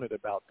component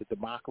about the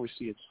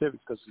democracy and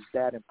civics, because it's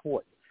that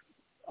important,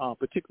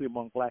 particularly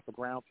among Black and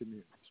brown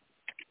communities.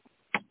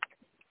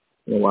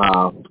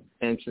 Wow.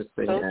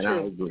 Interesting, So and true.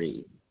 I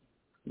agree.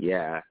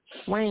 Yeah.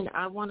 Wayne,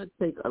 I want to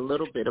take a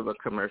little bit of a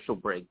commercial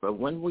break, but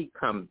when we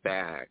come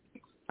back,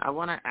 I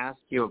want to ask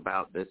you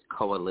about this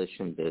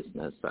coalition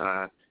business.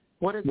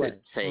 What does it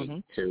take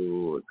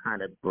to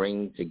kind of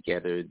bring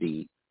together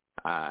the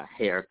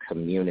hair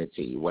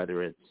community,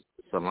 whether it's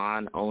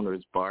salon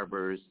owners,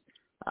 barbers,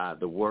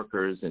 the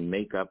workers in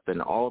makeup,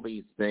 and all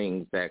these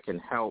things that can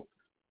help,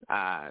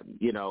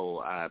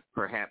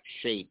 perhaps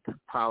shape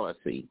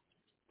policy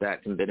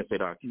that can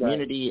benefit our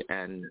community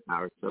and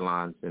our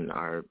salons and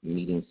our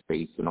meeting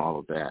space and all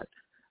of that.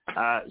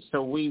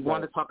 So we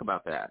want to talk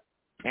about that.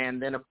 And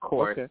then, of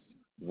course,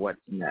 what's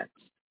next?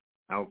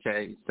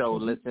 Okay, so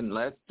listen,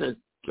 let's just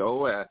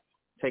go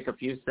take a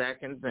few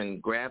seconds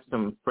and grab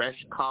some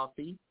fresh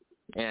coffee,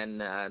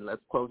 and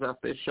let's close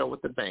out this show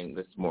with a bang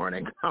this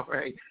morning. All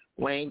right,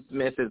 Wayne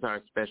Smith is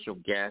our special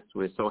guest.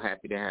 We're so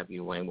happy to have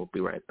you, Wayne. We'll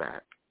be right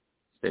back.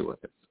 Stay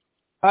with us.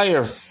 Buy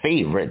your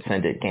favorite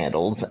scented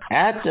candles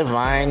at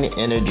Divine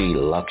Energy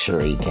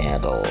Luxury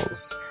Candles.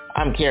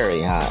 I'm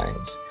Carrie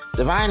Hines.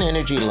 Divine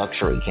Energy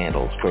Luxury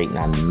Candles create an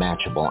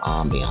unmatchable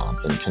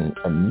ambiance and can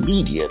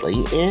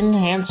immediately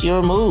enhance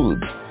your mood.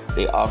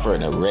 They offer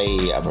an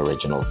array of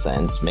original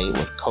scents made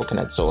with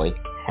coconut soy,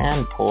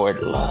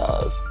 hand-poured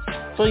love.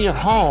 Fill your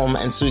home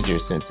and soothe your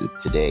senses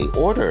today.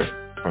 Order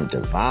from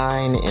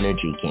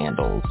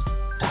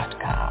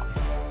DivineEnergyCandles.com.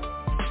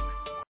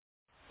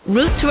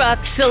 Roots Rock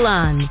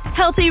Salon.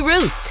 Healthy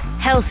roots,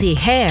 healthy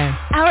hair.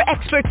 Our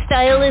expert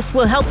stylists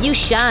will help you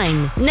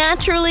shine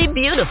naturally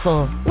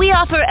beautiful. We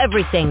offer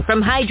everything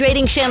from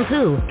hydrating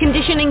shampoo,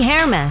 conditioning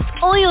hair mask,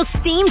 oil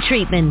steam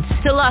treatments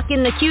to lock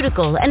in the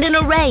cuticle, and an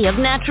array of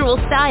natural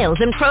styles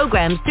and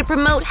programs to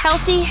promote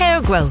healthy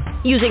hair growth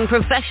using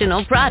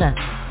professional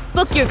products.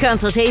 Book your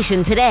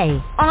consultation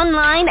today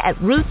online at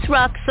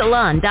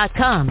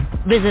rootsrocksalon.com.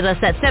 Visit us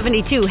at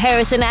 72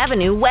 Harrison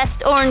Avenue,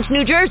 West Orange,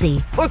 New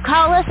Jersey, or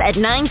call us at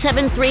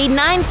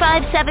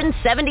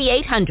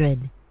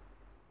 973-957-7800.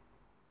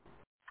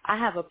 I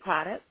have a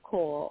product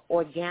called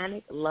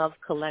Organic Love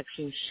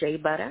Collection Shea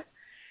Butter.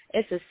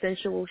 It's a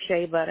sensual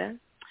shea butter,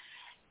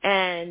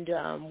 and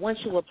once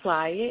you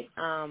apply it,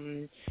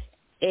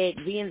 it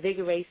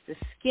reinvigorates the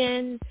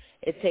skin.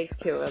 It takes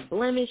care of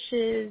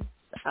blemishes,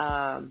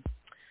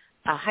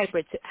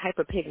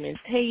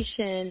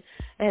 hyperpigmentation. It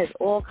has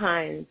all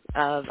kinds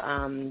of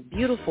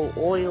beautiful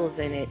oils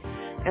in it.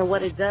 And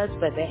what it does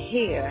for the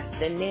hair,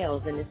 the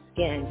nails, and the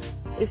skin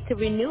is to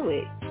renew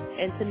it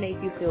and to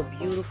make you feel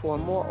beautiful,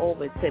 and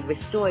moreover, to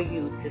restore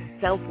you to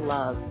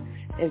self-love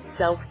and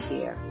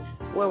self-care.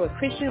 We're a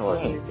Christian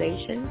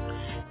organization,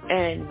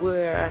 and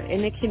we're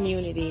in the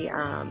community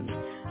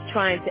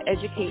trying to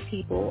educate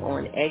people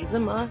on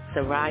eczema,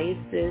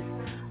 psoriasis,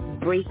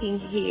 breaking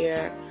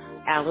hair,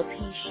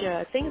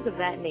 alopecia, things of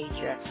that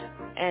nature.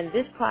 And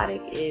this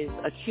product is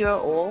a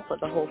cure-all for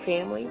the whole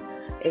family.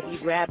 If you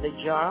grab the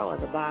jar or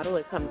the bottle,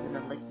 it comes in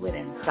a liquid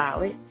and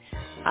solid.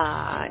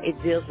 It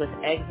deals with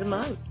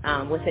eczema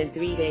within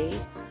 3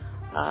 days.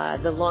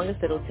 The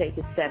longest it'll take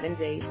is 7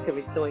 days to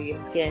restore your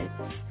skin.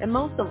 And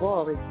most of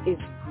all,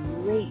 it's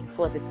great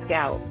for the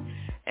scalp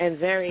and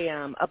very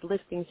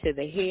uplifting to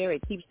the hair.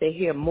 It keeps the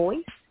hair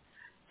moist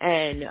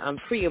and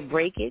free of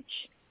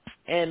breakage,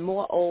 and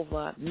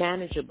moreover,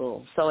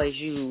 manageable. So as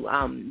you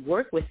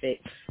work with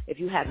it, if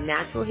you have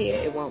natural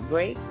hair, it won't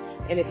break.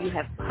 And if you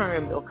have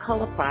permed or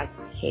color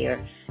processed hair,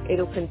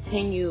 it'll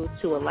continue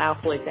to allow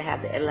for it to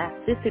have the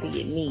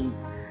elasticity it needs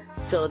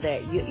so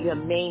that your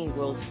mane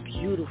grows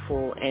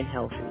beautiful and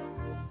healthy.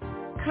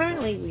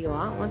 Currently, we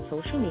are on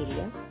social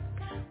media.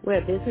 We're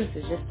a business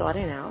is just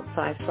starting out,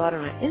 so I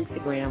started on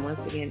Instagram, once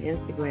again,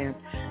 Instagram.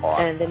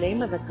 And the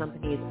name of the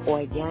company is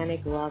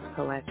Organic Love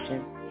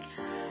Collection.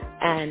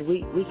 And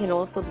we can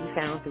also be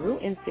found through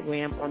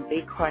Instagram on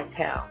Big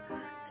Cartel.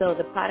 So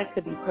the product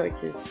could be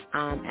purchased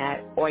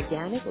at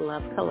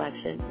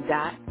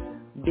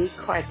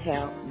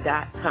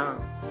organiclovecollection.bigcartel.com.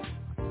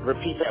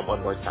 Repeat that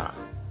one more time.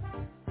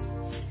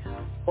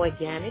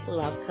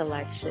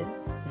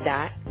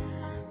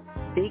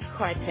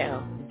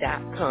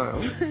 organiclovecollection.bigcartel.com.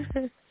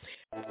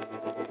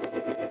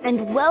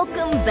 And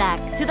welcome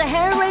back to the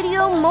Hair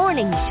Radio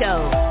Morning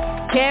Show.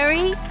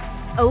 Carrie,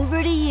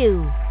 over to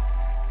you.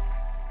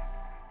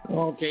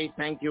 Okay,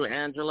 thank you,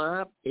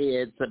 Angela.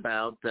 It's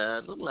about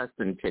a little less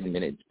than 10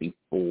 minutes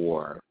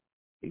before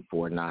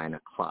 9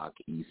 o'clock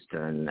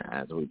Eastern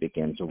as we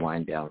begin to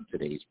wind down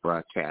today's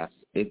broadcast.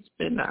 It's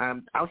been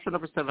our show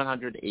number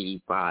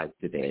 785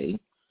 today.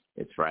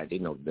 It's Friday,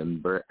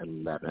 November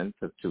 11th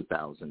of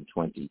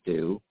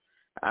 2022.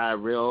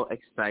 Real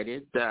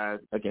excited.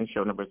 Again,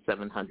 show number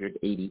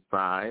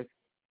 785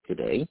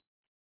 today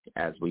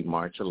as we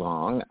march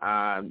along.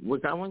 We're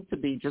going to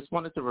be, just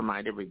wanted to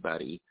remind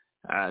everybody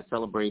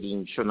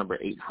celebrating show number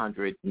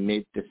 800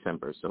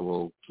 mid-December, so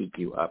we'll keep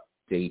you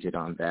updated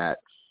on that.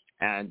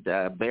 And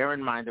bear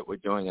in mind that we're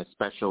doing a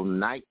special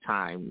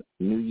nighttime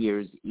New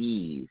Year's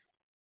Eve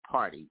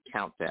party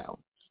countdown.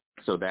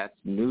 So that's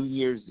New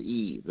Year's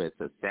Eve. It's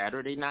a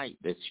Saturday night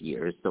this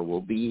year, so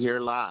we'll be here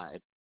live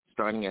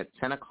starting at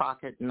 10 o'clock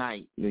at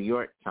night, New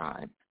York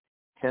time,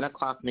 10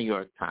 o'clock New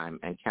York time,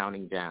 and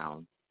counting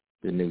down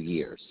the New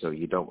Year. So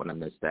you don't want to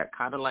miss that.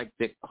 Kind of like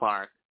Dick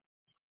Clark,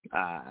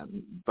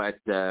 but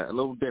a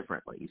little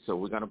differently. So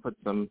we're going to put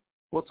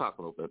we'll talk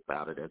a little bit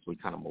about it as we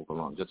kind of move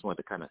along. Just wanted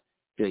to kind of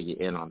fill you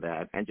in on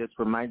that. And just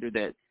reminder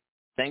that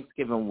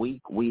Thanksgiving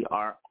week, we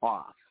are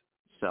off.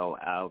 So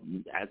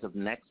as of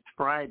next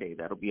Friday,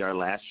 that'll be our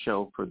last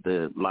show for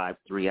the live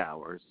 3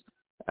 hours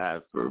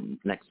for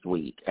next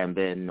week. And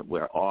then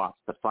we're off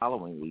the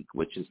following week,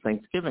 which is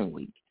Thanksgiving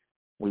week.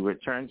 We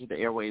return to the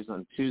airwaves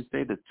on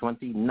Tuesday, the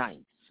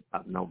 29th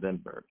of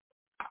November,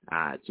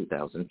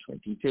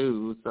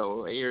 2022.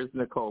 So here's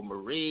Nicole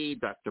Marie,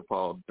 Dr.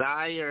 Paul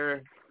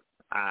Dyer,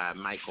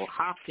 Michael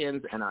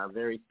Hopkins, and our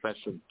very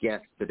special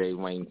guest today,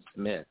 Wayne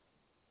Smith,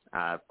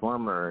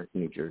 former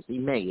New Jersey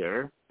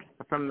mayor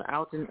from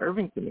out in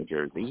Irvington, New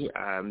Jersey,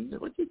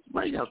 which is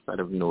right outside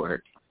of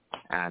Newark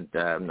and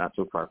not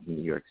too far from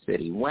New York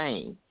City.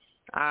 Wayne,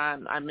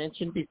 I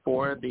mentioned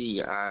before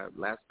the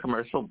last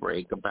commercial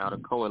break about a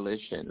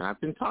coalition. I've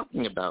been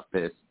talking about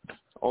this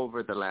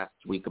over the last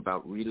week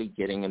about really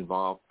getting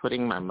involved,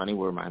 putting my money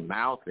where my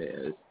mouth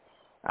is.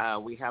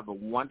 We have a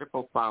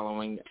wonderful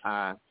following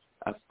of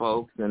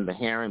folks in the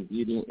hair and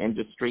beauty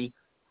industry.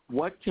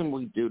 What can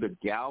we do to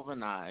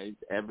galvanize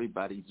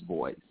everybody's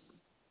voice?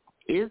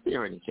 Is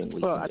there anything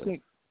we can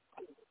do?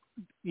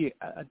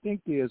 I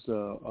think there's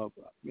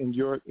in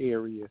your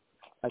area,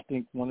 I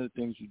think one of the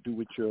things you do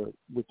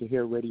with the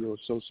Hair Radio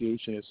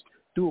Association is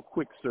do a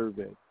quick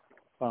survey.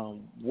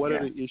 What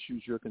are the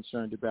issues you're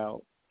concerned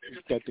about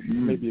that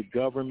maybe the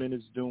government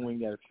is doing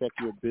that affect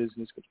your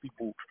business, because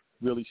people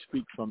really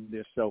speak from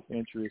their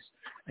self-interest?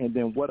 And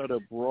then what are the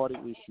broader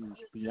issues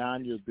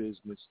beyond your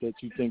business that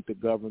you think the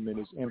government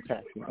is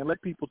impacting? And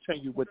let people tell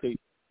you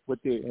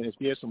and if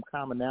there's some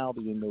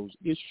commonality in those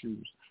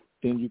issues,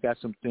 then you got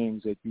some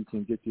things that you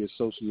can get the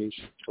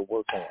association to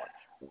work on.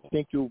 I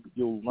think you'll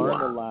learn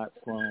a lot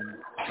from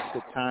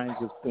the kinds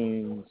of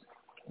things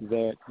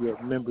that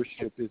your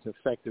membership is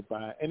affected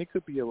by. And it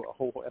could be a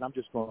whole, and I'm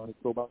just going to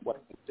go about what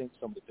I think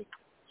some of the things.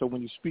 So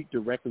when you speak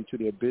directly to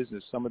their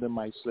business, some of them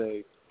might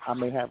say, I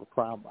have a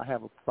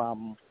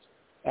problem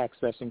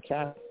accessing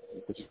capital,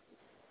 which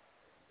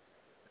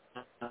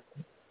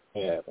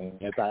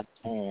and as I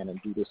can and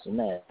do this and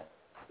that.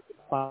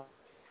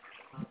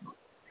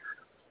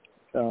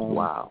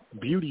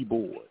 Beauty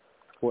board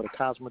or the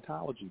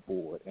cosmetology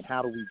board, and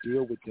how do we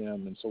deal with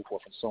them, and so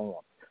forth and so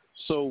on.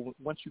 So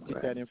once you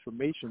get that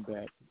information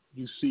back,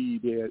 you see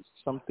there's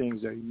some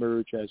things that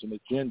emerge as an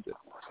agenda.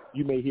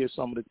 You may hear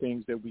some of the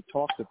things that we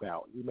talked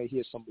about. You may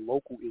hear some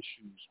local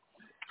issues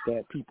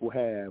that people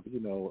have,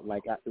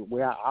 like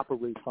where I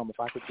operate from, if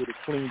I could get it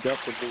cleaned up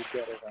a little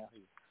better around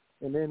here.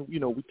 And then,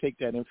 we take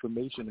that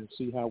information and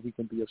see how we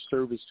can be of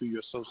service to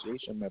your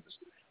association members.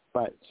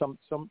 But some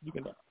you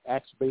can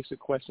ask basic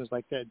questions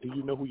like that. Do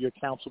you know who your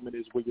councilman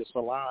is where your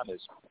salon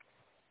is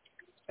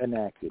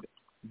enacted?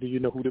 Do you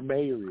know who the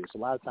mayor is? A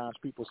lot of times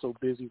people are so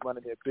busy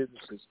running their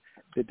businesses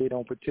that they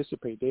don't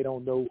participate. They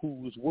don't know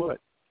who's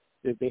what.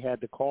 If they had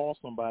to call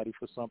somebody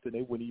for something,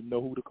 they wouldn't even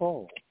know who to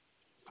call.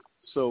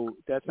 So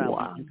that's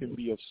how you can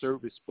be of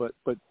service. But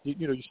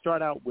you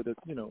start out with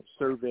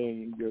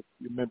surveying your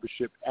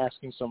membership,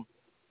 asking some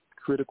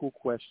critical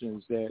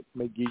questions that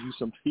may give you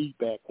some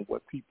feedback on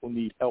what people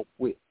need help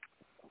with.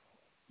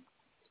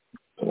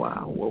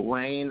 Wow. Well,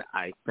 Wayne,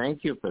 I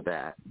thank you for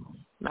that.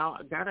 Now,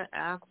 I got to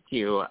ask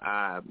you,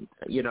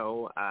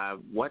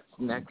 what's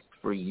next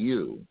for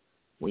you?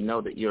 We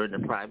know that you're in the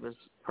private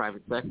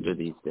sector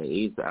these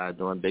days,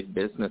 doing big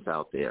business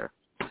out there.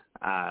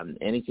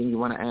 Anything you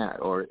want to add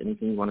or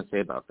anything you want to say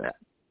about that?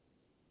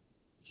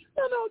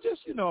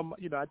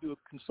 I do a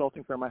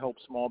consulting firm. I help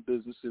small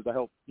businesses. I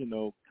help,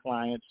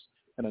 clients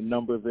in a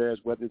number of areas,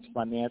 whether it's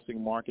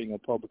financing, marketing, or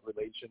public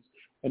relations.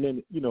 And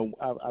then,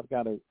 I've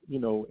got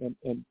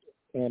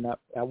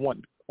I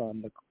want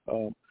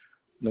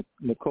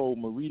Nicole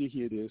Marie to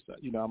hear this.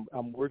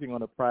 I'm working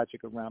on a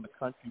project around the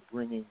country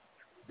bringing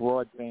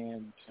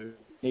broadband to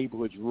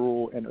neighborhoods,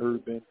 rural and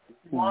urban,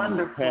 who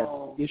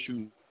have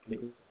issues.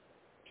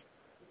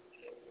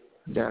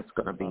 That's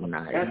going to be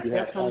nice. That's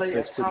definitely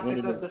a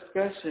topic of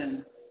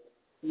discussion.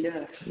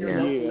 Yes.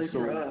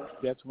 So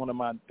that's one of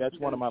my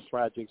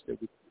projects that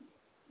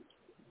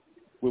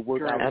we're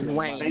working on. And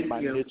Wayne,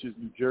 my niche is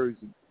New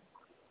Jersey.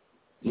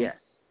 Yes,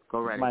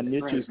 go right. My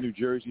niche is New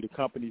Jersey, the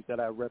companies that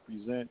I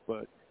represent,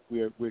 but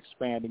we're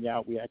expanding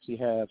out. We actually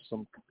have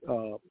some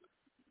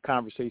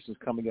conversations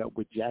coming up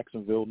with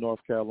Jacksonville, North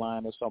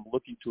Carolina. So I'm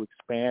looking to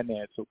expand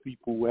that so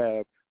people who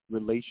have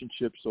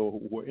relationships or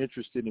who are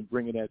interested in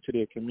bringing that to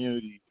their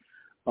community,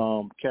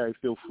 Carrie,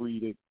 feel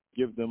free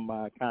give them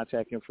my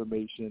contact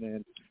information,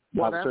 and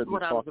well, I'll certainly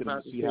talk to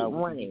them to see how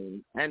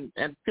Wayne. And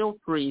feel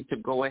free to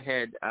go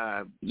ahead,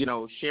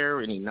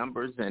 share any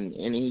numbers and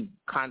any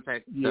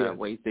contact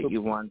ways that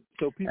you want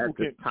so people at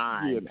this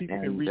time. Yeah, people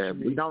can reach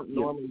me. We don't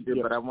normally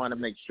do, but I want to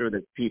make sure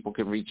that people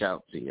can reach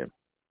out to you.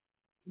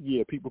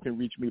 Yeah, people can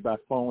reach me by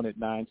phone at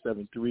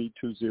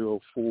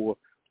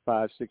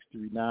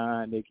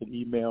 973-204-5639. They can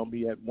email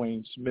me at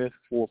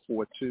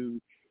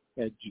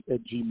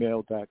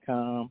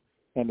waynesmith442@gmail.com.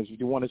 And if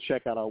you want to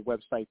check out our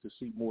website to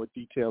see more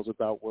details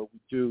about what we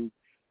do,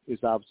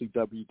 it's obviously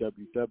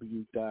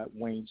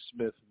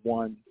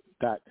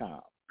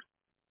www.waynesmith1.com.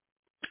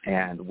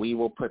 And we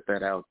will put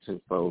that out to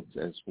folks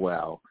as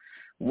well.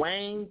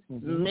 Wayne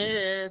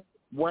Smith,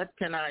 what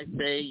can I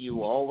say?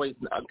 You always,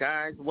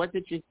 guys, what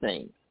did you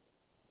think?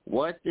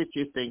 What did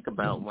you think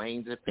about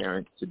Wayne's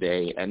appearance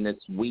today and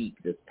this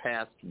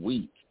past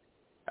week?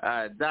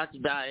 Dr.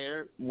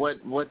 Dyer,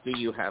 what do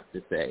you have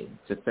to say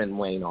to send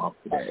Wayne off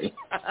today?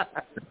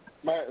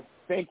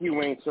 Thank you,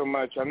 Wayne, so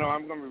much. I know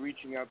I'm going to be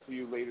reaching out to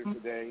you later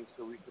today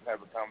so we can have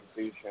a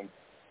conversation.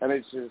 And I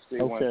just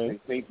want to say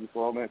thank you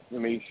for all the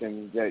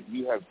information that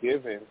you have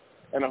given.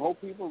 And I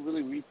hope people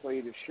really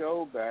replay the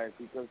show back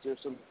because there's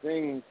some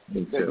things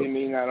that they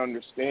may not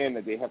understand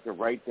that they have to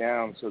write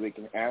down so they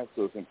can ask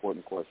those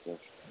important questions.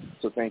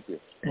 So thank you.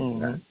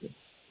 Mm-hmm.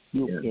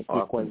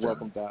 You're quite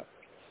welcome, Doc.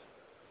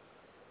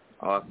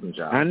 Awesome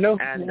job. I know.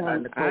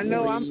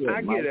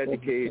 I get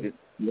educated.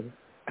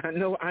 I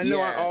know.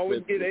 I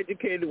always get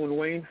educated when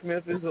Wayne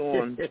Smith is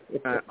on.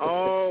 I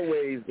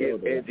always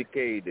get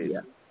educated,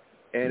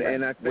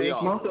 and I thank you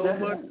so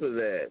much for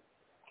that.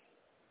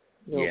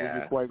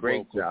 Yeah,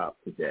 great job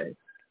today.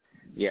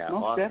 Yeah,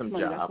 most awesome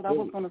definitely. job. That's what I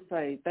was going to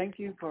say. Thank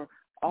you for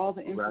all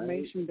the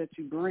information that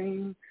you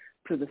bring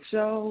to the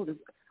show. There's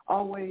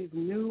always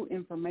new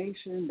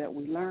information that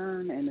we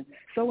learn, and it's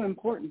so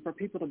important for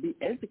people to be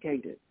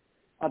educated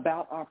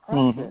about our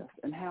process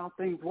and how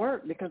things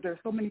work because there are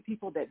so many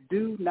people that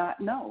do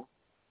not know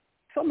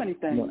so many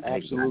things. No,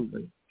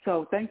 absolutely.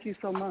 So thank you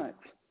so much.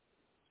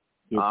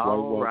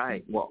 All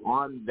right. Well,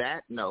 on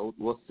that note,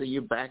 we'll see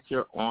you back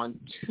here on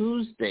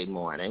Tuesday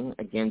morning.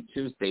 Again,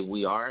 Tuesday.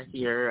 We are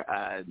here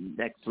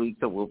next week,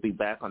 so we'll be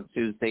back on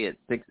Tuesday at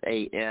 6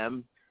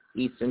 a.m.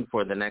 Eastern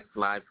for the next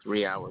live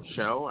 3-hour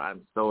show.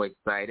 I'm so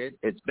excited.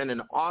 It's been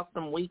an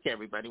awesome week,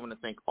 everybody. I want to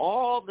thank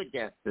all the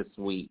guests this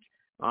week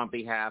on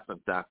behalf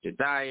of Dr.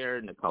 Dyer,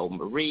 Nicole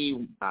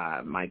Marie,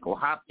 Michael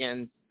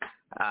Hopkins,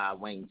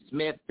 Wayne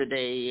Smith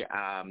today,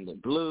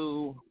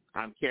 Blue.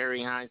 I'm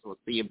Carrie Hines. We'll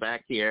see you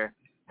back here.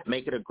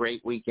 Make it a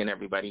great weekend,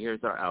 everybody.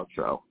 Here's our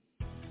outro.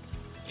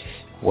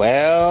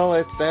 Well,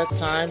 it's that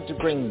time to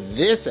bring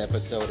this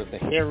episode of the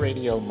Hair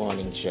Radio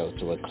Morning Show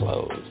to a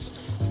close.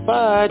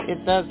 But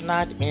it does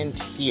not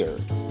end here.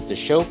 The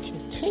show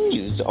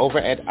continues over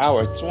at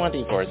our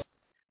 24